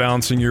not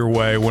bouncing your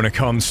way when it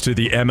comes to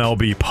the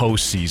MLB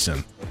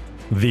postseason.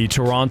 The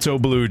Toronto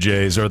Blue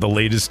Jays are the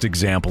latest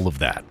example of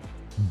that.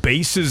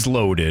 Bases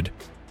loaded,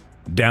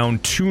 down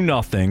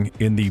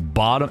 2-0 in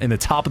the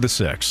top of the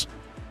 6th.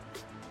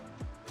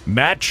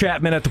 Matt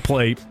Chapman at the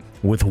plate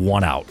with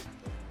 1 out.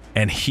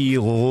 And he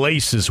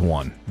laces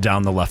one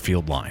down the left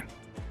field line.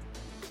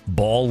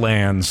 Ball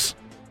lands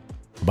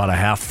about a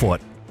half foot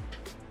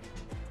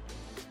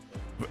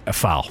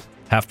foul.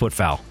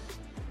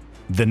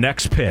 The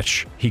next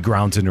pitch, he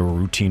grounds into a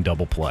routine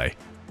double play,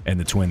 and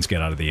the Twins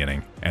get out of the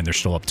inning, and they're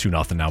still up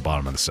 2-0 now,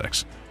 bottom of the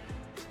 6th.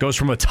 Goes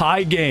from a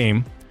tie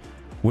game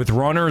with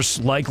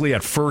runners likely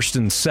at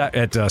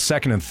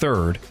second and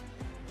third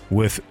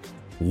with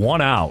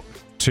 1 out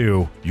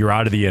to you're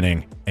out of the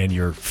inning and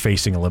you're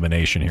facing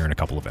elimination here in a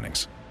couple of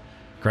innings.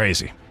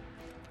 Crazy.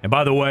 And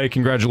by the way,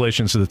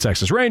 congratulations to the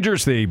Texas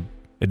Rangers. They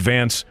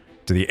advance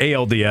to the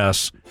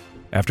ALDS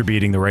after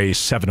beating the Rays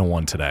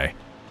 7-1 today.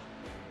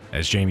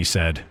 As Jamie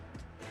said,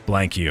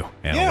 blank you,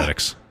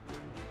 analytics.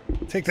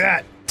 Take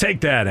that.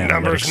 Take that, analytics.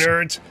 Numbers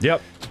nerds.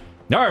 Yep.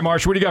 All right,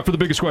 Marsh, what do you got for the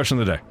biggest question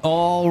of the day?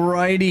 All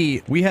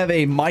righty. We have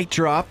a mic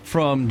drop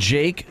from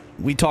Jake.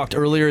 We talked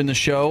earlier in the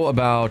show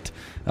about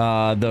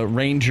the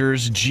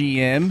Rangers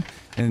GM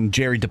and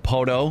Jerry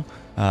Dipoto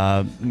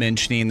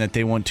mentioning that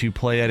they want to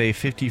play at a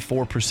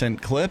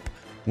 54% clip,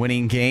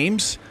 winning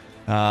games.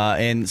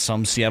 And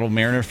some Seattle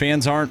Mariner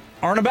fans aren't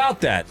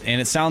about that.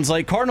 And it sounds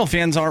like Cardinal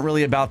fans aren't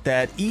really about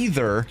that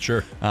either.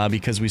 Sure.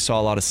 Because we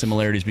saw a lot of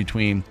similarities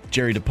between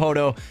Jerry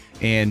Dipoto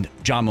and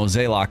John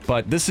Mozeliak.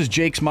 But this is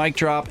Jake's mic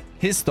drop,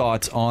 his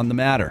thoughts on the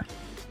matter.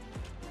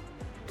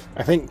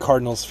 I think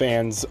Cardinals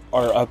fans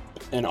are up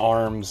in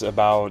arms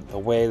about the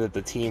way that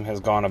the team has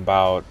gone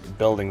about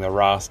building the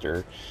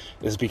roster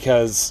is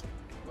because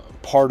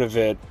part of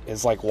it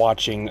is like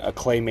watching a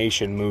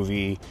claymation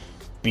movie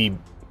be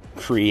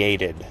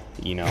created,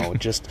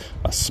 just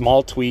a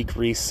small tweak,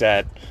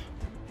 reset,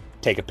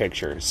 take a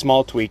picture,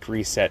 small tweak,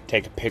 reset,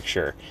 take a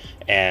picture.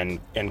 And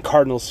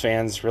Cardinals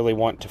fans really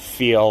want to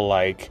feel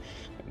like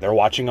they're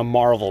watching a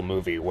Marvel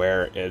movie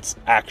where it's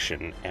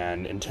action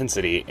and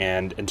intensity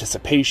and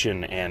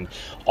anticipation and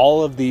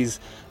all of these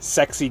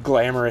sexy,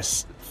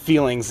 glamorous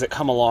feelings that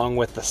come along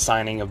with the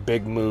signing of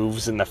big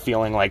moves and the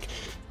feeling like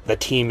the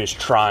team is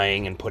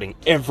trying and putting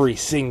every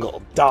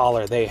single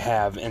dollar they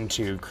have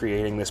into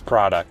creating this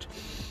product.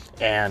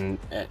 And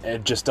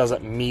it just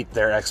doesn't meet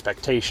their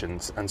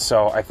expectations. And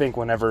so I think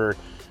whenever,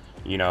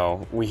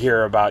 we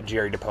hear about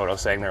Jerry Dipoto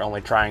saying they're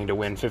only trying to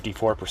win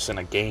 54%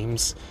 of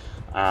games,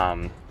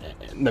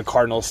 the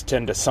Cardinals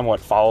tend to somewhat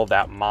follow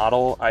that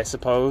model, I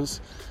suppose.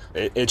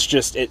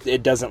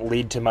 It doesn't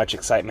lead to much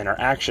excitement or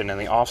action in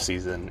the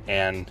offseason.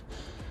 And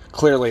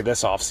clearly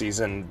this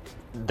offseason,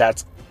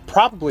 that's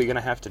probably going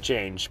to have to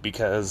change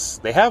because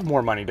they have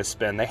more money to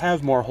spend. They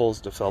have more holes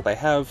to fill. They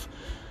have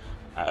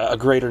a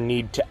greater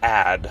need to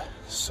add.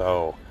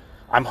 So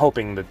I'm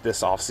hoping that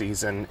this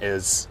offseason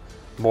is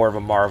more of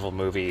a Marvel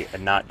movie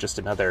and not just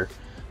another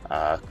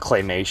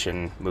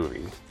claymation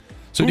movie.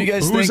 So do you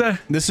guys who think is that?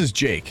 This is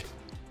Jake?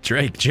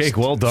 Jake,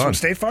 well done. From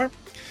State Farm?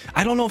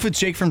 I don't know if it's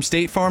Jake from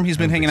State Farm. He's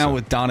been hanging out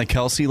with Donna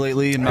Kelsey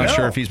lately. I'm not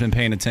sure if he's been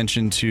paying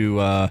attention to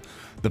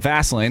the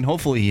fast lane.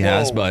 Hopefully he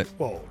has, but...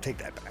 Whoa, take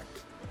that back.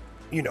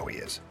 You know he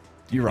is.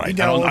 You're right.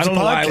 He I don't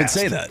know why I would podcast.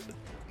 say that.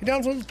 He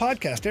downloads the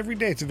podcast every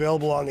day. It's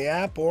available on the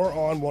app or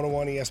on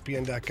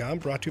 101ESPN.com,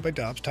 brought to you by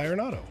Dobbs Tire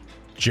and Auto.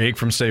 Jake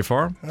from State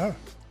Farm? Oh.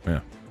 Yeah.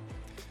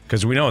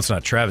 Because we know it's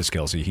not Travis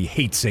Kelce. He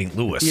hates St.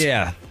 Louis.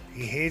 Yeah.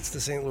 He hates the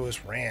St.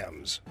 Louis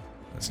Rams.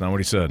 That's not what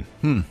he said.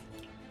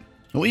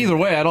 Well, either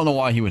way, I don't know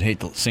why he would hate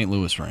the St.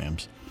 Louis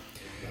Rams.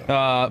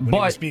 When he But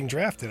was being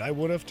drafted, I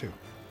would have too.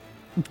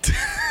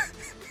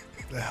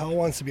 The hell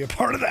wants to be a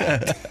part of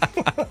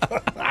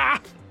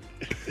that?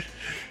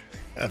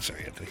 I'm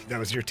sorry, Anthony. That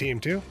was your team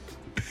too?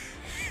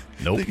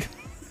 Nope.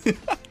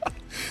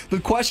 the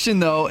question,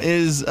 though,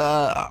 is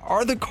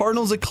are the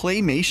Cardinals a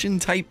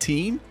claymation type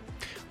team?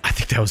 I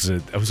think that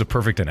was a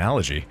perfect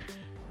analogy.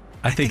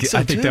 I think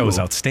so, that was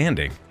too.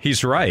 outstanding.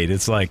 He's right.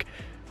 It's like,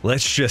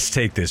 let's just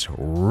take this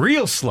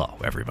real slow,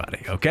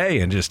 everybody, okay?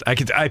 And just I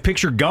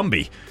picture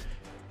Gumby.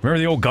 Remember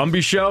the old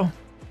Gumby show,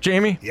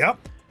 Jamie? Yep.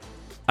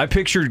 I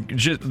pictured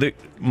just the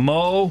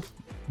Mo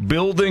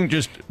building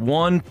just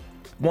one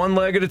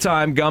leg at a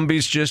time.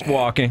 Gumby's just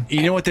walking.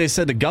 You know what they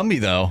said to Gumby,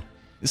 though?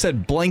 They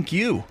said, blank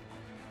you.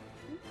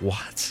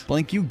 What?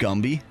 Blank you,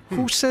 Gumby.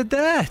 Who said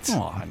that?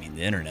 Oh, I mean,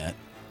 the internet.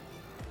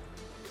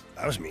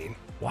 That was mean.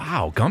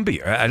 Wow,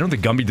 Gumby. I don't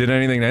think Gumby did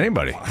anything to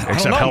anybody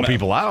except know, help man.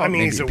 people out. I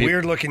mean, he's a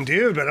weird-looking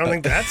dude, but I don't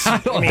think that's...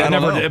 But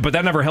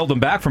that never held him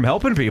back from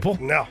helping people.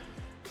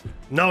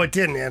 No, it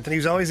didn't, Anthony. He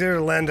was always there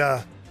to lend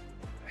a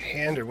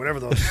hand or whatever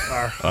those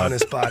are on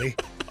his body.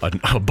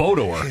 A boat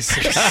oar. So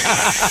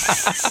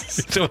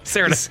it's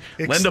there to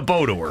lend a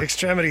boat oar.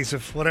 Extremities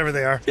of whatever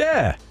they are.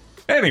 Yeah.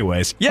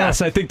 Anyways,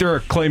 yes, I think they're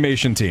a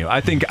claymation team.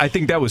 I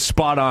think that was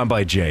spot on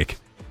by Jake.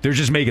 They're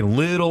just making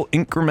little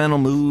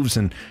incremental moves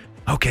and,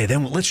 okay,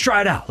 then let's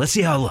try it out. Let's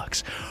see how it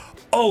looks.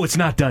 Oh, it's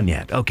not done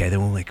yet. Okay, then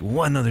we'll make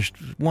one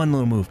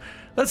little move.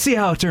 Let's see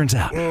how it turns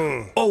out.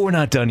 Oh, we're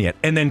not done yet.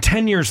 And then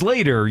 10 years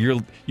later,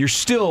 you're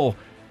still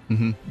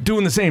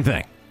doing the same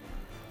thing.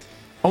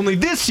 Only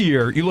this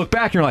year, you look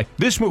back and you're like,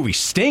 this movie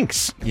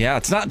stinks. Yeah,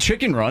 it's not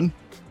Chicken Run.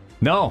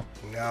 No.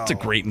 No. It's a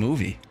great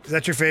movie. Is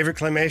that your favorite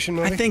claymation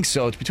movie? I think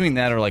so. It's between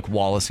that or like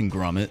Wallace and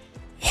Gromit.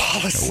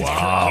 Wallace and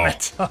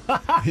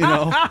Gromit. You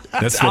know?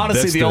 That's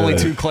honestly the only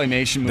two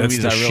claymation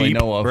movies I really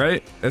know of.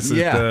 Right? That's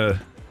isn't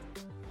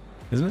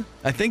it?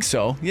 I think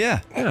so.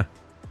 Yeah. Yeah.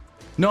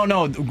 No.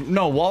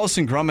 Wallace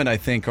and Gromit, I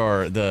think,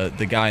 are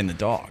the guy and the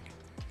dog.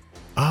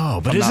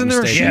 Oh, but isn't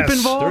there a sheep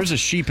involved? There's a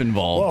sheep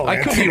involved. Whoa,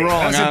 I could be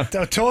wrong. That's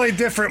a totally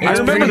different movie. I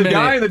remember the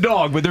guy and the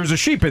dog, but there's a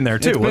sheep in there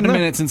too. It's been wasn't a it?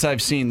 minute since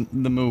I've seen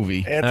the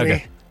movie. Anthony,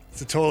 Okay.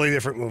 it's a totally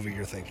different movie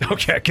you're thinking.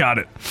 Okay, got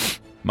it.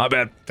 My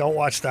bad. Don't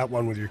watch that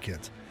one with your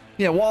kids.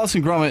 Yeah, Wallace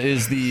and Gromit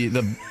is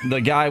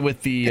the guy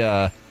with the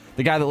guy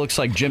that looks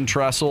like Jim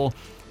Tressel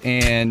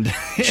and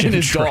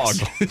his dog.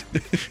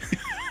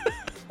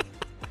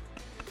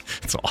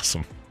 That's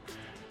awesome.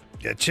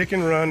 Yeah,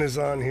 Chicken Run is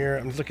on here.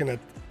 I'm looking at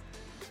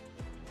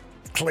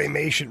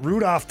claymation.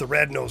 Rudolph the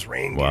Red-Nosed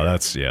Reindeer. Wow,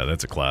 that's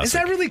a classic. Is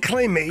that really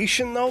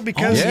claymation though?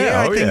 Because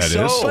I think it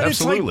so. is. But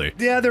Absolutely. It's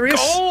like, yeah, there is.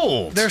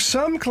 Gold. There's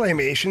some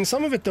claymation.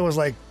 Some of it though is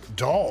like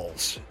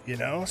dolls.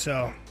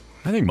 So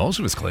I think most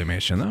of it's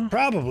claymation though.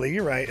 probably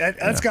you're right.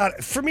 That's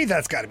got for me.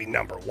 That's got to be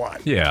number one.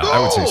 Yeah, I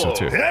would say so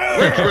too.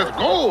 Yeah.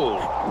 Gold.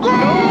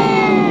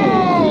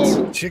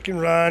 Chicken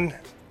Run.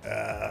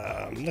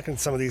 I'm looking at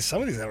some of these.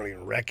 Some of these I don't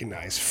even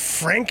recognize.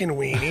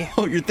 Frankenweenie.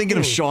 Oh, you're thinking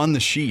of Shaun the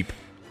Sheep.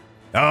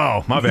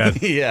 Oh, my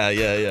bad.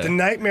 Yeah. The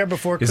Nightmare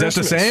Before Is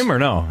Christmas. that the same or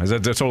no? Is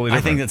that totally different?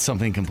 I think that's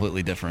something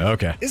completely different.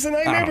 Okay. Is the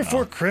Nightmare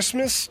Before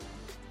Christmas?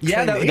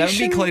 Yeah, that would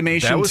be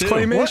claymation. That was too.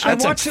 claymation?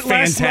 That's I watched a it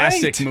last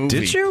fantastic night. movie.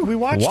 Did you? We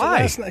watched Why?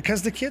 it last night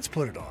because the kids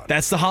put it on.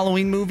 That's the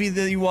Halloween movie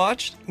that you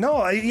watched?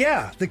 No,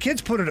 yeah, the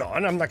kids put it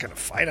on. I'm not going to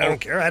fight. I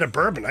don't care. I had a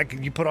bourbon.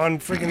 You put on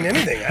freaking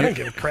anything. I don't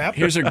give a crap.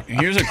 Here's a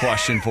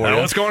question for you.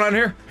 What's going on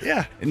here?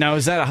 Yeah. Now,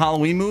 is that a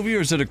Halloween movie or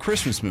is it a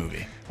Christmas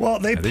movie? Well,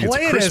 they think it's a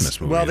play it Christmas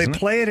as movie, they isn't it?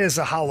 play it as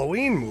a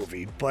Halloween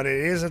movie, but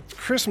it is a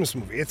Christmas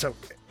movie.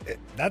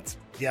 That's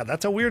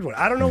a weird one.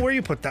 I don't know where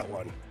you put that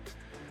one.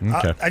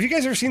 Okay. Have you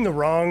guys ever seen The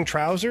Wrong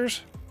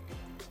Trousers?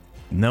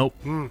 Nope.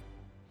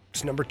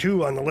 It's number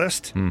 2 on the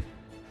list,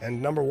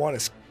 and number 1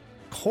 is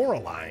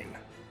Coraline.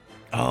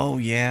 Oh,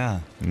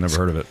 yeah. Never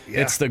heard of it.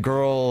 Yeah. It's the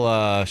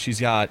girl,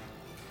 she's got,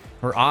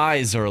 her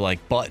eyes are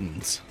like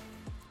buttons.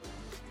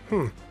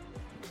 All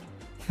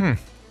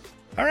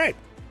right.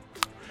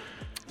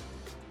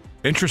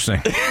 Interesting.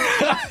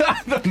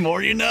 The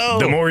more you know.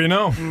 The more you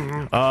know.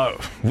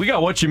 We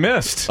got what you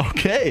missed.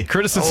 Okay.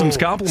 Criticisms,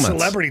 compliments.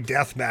 Celebrity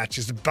Deathmatch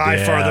is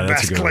by far the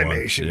that's best a good one.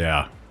 claymation.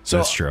 Yeah, So,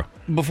 that's true.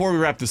 Before we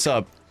wrap this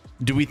up,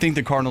 do we think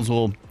the Cardinals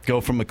will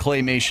go from a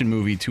claymation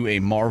movie to a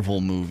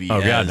Marvel movie? Oh,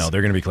 God, no.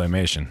 They're going to be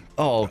claymation.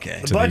 Oh,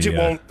 okay. The budget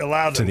won't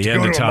allow them to the to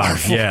end go of to a time.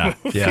 Marvel Yeah,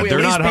 movie. yeah. Can we They're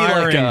at least not be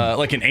hiring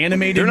like an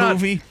animated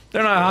movie.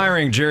 They're not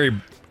hiring Jerry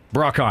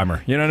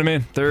Bruckheimer. You know what I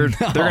mean? They're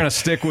going to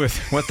stick with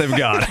what they've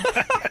got.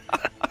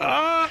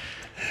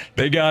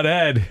 They got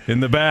Ed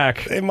in the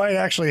back They might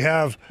actually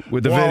have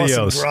with the Wallace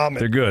and videos. Gromit.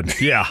 They're good.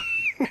 Yeah.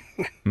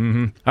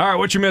 All right,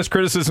 what you missed?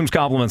 Criticisms,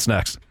 compliments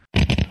next.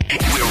 We're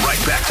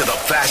right back to the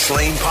Fast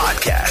Lane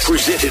Podcast,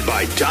 presented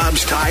by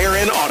Dobbs Tire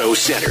and Auto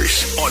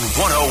Centers on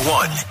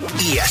 101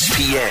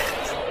 ESPN.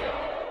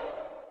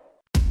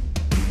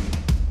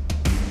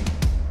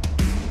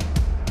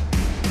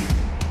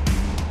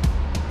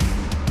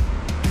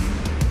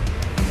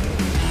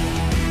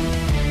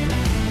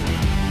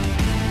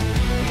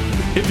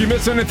 If you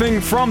missed anything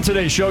from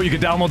today's show, you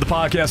can download the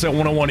podcast at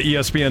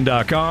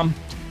 101ESPN.com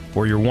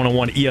or your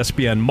 101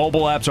 ESPN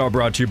mobile apps, all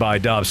brought to you by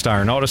Dobbs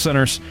Tire and Auto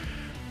Centers.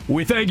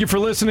 We thank you for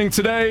listening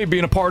today,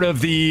 being a part of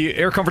the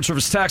Air Comfort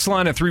Service tax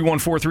line at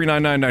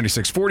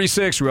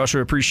 314-399-9646. We also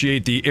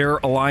appreciate the Air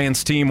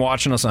Alliance team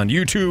watching us on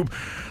YouTube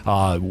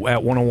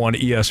at 101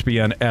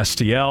 ESPN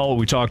STL.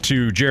 We talked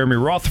to Jeremy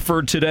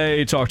Rutherford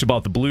today, talked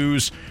about the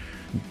Blues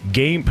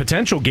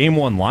potential Game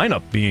 1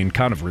 lineup being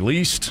kind of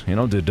released. You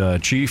know,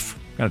 did Chief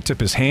kind of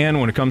tip his hand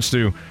when it comes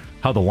to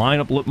how the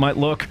lineup might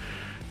look?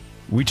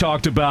 We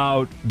talked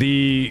about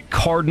the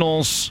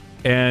Cardinals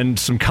and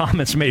some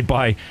comments made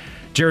by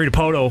Jerry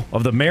Dipoto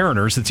of the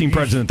Mariners, the team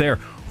president there,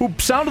 who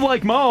sounded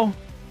like Mo.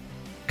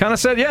 Kind of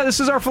said, yeah, this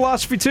is our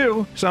philosophy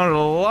too. Sounded a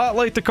lot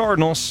like the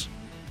Cardinals.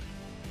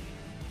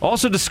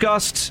 Also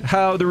discussed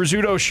how the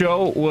Rizzuto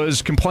show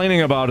was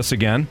complaining about us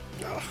again.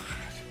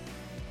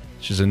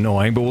 Which is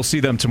annoying, but we'll see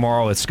them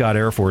tomorrow at Scott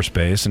Air Force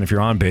Base. And if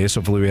you're on base,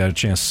 hopefully we had a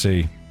chance to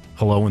say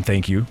hello and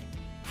thank you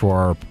for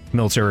our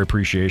Military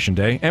Appreciation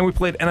Day. And we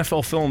played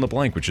NFL Fill in the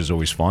Blank, which is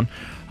always fun.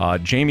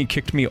 Jamie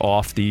kicked me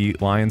off the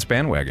Lions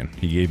bandwagon.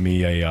 He gave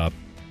me a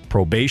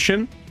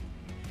probation,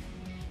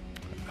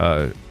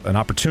 an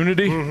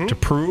opportunity to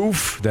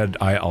prove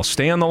that I'll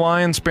stay on the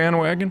Lions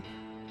bandwagon.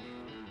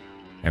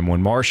 And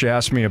when Marsh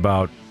asked me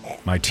about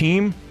my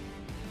team,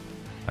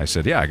 I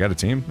said, yeah, I got a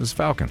team. This is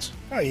Falcons.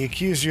 Oh, he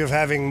accused you of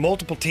having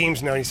multiple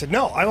teams now. And he said,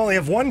 no, I only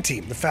have one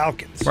team, the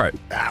Falcons. Right.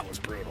 That was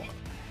brutal.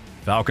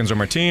 Falcons are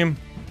my team.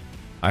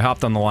 I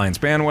hopped on the Lions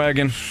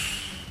bandwagon.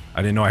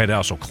 I didn't know I had to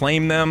also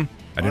claim them.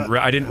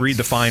 I didn't read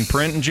the fine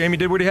print, and Jamie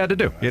did what he had to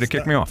do. He had to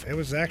kick me off. It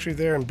was actually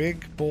there in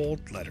big,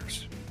 bold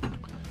letters.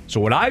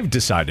 So what I've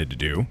decided to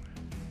do,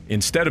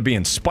 instead of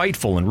being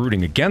spiteful and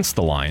rooting against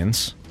the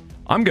Lions,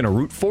 I'm going to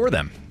root for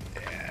them.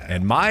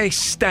 And my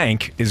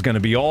stank is going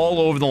to be all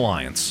over the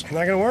Lions. It's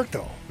not going to work,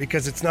 though,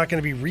 because it's not going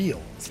to be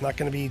real. It's not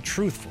going to be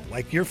truthful.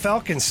 Like, your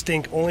Falcons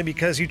stink only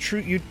because you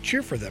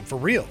cheer for them, for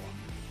real.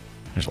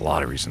 There's a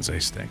lot of reasons they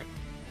stink.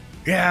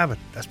 Yeah, but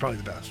that's probably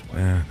the best one.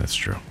 Yeah, that's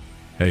true.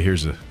 Hey,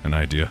 here's an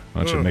idea.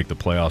 Why don't you make the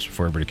playoffs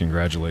before everybody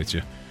congratulates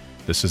you?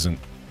 This isn't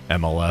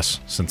MLS,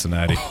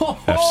 Cincinnati,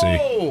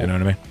 FC. You know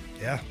what I mean?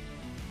 Yeah,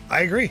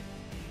 I agree.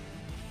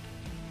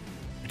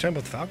 You're talking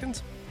about the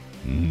Falcons?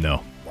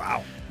 No.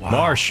 Wow.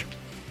 Marsh,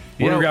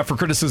 what do we got for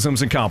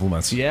criticisms and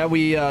compliments? Yeah,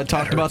 we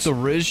talked about the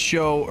Riz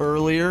show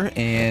earlier,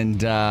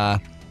 and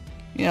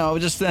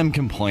just them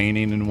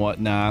complaining and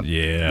whatnot.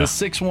 Yeah. The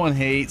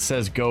 618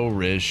 says go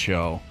Riz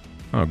show.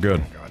 Oh,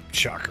 good. God,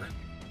 shocker.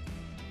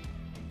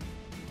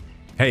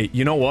 Hey,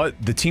 you know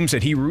what? The teams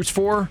that he roots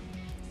for,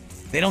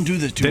 they don't do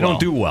this too They well. don't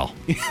do well.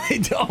 They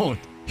don't.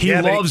 He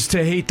loves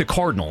to hate the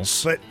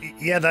Cardinals. But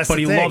yeah, that's But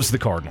the he thing. loves the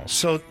Cardinals.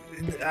 So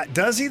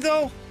does he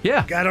though?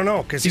 Yeah. I don't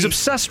know because He's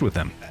obsessed with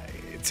them.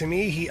 To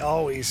me,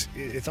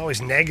 it's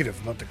always negative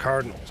about the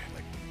Cardinals.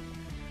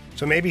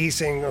 So maybe he's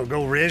saying, "Oh,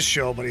 go Riz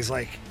show," but he's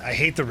like, "I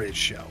hate the Riz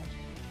show."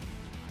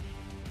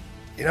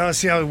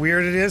 See how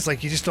weird it is?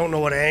 Like you just don't know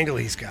what angle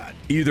he's got.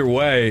 Either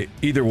way,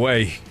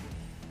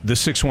 the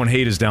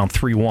 618 is down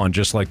 3-1,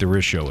 just like the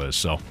Riz show is.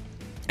 So,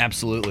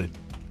 absolutely.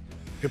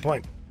 Good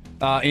point.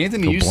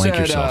 Anthony, go you blank said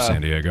yourself,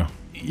 San Diego.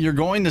 you're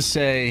going to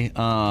say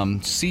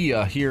see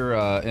ya here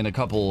in a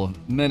couple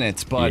of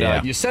minutes, but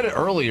Yeah. you said it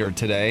earlier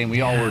today, and we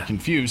all were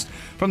confused.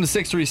 From the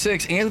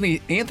 636,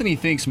 Anthony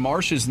thinks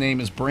Marsh's name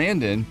is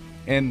Brandon,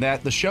 and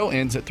that the show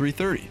ends at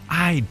 3:30.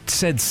 I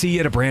said see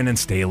you to Brandon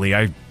Staley.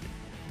 I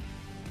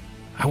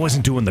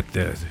wasn't doing the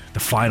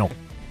final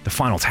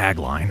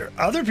tagline. There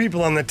are other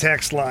people on the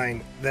text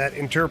line that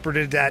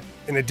interpreted that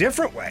in a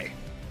different way.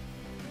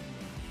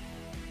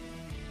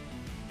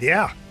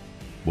 Yeah.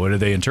 What did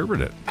they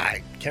interpret it?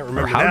 I can't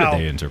remember Or how now,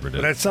 did they interpret it?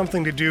 But it had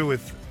something to do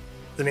with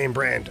the name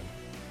Brandon.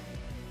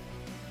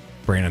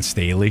 Brandon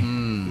Staley?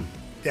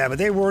 Yeah, but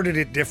they worded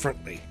it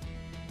differently.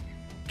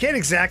 Can't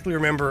exactly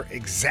remember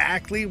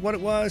exactly what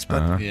it was,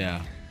 but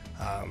yeah,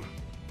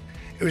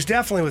 it was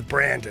definitely with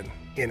Brandon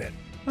in it.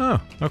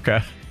 Oh, okay.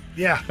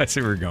 Yeah. I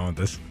see where you're going with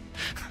this.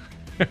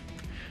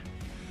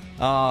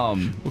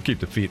 We'll keep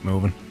the feet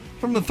moving.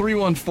 From the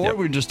 314,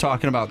 we were just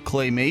talking about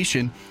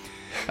claymation.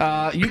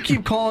 You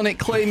keep calling it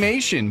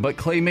claymation, but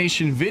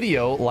claymation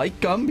video, like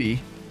Gumby,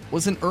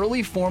 was an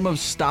early form of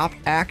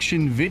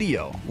stop-action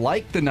video,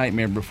 like The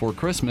Nightmare Before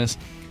Christmas.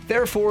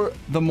 Therefore,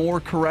 the more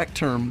correct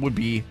term would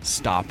be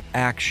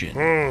stop-action.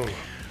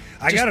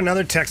 I got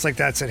another text like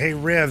that said, "Hey,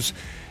 Rivs,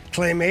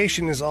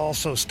 claymation is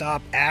also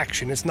stop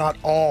action. It's not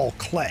all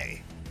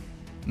clay."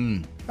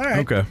 All right.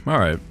 Okay, all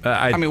right.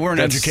 I mean, we're an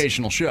that's-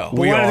 educational show.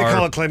 Well, why do they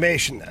call it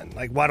claymation then?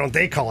 Like, why don't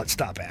they call it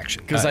stop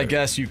action? Because I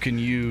guess you can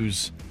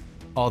use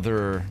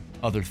other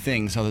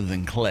things other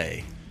than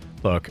clay.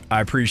 Look, I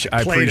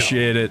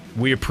appreciate it.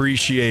 We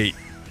appreciate,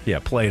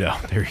 Play-Doh.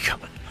 There you go.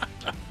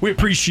 We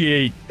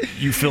appreciate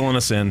you filling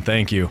us in.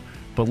 Thank you.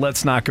 But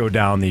let's not go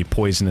down the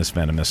poisonous,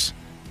 venomous.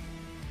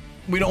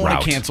 We don't want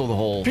route. to cancel the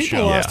whole People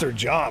show. lost their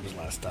jobs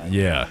last time.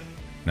 Yeah.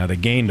 Now they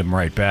gained them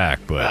right back,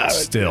 but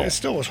still, It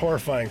still was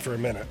horrifying for a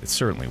minute. it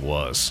certainly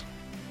was.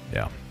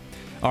 Yeah.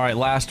 All right,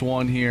 last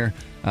one here.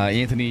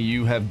 Anthony,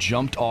 you have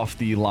jumped off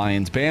the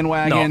Lions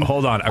bandwagon. No,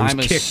 hold on. I was I'm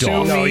kicked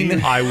off. assuming-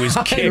 No, I was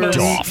kicked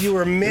off. You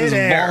were It was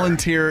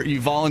mid-air. You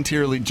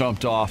voluntarily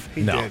jumped off.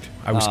 He did.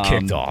 I was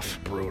kicked off.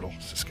 Brutal.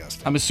 It's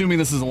disgusting. I'm assuming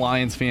this is a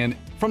Lions fan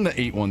from the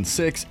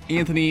 816.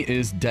 Anthony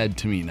is dead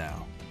to me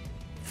now.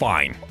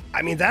 Fine.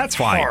 I mean, that's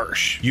Fine.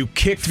 harsh. You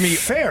kicked me.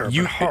 Fair,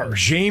 but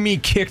harsh. Jamie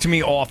kicked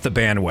me off the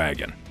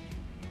bandwagon.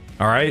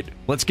 All right?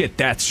 Let's get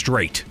that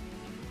straight.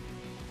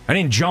 I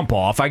didn't jump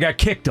off. I got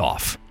kicked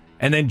off.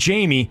 And then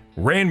Jamie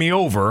ran me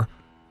over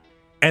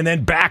and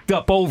then backed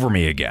up over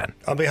me again.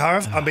 On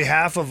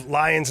behalf of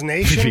Lions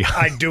Nation,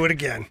 I'd do it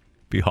again.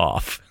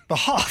 Behalf.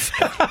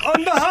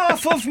 On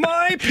behalf of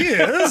my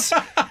peers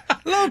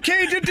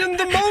located in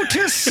the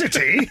Motor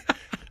City,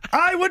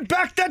 I would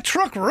back that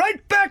truck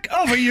right back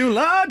over you,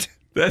 lad.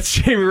 That's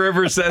Jamie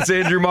Rivers. That's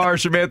Andrew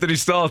Marsh. I'm Anthony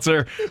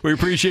Stalter. We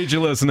appreciate you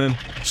listening.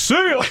 See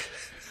ya.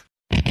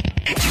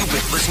 You've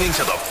been listening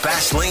to the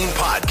Fast Lane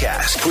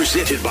Podcast,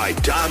 presented by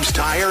Dobbs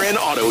Tire and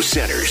Auto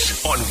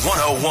Centers on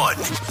 101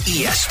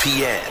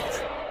 ESPN.